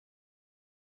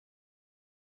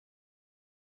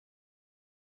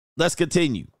 Let's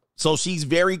continue. So she's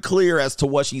very clear as to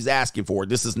what she's asking for.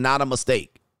 This is not a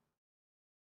mistake.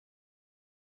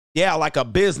 Yeah, like a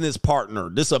business partner.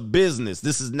 This is a business.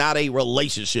 This is not a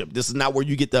relationship. This is not where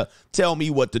you get to tell me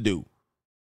what to do.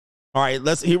 All right,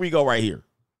 here we go right here.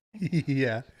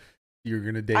 Yeah. You're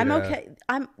going to date. I'm okay.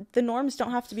 The norms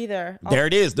don't have to be there. There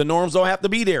it is. The norms don't have to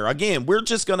be there. Again, we're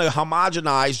just going to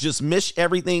homogenize, just mish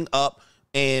everything up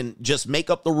and just make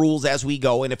up the rules as we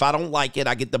go. And if I don't like it,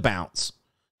 I get the bounce.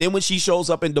 Then when she shows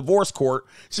up in divorce court,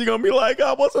 she's going to be like,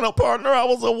 I wasn't a partner. I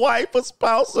was a wife, a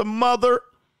spouse, a mother,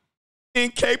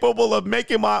 incapable of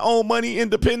making my own money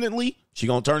independently. She's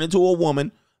going to turn into a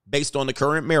woman based on the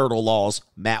current marital laws,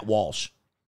 Matt Walsh.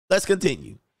 Let's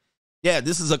continue. Yeah,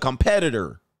 this is a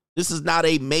competitor. This is not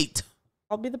a mate.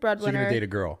 I'll be the breadwinner. So you're going to date a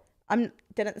girl.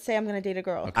 Didn't say I'm going to date a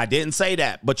girl. Okay. I didn't say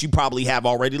that, but you probably have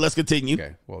already. Let's continue.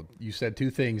 Okay. Well, you said two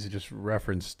things that just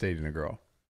referenced dating a girl.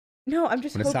 No, I'm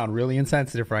just going to sound really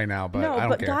insensitive right now, but I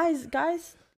don't care.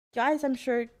 Guys, I'm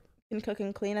sure can cook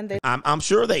and clean, and I'm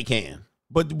sure they can.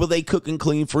 But will they cook and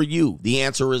clean for you? The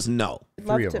answer is no.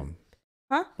 Three of them.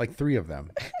 Huh? Like 3 of them.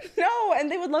 No,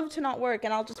 and they would love to not work,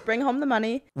 and I'll just bring home the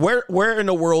money. Where in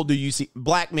the world do you see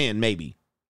black men? Maybe.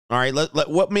 All right.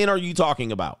 What men are you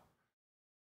talking about?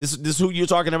 This is who you're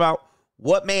talking about.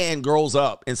 What man grows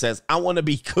up and says, "I want to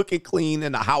be cook and clean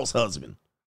and a house husband"?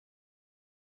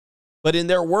 But in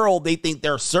their world, they think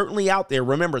they're certainly out there.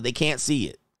 Remember, they can't see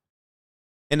it.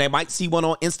 And they might see one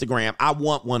on Instagram. I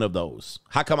want one of those.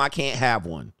 How come I can't have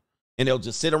one? And they'll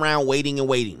just sit around waiting and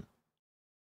waiting.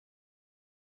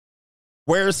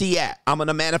 Where is he at? I'm going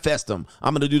to manifest him.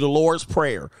 I'm going to do the Lord's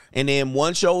Prayer. And then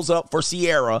one shows up for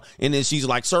Sierra. And then she's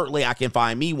like, certainly I can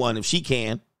find me one if she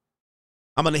can.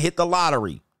 I'm going to hit the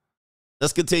lottery.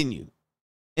 Let's continue.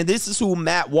 And this is who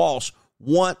Matt Walsh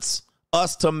wants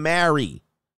us to marry.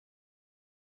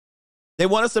 They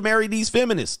want us to marry these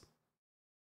feminists.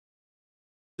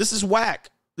 This is whack.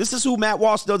 This is who Matt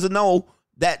Walsh doesn't know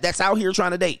that's out here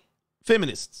trying to date.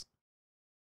 Feminists.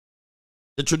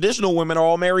 The traditional women are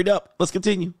all married up. Let's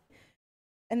continue.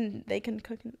 And they can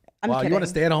cook. Wow, kidding. You want a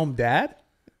stay-at-home dad?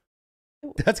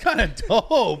 That's kind of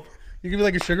dope. You can be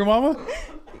like a sugar mama?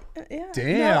 Yeah.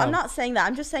 Damn. No, I'm not saying that.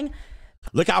 I'm just saying.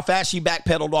 Look how fast she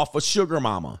backpedaled off a sugar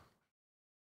mama.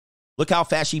 Look how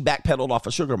fast she backpedaled off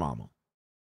a sugar mama.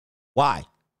 Why?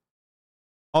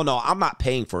 Oh, no, I'm not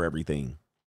paying for everything.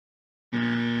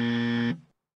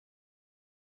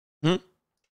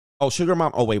 Oh, sugar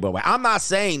mom. Oh, wait. I'm not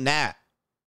saying that.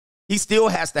 He still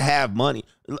has to have money.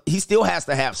 He still has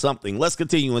to have something. Let's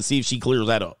continue and see if she clears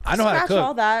that up. I know how to cook.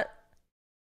 All that.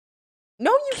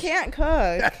 No, you can't cook.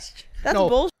 That's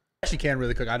bullshit. She can't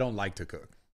really cook. I don't like to cook.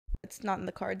 It's not in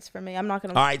the cards for me. I'm not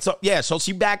going to. All right. So, yeah. So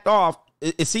she backed off.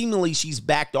 It seemingly she's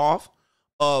backed off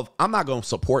of, I'm not going to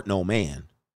support no man.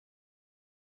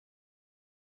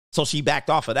 So she backed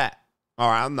off of that. All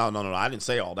right. No. I didn't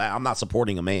say all that. I'm not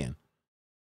supporting a man.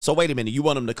 So wait a minute. You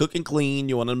want him to cook and clean.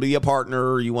 You want him to be a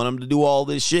partner. You want him to do all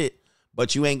this shit.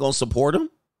 But you ain't going to support him.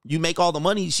 You make all the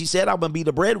money. She said, I'm going to be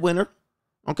the breadwinner.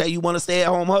 Okay. You want to stay at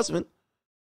home husband.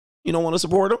 You don't want to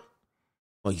support him.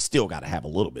 Well, you still got to have a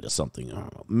little bit of something.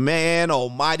 Man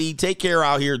almighty. Take care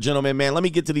out here, gentlemen, man. Let me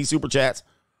get to these super chats.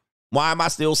 Why am I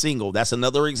still single? That's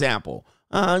another example.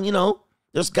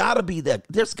 There's got to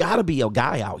be a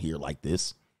guy out here like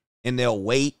this. And they'll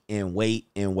wait and wait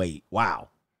and wait. Wow.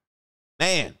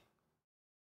 Man.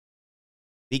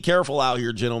 Be careful out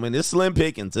here, gentlemen. It's slim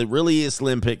pickings. It really is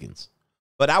slim pickings.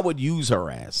 But I would use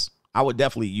her ass. I would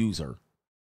definitely use her.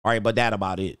 All right, but that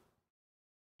about it.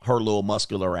 Her little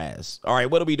muscular ass. All right,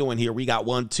 what are we doing here? We got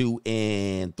 1, 2,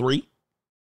 and 3.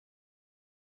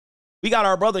 We got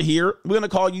our brother here. We're going to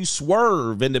call you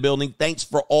Swerve in the building. Thanks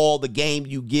for all the game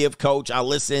you give, Coach. I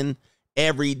listen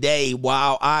every day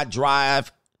while I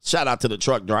drive. Shout out to the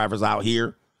truck drivers out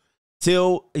here.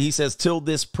 Till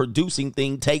this producing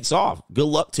thing takes off. Good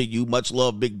luck to you. Much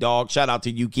love, big dog. Shout out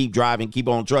to you. Keep driving, keep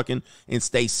on trucking, and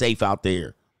stay safe out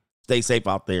there. Stay safe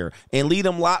out there. And leave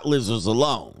them lot lizards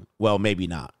alone. Well, maybe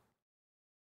not.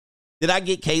 Did I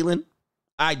get Kaylin?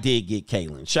 I did get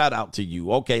Kaylin. Shout out to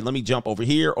you. Okay, let me jump over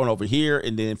here,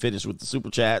 and then finish with the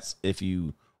super chats. If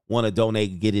you want to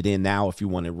donate, get it in now. If you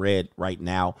want it read right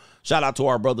now. Shout out to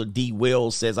our brother D.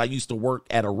 Wills. Says, I used to work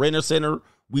at a renter center.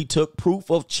 We took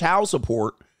proof of child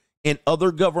support and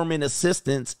other government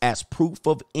assistance as proof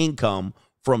of income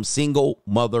from single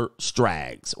mother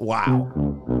strags. Wow.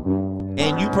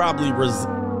 And you probably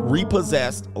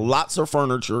repossessed lots of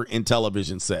furniture and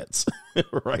television sets,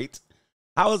 right?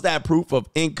 How is that proof of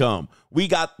income? We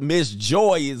got Miss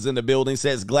Joy is in the building,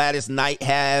 says Gladys Knight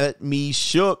had me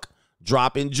shook,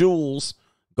 dropping jewels.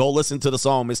 Go listen to the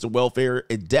song, Mr. Welfare.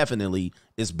 It definitely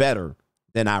is better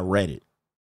than I read it.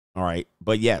 All right.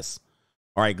 But yes.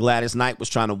 All right. Gladys Knight was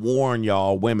trying to warn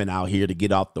y'all women out here to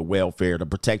get off the welfare to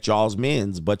protect y'all's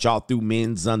men's, but y'all threw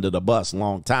men's under the bus a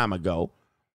long time ago.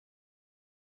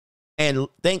 And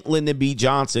thank Lyndon B.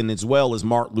 Johnson as well as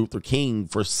Martin Luther King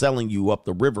for selling you up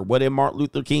the river. What did Martin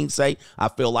Luther King say? I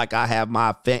feel like I have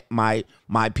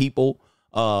my people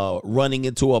running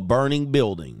into a burning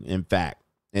building, in fact.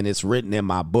 And it's written in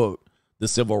my book, The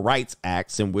Civil Rights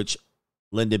Acts, in which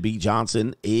Lyndon B.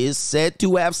 Johnson is said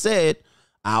to have said,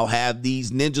 I'll have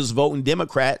these ninjas voting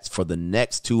Democrats for the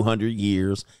next 200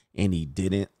 years. And he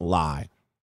didn't lie.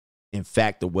 In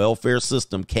fact, the welfare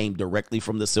system came directly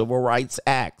from the Civil Rights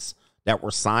Acts that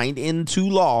were signed into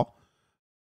law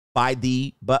by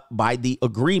the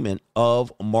agreement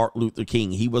of Martin Luther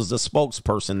King. He was the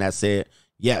spokesperson that said,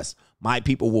 yes, my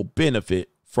people will benefit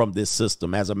from this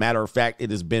system. As a matter of fact,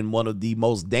 it has been one of the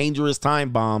most dangerous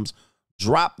time bombs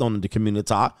dropped on the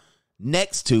community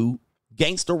next to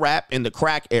gangster rap in the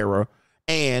crack era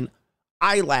and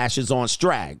eyelashes on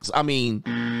strags. I mean,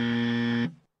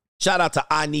 shout out to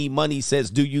I Need Money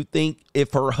says, do you think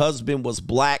if her husband was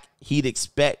black, he'd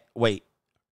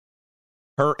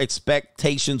her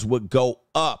expectations would go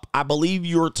up? I believe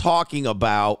you're talking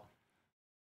about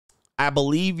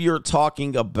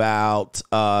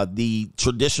the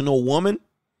traditional woman.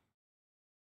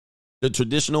 The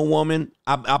traditional woman.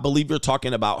 I believe you're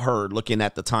talking about her looking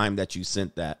at the time that you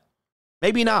sent that.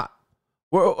 Maybe not.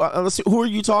 Well, let's see. Who are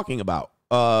you talking about?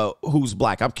 Who's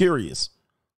black? I'm curious.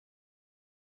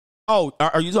 Oh,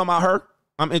 are you talking about her?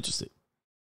 I'm interested.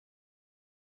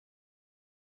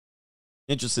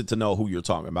 Interested to know who you're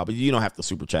talking about, but you don't have to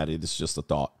super chat it. It's just a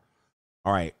thought.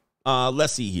 All right.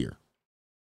 Let's see here.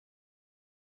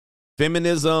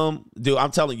 Feminism. Dude,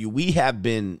 I'm telling you, we have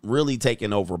been really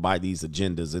taken over by these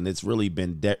agendas, and it's really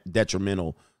been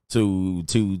detrimental to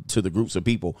the groups of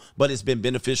people, but it's been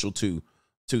beneficial to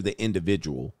the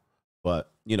individual.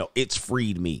 But, you know, it's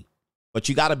freed me. But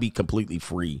you got to be completely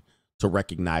free to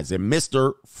recognize it.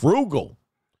 Mr. Frugal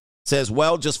says,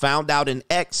 well, just found out an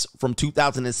ex from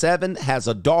 2007 has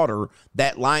a daughter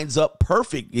that lines up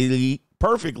perfectly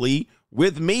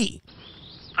with me.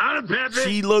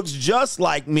 She looks just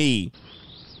like me.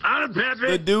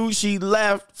 The dude she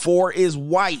left for is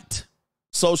white,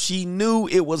 so she knew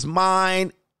it was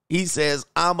mine. He says,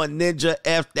 I'm a ninja,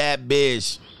 F that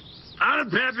bitch. All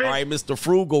right, Mr.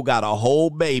 Frugal got a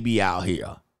whole baby out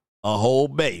here. A whole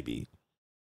baby.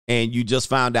 And you just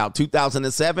found out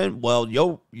 2007? Well,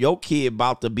 your kid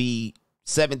about to be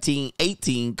 17,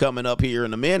 18 coming up here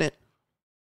in a minute.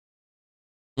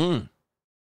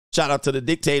 Shout out to the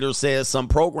dictator says some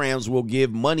programs will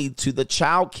give money to the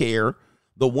child care.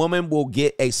 The woman will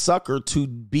get a sucker to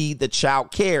be the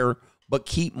child care, but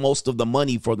keep most of the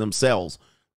money for themselves.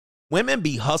 Women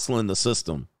be hustling the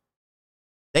system.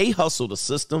 They hustle the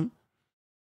system.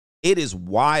 It is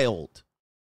wild.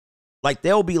 Like,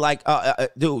 they'll be like,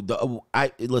 dude,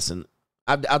 listen,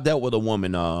 I dealt with a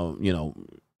woman,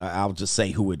 I'll just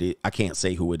say who it is. I can't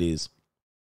say who it is,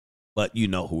 but you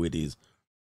know who it is.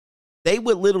 They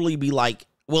would literally be like,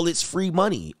 well, it's free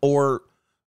money, or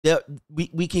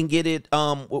we can get it.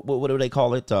 What do they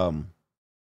call it?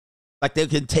 Like, they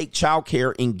can take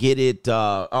childcare and get it.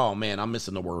 Oh man, I'm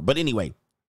missing the word. But anyway,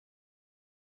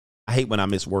 I hate when I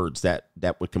miss words that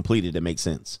would complete it and make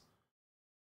sense.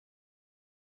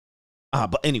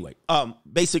 But anyway,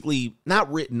 basically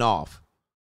not written off.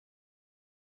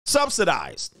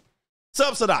 Subsidized.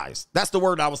 That's the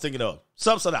word I was thinking of.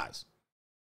 Subsidized.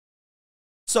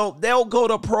 So they'll go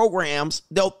to programs,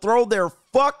 they'll throw their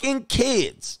fucking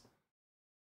kids.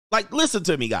 Like, listen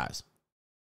to me, guys.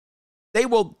 They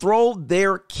will throw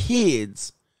their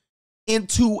kids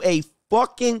into a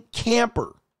fucking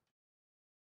camper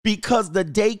because the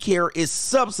daycare is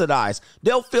subsidized.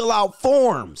 They'll fill out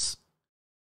forms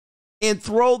and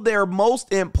throw their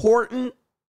most important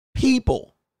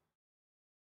people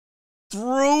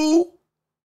through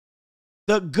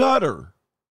the gutter.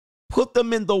 Put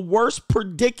them in the worst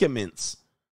predicaments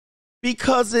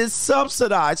because it's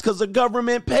subsidized, because the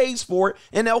government pays for it,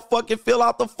 and they'll fucking fill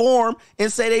out the form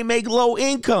and say they make low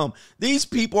income. These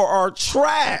people are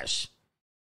trash.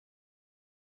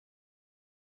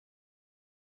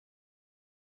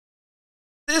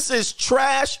 This is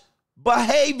trash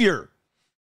behavior.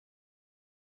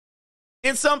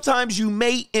 And sometimes you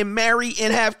mate and marry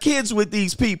and have kids with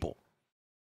these people.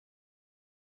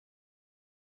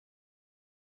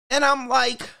 And I'm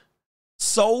like,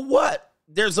 so what?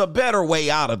 there's a better way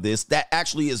out of this that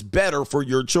actually is better for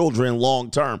your children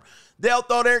long term. They'll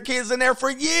throw their kids in there for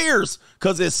years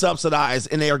because it's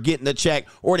subsidized and they are getting a check,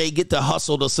 or they get to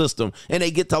hustle the system and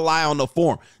they get to lie on the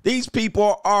form. These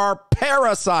people are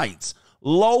parasites,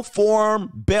 low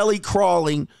form, belly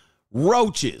crawling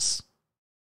roaches.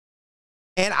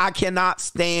 And I cannot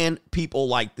stand people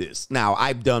like this. Now,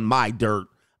 I've done my dirt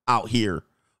out here,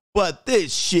 but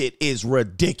this shit is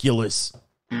ridiculous.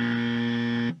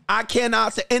 I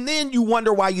cannot say. And then you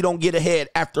wonder why you don't get ahead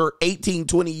after 18,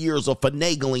 20 years of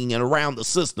finagling and around the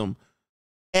system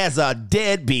as a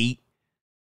deadbeat,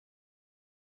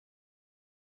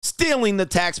 stealing the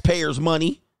taxpayers'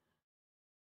 money,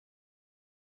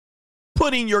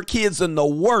 putting your kids in the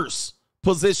worst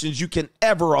positions you can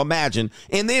ever imagine,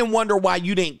 and then wonder why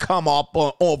you didn't come up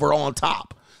over on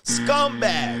top.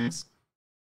 Scumbags.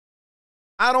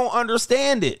 I don't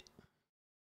understand it.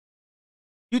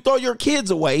 You throw your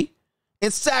kids away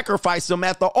and sacrifice them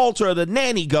at the altar of the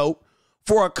nanny goat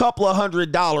for a couple of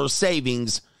 $100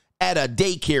 savings at a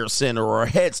daycare center or a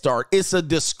Head Start. It's a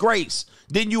disgrace.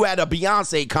 Then you had a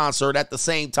Beyonce concert at the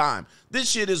same time. This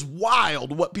shit is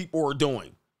wild what people are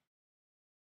doing.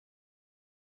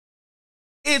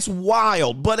 It's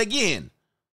wild. But again,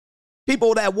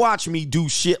 people that watch me do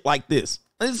shit like this.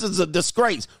 This is a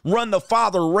disgrace. Run the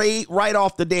father right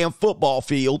off the damn football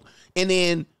field, and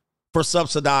then for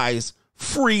subsidized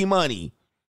free money.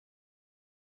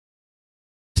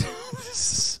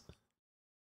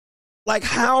 Like,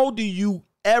 how do you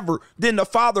ever? Then the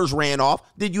fathers ran off.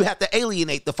 Then you have to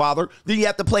alienate the father. Then you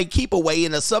have to play keep away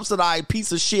in a subsidized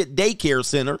piece of shit daycare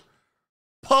center.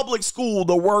 Public school,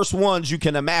 the worst ones you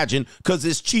can imagine, because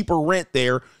it's cheaper rent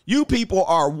there. You people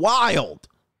are wild.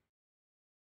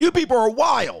 You people are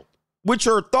wild with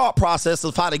your thought process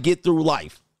of how to get through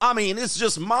life. I mean, it's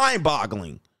just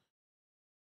mind-boggling.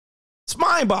 It's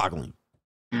mind-boggling.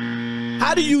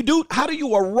 How do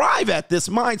you arrive at this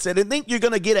mindset and think you're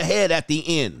going to get ahead at the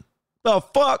end? The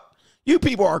fuck? You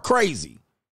people are crazy.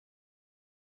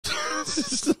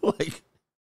 Like,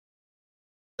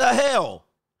 the hell?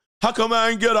 How come I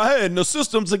ain't get ahead and the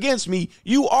system's against me?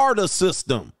 You are the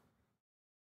system.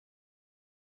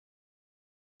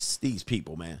 It's these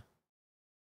people, man.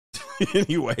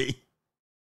 Anyway,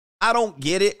 I don't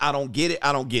get it. I don't get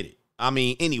it. I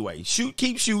mean, anyway,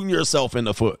 keep shooting yourself in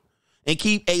the foot and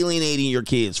keep alienating your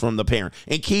kids from the parent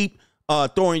and keep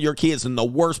throwing your kids in the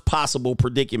worst possible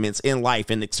predicaments in life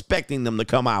and expecting them to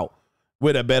come out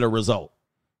with a better result.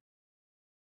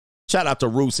 Shout out to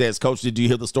Rue says, Coach, did you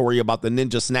hear the story about the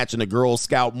ninja snatching the Girl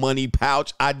Scout money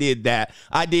pouch? I did that.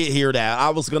 I did hear that. I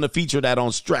was going to feature that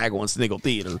on Straggle and Sniggle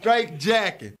Theater. Straight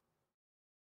jacket.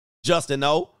 Justin,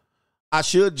 no. I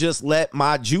should just let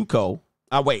my JUCO.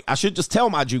 I should just tell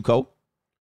my JUCO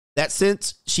that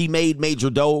since she made major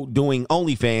dough doing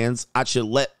OnlyFans, I should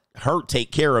let her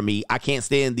take care of me. I can't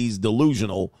stand these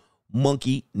delusional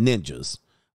monkey ninjas.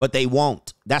 But they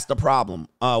won't. That's the problem.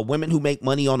 Women who make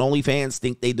money on OnlyFans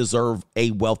think they deserve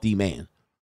a wealthy man.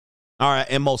 All right,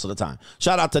 and most of the time.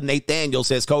 Shout out to Nathaniel,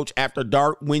 says, Coach, after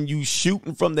dark, when you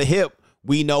shooting from the hip,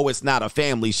 we know it's not a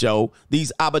family show.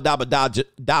 These Abba Dabba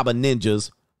Dabba ninjas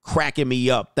cracking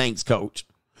me up. Thanks, Coach.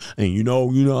 And you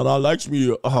know, that likes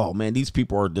me. Oh, man, these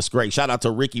people are a disgrace. Shout out to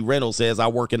Ricky Reynolds, says, I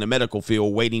work in the medical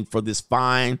field waiting for this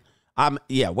fine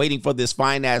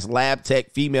ass lab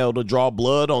tech female to draw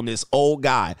blood on this old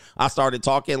guy. I started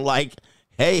talking like,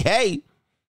 hey.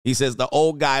 He says the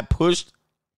old guy pushed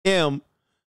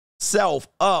himself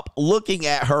up looking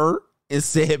at her and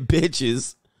said,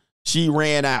 bitches. She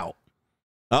ran out.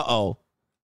 Uh-oh.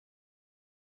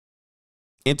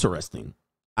 Interesting.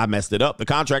 I messed it up. The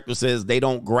contractor says they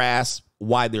don't grasp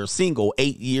why they're single.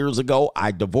 8 years ago,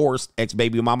 I divorced.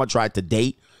 Ex-baby mama tried to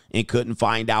date and couldn't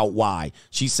find out why.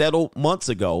 She settled months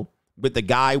ago with the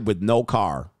guy with no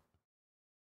car.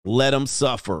 Let him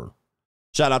suffer.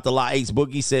 Shout out to La Ace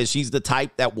Boogie, says she's the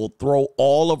type that will throw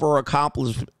all of her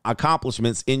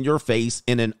accomplishments in your face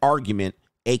in an argument,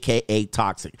 a.k.a.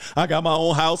 toxic. I got my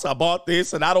own house. I bought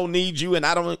this and I don't need you. And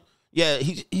I don't. Yeah,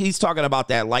 he's talking about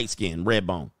that light skin, red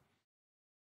bone.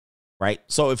 Right?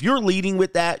 So if you're leading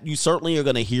with that, you certainly are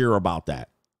going to hear about that.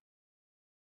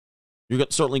 You're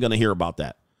certainly going to hear about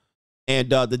that. And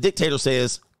the dictator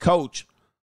says, Coach,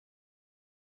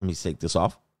 let me take this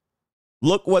off.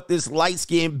 Look what this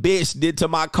light-skinned bitch did to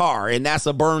my car. And that's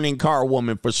a burning car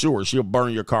woman for sure. She'll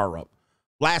burn your car up.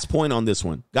 Last point on this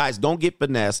one. Guys, don't get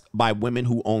finessed by women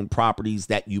who own properties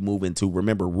that you move into.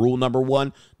 Remember, rule number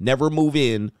 1, never move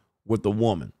in with the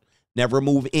woman. Never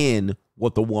move in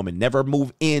with the woman. Never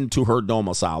move into her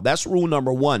domicile. That's rule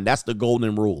number 1. That's the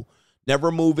golden rule.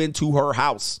 Never move into her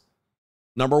house.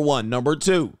 Number 1. Number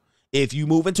 2. If you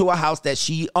move into a house that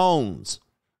she owns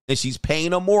and she's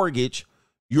paying a mortgage,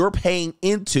 you're paying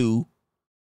into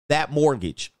that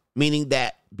mortgage, meaning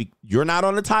that you're not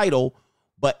on the title,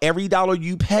 but every dollar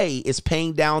you pay is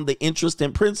paying down the interest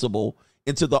and principal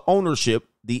into the ownership,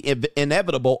 the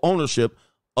inevitable ownership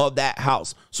of that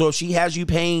house. So if she has you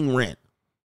paying rent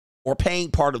or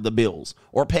paying part of the bills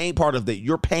or paying part of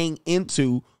you're paying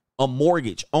into a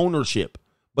mortgage ownership,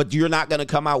 but you're not going to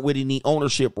come out with any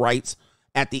ownership rights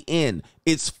at the end.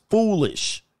 It's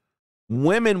foolish.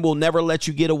 Women will never let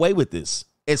you get away with this,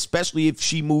 especially if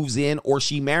she moves in or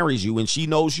she marries you and she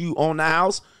knows you own the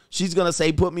house. She's going to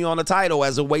say, put me on the title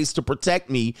as a way to protect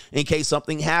me in case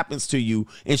something happens to you,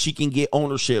 and she can get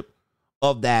ownership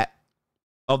of that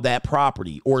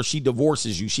property. Or if she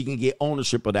divorces you, she can get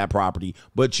ownership of that property.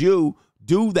 But you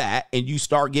do that and you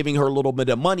start giving her a little bit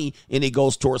of money and it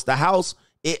goes towards the house.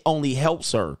 It only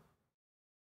helps her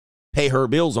pay her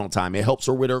bills on time. It helps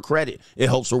her with her credit. It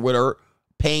helps her with her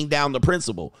paying down the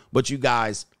principal. But you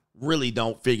guys really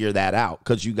don't figure that out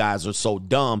because you guys are so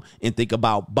dumb and think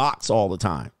about bots all the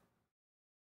time.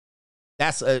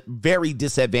 That's a very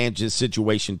disadvantageous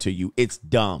situation to you. It's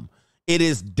dumb. It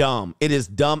is dumb. It is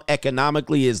dumb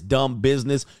economically. It's dumb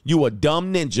business. You a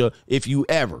dumb ninja if you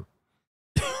ever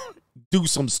do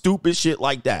some stupid shit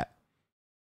like that.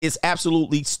 It's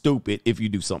absolutely stupid if you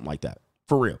do something like that.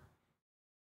 For real.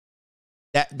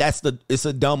 It's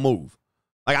a dumb move.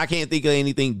 Like, I can't think of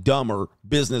anything dumber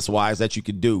business-wise that you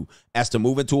could do as to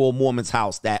move into a woman's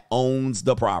house that owns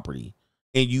the property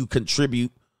and you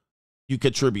contribute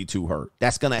to her.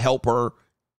 That's going to help her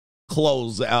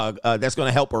close. That's going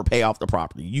to help her pay off the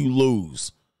property. You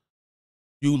lose,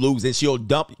 and she'll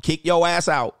kick your ass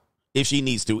out if she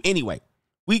needs to. Anyway,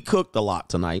 we cooked a lot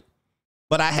tonight,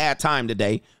 but I had time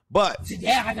today. But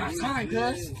today I got time,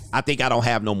 cuz. I think I don't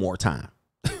have no more time.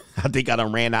 I think I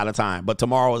done ran out of time. But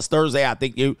tomorrow is Thursday.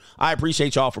 I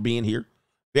appreciate y'all for being here.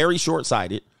 Very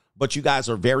short-sighted, but you guys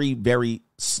are very, very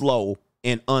slow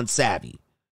and unsavvy.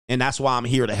 And that's why I'm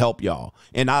here to help y'all.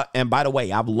 And by the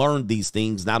way, I've learned these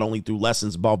things not only through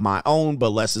lessons of my own, but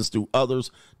lessons through others.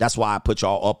 That's why I put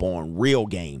y'all up on real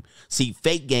game. See,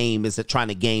 fake game is trying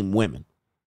to game women.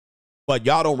 But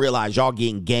y'all don't realize y'all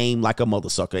getting game like a mother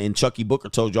sucker. And Chucky Booker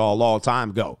told y'all a long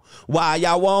time ago, why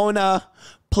y'all wanna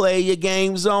play your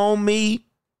games on me?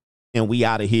 And we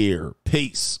out of here.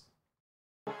 Peace.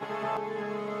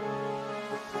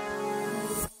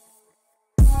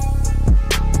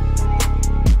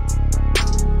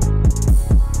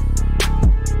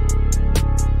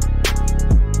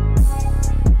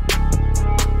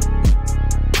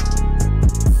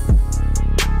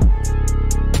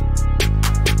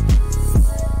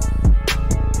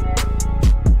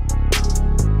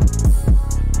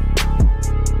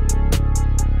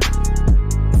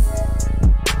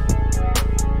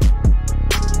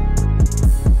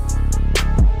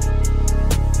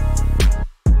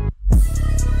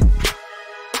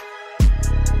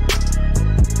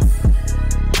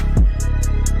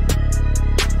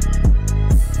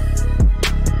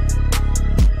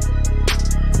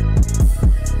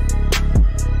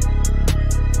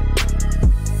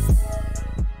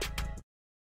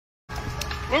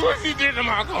 Look what she did to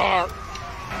my car.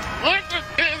 What the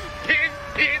bitch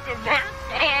did to my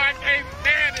car? I can't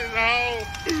stand this hoe.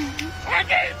 I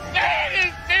can't stand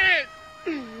this bitch.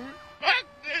 Fuck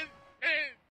this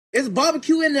bitch. It's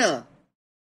barbecue in there.